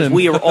together running. is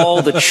we are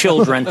all the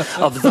children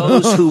of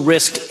those who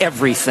risked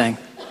everything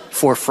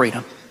for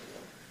freedom.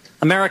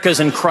 America's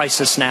in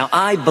crisis now.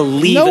 I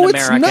believe in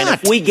America. And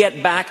if we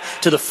get back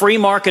to the free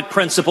market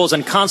principles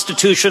and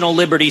constitutional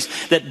liberties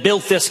that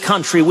built this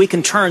country, we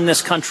can turn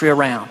this country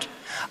around.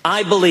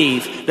 I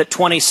believe that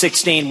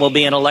 2016 will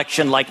be an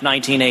election like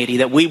 1980,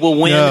 that we will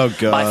win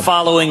by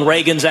following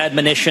Reagan's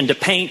admonition to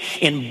paint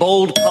in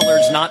bold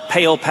colors, not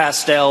pale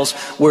pastels.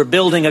 We're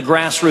building a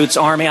grassroots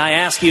army. I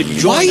ask you to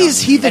join Why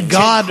is he the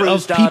God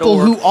of people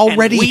who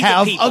already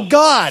have a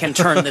God? Can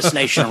turn this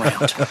nation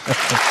around.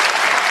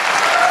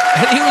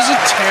 And he was a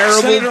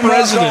terrible Senator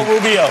president. Marco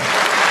Rubio.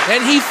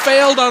 And he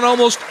failed on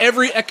almost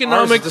every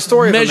economic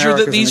measure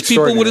that these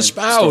people would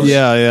espouse.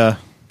 Yeah.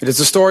 It is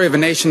the story of a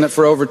nation that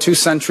for over 2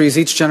 centuries,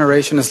 each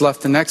generation has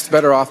left the next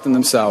better off than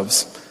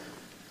themselves.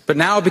 But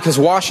now, because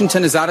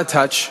Washington is out of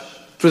touch,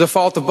 through the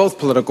fault of both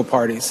political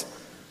parties,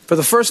 for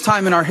the first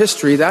time in our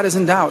history, that is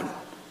in doubt.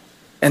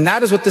 And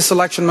that is what this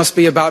election must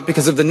be about,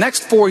 because if the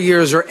next 4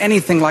 years are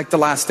anything like the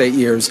last 8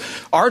 years,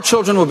 our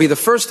children will be the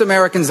first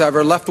Americans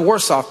ever left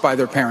worse off by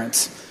their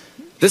parents.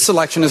 This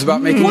election is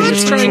about making We're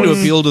just trying to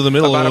appeal to the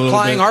middle about a little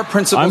applying bit. our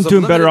principles I'm of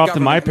doing better limited off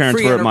than my government and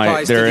parents free were at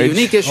enterprise their to the age.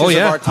 unique issues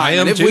of our time.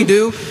 And if we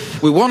do,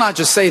 we will not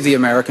just save the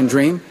American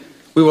dream.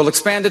 We will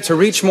expand it to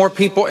reach more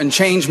people and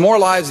change more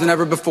lives than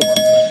ever before.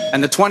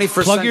 And the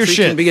 21st century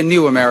can be a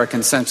new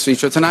American century.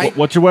 So tonight,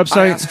 what's your website?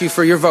 I ask you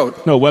for your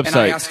vote. No, website. And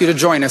I ask you to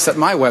join us at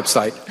my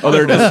website. Oh,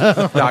 there it is.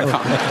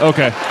 .com.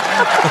 Okay.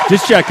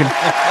 Just checking.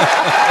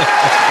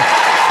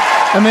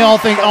 And they all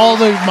think, all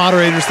the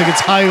moderators think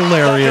it's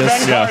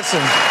hilarious. Ben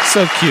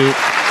So cute.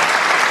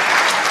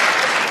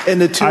 In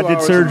the 2 I did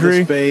hours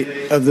surgery.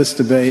 of this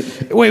debate.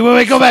 Wait,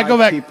 go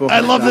back. people I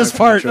have love this died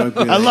part. from I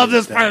drug-related love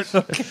this part.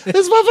 deaths.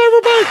 It's my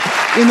favorite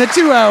part. In the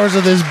 2 hours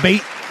of this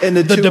debate, In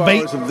the 2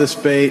 debate, hours of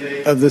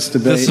this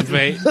debate,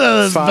 debate.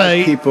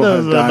 5 people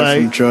have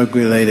died from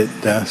drug-related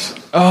deaths.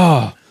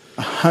 Oh.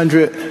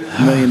 $100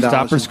 million.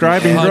 Stop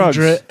prescribing drugs.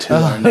 100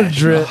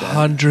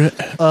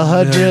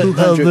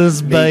 of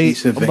this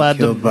debate about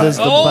this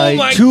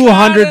debate.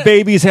 200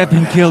 babies have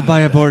been killed by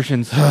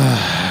abortions.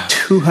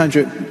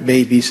 200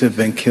 babies have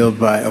been killed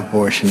by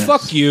abortionists.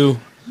 Fuck you.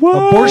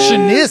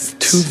 Abortionists.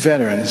 2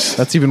 veterans.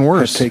 That's even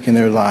worse. Have taken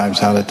their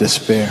lives out of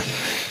despair.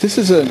 This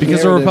is a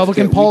Because of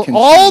Republican policy.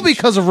 all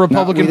because of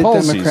Republican not we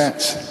policies. the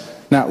Democrats,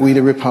 not we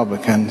the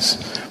Republicans,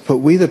 but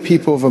we the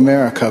people of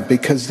America,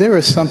 because there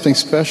is something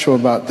special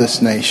about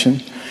this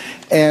nation.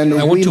 And I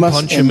want we to must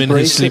punch him in his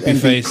embrace it sleepy and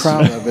face. be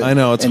proud of it. I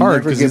know, it's and hard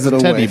never 'cause give he's it a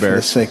teddy away bear. for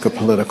the sake of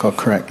political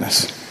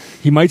correctness.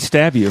 He might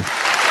stab you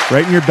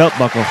right in your belt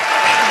buckle.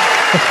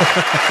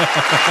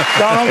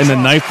 And the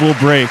knife will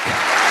break.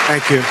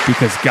 Thank you.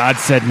 Because God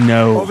said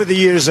no. Over the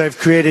years, I've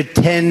created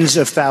tens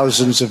of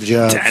thousands of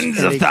jobs. Tens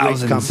in of a great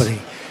thousands. company.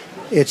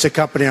 It's a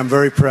company I'm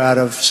very proud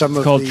of. Some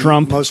of called the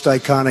Trump. most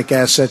iconic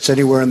assets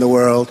anywhere in the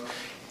world.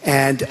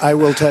 And I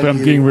will tell But I'm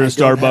you, getting rid of I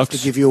don't have Starbucks.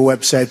 to give you a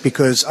website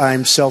because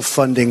I'm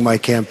self-funding my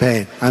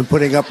campaign. I'm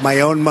putting up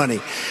my own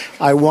money.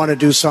 I want to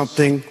do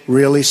something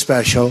really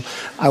special.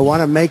 I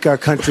want to make our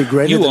country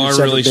greater You than are it's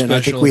ever really been. I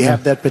think special. we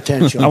have that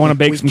potential. I wanna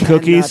bake some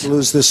cookies. We cannot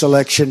lose this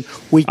election.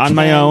 We On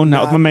my own,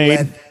 not with my maid.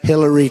 let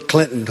Hillary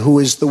Clinton, who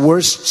is the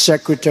worst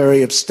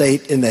Secretary of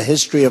State in the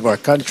history of our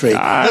country,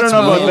 I don't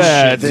know about win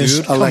that, this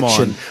dude. Come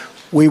election. on.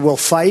 We will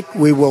fight,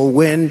 we will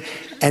win,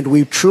 and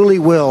we truly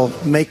will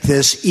make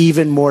this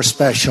even more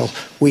special.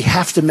 We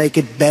have to make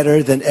it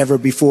better than ever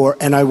before,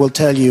 and I will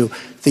tell you,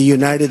 the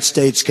United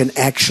States can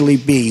actually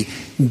be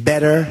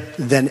better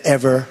than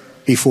ever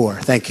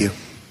before. Thank you.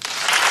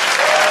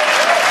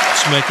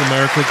 Let's make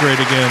America great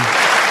again.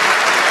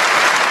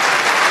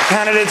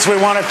 Candidates, we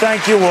want to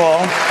thank you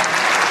all.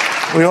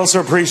 We also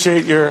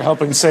appreciate your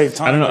helping save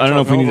time. I don't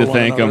know if we need to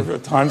thank them.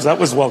 At times that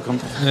was welcome.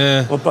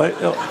 Yeah. But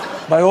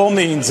by all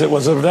means, it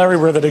was a very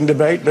riveting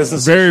debate.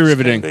 Business Very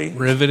riveting.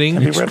 Riveting.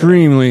 Can be riveting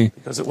Extremely.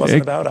 because it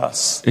wasn't about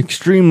us.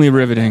 Extremely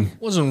riveting.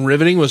 Wasn't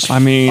riveting. Was I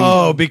mean,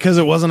 Oh, because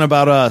it wasn't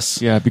about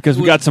us. yeah, because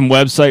we got some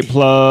website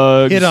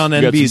plugs. Hit on we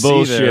got some NBC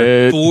bullshit.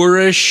 there.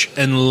 boorish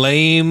and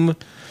lame.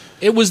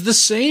 It was the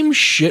same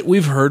shit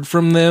we've heard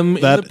from them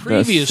in the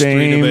previous three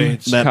same-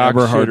 debates. That Cock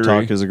Eberhard shittery.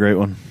 talk is a great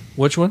one.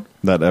 Which one?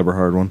 That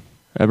Eberhard one.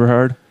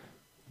 Eberhard?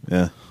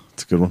 Yeah,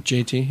 it's a good one.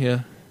 JT. Yeah.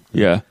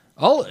 Yeah.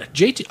 All of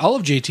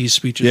JT's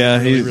speeches. Yeah,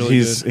 are really, really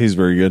he's good. he's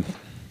very good.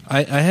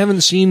 I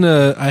haven't seen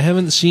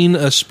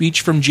a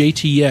speech from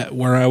JT yet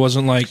where I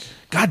wasn't like,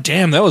 God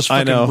damn, that was I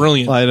fucking know.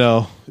 brilliant. I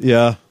know.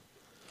 Yeah,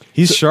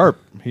 he's sharp.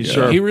 He's Yeah,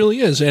 sharp. he really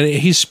is, and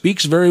he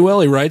speaks very well.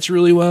 He writes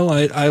really well.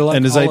 I like,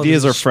 And his all of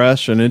ideas are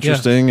fresh and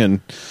interesting, and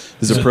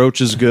his approach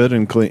is good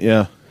and clean.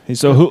 Yeah.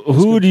 So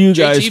who do you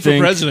guys JT for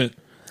think? president.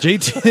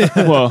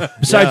 JT. Well,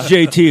 besides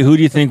JT, who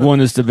do you think won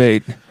this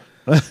debate?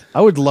 I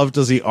would love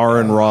to see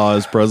Aaron Ra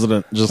as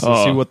president, just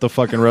to see what the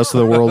fucking rest of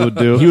the world would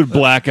do. He would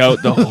black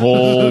out the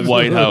whole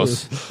White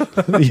House.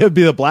 He'd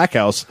be the Black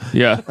House.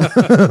 Yeah.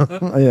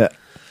 Yeah.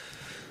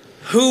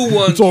 Who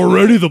won? It's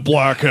already the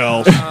Black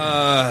House.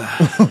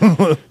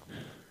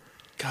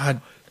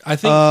 God, I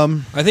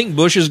think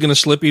Bush is going to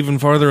slip even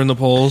farther in the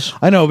polls.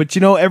 I know, but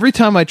every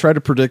time I try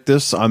to predict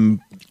this,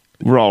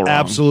 we're all wrong.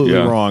 Absolutely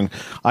Yeah. wrong.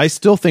 I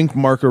still think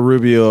Marco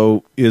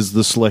Rubio is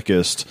the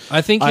slickest.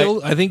 I think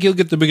he'll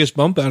get the biggest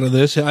bump out of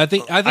this. I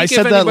think I if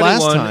said that anybody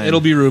last won, time. it'll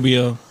be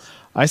Rubio.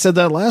 I said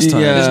that last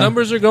time. Yeah. His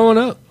numbers are going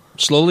up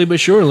slowly but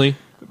surely.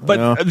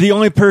 But the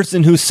only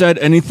person who said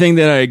anything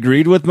that I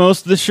agreed with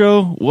most of the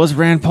show was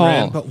Rand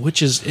Paul.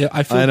 Which is,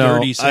 I feel I know,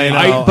 dirty saying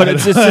I know. that. But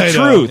it's the I know.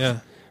 truth. Yeah.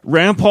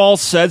 Rand Paul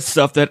said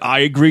stuff that I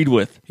agreed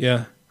with.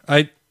 Yeah,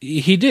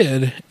 he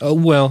did.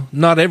 Well,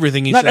 not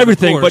everything he Not said. of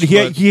everything, course,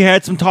 but he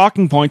had some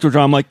talking points which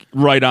I'm like,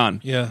 right on.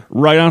 Yeah.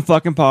 Right on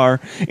fucking par.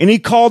 And he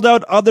called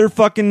out other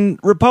fucking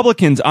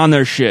Republicans on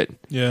their shit.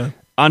 Yeah.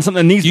 On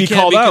something that needs You to be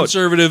can't called be out.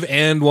 conservative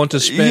and want to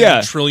spend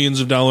Yeah.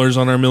 trillions of dollars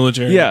on our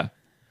military. Yeah.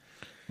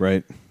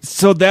 Right.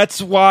 So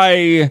that's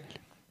why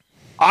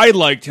I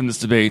liked him this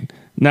debate.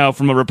 Now,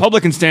 from a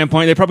Republican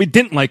standpoint, they probably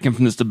didn't like him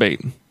from this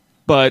debate.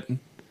 But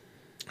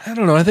I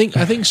don't know. I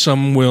think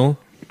some will.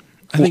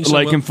 I think so,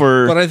 like him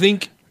for. But I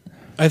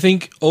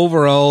think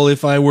overall,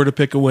 if I were to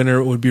pick a winner,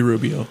 it would be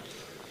Rubio.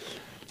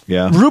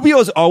 Yeah,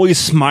 Rubio's always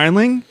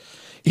smiling.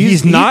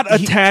 He's not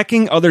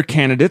attacking other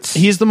candidates.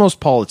 He's the most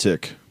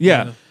politic.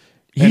 Yeah.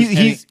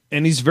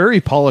 He's very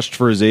polished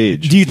for his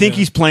age. Do you think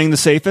he's playing the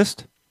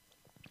safest?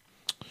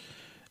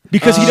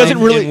 Because he doesn't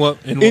really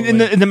in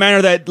the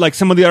manner that like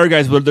some of the other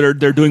guys, they're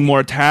doing more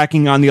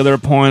attacking on the other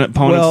opponents.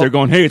 They're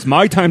going, "Hey, it's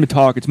my time to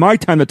talk. It's my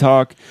time to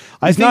talk."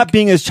 He's not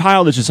being as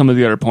childish as some of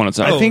the other opponents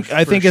are. I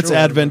think it's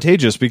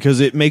advantageous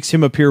because it makes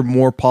him appear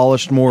more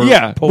polished, more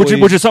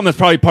which is something that's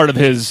probably part of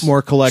his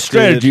more collected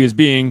strategy is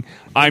being.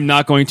 I'm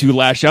not going to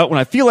lash out when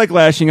I feel like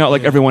lashing out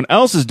like everyone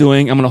else is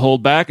doing. I'm going to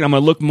hold back and I'm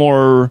going to look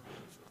more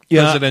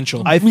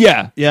presidential. I think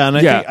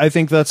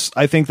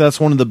that's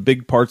one of the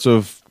big parts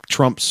of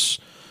Trump's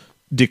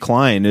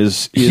decline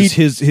is he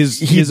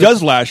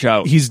does lash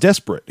out. He's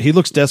desperate. He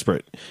looks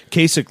desperate.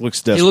 Kasich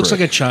looks desperate. He looks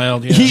like a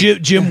child. Yeah.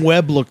 Jim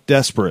Webb looked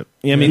desperate.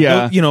 I mean,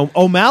 Yeah.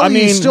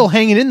 O'Malley is still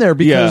hanging in there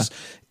because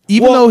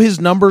even though his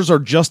numbers are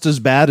just as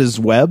bad as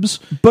Webb's,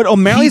 but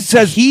O'Malley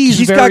says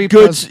he's got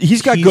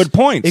good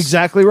points.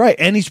 Exactly right,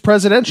 and he's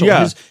presidential.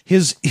 Yeah.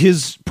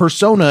 His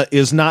persona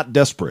is not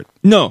desperate.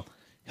 No,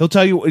 he'll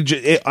tell you.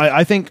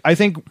 I think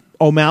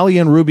O'Malley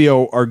and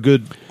Rubio are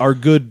good.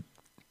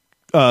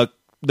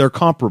 They're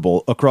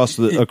comparable across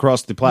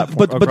the platform.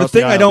 But the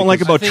thing I don't like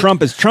about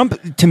Trump is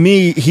Trump, to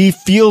me, he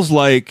feels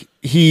like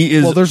he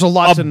is there's a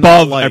lot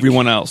above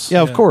everyone else.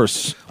 Yeah, of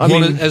course. I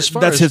mean, as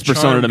far that's as his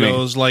persona to me.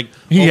 goes, like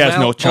he has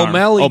no charm.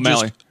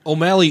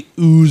 O'Malley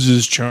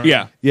oozes charm.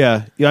 Yeah.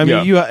 I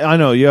mean, I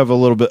know you have a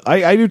little bit.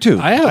 I do too.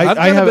 I've got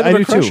a bit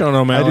of a crush on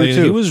O'Malley. I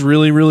do too. He was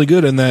really, really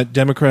good in that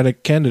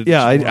Democratic candidate.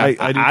 Yeah,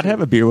 I'd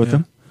have a beer with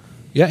him.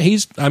 Yeah, he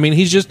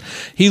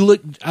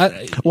looked.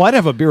 I'd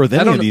have a beer with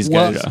any of these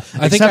guys.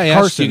 I think I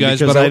asked you guys,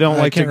 but I don't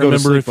like to go to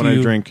sleep when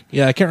I drink.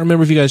 Yeah, I can't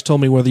remember if you guys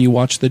told me whether you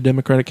watched the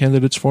Democratic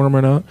Candidates Forum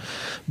or not.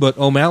 But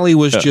O'Malley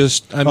was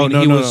just. I mean,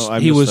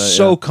 he was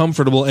so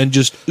comfortable and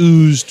just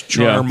oozed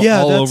charm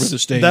all over the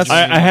stage.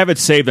 I have it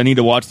saved. I need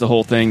to watch the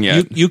whole thing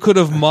yet. You could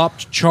have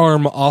mopped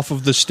charm off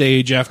of the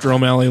stage after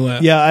O'Malley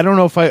left. Yeah, I don't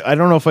know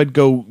if I'd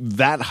go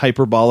that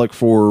hyperbolic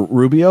for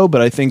Rubio,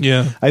 but I think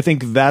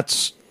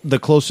that's the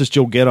closest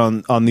you'll get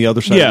on the other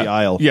side of the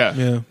aisle.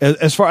 Yeah.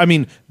 As far, I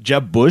mean,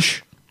 Jeb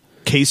Bush,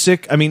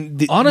 Kasich. I mean,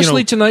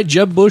 honestly, tonight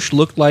Jeb Bush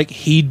looked like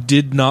he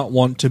did not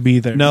want to be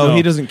there. No,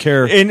 he doesn't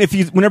care. And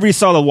whenever you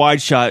saw the wide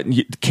shot,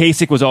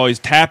 Kasich was always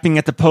tapping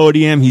at the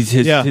podium. His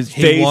face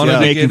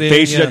making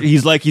faces.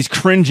 He's like he's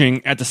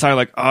cringing at the side,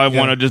 like I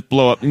want to just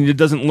blow up. And it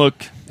doesn't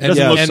look.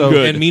 So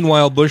good. And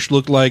meanwhile, Bush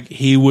looked like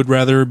he would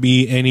rather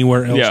be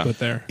anywhere else but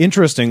there.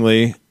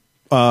 Interestingly,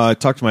 I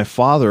talked to my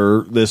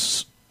father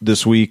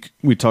this week.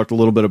 We talked a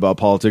little bit about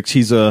politics.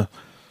 He's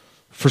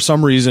for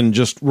some reason,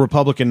 just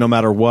Republican no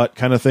matter what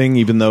kind of thing,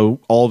 even though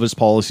all of his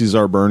policies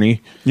are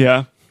Bernie.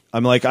 Yeah.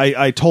 I'm like,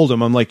 I told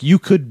him, I'm like, you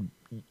could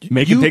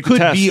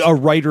be a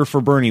writer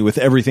for Bernie with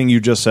everything you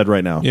just said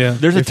right now. Yeah.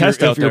 There's a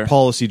test out there. If you're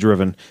policy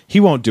driven, he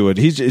won't do it.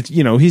 He's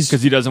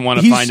because he doesn't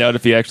want to find out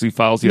if he actually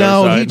files the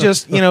other side. No, he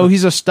just,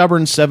 he's a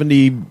stubborn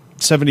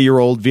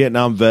 70-year-old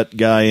Vietnam vet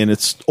guy, and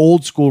it's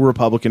old school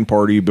Republican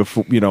Party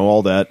before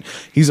all that.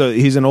 He's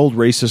an old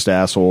racist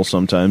asshole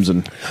sometimes,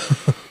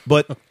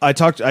 but I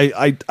told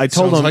Sounds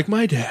him like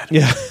my dad.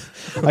 Yeah,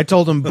 I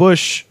told him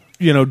Bush,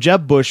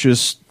 Jeb Bush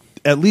is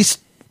at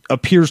least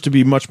appears to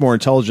be much more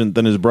intelligent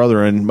than his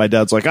brother, and my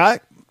dad's like, I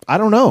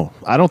don't know,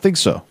 I don't think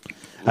so.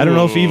 I don't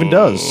know if he even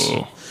does.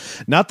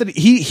 Not that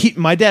he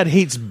my dad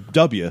hates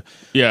W.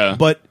 Yeah,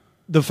 but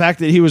the fact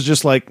that he was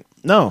just like,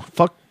 no,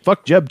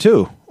 fuck Jeb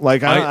too.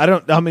 Like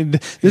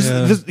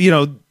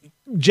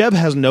Jeb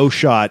has no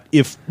shot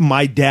if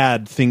my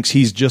dad thinks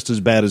he's just as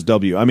bad as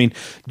W. I mean,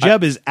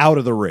 Jeb is out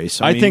of the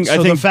race. I think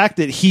the fact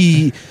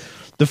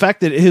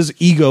that his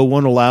ego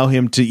won't allow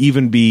him to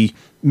even be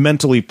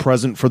mentally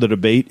present for the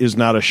debate is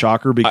not a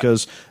shocker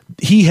because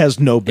he has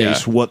no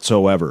base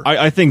whatsoever.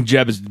 I think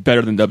Jeb is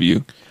better than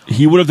W.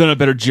 He would have done a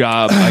better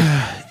job.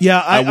 I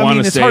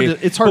mean, it's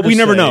hard but to we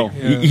never say. know.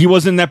 Yeah. He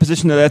wasn't in that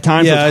position at that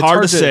time, so it's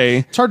hard to say.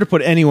 It's hard to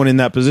put anyone in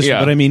that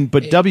position,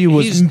 but W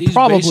was he's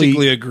probably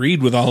basically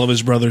agreed with all of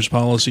his brother's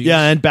policies. Yeah,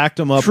 and backed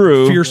him up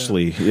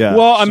fiercely. Yeah.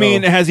 Well, I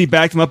mean, has he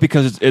backed him up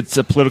because it's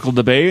a political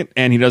debate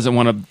and he doesn't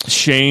want to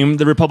shame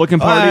the Republican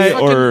Party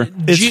or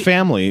it's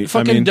family?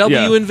 Fucking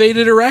W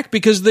invaded Iraq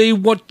because they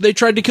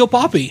tried to kill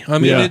Poppy. I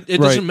mean,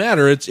 it doesn't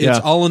matter. It's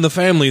all in the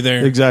family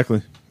there.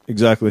 Exactly.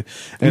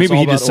 And maybe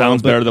he just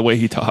sounds better the way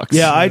he talks.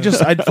 Yeah, I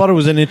thought it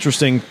was an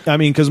interesting. I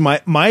mean, because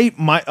my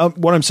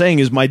what I'm saying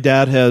is my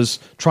dad has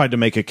tried to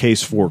make a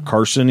case for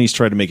Carson. He's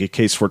tried to make a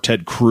case for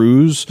Ted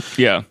Cruz.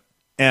 Yeah,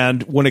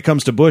 and when it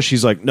comes to Bush,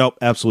 he's like, nope,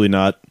 absolutely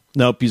not.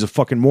 Nope, he's a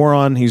fucking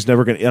moron. He's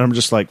never gonna. And I'm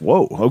just like,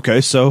 whoa, okay,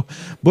 so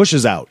Bush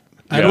is out.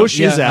 Bush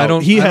is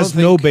out. He has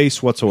no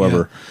base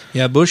whatsoever.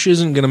 Yeah, Bush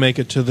isn't going to make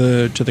it to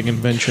the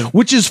convention,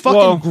 which is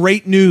fucking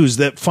great news.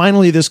 That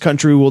finally this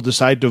country will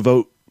decide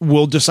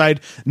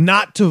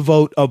not to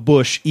vote a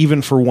Bush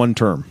even for one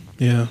term.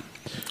 Yeah.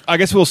 I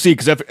guess we'll see,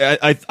 because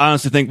I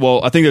honestly think,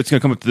 I think it's going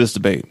to come up to this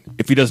debate.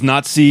 If he does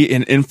not see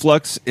an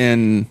influx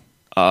in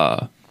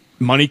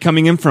money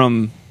coming in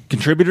from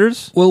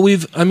contributors,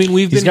 we've got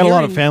a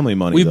lot of family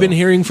money. We've been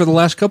hearing for the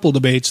last couple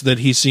debates that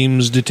he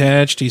seems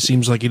detached. He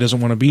seems like he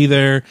doesn't want to be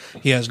there.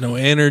 He has no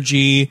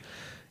energy.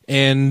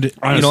 And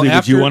honestly,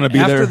 after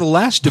there? the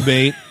last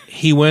debate,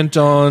 he went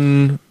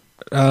on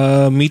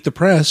Meet the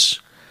Press,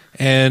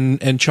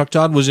 and Chuck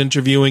Todd was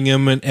interviewing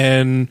him,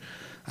 and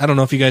I don't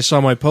know if you guys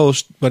saw my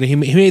post, but he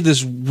made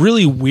this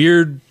really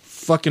weird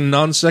fucking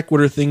non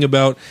sequitur thing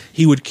about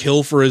he would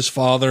kill for his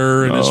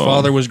father, and his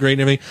father was great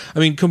and everything. I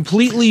mean,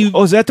 completely.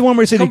 Oh, is that the one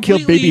where he said he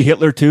killed baby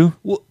Hitler too?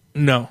 Well,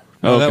 no.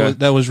 Oh, okay.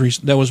 That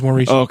was more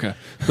recent. Oh, okay.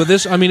 But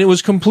this, I mean, it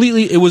was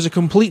a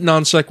complete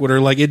non sequitur.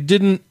 Like, it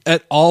didn't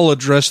at all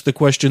address the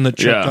question that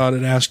Chuck Todd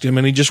had asked him,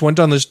 and he just went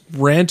on this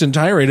rant and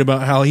tirade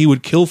about how he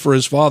would kill for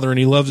his father and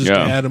he loves his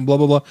dad and blah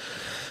blah blah.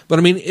 But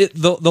I mean,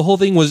 the whole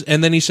thing was,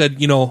 and then he said,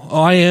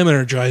 I am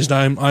energized.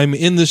 I'm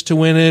in this to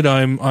win it.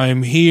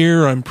 I'm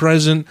here. I'm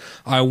present.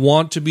 I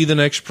want to be the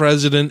next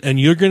president, and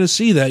you're going to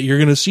see that. You're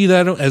going to see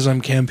that as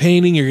I'm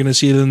campaigning. You're going to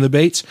see it in the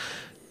debates.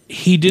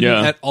 He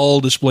didn't at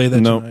all display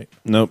that tonight.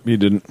 Nope, he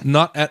didn't.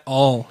 Not at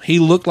all. He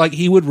looked like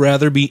he would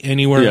rather be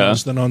anywhere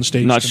else than on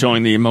stage. Not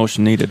showing the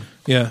emotion needed.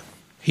 Yeah.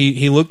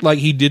 He looked like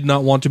he did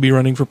not want to be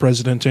running for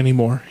president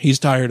anymore. He's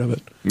tired of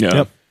it. Yeah.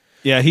 Yep.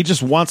 Yeah, he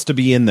just wants to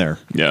be in there.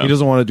 Yeah. He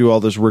doesn't want to do all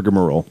this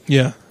rigmarole.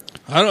 Yeah.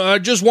 I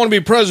just want to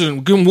be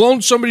president.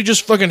 Won't somebody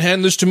just fucking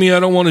hand this to me?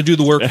 I don't want to do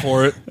the work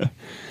for it.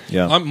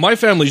 Yeah. My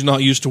family's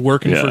not used to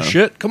working for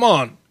shit. Come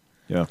on.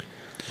 Yeah.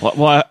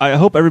 Well, I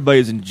hope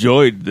everybody's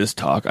enjoyed this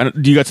talk.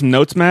 Do you got some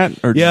notes, Matt?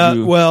 Or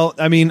well,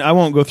 I mean, I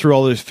won't go through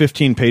all those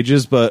 15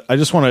 pages, but I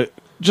just want to...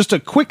 Just a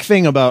quick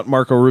thing about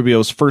Marco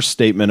Rubio's first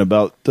statement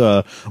about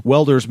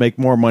welders make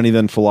more money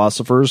than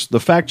philosophers. The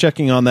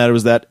fact-checking on that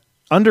was that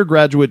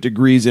undergraduate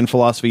degrees in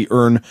philosophy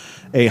earn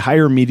a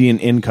higher median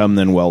income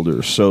than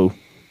welders. So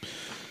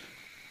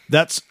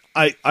that's...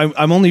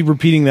 I'm only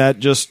repeating that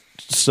just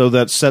so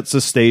that sets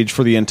the stage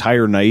for the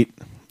entire night.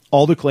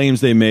 All the claims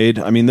they made.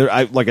 I mean,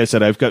 like I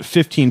said, I've got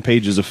 15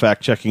 pages of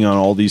fact checking on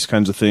all these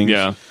kinds of things.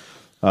 Yeah.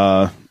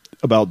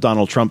 About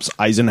Donald Trump's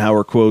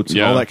Eisenhower quotes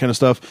and all that kind of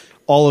stuff.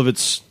 All of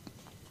it's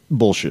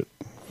bullshit.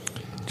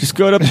 Just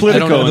go to Politico. I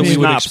don't know and that we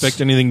would Snopes. expect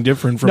anything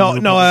different from No.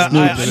 Yeah,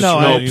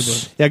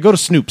 go to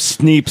Snoops.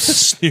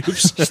 Sneeps.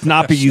 Snoops.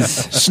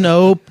 Snoppies.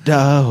 Snoop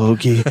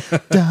Doggy.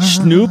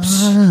 Snoops.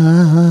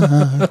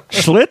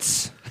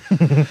 Schlitz.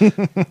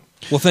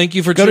 Well, thank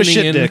you for Go to tuning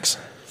Shit in. Dicks.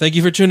 Thank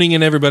you for tuning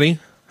in, everybody.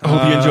 I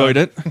hope you enjoyed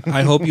it.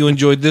 I hope you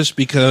enjoyed this,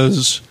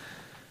 because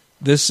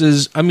this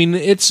is, I mean,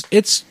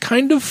 it's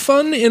kind of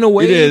fun in a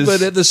way, It is.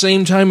 but at the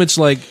same time, it's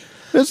like,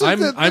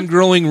 I'm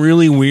growing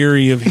really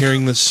weary of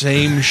hearing the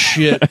same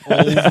shit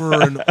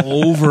over and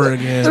over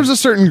again. There's a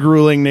certain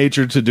grueling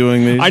nature to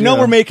doing these. I know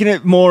we're making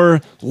it more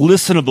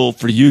listenable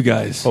for you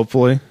guys.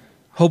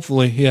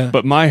 Hopefully, yeah.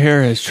 But my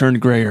hair has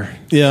turned grayer.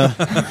 Yeah.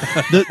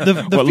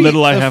 What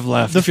little I have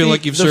left. You feel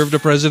like you've served a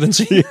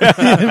presidency?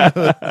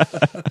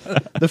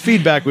 The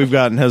feedback we've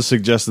gotten has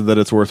suggested that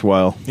it's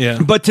worthwhile. Yeah.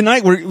 But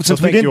tonight, since we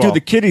thank didn't you do all.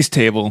 the kiddies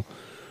table,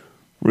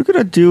 we're going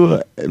to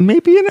do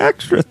maybe an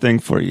extra thing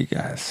for you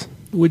guys.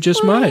 We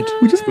just might.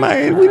 We just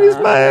might. We just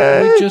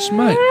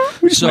might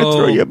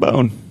throw you a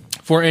bone.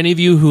 For any of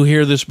you who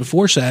hear this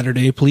before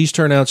Saturday, please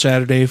turn out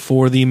Saturday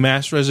for the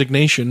mass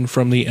resignation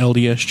from the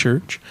LDS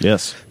Church.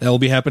 Yes. That will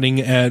be happening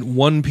at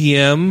 1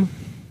 p.m.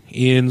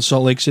 in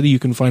Salt Lake City. You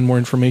can find more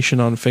information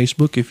on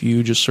Facebook if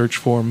you just search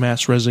for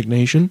mass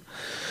resignation.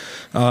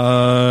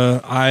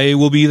 I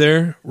will be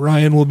there.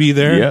 Ryan will be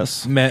there.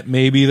 Yes. Matt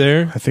may be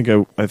there. I think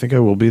I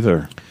will be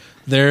there.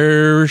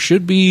 There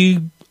should be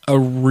a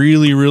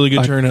really, really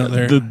good turnout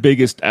there. The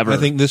biggest ever. I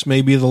think this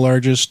may be the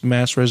largest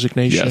mass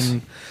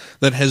resignation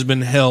that has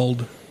been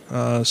held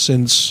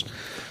since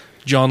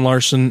John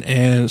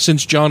and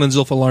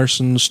Zilpha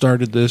Larson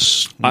started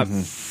this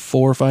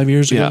 4 or 5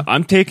 years ago. Yeah,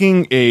 I'm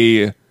taking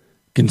a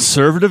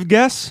conservative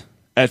guess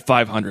at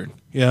 500.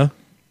 Yeah.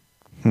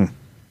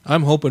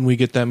 I'm hoping we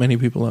get that many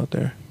people out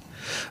there.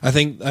 I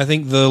think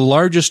the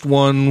largest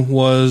one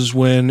was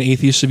when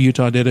Atheists of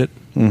Utah did it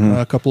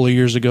a couple of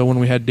years ago when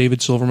we had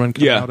David Silverman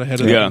come out ahead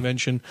of the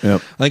convention.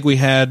 Yep. I think we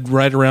had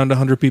right around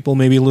 100 people,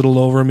 maybe a little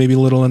over, maybe a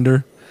little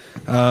under.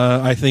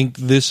 I think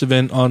this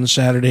event on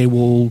Saturday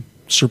will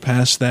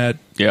surpass that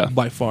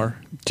by far.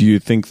 Do you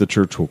think the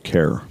church will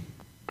care?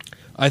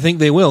 I think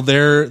they will.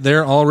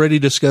 They're already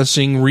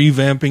discussing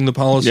revamping the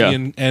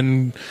policy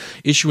and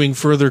issuing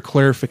further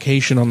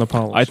clarification on the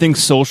policy. I think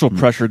social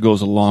pressure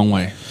goes a long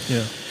way.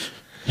 Yeah.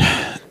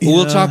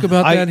 We'll talk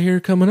about that here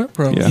coming up,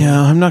 probably.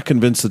 Yeah, I'm not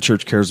convinced the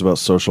church cares about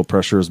social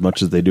pressure as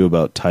much as they do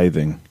about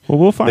tithing. Well,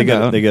 we'll find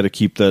out. They got to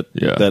keep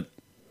that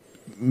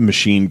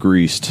machine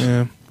greased.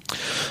 Yeah.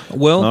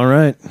 Well, all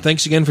right.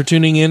 Thanks again for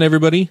tuning in,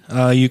 everybody.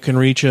 You can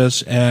reach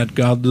us at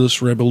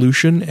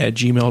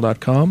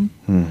godlessrevolution@gmail.com.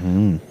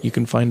 Mm-hmm. You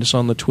can find us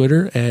on the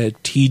Twitter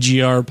at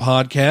TGR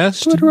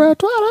Podcast.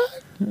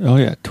 Oh,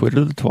 yeah.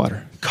 Twitter the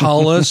twatter.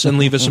 Call us and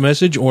leave us a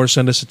message or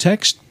send us a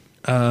text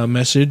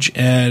message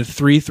at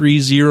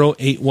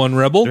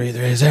 33081-REBEL.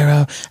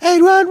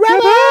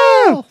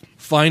 33081-REBEL!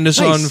 Find us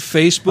on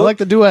Facebook. I like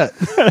the duet.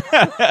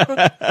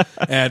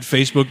 At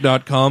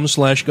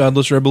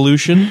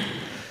facebook.com/godlessrevolution.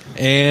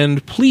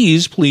 And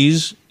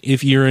please,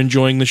 if you're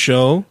enjoying the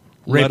show,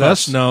 let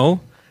us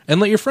know. And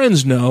let your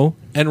friends know.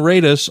 And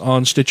rate us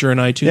on Stitcher and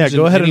iTunes. Yeah,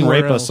 go ahead and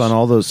rape else. us on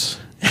all those.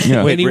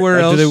 Yeah. Anywhere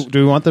else. Do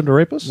we want them to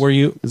rape us?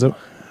 Is it?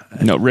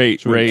 No,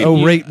 rate.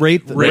 Oh,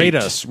 rate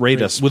us.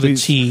 With a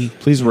T.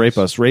 Please rape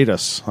us. Rate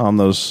us on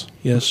those.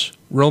 Yes.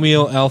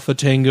 Romeo, Alpha,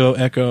 Tango,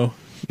 Echo.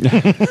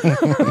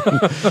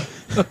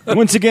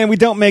 Once again, we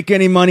don't make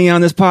any money on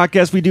this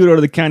podcast. We do it out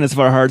of the kindness of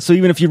our hearts. So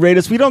even if you rate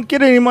us, we don't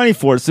get any money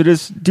for it. So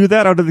just do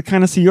that out of the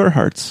kindness of your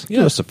hearts. Yeah.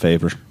 Do us a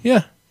favor.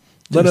 Yeah.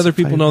 Let other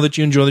people know that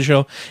you enjoy the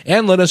show.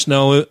 And let us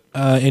know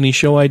any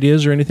show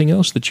ideas or anything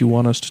else that you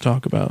want us to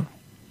talk about.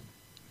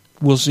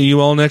 We'll see you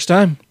all next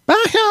time.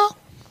 Bye, y'all.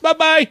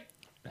 Bye-bye.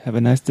 Have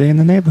a nice day in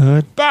the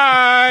neighborhood.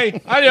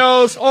 Bye.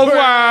 Adios. Au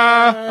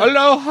revoir.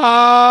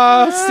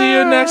 Aloha. See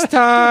you next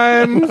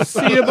time.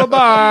 See you.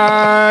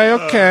 Bye-bye.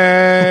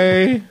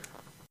 Okay.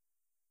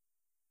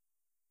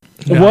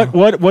 No.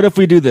 What if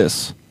we do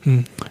this?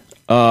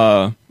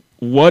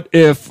 What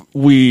if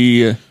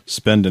we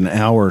spend an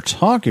hour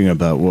talking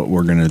about what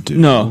we're going to do?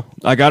 No,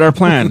 I got our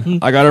plan.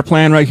 I got our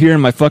plan right here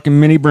in my fucking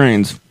mini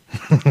brains.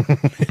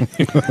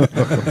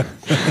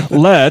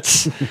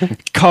 Let's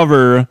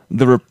cover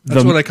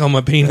That's what I call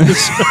my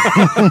penis.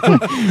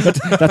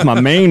 That's my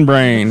main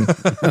brain.